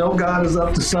more. I know God is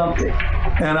up to something.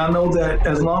 And I know that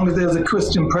as long as there's a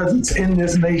Christian presence in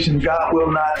this nation, God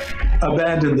will not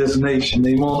abandon this nation.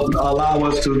 They won't allow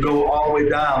us to go all the way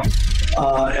down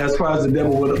as far as the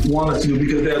devil would want us to,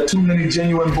 because there are too many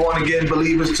genuine born-again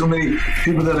believers, too many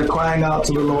people that are crying out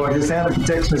to the Lord. His hand of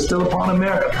protection is still upon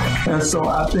America. And so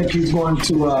I think he's going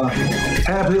to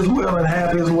have his will and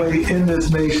have his way in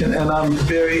this nation. And I'm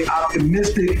very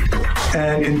optimistic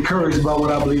and encouraged by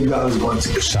what I believe God is going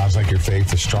to do. Sounds like your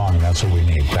faith is strong, and that's what we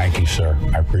need. Thank you, sir.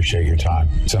 I appreciate your time.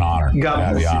 It's an honor to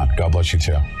have you on. God bless you,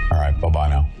 too. All right. Bye-bye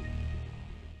now.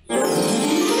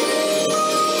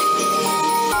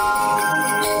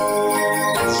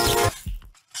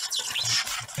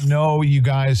 I know you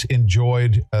guys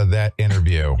enjoyed that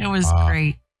interview. It was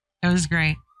great. It was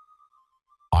great.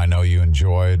 I know you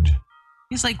enjoyed.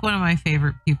 He's like one of my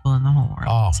favorite people in the whole world.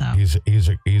 Oh, so. he's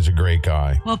a great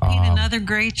guy. Well, Pete, another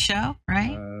great show,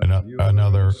 right?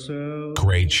 Another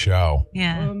great show.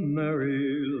 Yeah.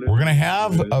 We're going to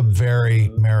have a very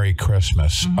Merry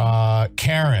Christmas.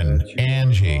 Karen,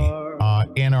 Angie,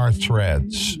 in our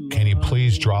threads, can you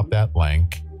please drop that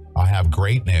link? I have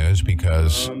great news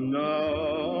because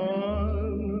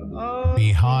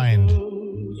behind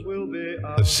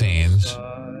the scenes,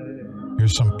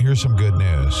 here's some good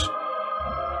news.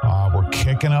 We're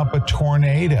kicking up a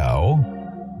tornado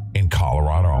in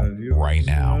Colorado right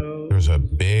now. There's a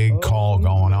big call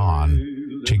going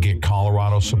on to get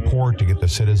Colorado support to get the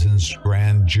citizens'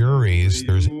 grand juries.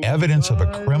 There's evidence of a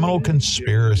criminal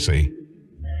conspiracy.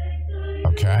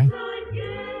 Okay?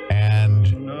 And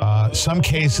some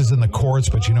cases in the courts,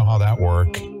 but you know how that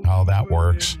works.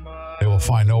 They will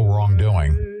find no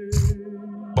wrongdoing.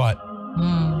 But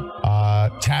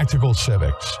tactical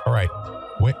civics. All right.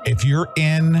 If you're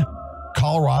in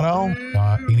Colorado,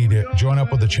 you need to join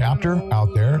up with the chapter out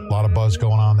there. A lot of buzz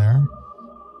going on there.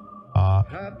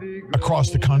 Across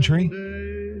the country,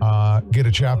 get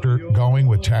a chapter going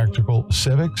with Tactical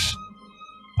Civics.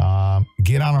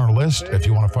 Get on our list if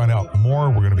you want to find out more.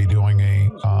 We're going to be doing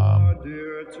a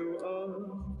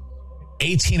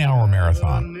 18-hour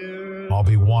marathon. I'll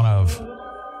be one of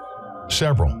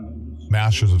several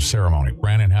Masters of Ceremony,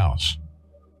 Brandon House,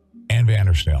 Ann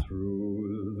Vandersdale,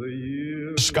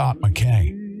 Scott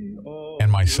McKay,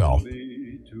 and myself.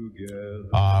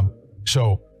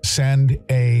 So send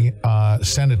a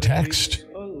text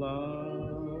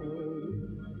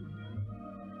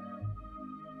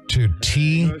to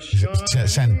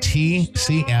send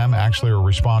TCM actually, or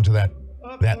respond to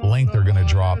that link they're going to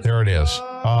drop. There it is.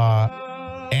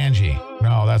 Angie,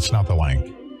 no, that's not the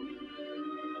link.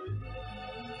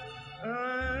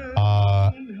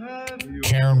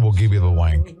 Karen will give you the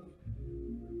link.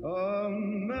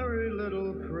 Merry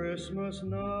little Christmas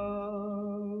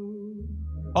now.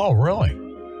 Oh, really?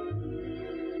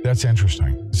 That's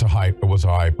interesting. It was a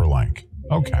hyperlink.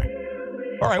 Okay.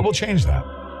 All right, we'll change that.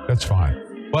 That's fine.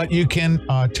 But you can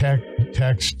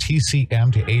text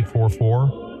TCM to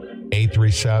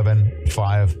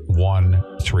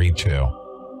 844-837-5132.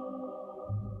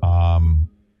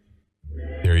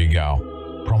 There you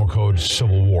go. Promo code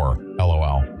Civil War,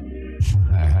 LOL.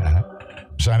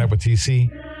 Sign up with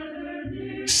TC.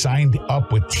 Signed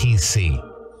up with TC.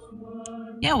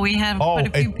 Yeah, we have quite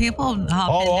a few people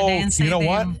hop in today and say, you know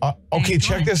what? Okay,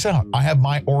 check this out. I have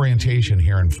my orientation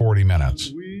here in 40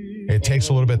 minutes. It takes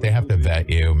a little bit. They have to vet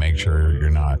you, make sure you're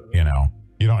not, you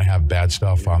don't have bad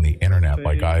stuff on the internet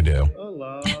like I do.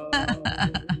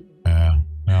 Yeah,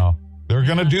 no. They're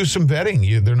going to do some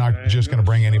vetting. They're not just going to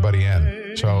bring anybody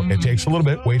in. So it takes a little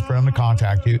bit. Wait for them to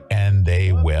contact you, and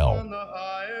they will.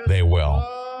 They will.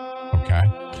 Okay?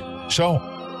 So,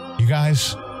 you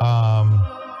guys,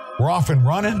 we're off and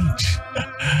running.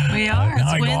 We are.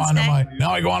 Now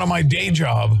I go on to my day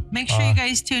job. Make sure you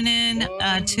guys tune in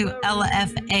to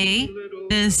LFA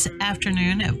this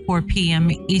afternoon at 4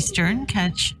 p.m. Eastern.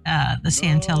 Catch the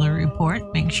Santilli Report.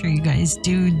 Make sure you guys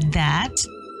do that.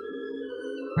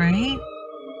 Right?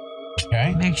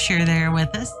 Okay. Make sure they're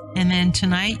with us. And then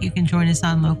tonight, you can join us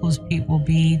on Locals. Pete will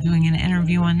be doing an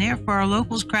interview on there for our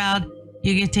Locals crowd.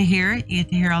 You get to hear it. You get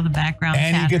to hear all the background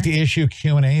And chatter. you get the issue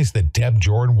Q&As that Deb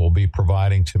Jordan will be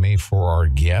providing to me for our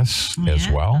guests as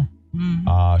well.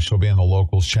 Mm-hmm. She'll be in the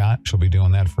Locals chat. She'll be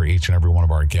doing that for each and every one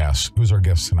of our guests. Who's our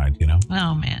guest tonight, you know?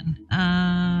 Oh,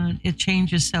 man. It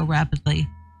changes so rapidly.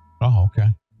 Oh, okay.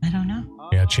 I don't know.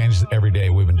 Yeah, it changes every day.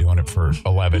 We've been doing it for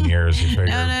 11 years. You figure,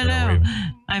 No.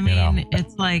 I mean,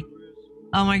 it's like,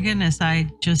 oh my goodness,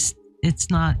 it's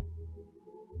not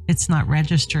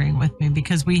registering with me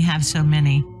because we have so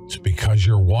many. It's because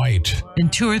you're white.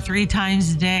 And 2 or 3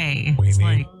 times a day.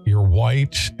 You're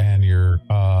white and you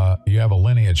have a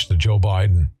lineage to Joe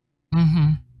Biden.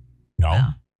 Mm-hmm. No?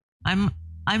 Yeah. I'm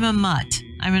a mutt.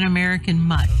 I'm an American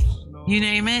mutt. You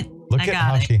name it, Look at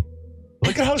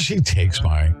how she takes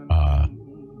my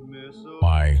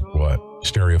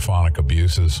stereophonic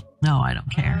abuses. No, I don't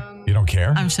care. You don't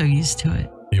care? I'm so used to it.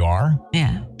 You are?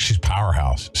 Yeah. She's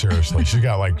powerhouse. Seriously. She's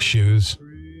got like shoes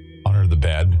under the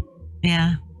bed.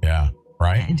 Yeah. Yeah.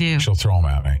 Right? I do. She'll throw them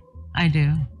at me. I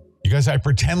do. You guys, I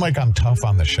pretend like I'm tough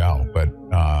on the show, but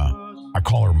I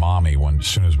call her mommy as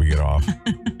soon as we get off.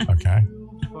 Okay?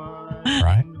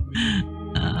 Right?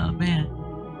 Oh, man.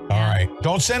 All right.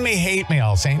 Don't send me hate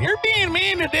mail saying you're being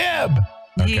mean to Deb.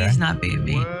 Okay? He's not being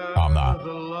mean. I'm not.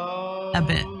 A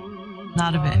bit.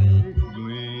 Not a bit.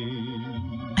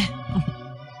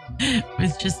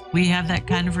 It's just, we have that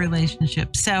kind of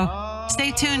relationship. So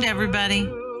stay tuned,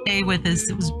 everybody. Stay with us.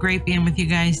 It was great being with you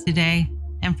guys today.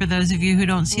 And for those of you who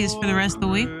don't see us for the rest of the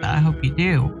week, I hope you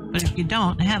do. But if you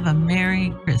don't, have a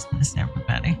Merry Christmas,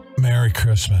 everybody. Merry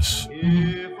Christmas.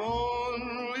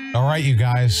 Mm-hmm. All right, you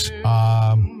guys.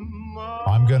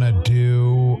 I'm going to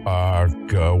do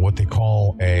what they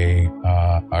call a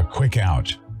quick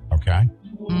out. Okay?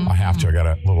 Mm-hmm. I have to. I got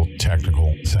a little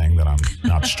technical thing that I'm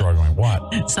not struggling.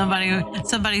 What?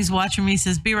 Somebody's watching me,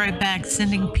 says, be right back,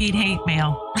 sending Pete hate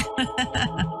mail.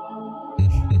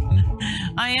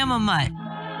 I am a mutt.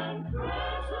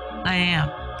 I am.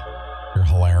 You're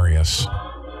hilarious.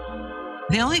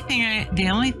 The only thing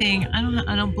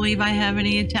I don't believe I have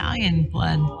any Italian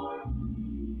blood.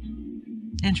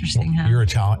 Interesting, huh? You're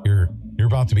Italian. You're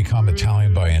about to become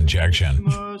Italian by injection.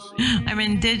 I'm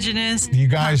indigenous. You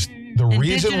guys, the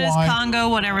reason indigenous why Congo,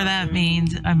 whatever that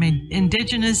means. I'm an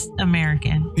indigenous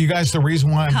American. You guys, the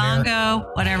reason why I'm Congo,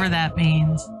 whatever that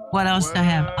means. What else do I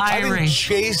have? Irish. I've been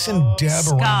chasing Deb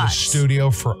around the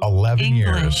studio for 11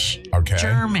 English, years. Okay.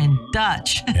 German,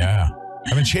 Dutch. Yeah.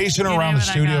 I've been chasing her around the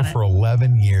studio for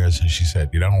 11 years, and she said,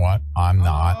 you know what? I'm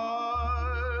not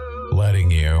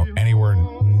letting you anywhere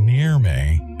near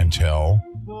me until,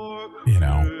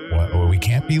 we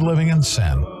can't be living in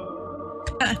sin.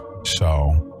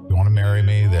 So, if you want to marry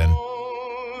me,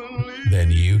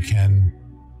 then you can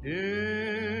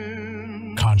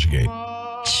conjugate.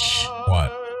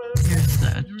 What?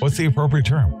 What's the appropriate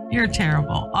term? You're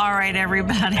terrible. All right,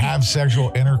 everybody. Have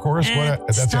sexual intercourse?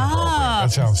 That's inappropriate.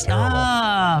 That sounds terrible.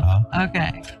 Huh?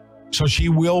 Okay. So she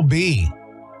will be.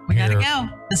 We gotta go.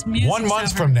 This music's 1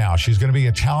 month over. from now, she's going to be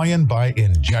Italian by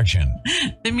injection.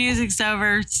 The music's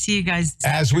over. See you guys.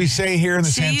 As we say here in the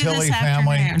Santilli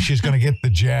family, afternoon. she's going to get the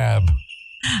jab.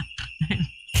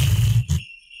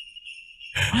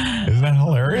 Isn't that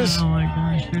hilarious? Oh my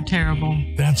gosh, you're terrible.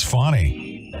 That's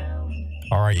funny.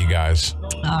 All right, you guys.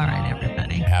 All right,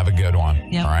 everybody. Have a good one.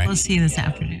 Yep, All right. we'll see you this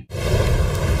afternoon.